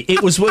Nazi!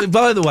 It was,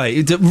 by the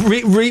way,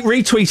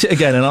 retweet it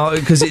again,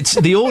 because it's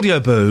the audio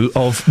boo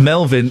of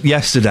Melvin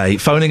yesterday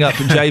phoning up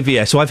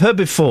JVS, who I've heard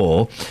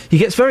before. He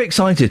gets very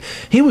excited.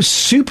 He was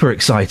super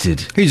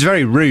excited. He was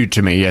very rude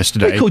to me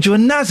yesterday. He called you a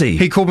Nazi.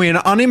 He called me an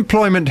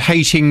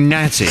unemployment-hating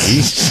Nazi.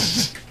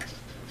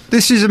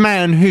 This is a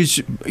man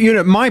who's,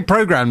 my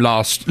programme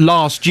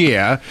last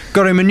year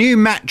got him a new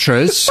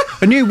mattress,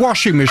 a new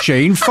washing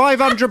machine,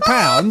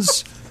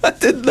 £500. I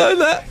didn't know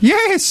that.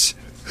 Yes.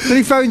 Then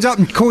he phones up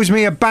and calls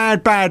me a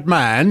bad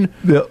man.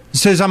 Yep.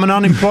 Says I'm an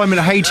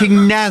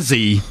unemployment-hating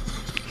Nazi.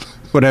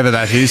 whatever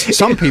that is.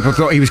 Some people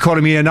thought he was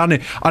calling me an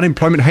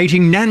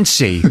unemployment-hating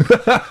Nancy.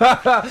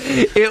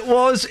 It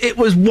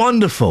was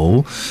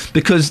wonderful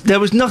because there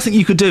was nothing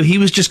you could do. He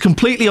was just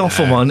completely off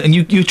on one, and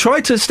you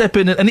tried to step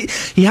in, and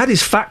he had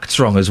his facts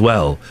wrong as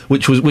well,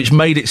 which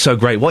made it so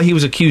great. What he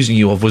was accusing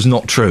you of was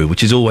not true,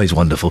 which is always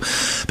wonderful.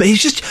 But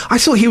I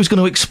thought he was going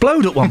to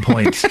explode at one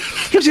point.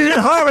 He was doing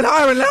higher and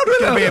higher and louder. It's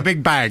going to be a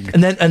big bang.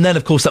 And then,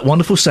 of course, that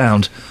wonderful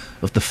sound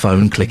of the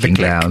phone clicking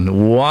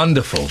down.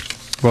 Wonderful.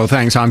 Well,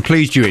 thanks. I'm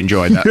pleased you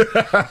enjoyed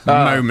that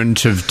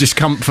moment of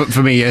discomfort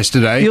for me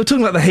yesterday. You're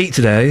talking about the heat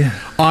today.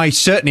 I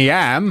certainly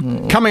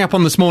am. Coming up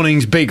on this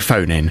morning's big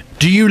phone-in.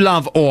 Do you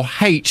love or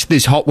hate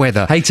this hot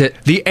weather? Hate it.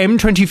 The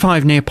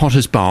M25 near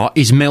Potters Bar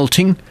is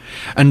melting,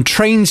 and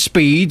train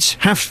speeds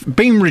have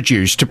been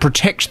reduced to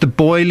protect the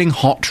boiling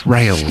hot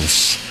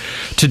rails.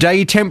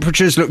 Today,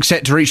 temperatures look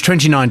set to reach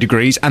 29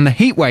 degrees, and the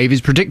heat wave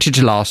is predicted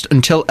to last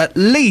until at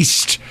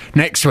least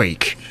next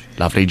week.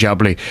 Lovely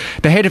jubbly.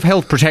 The head of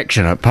health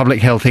protection at Public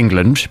Health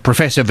England,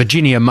 Professor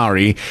Virginia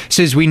Murray,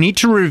 says we need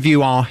to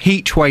review our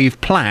heatwave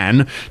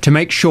plan to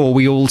make sure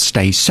we all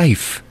stay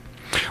safe.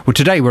 Well,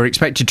 today we're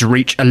expected to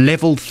reach a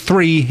level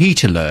 3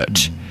 heat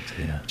alert.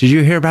 Did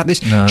you hear about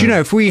this? No. Do you know,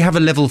 if we have a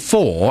level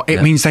 4,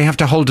 it means they have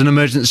to hold an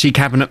emergency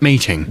cabinet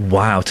meeting.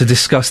 Wow, to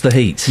discuss the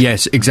heat.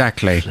 Yes,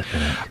 exactly.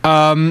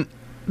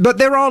 But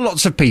there are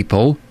lots of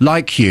people,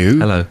 like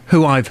you,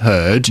 who I've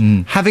heard,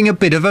 having a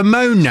bit of a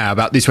moan now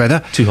about this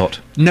weather. Too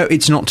hot. No,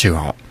 it's not too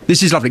hot.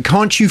 This is lovely.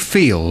 Can't you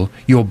feel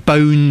your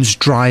bones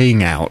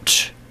drying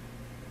out?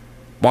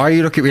 Why are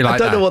you looking at me like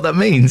that? I don't know what that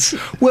means.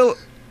 Well,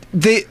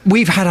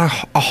 we've had a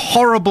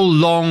horrible,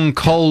 long,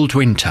 cold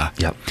winter.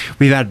 Yep.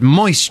 We've had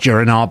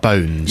moisture in our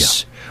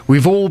bones. Yep.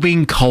 We've all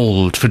been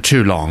cold for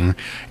too long.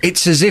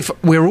 It's as if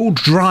we're all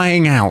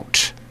drying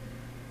out.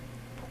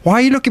 Why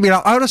are you looking at me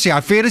like... Honestly,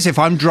 I feel as if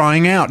I'm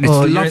drying out. It's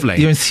lovely.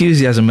 Your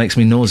enthusiasm makes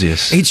me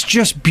nauseous. It's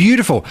just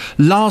beautiful.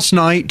 Last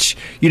night,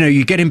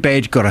 you get in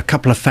bed, got a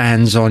couple of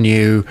fans on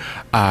you,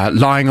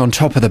 lying on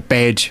top of the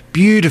bed.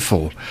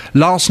 Beautiful.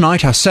 Last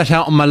night, I sat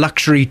out on my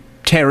luxury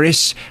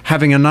terrace,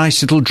 having a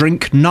nice little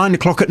drink, 9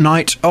 o'clock at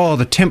night. Oh,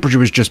 the temperature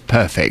was just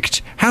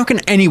perfect. How can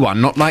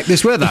anyone not like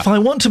this weather? If I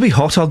want to be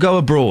hot, I'll go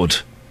abroad.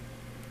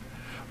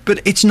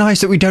 But it's nice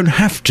that we don't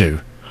have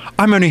to.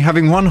 I'm only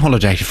having one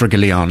holiday to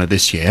Frigiliana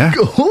this year.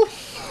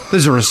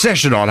 There's a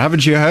recession on,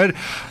 haven't you heard?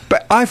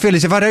 But I feel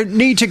as if I don't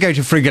need to go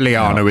to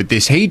Frigiliana with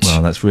this heat.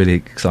 Well, that's really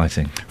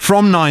exciting.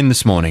 From 9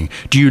 this morning,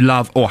 do you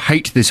love or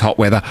hate this hot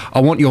weather?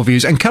 I want your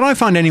views. And can I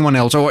find anyone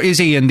else, or is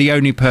Iain the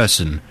only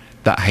person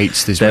that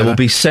hates this weather? There will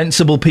be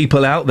sensible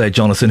people out there,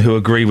 Jonathan, who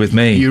agree with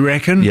me. You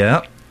reckon?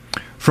 Yeah.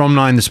 From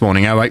 9 this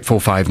morning,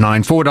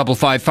 08459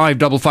 455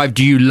 555.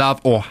 Do you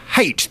love or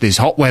hate this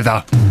hot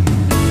weather?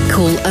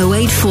 Call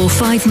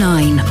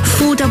 08459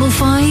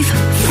 455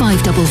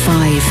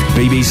 555.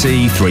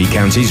 BBC Three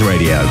Counties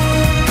Radio.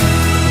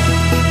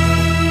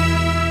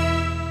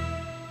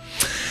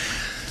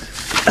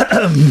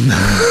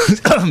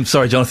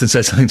 Sorry, Jonathan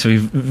said something to me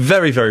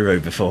very, very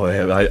rude before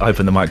I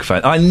opened the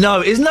microphone. I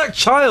know, isn't that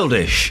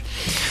childish?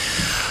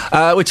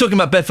 We're talking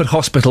about Bedford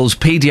Hospital's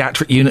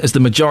paediatric unit as the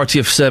majority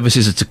of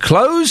services are to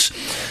close.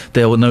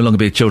 There will no longer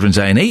be a children's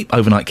A&E,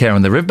 overnight care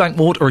on the Riverbank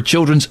ward, or a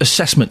children's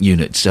assessment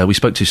unit. We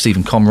spoke to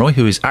Stephen Conroy,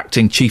 who is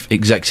acting chief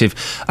executive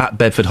at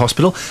Bedford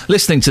Hospital.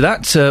 Listening to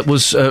that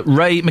was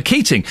Ray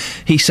McKeating.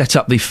 He set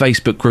up the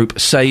Facebook group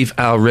Save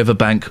Our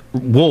Riverbank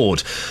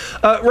Ward.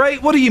 Ray,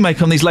 what do you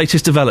make on these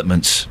latest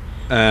developments?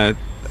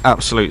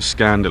 Absolute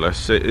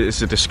scandalous.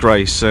 It's a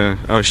disgrace. I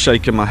was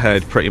shaking my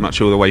head pretty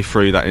much all the way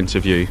through that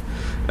interview.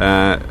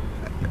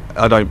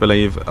 I don't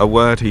believe a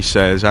word he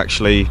says.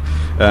 Actually,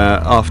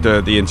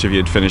 after the interview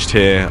had finished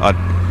here, I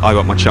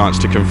got my chance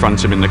to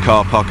confront him in the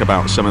car park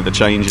about some of the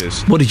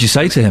changes. What did you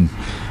say to him?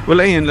 Well,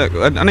 Iain, look,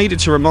 I needed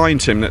to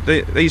remind him that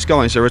these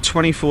guys are a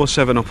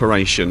 24/7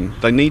 operation.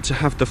 They need to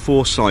have the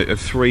foresight of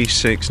 3,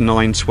 6,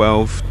 9,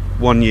 12,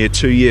 1 year,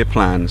 2 year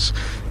plans.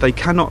 They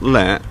cannot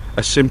let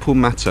a simple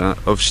matter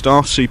of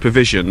staff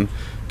supervision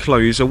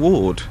close a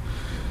ward.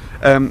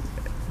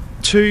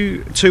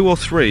 Two or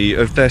three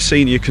of their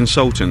senior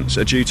consultants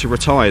are due to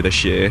retire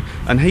this year,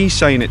 and he's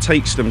saying it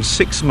takes them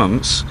 6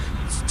 months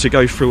to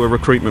go through a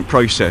recruitment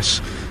process.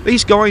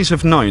 These guys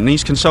have known,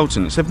 these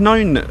consultants have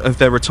known of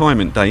their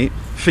retirement date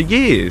for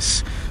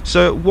years.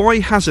 So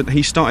why hasn't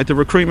he started the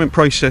recruitment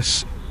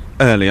process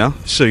earlier,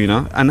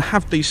 sooner, and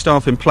have these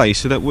staff in place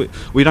so that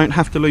we don't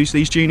have to lose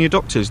these junior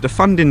doctors? The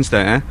funding's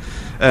there,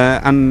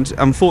 and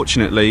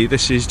unfortunately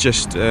this is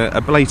just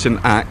a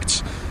blatant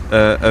act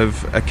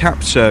of a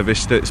capped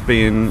service that's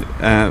being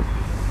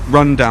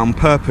run down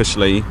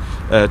purposely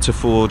to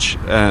forge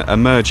a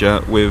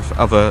merger with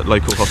other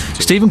local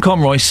hospitals. Stephen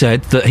Conroy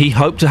said that he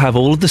hoped to have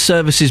all of the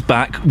services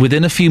back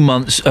within a few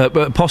months,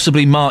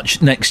 possibly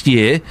March next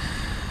year.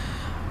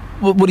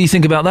 What do you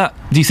think about that?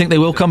 Do you think they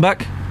will come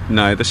back?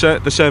 No, the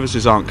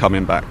services aren't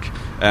coming back.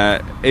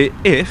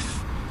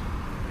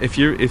 If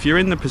you're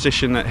in the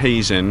position that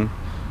he's in,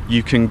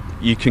 you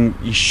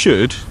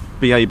should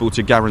be able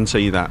to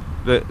guarantee that.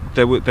 that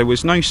there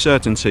was no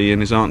certainty in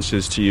his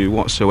answers to you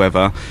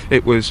whatsoever.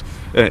 It was,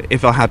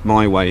 if I had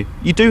my way.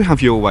 You do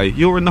have your way.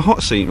 You're in the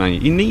hot seat,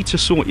 mate. You need to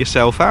sort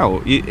yourself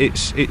out.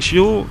 It's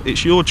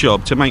your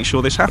job to make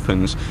sure this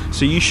happens.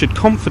 So you should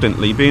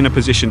confidently be in a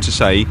position to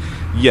say,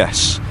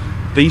 yes,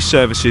 these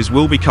services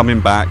will be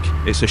coming back.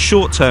 It's a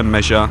short-term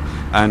measure,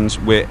 and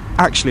we're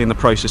actually in the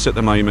process at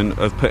the moment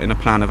of putting a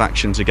plan of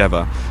action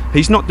together.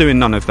 He's not doing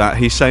none of that.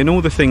 He's saying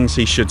all the things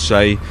he should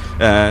say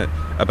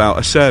about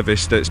a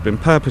service that's been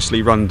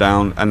purposely run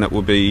down and that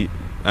will be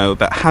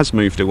that has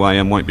moved away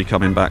and won't be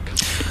coming back.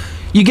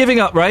 You giving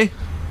up, Ray?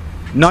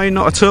 No,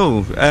 not at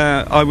all.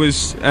 I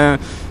was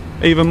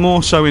even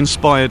more so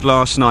inspired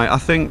last night. I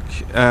think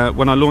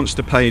when I launched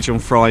the page on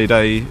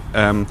Friday,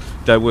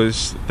 there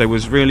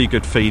was really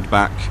good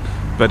feedback,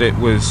 but it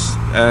was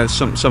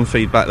some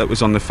feedback that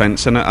was on the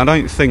fence, and I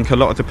don't think a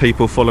lot of the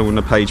people following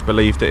the page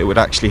believed that it would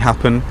actually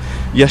happen.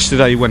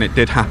 Yesterday, when it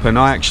did happen,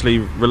 I actually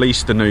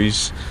released the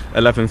news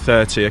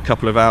 11:30, a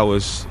couple of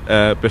hours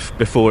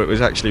before it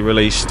was actually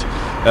released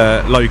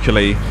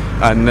locally,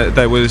 and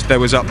there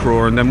was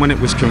uproar. And then when it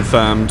was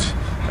confirmed,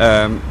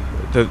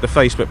 the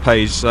Facebook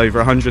page, over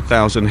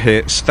 100,000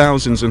 hits,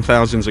 thousands and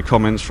thousands of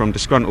comments from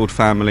disgruntled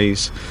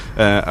families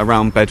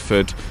around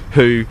Bedford,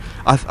 who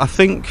I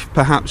think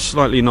perhaps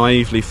slightly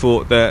naively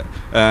thought that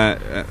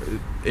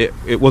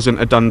it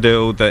wasn't a done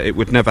deal, that it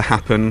would never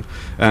happen.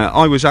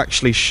 I was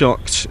actually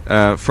shocked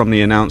from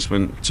the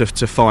announcement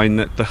to find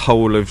that the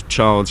whole of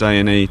children's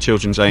A&E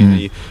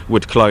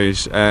would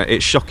close.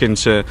 It's shocking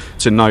to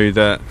know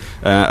that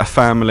a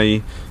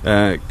family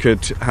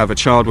could have a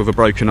child with a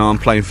broken arm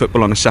playing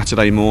football on a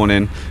Saturday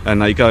morning,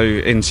 and they go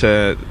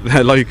into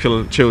their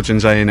local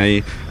children's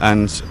A&E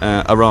and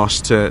are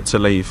asked to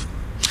leave.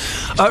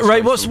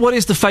 Ray, what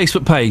is the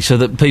Facebook page so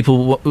that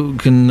people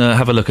can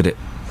have a look at it?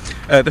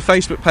 The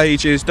Facebook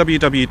page is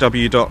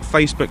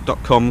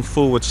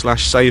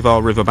www.facebook.com/Save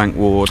Our Riverbank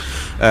Ward.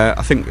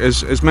 I think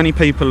as many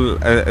people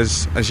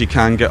as you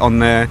can get on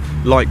there,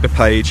 like the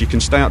page. You can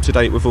stay up to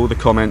date with all the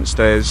comments.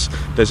 There's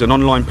an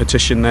online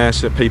petition there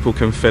so that people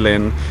can fill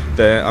in.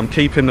 I'm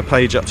keeping the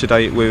page up to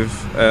date with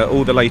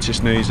all the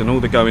latest news and all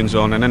the goings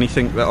on and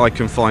anything that I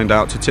can find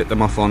out to tip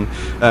them off on.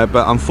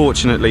 But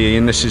unfortunately,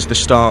 Ian, this is the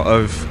start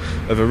of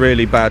a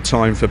really bad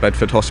time for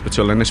Bedford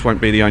Hospital, and this won't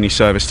be the only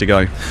service to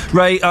go.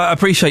 Ray, I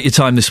appreciate your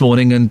time this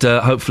morning, and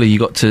hopefully you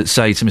got to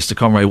say to Mr.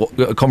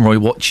 Conroy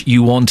what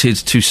you wanted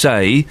to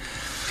say.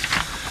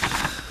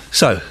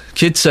 So,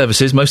 kids'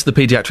 services, most of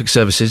the paediatric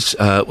services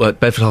at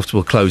Bedford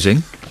Hospital are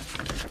closing.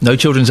 No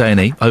children's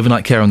A&E,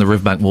 overnight care on the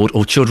Riverbank Ward,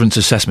 or children's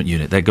assessment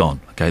unit. They're gone.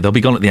 Okay, they'll be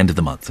gone at the end of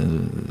the month.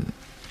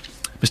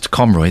 Mr.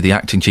 Conroy, the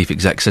acting chief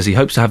exec, says he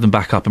hopes to have them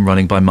back up and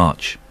running by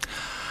March.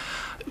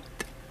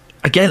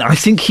 Again, I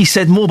think he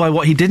said more by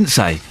what he didn't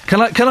say. Can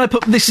I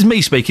put... This is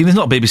me speaking. There's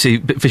not official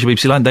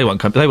BBC line. They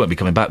won't be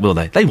coming back, will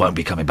they? They won't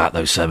be coming back,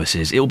 those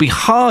services. It will be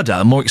harder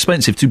and more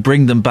expensive to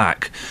bring them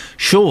back,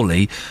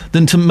 surely,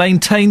 than to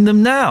maintain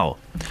them now.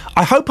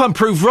 I hope I'm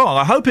proved wrong.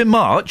 I hope in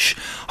March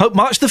the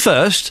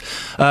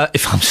 1st,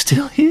 if I'm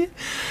still here...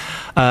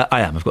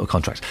 I am. I've got a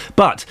contract.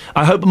 But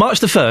I hope March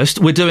the 1st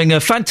we're doing a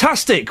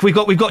fantastic... We've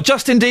got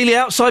Justin Dealey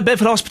outside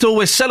Bedford Hospital.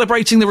 We're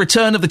celebrating the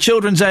return of the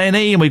children's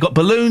A&E, and we've got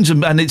balloons,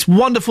 and it's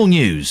wonderful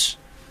news.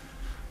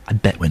 I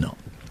bet we're not.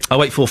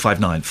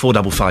 08459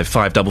 455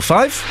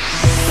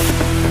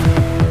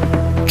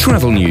 555.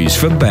 Travel news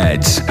for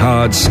beds,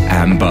 cards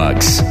and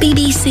bugs.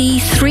 BBC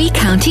Three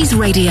Counties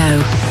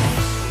Radio.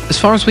 As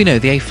far as we know,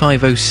 the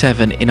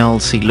A507 in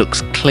Alsea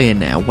looks clear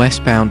now.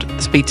 Westbound,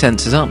 the speed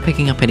sensors aren't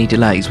picking up any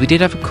delays. We did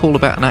have a call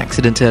about an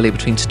accident earlier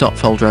between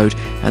Stotfold Road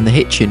and the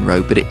Hitchin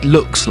Road, but it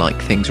looks like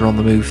things are on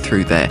the move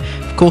through there.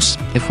 Of course,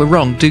 if we're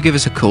wrong, do give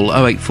us a call,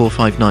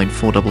 08459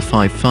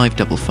 455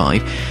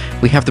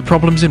 555. We have the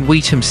problems in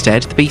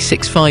Wheatamstead, the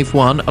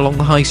B651 along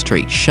the High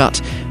Street,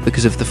 shut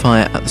because of the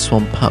fire at the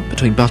Swan Pub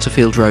between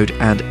Butterfield Road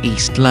and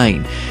East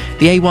Lane.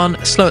 The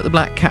A1 slow at the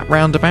Black Cat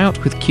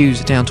roundabout with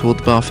queues down toward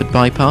the Barford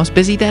bypass.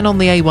 Busy then on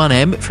the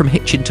A1M from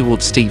Hitchin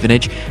towards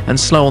Stevenage, and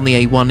slow on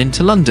the A1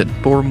 into London,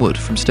 Boreham Wood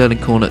from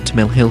Stirling Corner to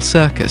Mill Hill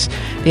Circus.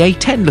 The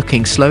A10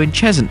 looking slow in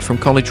Cheshunt from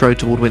College Road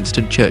toward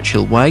Winston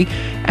Churchill Way.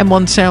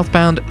 M1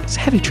 southbound, it's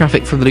heavy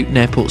traffic from the Luton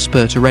Airport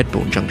spur to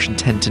Redbourne Junction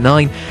 10 to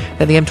 9.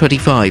 Then the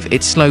M25,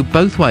 it's slow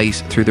both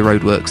ways through the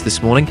roadworks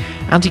this morning.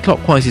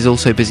 Anti-clockwise is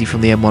also busy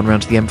from the M1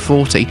 round to the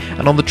M40,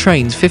 and on the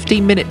trains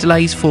 15-minute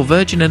delays for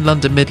Virgin and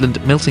London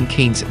Midland, Milton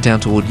Keynes down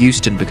toward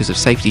Euston because of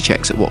safety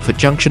checks at Watford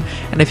Junction,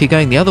 and if you're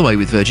going the other way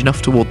with Virgin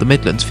off toward the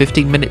Midlands,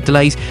 15-minute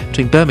delays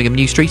between Birmingham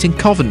New Street and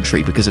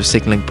Coventry because of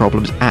signalling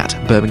problems at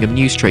Birmingham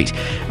New Street.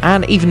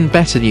 And even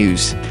better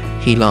news,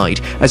 he lied.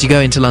 As you go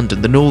into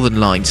London, the Northern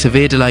Line,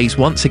 severe delays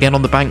once again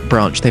on the Bank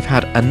branch. They've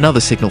had another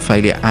signal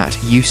failure at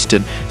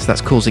Euston, so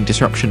that's causing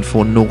disruption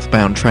for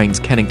northbound trains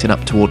Kennington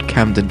up toward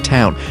Camden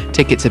Town.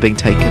 Tickets are being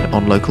taken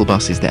on local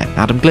buses there.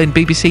 Adam Glynn,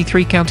 BBC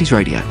Three Counties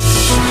Radio.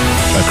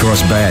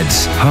 Across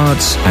beds,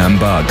 hearts and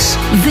bugs.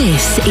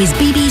 This is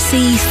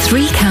BBC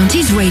Three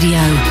Counties Radio.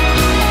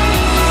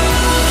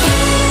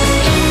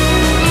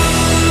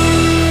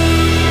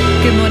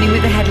 Good morning.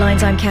 With the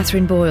headlines, I'm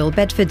Catherine Boyle.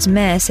 Bedford's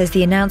mayor says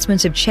the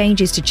announcement of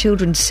changes to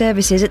children's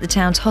services at the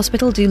town's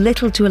hospital do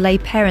little to allay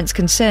parents'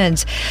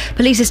 concerns.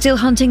 Police are still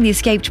hunting the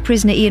escaped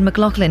prisoner Iain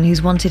McLaughlin,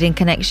 who's wanted in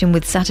connection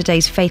with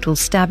Saturday's fatal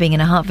stabbing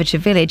in a Hertfordshire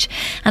village.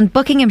 And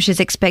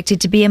Buckinghamshire's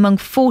expected to be among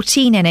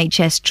 14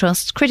 NHS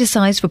trusts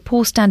criticised for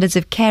poor standards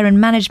of care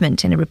and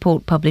management in a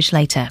report published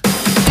later.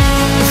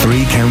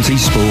 Three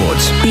Counties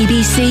Sports.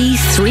 BBC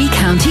Three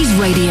Counties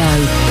Radio.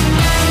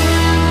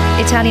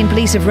 Italian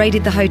police have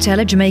raided the hotel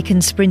of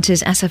Jamaican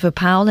sprinters Asafa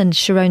Powell and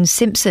Sharon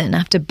Simpson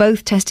after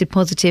both tested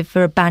positive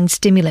for a banned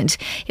stimulant.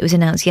 It was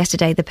announced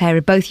yesterday the pair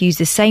had both used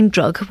the same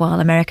drug, while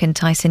American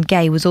Tyson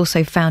Gay was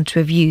also found to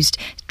have used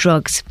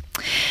drugs.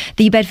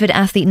 The Bedford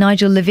athlete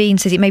Nigel Levine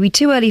says it may be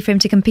too early for him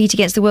to compete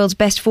against the world's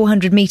best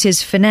 400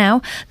 metres for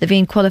now.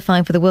 Levine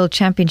qualifying for the World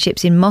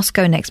Championships in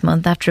Moscow next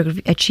month after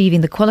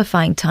achieving the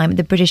qualifying time at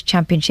the British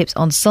Championships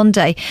on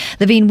Sunday.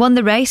 Levine won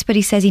the race, but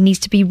he says he needs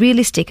to be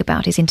realistic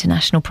about his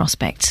international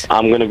prospects.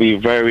 I'm going to be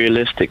very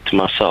realistic to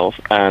myself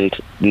and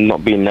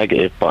not be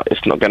negative, but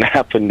it's not going to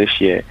happen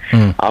this year.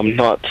 I'm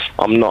not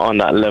on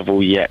that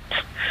level yet,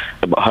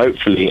 but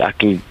hopefully I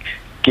can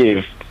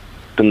give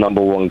the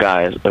number one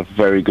guys a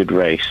very good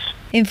race.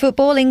 In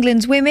football,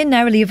 England's women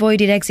narrowly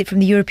avoided exit from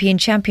the European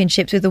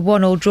Championships with a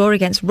 1-1 draw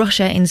against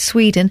Russia in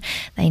Sweden.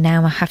 They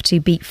now have to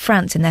beat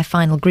France in their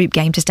final group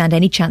game to stand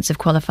any chance of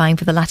qualifying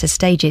for the latter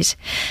stages.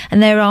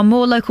 And there are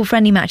more local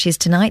friendly matches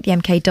tonight. The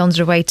MK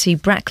Dons are away to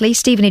Brackley,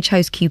 Stevenage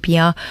host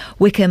QPR,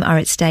 Wickham are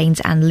at Staines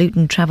and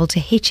Luton travel to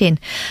Hitchin.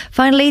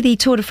 Finally, the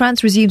Tour de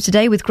France resumes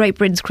today with Great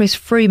Britain's Chris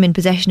Froome in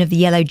possession of the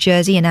yellow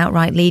jersey, an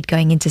outright lead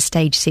going into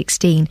stage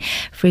 16.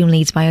 Froome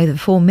leads by over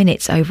 4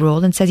 minutes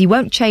overall and says he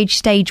won't change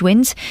stage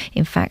wins.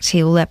 In fact,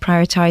 he'll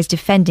prioritise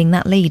defending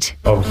that lead.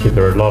 Obviously,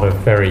 there are a lot of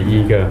very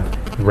eager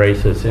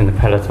racers in the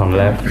peloton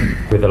left,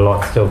 with a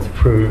lot still to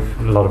prove,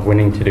 a lot of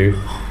winning to do.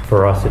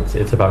 For us,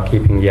 it's about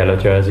keeping the yellow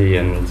jersey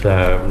and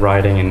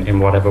riding in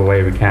whatever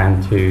way we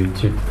can to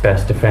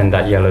best defend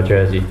that yellow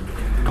jersey.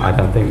 I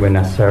don't think we're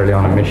necessarily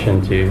on a mission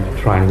to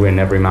try and win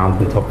every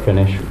mountain top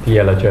finish. The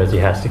yellow jersey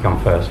has to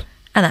come first.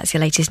 And that's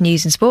your latest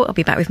news and sport. I'll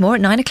be back with more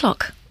at 9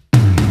 o'clock.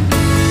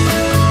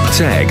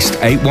 Text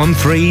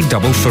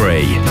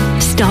 81333.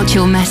 Start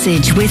your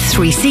message with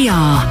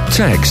 3CR.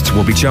 Text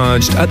will be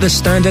charged at the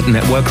standard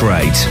network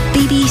rate.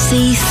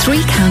 BBC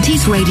Three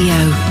Counties Radio.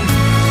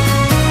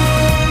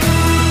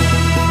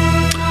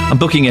 I'm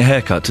booking a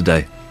haircut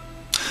today.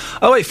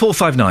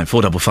 08459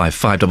 455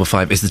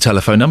 555 is the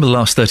telephone number. The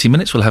last 30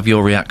 minutes we'll have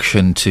your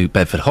reaction to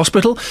Bedford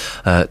Hospital,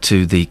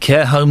 to the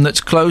care home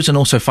that's closed, and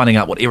also finding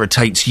out what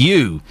irritates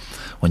you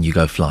when you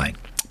go flying.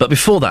 But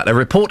before that, a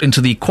report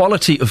into the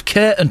quality of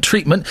care and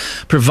treatment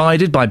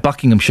provided by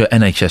Buckinghamshire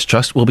NHS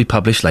Trust will be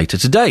published later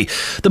today.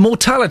 The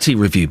mortality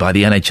review by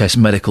the NHS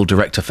Medical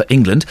Director for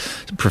England,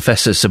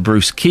 Professor Sir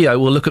Bruce Keogh,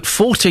 will look at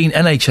 14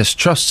 NHS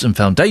trusts and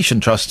foundation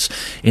trusts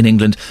in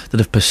England that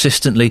have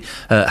persistently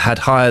had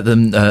higher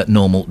than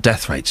normal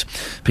death rates.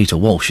 Peter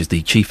Walsh is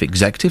the Chief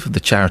Executive of the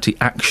charity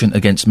Action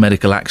Against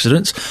Medical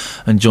Accidents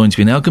and joins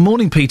me now. Good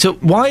morning, Peter.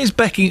 Why is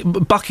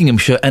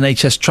Buckinghamshire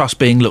NHS Trust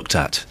being looked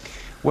at?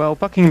 Well,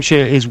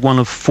 Buckinghamshire is one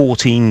of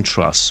 14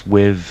 trusts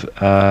with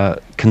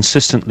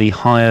consistently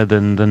higher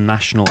than the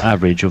national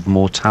average of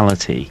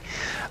mortality.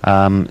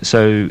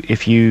 So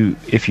if you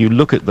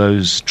look at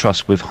those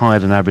trusts with higher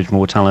than average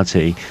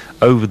mortality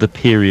over the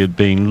period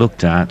being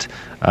looked at,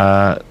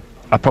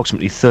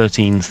 approximately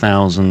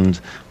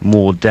 13,000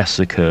 more deaths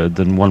occurred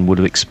than one would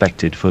have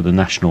expected for the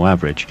national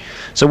average.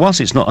 So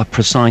whilst it's not a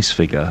precise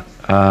figure,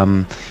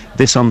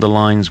 this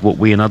underlines what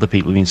we and other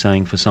people have been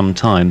saying for some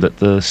time, that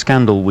the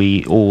scandal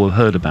we all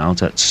heard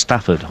about at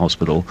Stafford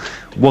Hospital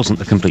wasn't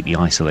a completely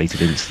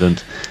isolated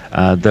incident.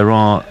 There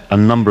are a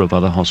number of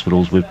other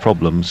hospitals with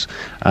problems,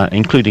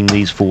 including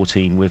these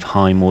 14 with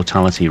high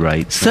mortality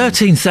rates.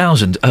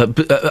 13,000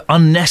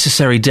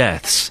 unnecessary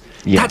deaths.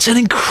 Yeah. That's an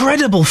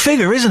incredible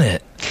figure, isn't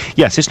it?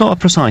 Yes, it's not a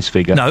precise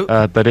figure,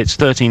 but it's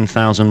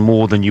 13,000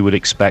 more than you would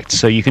expect.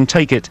 So you can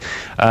take it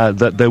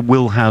that there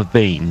will have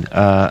been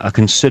a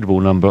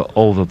considerable number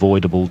of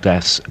avoidable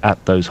deaths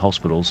at those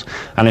hospitals.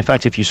 And in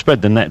fact, if you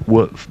spread the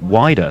network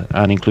wider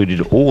and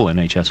included all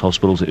NHS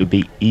hospitals, it would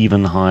be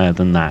even higher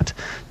than that.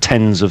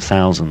 Tens of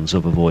thousands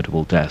of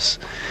avoidable deaths.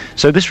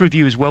 So this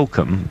review is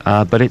welcome,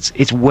 but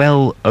it's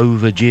well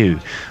overdue.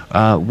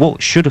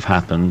 What should have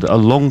happened a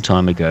long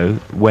time ago,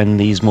 when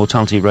these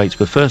mortality rates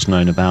were first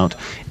known about,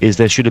 is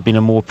there should have been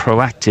a more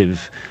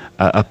proactive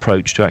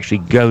approach to actually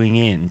going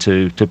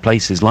into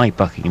places like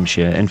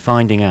Buckinghamshire and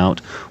finding out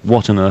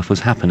what on earth was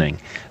happening.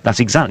 That's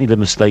exactly the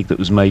mistake that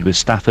was made with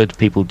Stafford.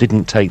 People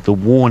didn't take the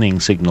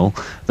warning signal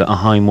that a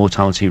high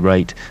mortality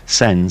rate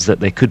sends, that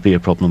there could be a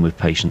problem with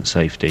patient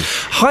safety.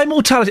 High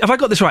mortality, have I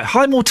got this right?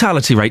 High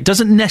mortality rate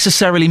doesn't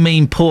necessarily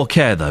mean poor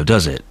care, though,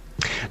 does it?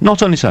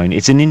 Not on its own.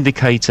 It's an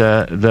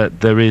indicator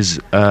that there is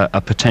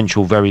a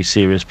potential very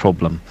serious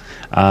problem.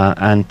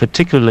 And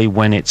particularly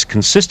when it's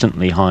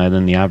consistently higher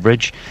than the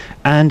average,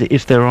 and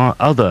if there are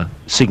other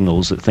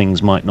signals that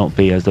things might not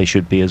be as they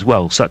should be as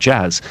well, such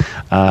as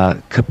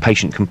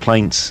patient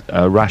complaints,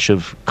 a rash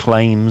of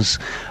claims,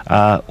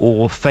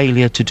 or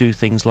failure to do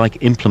things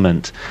like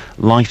implement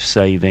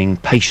life-saving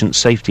patient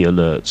safety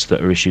alerts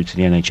that are issued to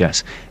the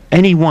NHS.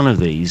 Any one of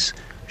these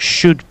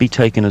should be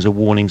taken as a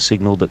warning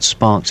signal that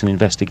sparks an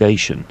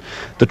investigation.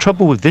 The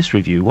trouble with this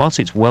review, whilst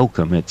it's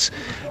welcome, it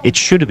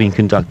should have been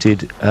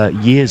conducted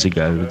years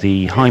ago.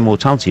 The high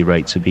mortality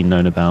rates have been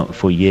known about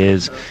for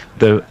years.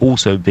 There have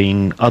also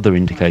been other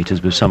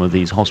indicators with some of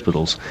these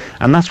hospitals.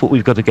 And that's what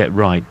we've got to get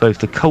right, both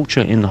the culture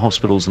in the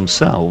hospitals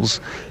themselves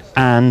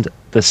and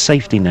the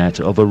safety net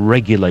of a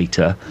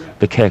regulator,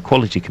 the Care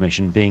Quality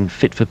Commission, being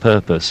fit for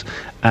purpose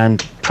and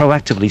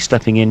proactively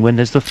stepping in when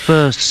there's the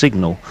first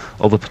signal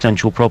of a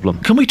potential problem.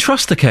 Can we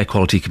trust the Care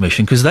Quality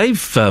Commission? Because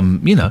they've,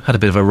 had a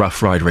bit of a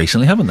rough ride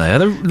recently, haven't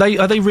they?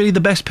 Are they really the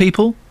best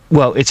people?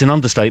 Well, it's an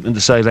understatement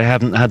to say they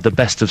haven't had the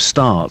best of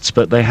starts,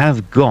 but they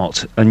have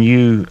got a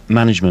new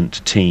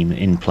management team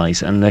in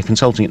place, and they're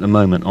consulting at the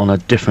moment on a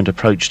different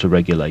approach to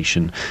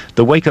regulation.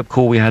 The wake-up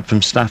call we had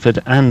from Stafford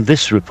and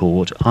this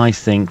report, I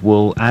think,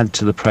 will add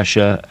to the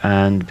pressure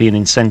and be an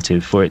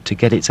incentive for it to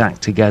get its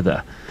act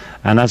together.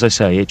 And as I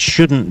say, it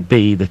shouldn't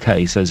be the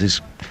case, as is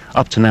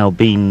up to now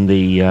been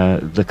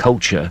the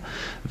culture,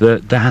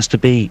 that there has to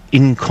be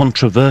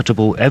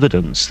incontrovertible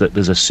evidence that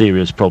there's a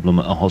serious problem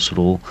at a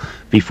hospital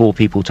before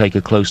people take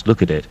a close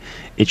look at it.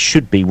 It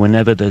should be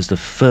whenever there's the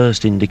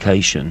first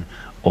indication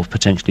of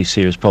potentially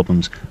serious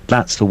problems.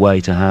 That's the way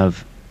to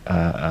have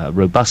a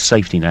robust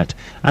safety net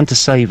and to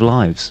save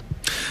lives.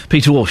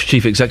 Peter Walsh,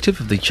 Chief Executive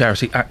of the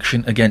charity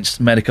Action Against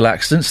Medical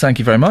Accidents, thank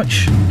you very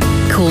much.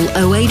 Call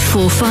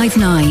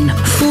 08459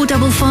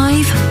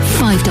 455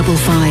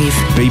 555.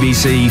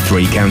 BBC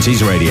Three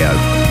Counties Radio.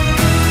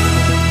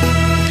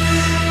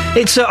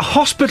 It's a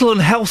hospital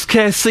and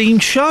healthcare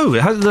themed show.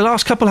 The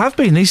last couple have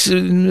been. These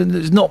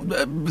not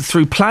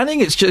through planning.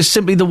 It's just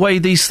simply the way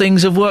these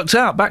things have worked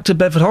out. Back to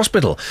Bedford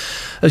Hospital.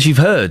 As you've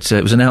heard,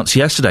 it was announced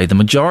yesterday, the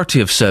majority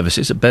of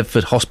services at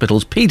Bedford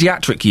Hospital's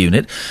paediatric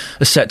unit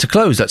are set to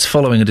close. That's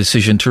following a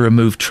decision to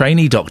remove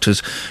trainee doctors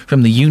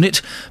from the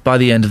unit by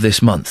the end of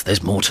this month.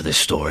 There's more to this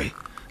story.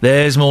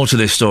 There's more to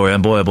this story,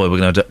 and boy, oh boy, we're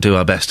going to do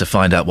our best to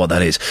find out what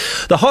that is.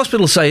 The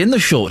hospital say in the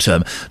short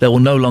term there will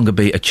no longer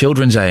be a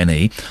children's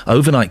A&E,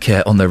 overnight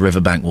care on their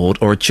Riverbank ward,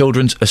 or a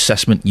children's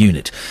assessment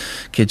unit.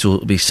 Kids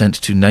will be sent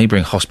to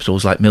neighbouring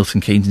hospitals like Milton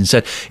Keynes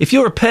instead. If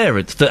you're a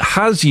parent that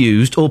has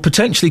used or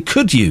potentially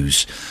could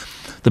use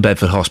the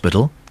Bedford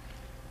Hospital,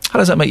 how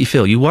does that make you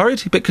feel? You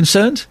worried? A bit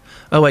concerned?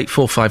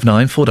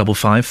 08459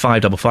 455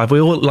 555.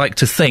 We all like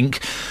to think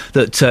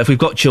that if we've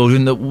got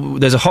children, that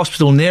there's a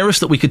hospital near us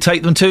that we could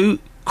take them to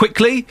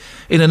quickly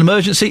in an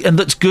emergency and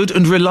that's good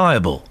and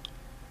reliable.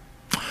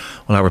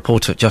 Well, our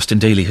reporter Justin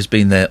Dealey has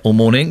been there all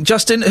morning.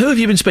 Justin, who have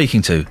you been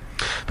speaking to?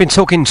 Been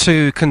talking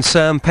to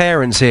concerned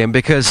parents, Ian,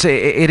 because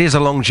it is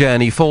a long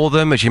journey for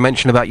them, as you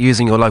mentioned about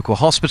using your local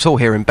hospital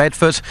here in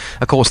Bedford.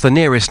 Of course, the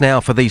nearest now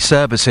for these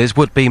services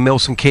would be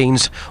Milton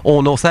Keynes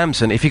or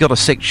Northampton. If you've got a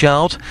sick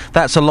child,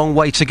 that's a long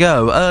way to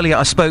go. Earlier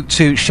I spoke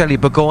to Shelley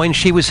Burgoyne.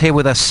 She was here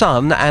with her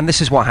son, and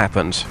this is what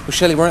happened. Well,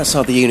 Shelley, we're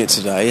outside the unit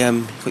today.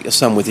 You've got your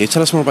son with you.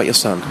 Tell us more about your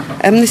son.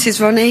 This is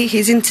Ronnie.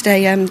 He's in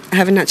today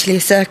having actually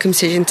a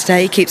circumcision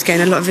today. He keeps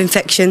getting a lot of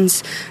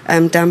infections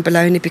down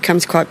below, and he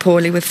becomes quite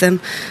poorly with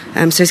them.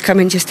 So he's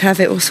coming just to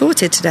have it all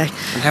sorted today.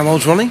 And how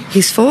old's Ronnie?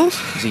 He's 4.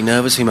 Is he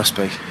nervous? He must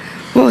be.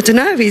 Well, I don't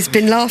know. He's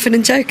been laughing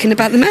and joking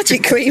about the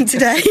magic cream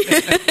today.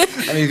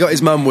 And he's got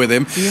his mum with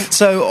him. Yeah.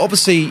 So,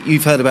 obviously,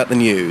 you've heard about the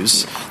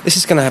news. This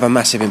is going to have a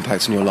massive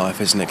impact on your life,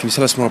 isn't it? Can you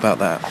tell us more about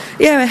that?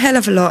 Yeah, a hell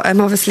of a lot.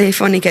 Obviously,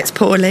 if Ronnie gets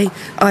poorly,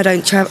 I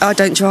don't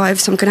drive,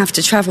 so I'm going to have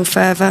to travel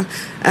further.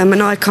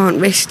 And I can't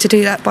risk to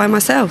do that by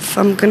myself.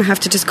 I'm going to have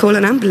to just call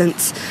an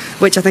ambulance,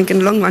 which I think in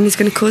the long run is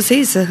going to cause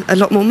these a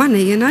lot more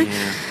money, you know?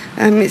 Yeah.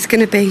 It's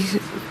going to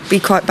be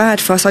quite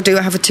bad for us. I do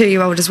have a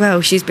 2-year-old as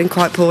well. She's been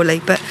quite poorly,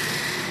 but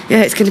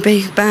yeah, it's going to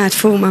be bad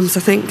for all mums,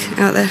 I think,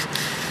 out there.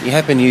 You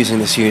have been using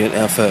this unit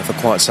now for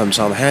quite some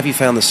time. How have you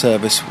found the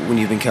service when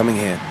you've been coming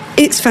here?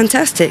 It's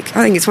fantastic.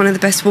 I think it's one of the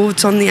best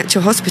wards on the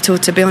actual hospital,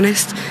 to be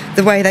honest.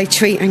 The way they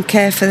treat and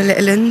care for the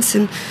little uns,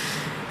 and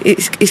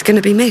it's going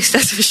to be missed,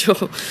 that's for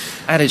sure.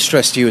 Added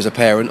stress to you as a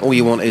parent. All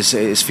you want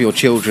is for your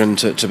children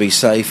to be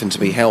safe and to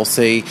be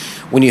healthy.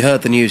 When you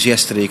heard the news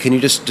yesterday, can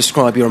you just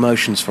describe your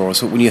emotions for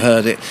us? When you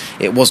heard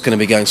it was going to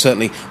be going,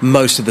 certainly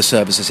most of the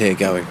services here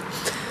going.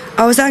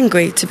 I was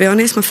angry, to be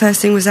honest. My first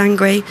thing was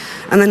angry,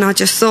 and then I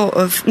just thought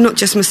of not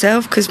just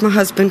myself, because my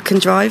husband can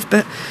drive,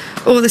 but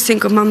all the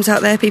single mums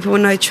out there, people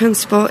with no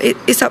transport.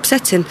 It's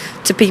upsetting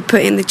to be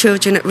putting the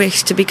children at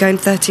risk, to be going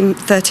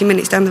 30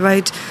 minutes down the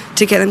road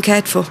to get them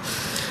cared for.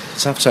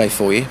 Tough day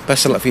for you.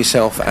 Best of luck for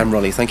yourself and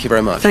Ronnie. Thank you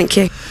very much. Thank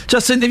you.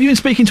 Justin, have you been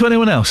speaking to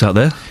anyone else out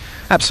there?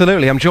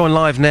 Absolutely. I'm joined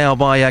live now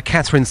by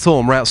Catherine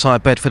Thorne. We're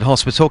outside Bedford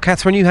Hospital.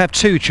 Catherine, you have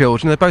 2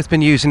 children. They've both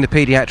been using the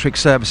paediatric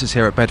services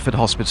here at Bedford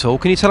Hospital.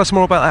 Can you tell us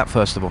more about that,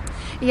 first of all?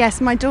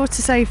 Yes, my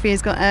daughter Sophie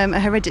has got a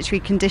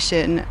hereditary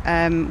condition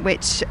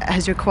which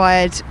has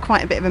required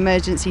quite a bit of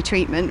emergency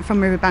treatment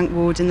from Riverbank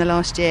Ward in the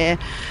last year.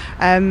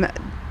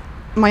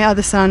 My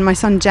other son, my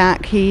son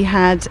Jack, he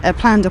had a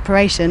planned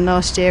operation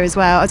last year as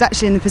well. I was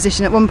actually in the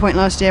position at one point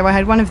last year where I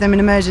had one of them in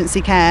emergency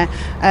care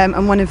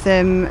and one of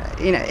them,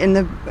 in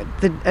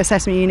the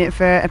assessment unit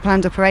for a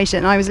planned operation.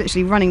 And I was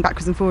literally running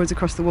backwards and forwards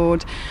across the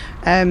ward.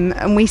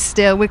 And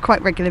we're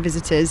quite regular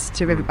visitors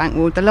to Riverbank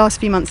Ward. The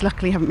last few months,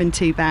 luckily, haven't been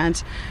too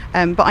bad.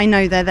 But I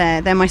know they're there.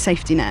 They're my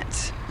safety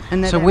net.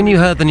 So when you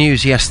heard the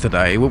news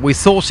yesterday, we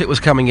thought it was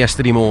coming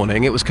yesterday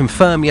morning, it was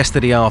confirmed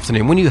yesterday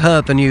afternoon. When you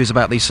heard the news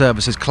about these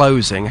services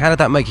closing, how did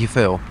that make you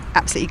feel?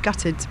 Absolutely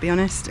gutted, to be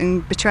honest,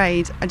 and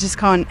betrayed. I just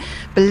can't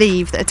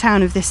believe that a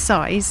town of this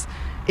size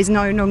is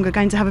no longer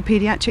going to have a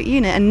paediatric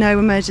unit and no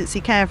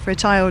emergency care for a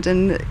child.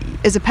 And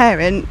as a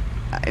parent,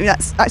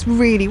 that's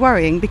really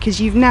worrying,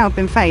 because you've now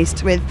been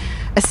faced with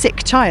a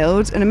sick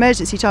child, an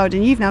emergency child,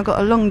 and you've now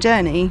got a long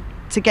journey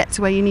to get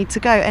to where you need to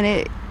go.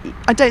 And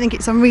I don't think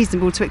it's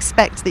unreasonable to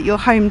expect that your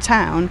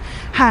hometown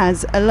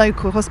has a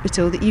local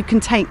hospital that you can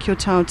take your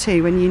child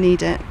to when you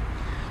need it.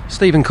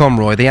 Stephen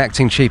Conroy, the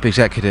acting chief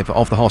executive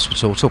of the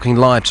hospital, talking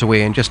live to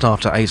Iain just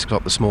after 8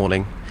 o'clock this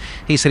morning.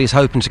 He said he's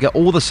hoping to get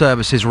all the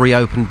services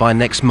reopened by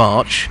next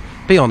March.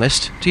 Be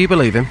honest, do you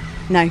believe him?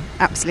 No,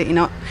 absolutely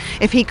not.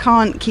 If he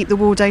can't keep the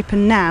ward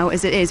open now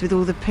as it is with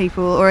all the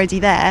people already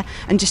there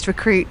and just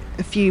recruit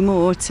a few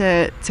more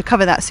to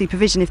cover that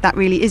supervision, if that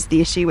really is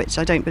the issue, which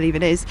I don't believe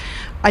it is,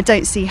 I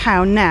don't see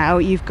how now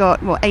you've got,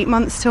 8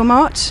 months till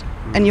March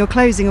and you're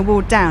closing a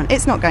ward down.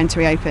 It's not going to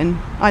reopen.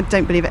 I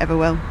don't believe it ever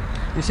will.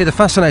 You see, the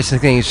fascinating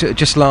thing is,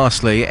 just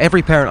lastly,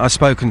 every parent I've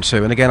spoken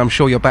to, and again, I'm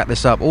sure you'll back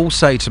this up, all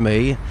say to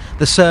me,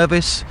 the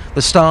service,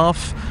 the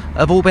staff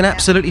have all been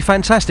absolutely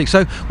fantastic.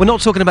 So we're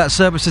not talking about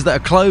services that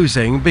are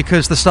closing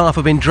because the staff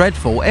have been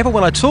dreadful.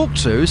 Everyone I talk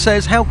to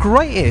says how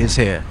great it is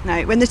here.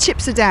 No, when the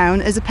chips are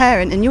down as a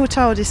parent and your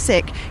child is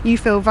sick, you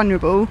feel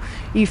vulnerable,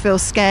 you feel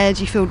scared,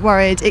 you feel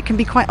worried. It can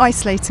be quite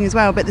isolating as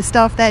well, but the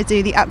staff there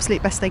do the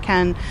absolute best they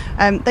can.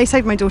 They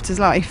saved my daughter's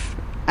life,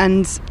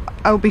 and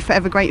I will be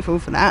forever grateful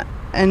for that.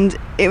 And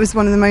it was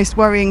one of the most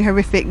worrying,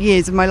 horrific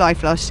years of my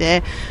life last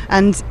year,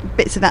 and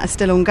bits of that are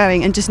still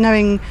ongoing. And just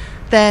knowing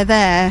they're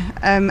there,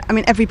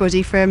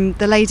 everybody from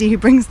the lady who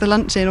brings the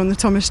lunch in on the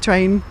Thomas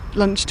Train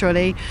lunch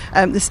trolley,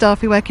 the staff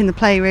who work in the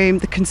playroom,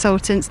 the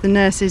consultants, the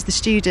nurses, the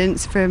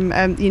students from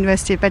the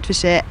University of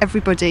Bedfordshire,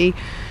 everybody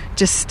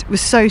just was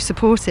so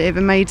supportive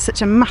and made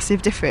such a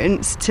massive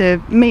difference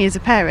to me as a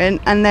parent,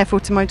 and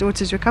therefore to my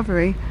daughter's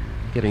recovery.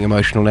 Getting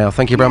emotional now.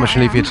 Thank you very much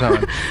indeed for your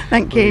time.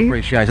 Thank really you.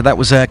 Appreciate it. That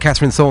was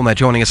Catherine Thorne there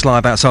joining us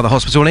live outside the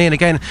hospital. And Iain,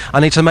 again, I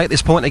need to make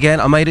this point again.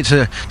 I made it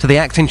to the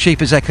acting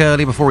chief exec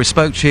earlier before he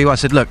spoke to you. I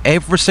said, look,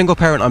 every single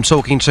parent I'm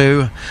talking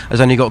to has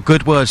only got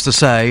good words to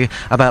say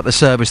about the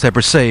service they've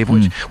received,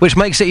 which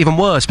makes it even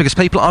worse because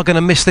people are going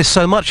to miss this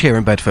so much here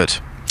in Bedford.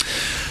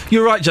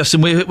 You're right,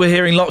 Justin. We're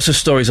hearing lots of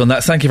stories on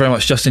that. Thank you very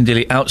much, Justin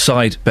Dilly,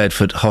 outside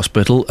Bedford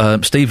Hospital.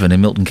 Stephen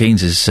in Milton Keynes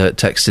has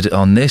texted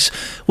on this.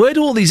 Where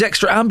do all these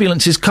extra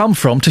ambulances come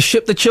from to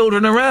ship the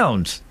children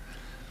around?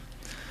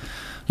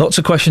 Lots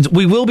of questions.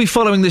 We will be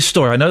following this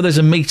story. I know there's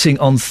a meeting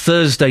on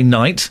Thursday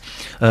night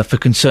for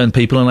concerned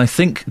people, and I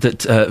think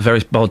that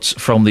various bods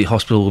from the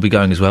hospital will be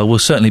going as well. We'll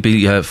certainly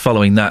be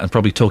following that and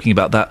probably talking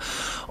about that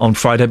on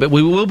Friday. But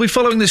we will be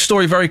following this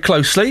story very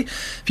closely.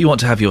 If you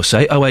want to have your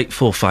say,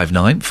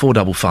 08459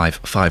 455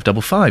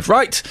 555.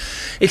 Right.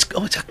 It's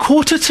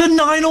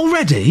 9:15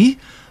 already?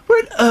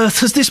 Where on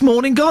earth has this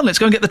morning gone? Let's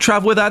go and get the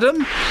travel with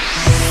Adam.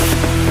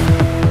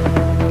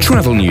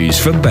 Travel news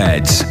for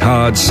beds,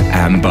 cards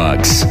and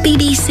bugs.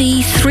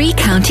 BBC Three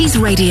Counties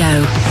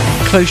Radio.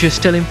 Closure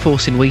still in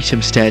force in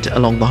Wheatamstead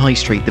along the High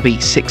Street. The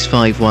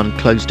B651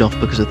 closed off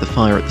because of the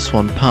fire at the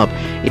Swan Pub.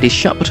 It is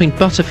shut between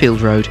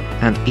Butterfield Road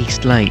and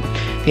East Lane.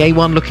 The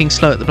A1 looking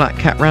slow at the Black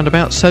Cat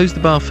roundabout, so's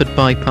the Barford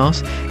bypass.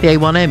 The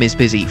A1M is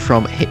busy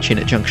from Hitchin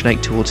at Junction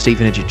 8 towards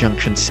Stevenage at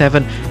Junction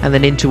 7, and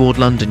then in toward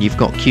London you've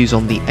got queues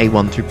on the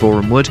A1 through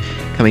Boreham Wood,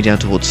 coming down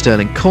towards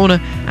Stirling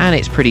Corner, and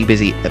it's pretty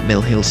busy at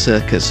Mill Hill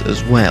Circus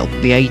as well.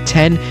 The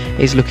A10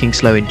 is looking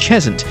slow in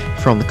Cheshunt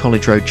from the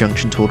College Road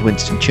junction toward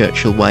Winston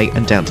Churchill Way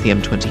and down to the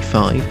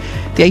M25.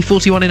 The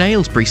A41 in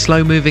Aylesbury,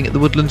 slow moving at the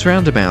Woodlands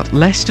roundabout.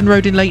 Leston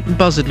Road in Leighton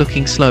Buzzard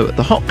looking slow at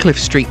the Hotcliffe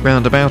Street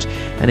roundabout,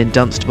 and in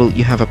Dunstable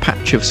you have a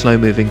patch of slow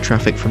moving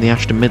traffic from the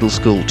Ashton Middle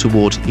School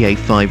toward the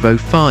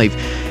A505.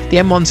 The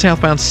M1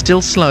 southbound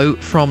still slow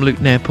from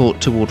Luton Airport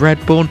toward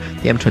Redbourne.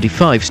 The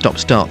M25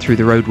 stop-start through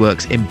the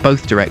roadworks in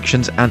both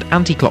directions, and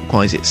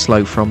anti-clockwise it's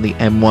slow from the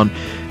M1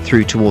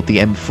 through toward the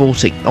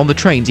M40. On the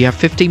trains, you have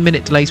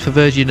 15-minute delays for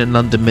Virgin and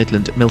London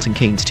Midland, Milton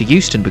Keynes to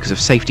Euston because of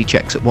safety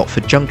checks at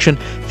Watford Junction,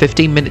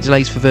 15-minute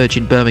delays for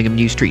Virgin Birmingham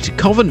New Street to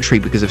Coventry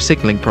because of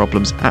signalling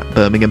problems at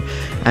Birmingham.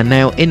 And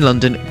now in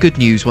London, good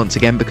news once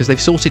again because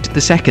they've sorted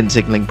the second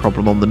signalling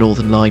problem on the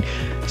Northern Line,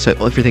 so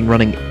everything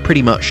running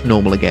pretty much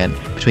normal again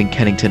between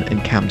Kennington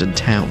and Camden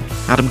Town.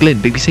 Adam Glynn,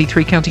 BBC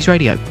Three Counties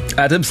Radio.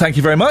 Adam, thank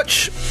you very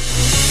much.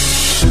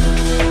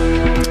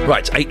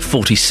 Right,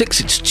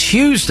 8:46, it's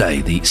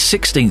Tuesday, the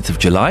 16th of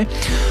July.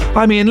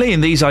 I'm Iain Lee,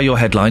 and these are your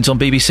headlines on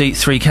BBC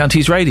Three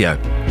Counties Radio.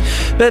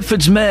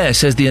 Bedford's mayor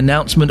says the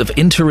announcement of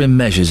interim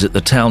measures at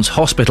the town's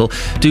hospital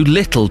do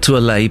little to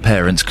allay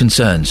parents'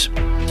 concerns.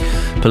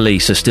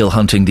 Police are still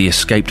hunting the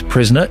escaped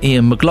prisoner,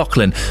 Iain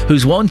McLaughlin,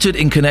 who's wanted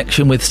in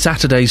connection with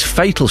Saturday's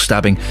fatal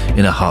stabbing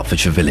in a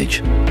Hertfordshire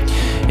village.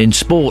 In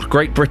sport,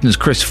 Great Britain's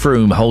Chris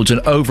Froome holds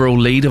an overall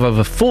lead of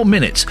over 4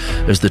 minutes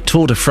as the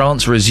Tour de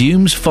France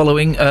resumes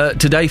following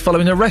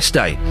a rest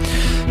day.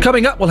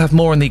 Coming up, we'll have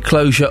more on the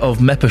closure of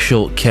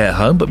Meppershort Care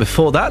Home, but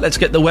before that, let's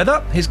get the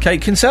weather. Here's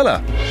Kate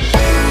Kinsella.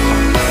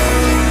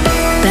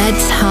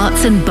 Beds,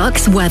 Herts and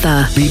Bucks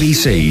weather.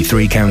 BBC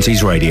Three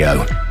Counties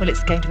Radio. Well,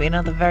 it's going to be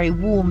another very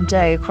warm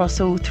day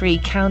across all three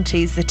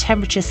counties. The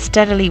temperature's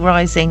steadily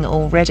rising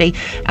already.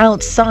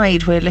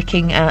 Outside, we're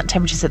looking at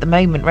temperatures at the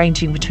moment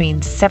ranging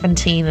between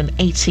 17 and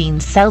 18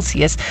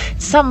 Celsius.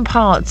 Some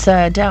parts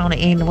down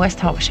in West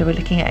Hertfordshire, we're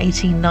looking at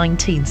 18,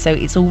 19, so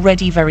it's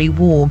already very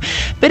warm.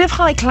 Bit of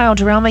high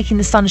cloud around, making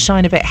the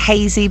sunshine a bit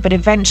hazy, but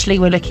eventually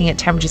we're looking at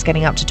temperatures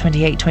getting up to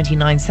 28,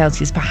 29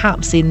 Celsius.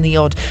 Perhaps in the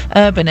odd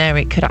urban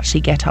area, it could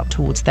actually get up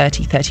towards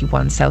 30,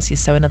 31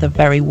 Celsius, so another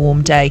very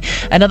warm day.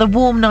 Another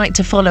warm night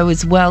to follow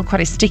as well,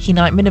 quite a sticky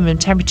night, minimum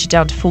temperature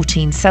down to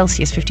 14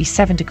 Celsius,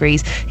 57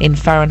 degrees in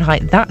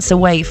Fahrenheit. That's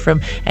away from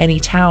any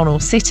town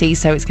or city,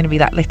 so it's going to be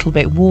that little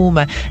bit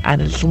warmer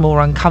and a little more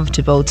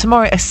uncomfortable.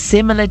 Tomorrow, a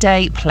similar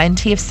day,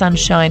 plenty of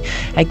sunshine.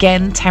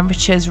 Again,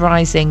 temperatures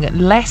rising,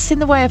 less in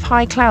the way of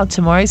high cloud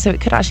tomorrow, so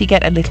it could actually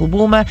get a little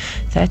warmer,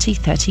 30,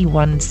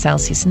 31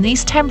 Celsius. And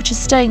these temperatures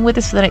staying with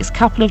us for the next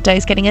couple of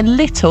days, getting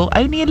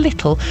only a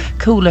little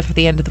cooler for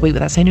the end of the week, but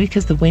that's only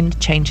because the wind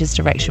changes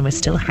direction. We're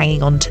still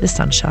hanging on to the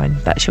sunshine.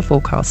 That's your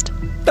forecast.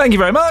 Thank you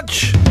very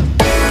much.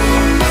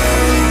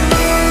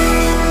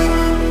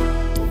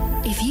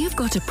 If you've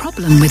got a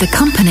problem with a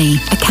company,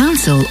 a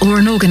council or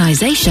an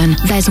organisation,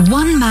 there's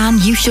one man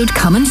you should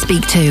come and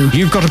speak to.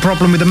 You've got a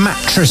problem with a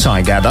mattress,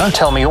 I gather.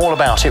 Tell me all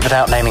about it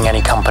without naming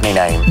any company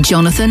name.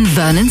 Jonathan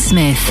Vernon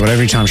Smith. Well,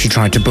 every time she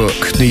tried to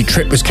book, the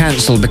trip was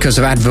cancelled because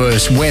of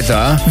adverse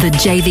weather. The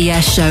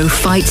JVS show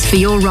fights for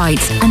your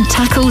rights and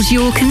tackles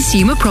your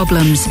consumer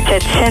problems.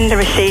 Said send the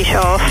receipt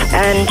off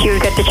and you'll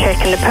get the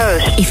cheque in the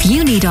post. If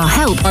you need our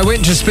help, I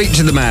went to speak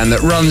to the man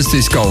that runs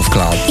this golf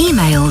club.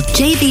 Email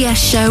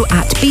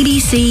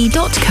jvsshow@bbc.co.uk.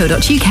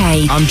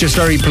 I'm just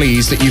very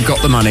pleased that you've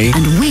got the money.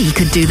 And we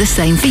could do the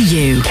same for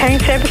you.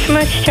 Thanks ever so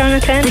much,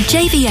 Jonathan. The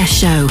JVS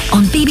show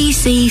on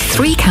BBC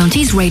Three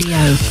Counties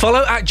Radio.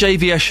 Follow at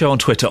JVS Show on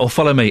Twitter or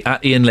follow me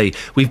at Iain Lee.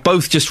 We've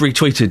both just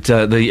retweeted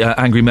the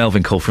Angry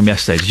Melvin call from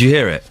yesterday. Did you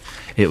hear it?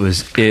 It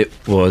was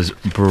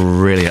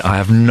brilliant. I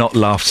have not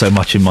laughed so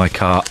much in my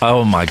car.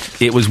 Oh my,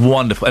 it was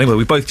wonderful. Anyway,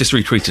 we both just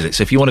retweeted it.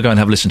 So if you want to go and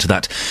have a listen to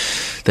that,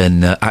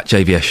 then at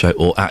JVS Show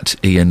or at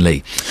Iain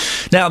Lee.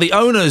 Now, the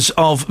owners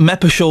of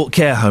Meppershort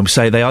Care Home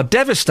say they are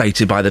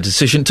devastated by the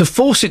decision to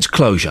force its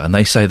closure, and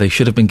they say they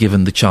should have been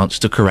given the chance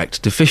to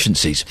correct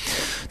deficiencies.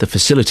 The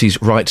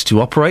facility's right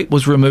to operate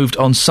was removed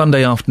on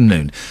Sunday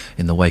afternoon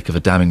in the wake of a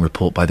damning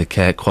report by the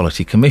Care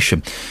Quality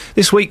Commission.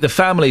 This week, the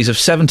families of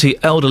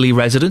 70 elderly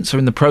residents are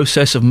in the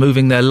process of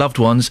moving their loved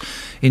ones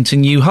into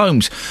new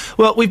homes.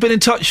 Well, we've been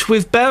in touch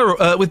with Beryl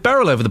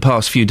over the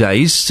past few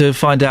days to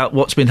find out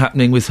what's been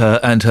happening with her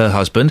and her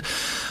husband.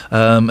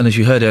 And as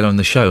you heard earlier on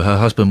the show, her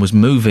husband was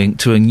moving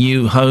to a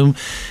new home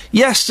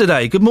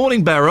yesterday. Good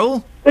morning,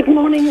 Beryl. Good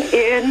morning,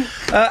 Iain.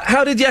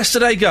 How did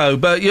yesterday go?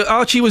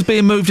 Archie was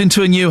being moved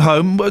into a new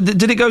home.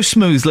 Did it go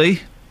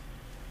smoothly?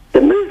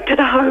 The move to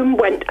the home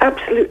went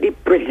absolutely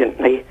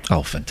brilliantly.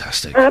 Oh,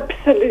 fantastic.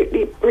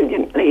 Absolutely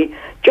brilliantly.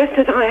 Just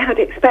as I had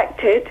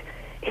expected.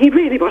 He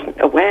really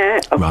wasn't aware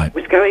of what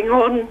was going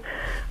on,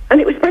 and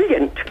it was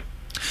brilliant.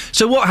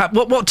 So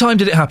what time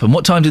did it happen?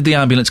 What time did the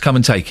ambulance come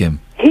and take him?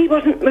 He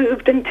wasn't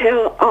moved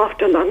until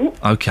after lunch.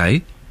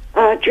 Okay.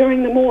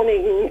 During the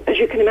morning, as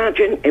you can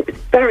imagine, it was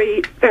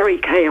very, very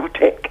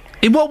chaotic.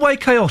 In what way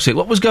chaotic?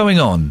 What was going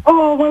on?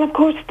 Oh, well, of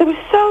course, there were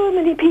so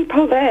many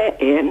people there,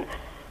 Iain.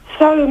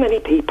 So many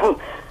people.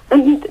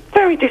 And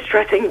very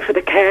distressing for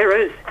the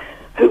carers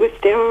who were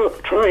still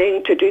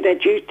trying to do their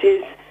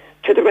duties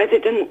to the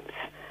residents.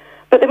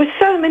 But there were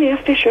so many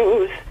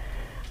officials,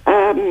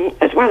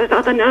 as well as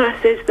other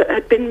nurses that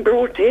had been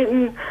brought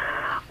in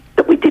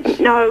that we didn't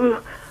know,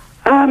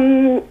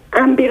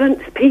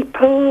 ambulance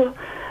people.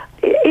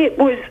 It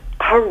was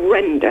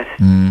horrendous,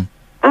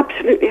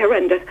 absolutely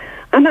horrendous.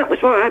 And that was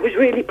why I was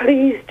really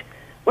pleased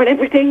when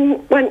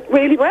everything went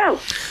really well.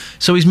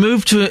 So he's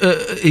moved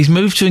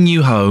to a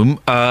new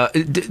home.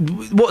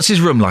 What's his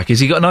room like?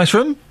 Has he got a nice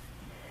room?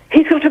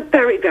 He's got a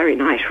very, very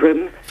nice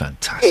room.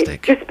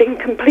 Fantastic. It's just been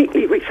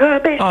completely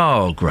refurbished.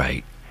 Oh,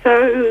 great.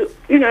 So,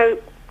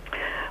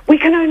 we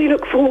can only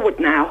look forward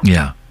now.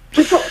 Yeah.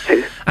 We've got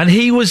to. And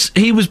he was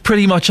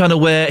pretty much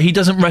unaware. He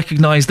doesn't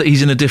recognise that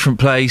he's in a different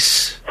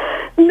place.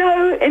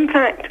 No, in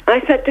fact,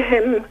 I said to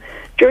him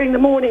during the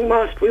morning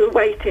whilst we were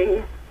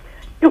waiting,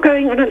 "You're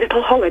going on a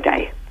little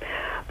holiday,"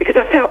 because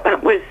I felt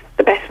that was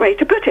the best way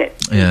to put it.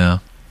 Yeah.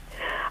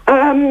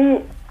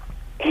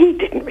 He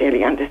didn't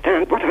really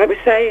understand what I was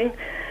saying,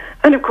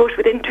 and of course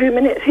within 2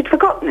 minutes he'd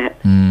forgotten it.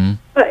 Mm.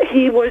 But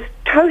he was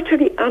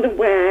totally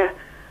unaware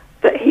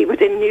that he was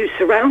in new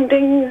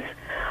surroundings.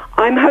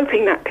 I'm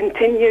hoping that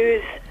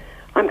continues.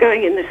 I'm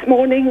going in this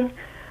morning,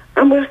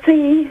 and we'll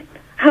see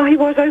how he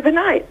was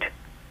overnight.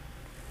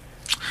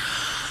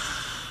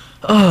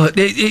 Oh,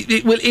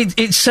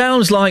 it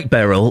sounds like,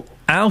 Beryl,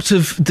 out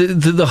of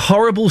the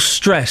horrible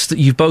stress that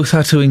you've both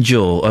had to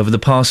endure over the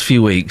past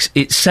few weeks,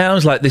 it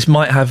sounds like this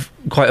might have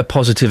quite a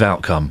positive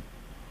outcome.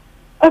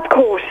 Of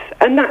course,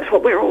 and that's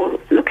what we're all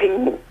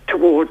looking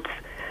towards.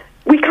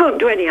 We can't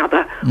do any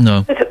other.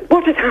 No.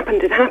 What has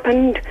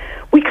happened.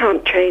 We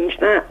can't change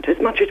that as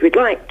much as we'd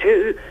like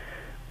to,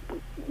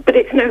 but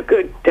it's no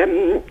good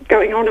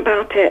going on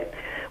about it.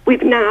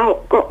 We've now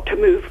got to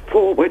move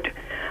forward.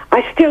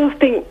 I still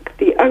think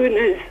the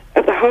owners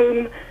of the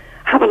home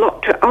have a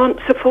lot to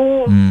answer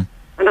for, and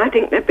I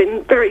think they've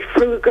been very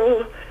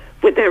frugal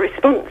with their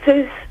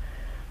responses.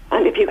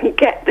 And if you can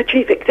get the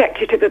chief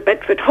executive of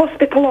Bedford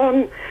Hospital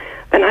on,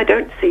 then I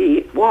don't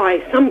see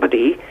why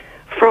somebody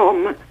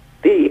from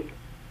the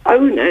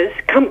owner's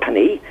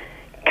company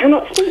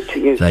cannot speak to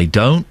you. They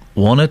don't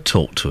want to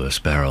talk to us,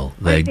 Beryl.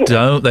 They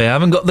don't. They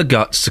haven't got the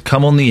guts to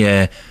come on the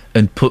air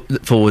and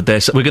put forward their...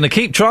 We're going to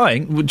keep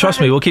trying. Trust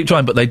me, we'll keep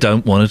trying, but they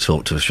don't want to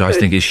talk to us, which I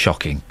think is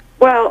shocking.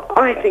 Well,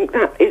 I think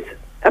that is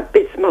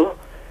abysmal.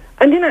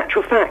 And in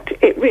actual fact,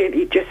 it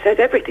really just says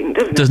everything,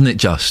 doesn't it? Doesn't it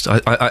just?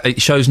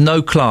 It shows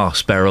no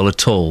class, Beryl,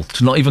 at all,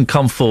 to not even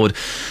come forward.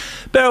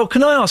 Beryl,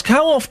 can I ask,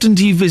 how often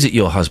do you visit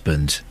your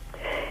husband?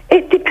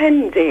 It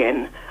depends,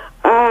 Ian.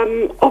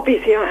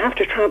 Obviously, I have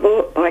to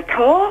travel by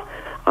car.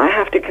 I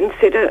have to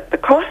consider the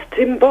costs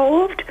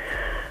involved.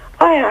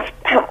 I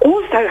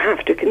also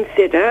have to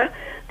consider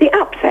the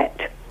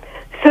upset.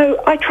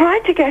 So I try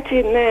to get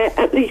in there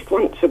at least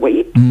once a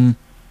week.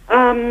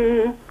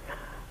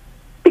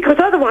 Because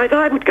otherwise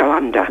I would go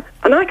under,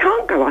 and I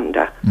can't go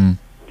under.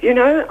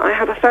 I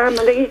have a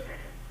family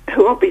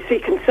who obviously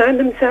concern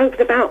themselves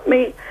about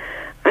me,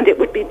 and it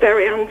would be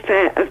very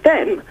unfair of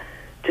them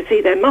to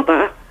see their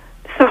mother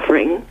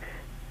suffering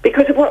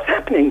because of what's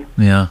happening.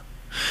 Yeah.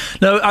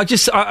 No,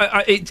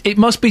 it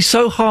must be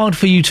so hard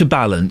for you to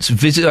balance.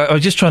 I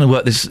was just trying to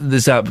work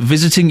this out.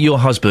 Visiting your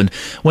husband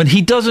when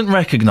he doesn't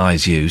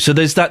recognise you. So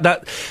there's that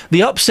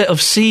the upset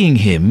of seeing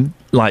him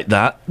like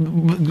that,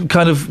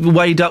 kind of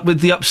weighed up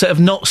with the upset of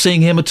not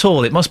seeing him at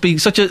all. It must be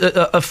such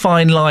a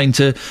fine line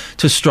to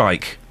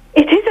strike.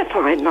 It is a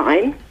fine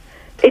line.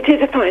 It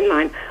is a fine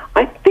line.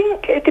 I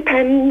think it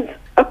depends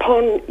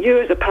upon you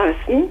as a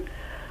person.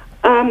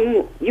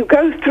 You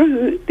go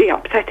through the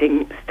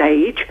upsetting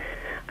stage,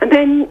 and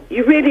then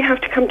you really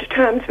have to come to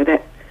terms with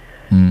it.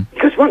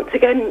 Because once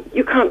again,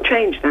 you can't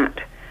change that.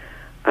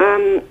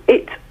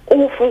 It's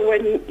awful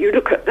when you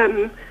look at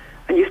them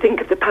and you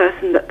think of the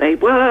person that they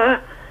were,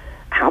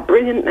 how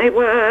brilliant they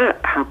were,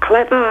 how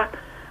clever,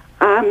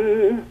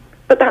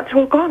 but that's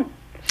all gone.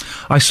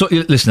 I saw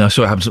it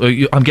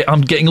happen.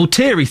 I'm getting all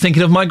teary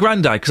thinking of my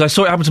granddad, because I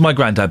saw it happen to my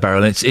granddad,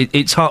 Beryl, and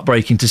it's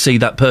heartbreaking to see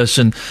that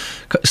person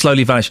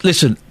slowly vanish.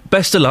 Listen,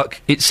 best of luck.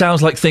 It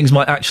sounds like things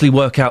might actually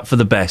work out for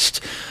the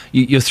best.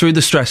 You're through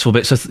the stressful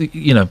bit, so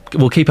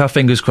we'll keep our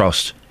fingers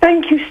crossed.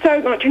 Thank you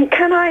so much, and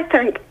can I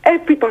thank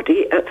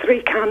everybody at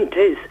Three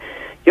Counties,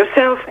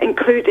 yourself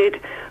included,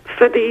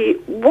 for the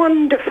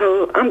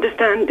wonderful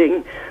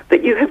understanding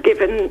that you have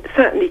given,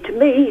 certainly to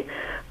me,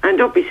 and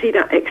obviously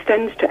that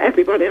extends to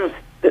everybody else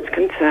that's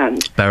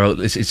concerned. Beryl,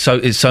 it's so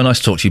nice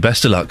to talk to you.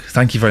 Best of luck.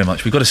 Thank you very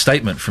much. We've got a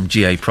statement from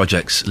GA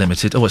Projects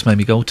Limited. Oh, it's made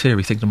me go all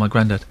teary thinking of my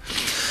granddad.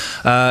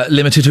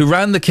 Limited, who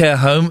ran the care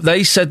home,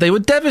 they said they were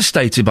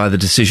devastated by the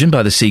decision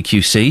by the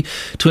CQC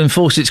to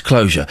enforce its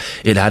closure.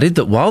 It added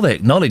that while they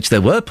acknowledged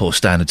there were poor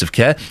standards of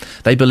care,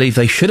 they believe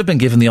they should have been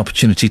given the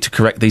opportunity to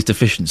correct these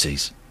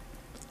deficiencies.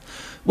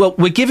 Well,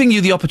 we're giving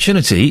you the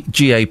opportunity,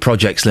 GA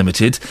Projects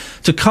Limited,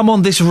 to come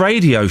on this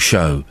radio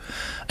show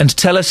and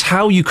tell us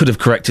how you could have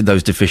corrected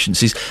those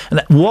deficiencies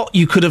and what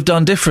you could have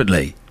done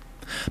differently.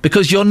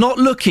 Because you're not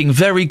looking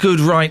very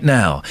good right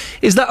now.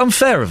 Is that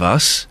unfair of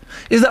us?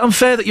 Is that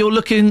unfair that you're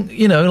looking,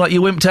 like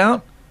you wimped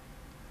out?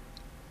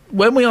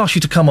 When we ask you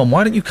to come on,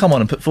 why don't you come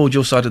on and put forward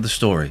your side of the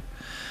story?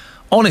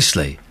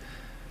 Honestly.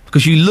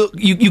 Because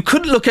you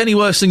couldn't look any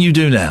worse than you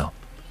do now.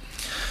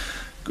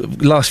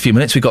 Last few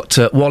minutes, we got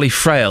Wally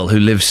Frail, who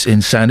lives in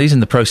Sandys, in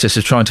the process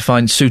of trying to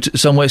find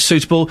somewhere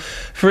suitable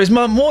for his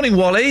mum. Morning,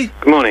 Wally.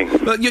 Good morning.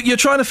 You're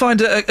trying to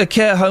find a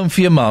care home for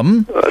your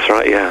mum. That's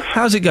right, yes.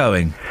 How's it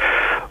going?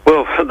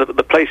 Well,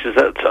 the places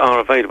that are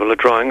available are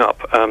drying up.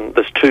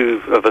 There's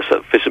two of us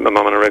that visit my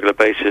mum on a regular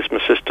basis, my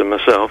sister and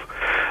myself,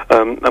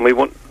 and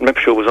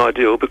Meppershall was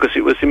ideal because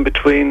it was in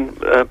between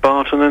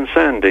Barton and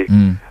Sandy,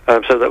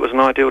 so that was an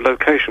ideal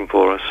location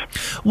for us.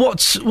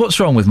 What's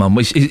wrong with Mum?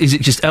 Is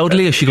it just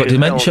elderly? Has she got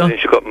dementia?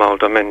 She's got mild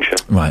dementia.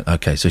 Right.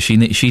 Okay. So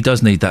she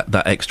does need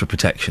that extra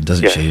protection,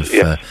 doesn't she?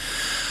 Yes.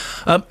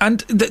 And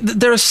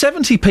there are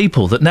 70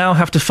 people that now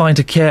have to find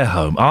a care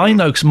home. I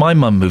know because my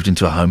mum moved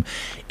into a home.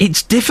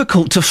 It's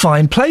difficult to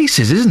find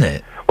places, isn't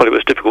it? Well, it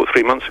was difficult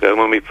 3 months ago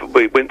when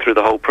we went through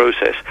the whole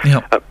process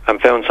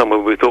and found somewhere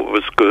we thought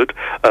was good,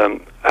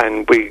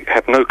 and we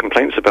have no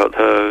complaints about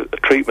her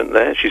treatment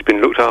there. She's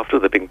been looked after,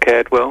 they've been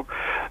cared well.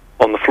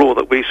 On the floor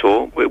that we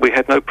saw, we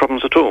had no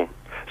problems at all.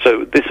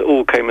 So this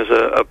all came as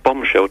a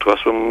bombshell to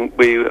us when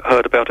we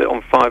heard about it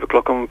on 5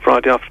 o'clock on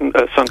Sunday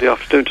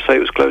afternoon to say it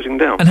was closing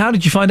down. And how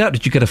did you find out?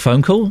 Did you get a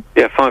phone call?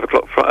 Yeah, 5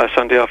 o'clock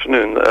Sunday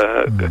afternoon.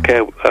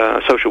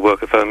 A social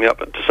worker phoned me up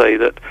to say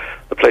that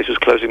the place was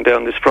closing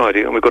down this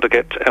Friday and we've got to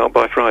get out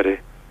by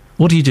Friday.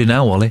 What do you do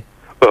now, Wally?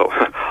 Well,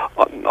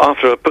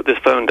 after I put this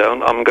phone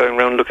down, I'm going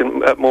around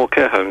looking at more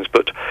care homes,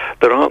 but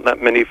there aren't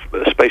that many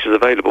spaces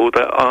available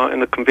that are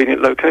in a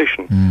convenient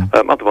location.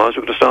 Otherwise,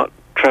 we're going to start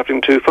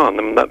travelling too far,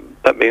 and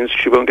that means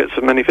she won't get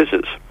so many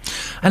visits.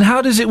 And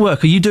how does it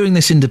work? Are you doing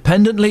this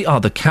independently? Are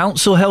the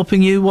council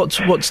helping you?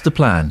 What's the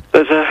plan?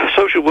 There's a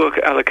social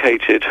worker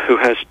allocated who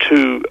has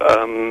two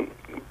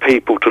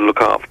people to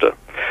look after.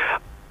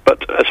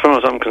 But as far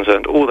as I'm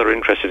concerned, all they're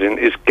interested in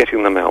is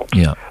getting them out.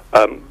 Yeah.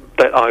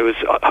 That I was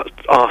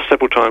asked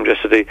several times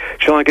yesterday,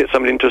 shall I get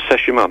somebody in to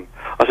assess your mum?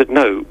 I said,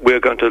 no, we're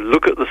going to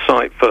look at the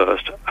site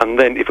first, and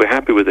then if we're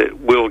happy with it,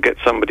 we'll get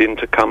somebody in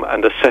to come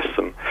and assess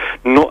them.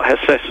 Not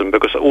assess them,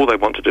 because all they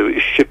want to do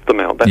is ship them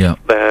out. That's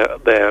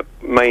their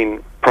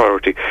main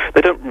priority.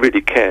 They don't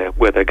really care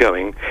where they're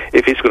going.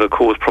 If it's going to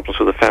cause problems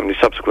for the family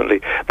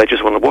subsequently, they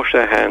just want to wash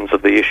their hands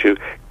of the issue,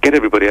 get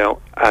everybody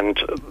out, and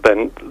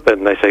then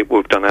they say,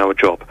 we've done our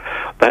job.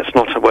 That's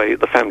not the way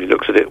the family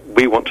looks at it.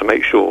 We want to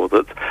make sure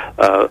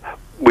that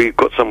we've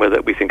got somewhere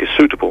that we think is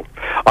suitable.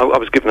 I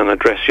was given an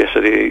address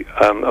yesterday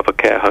of a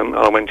care home,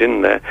 and I went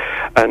in there,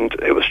 and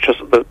it was just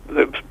it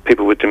was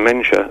people with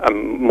dementia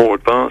and more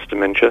advanced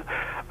dementia.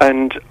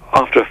 And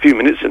after a few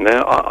minutes in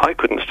there, I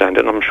couldn't stand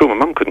it, and I'm sure my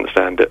mum couldn't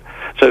stand it.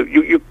 So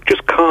you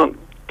just can't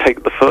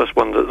take the first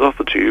one that's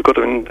offered to you. You've got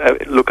to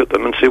look at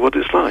them and see what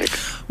it's like.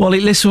 Well,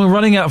 listen, we're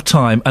running out of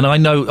time, and I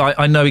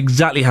know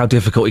exactly how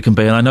difficult it can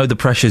be, and I know the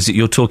pressures that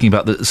you're talking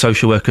about that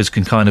social workers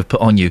can kind of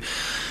put on you.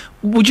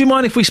 Would you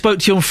mind if we spoke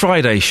to you on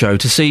Friday's show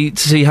to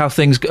see how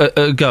things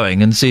are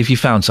going and see if you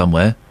found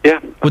somewhere?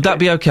 Yeah. Would that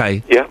be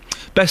okay? Yeah.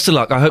 Best of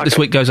luck. I hope this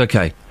week goes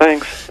okay.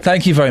 Thanks.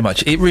 Thank you very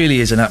much. It really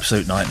is an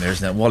absolute nightmare,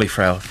 isn't it? Wally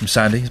Frau from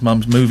Sandy. His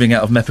mum's moving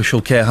out of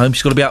Meppershall Care Home.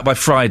 She's got to be out by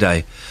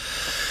Friday.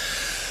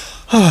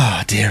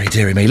 Oh,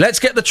 dearie me. Let's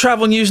get the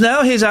travel news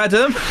now. Here's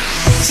Adam.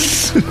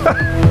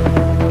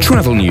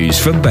 Travel news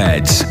for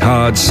beds,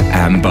 cards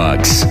and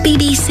bugs.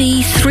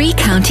 BBC Three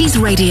Counties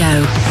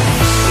Radio.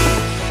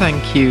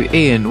 Thank you,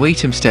 Iain.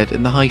 Wheatamstead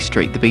and the High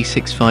Street, the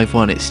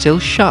B651. It's still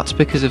shut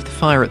because of the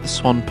fire at the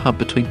Swan Pub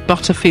between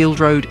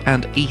Butterfield Road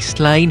and East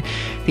Lane.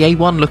 The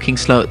A1 looking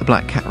slow at the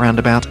Black Cat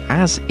roundabout,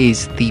 as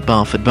is the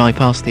Barford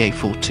bypass, the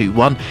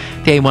A421.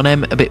 The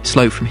A1M a bit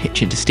slow from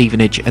Hitchin to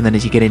Stevenage, and then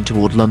as you get in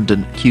toward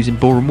London, queues in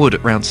Boreham Wood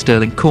around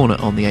Stirling Corner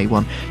on the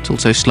A1. It's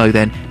also slow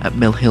then at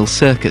Mill Hill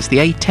Circus. The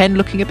A10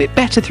 looking a bit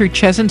better through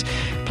Cheshunt.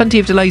 Plenty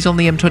of delays on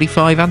the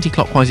M25.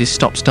 Anti-clockwise is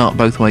stop-start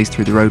both ways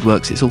through the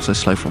roadworks. It's also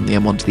slow from the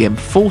M1 to the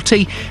M40.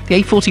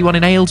 The A41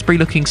 in Aylesbury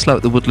looking slow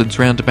at the Woodlands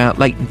roundabout.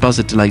 Leighton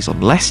Buzzard delays on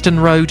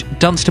Leston Road.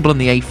 Dunstable on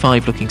the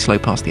A5 looking slow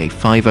past the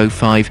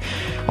A505.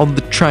 On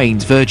the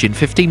trains, Virgin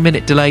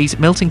 15-minute delays.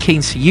 Milton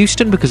Keynes to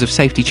Euston because of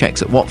safety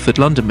checks at Watford.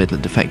 London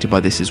Midland affected by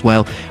this as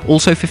well.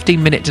 Also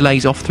 15-minute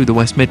delays off through the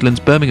West Midlands.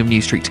 Birmingham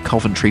New Street to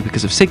Coventry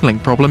because of signalling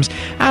problems.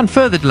 And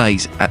further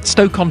delays at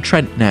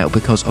Stoke-on-Trent now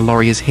because a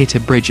lorry has hit a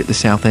bridge at the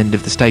south end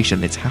of the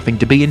station. It's having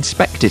to be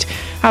inspected.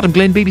 Adam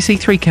Glynn, BBC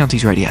Three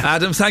Counties Radio.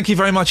 Adam, thank you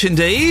very much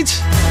indeed.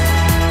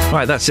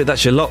 Right, that's it.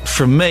 That's your lot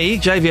from me.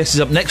 JVS is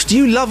up next. Do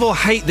you love or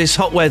hate this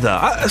hot weather?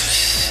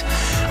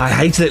 I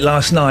hated it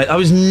last night. I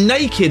was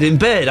naked in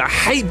bed. I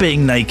hate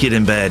being naked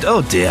in bed.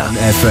 Oh, dear.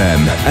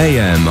 FM,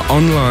 AM,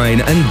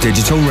 online and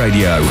digital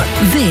radio.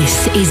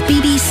 This is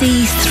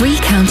BBC Three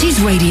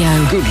Counties Radio.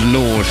 Good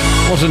Lord,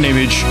 what an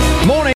image. Morning.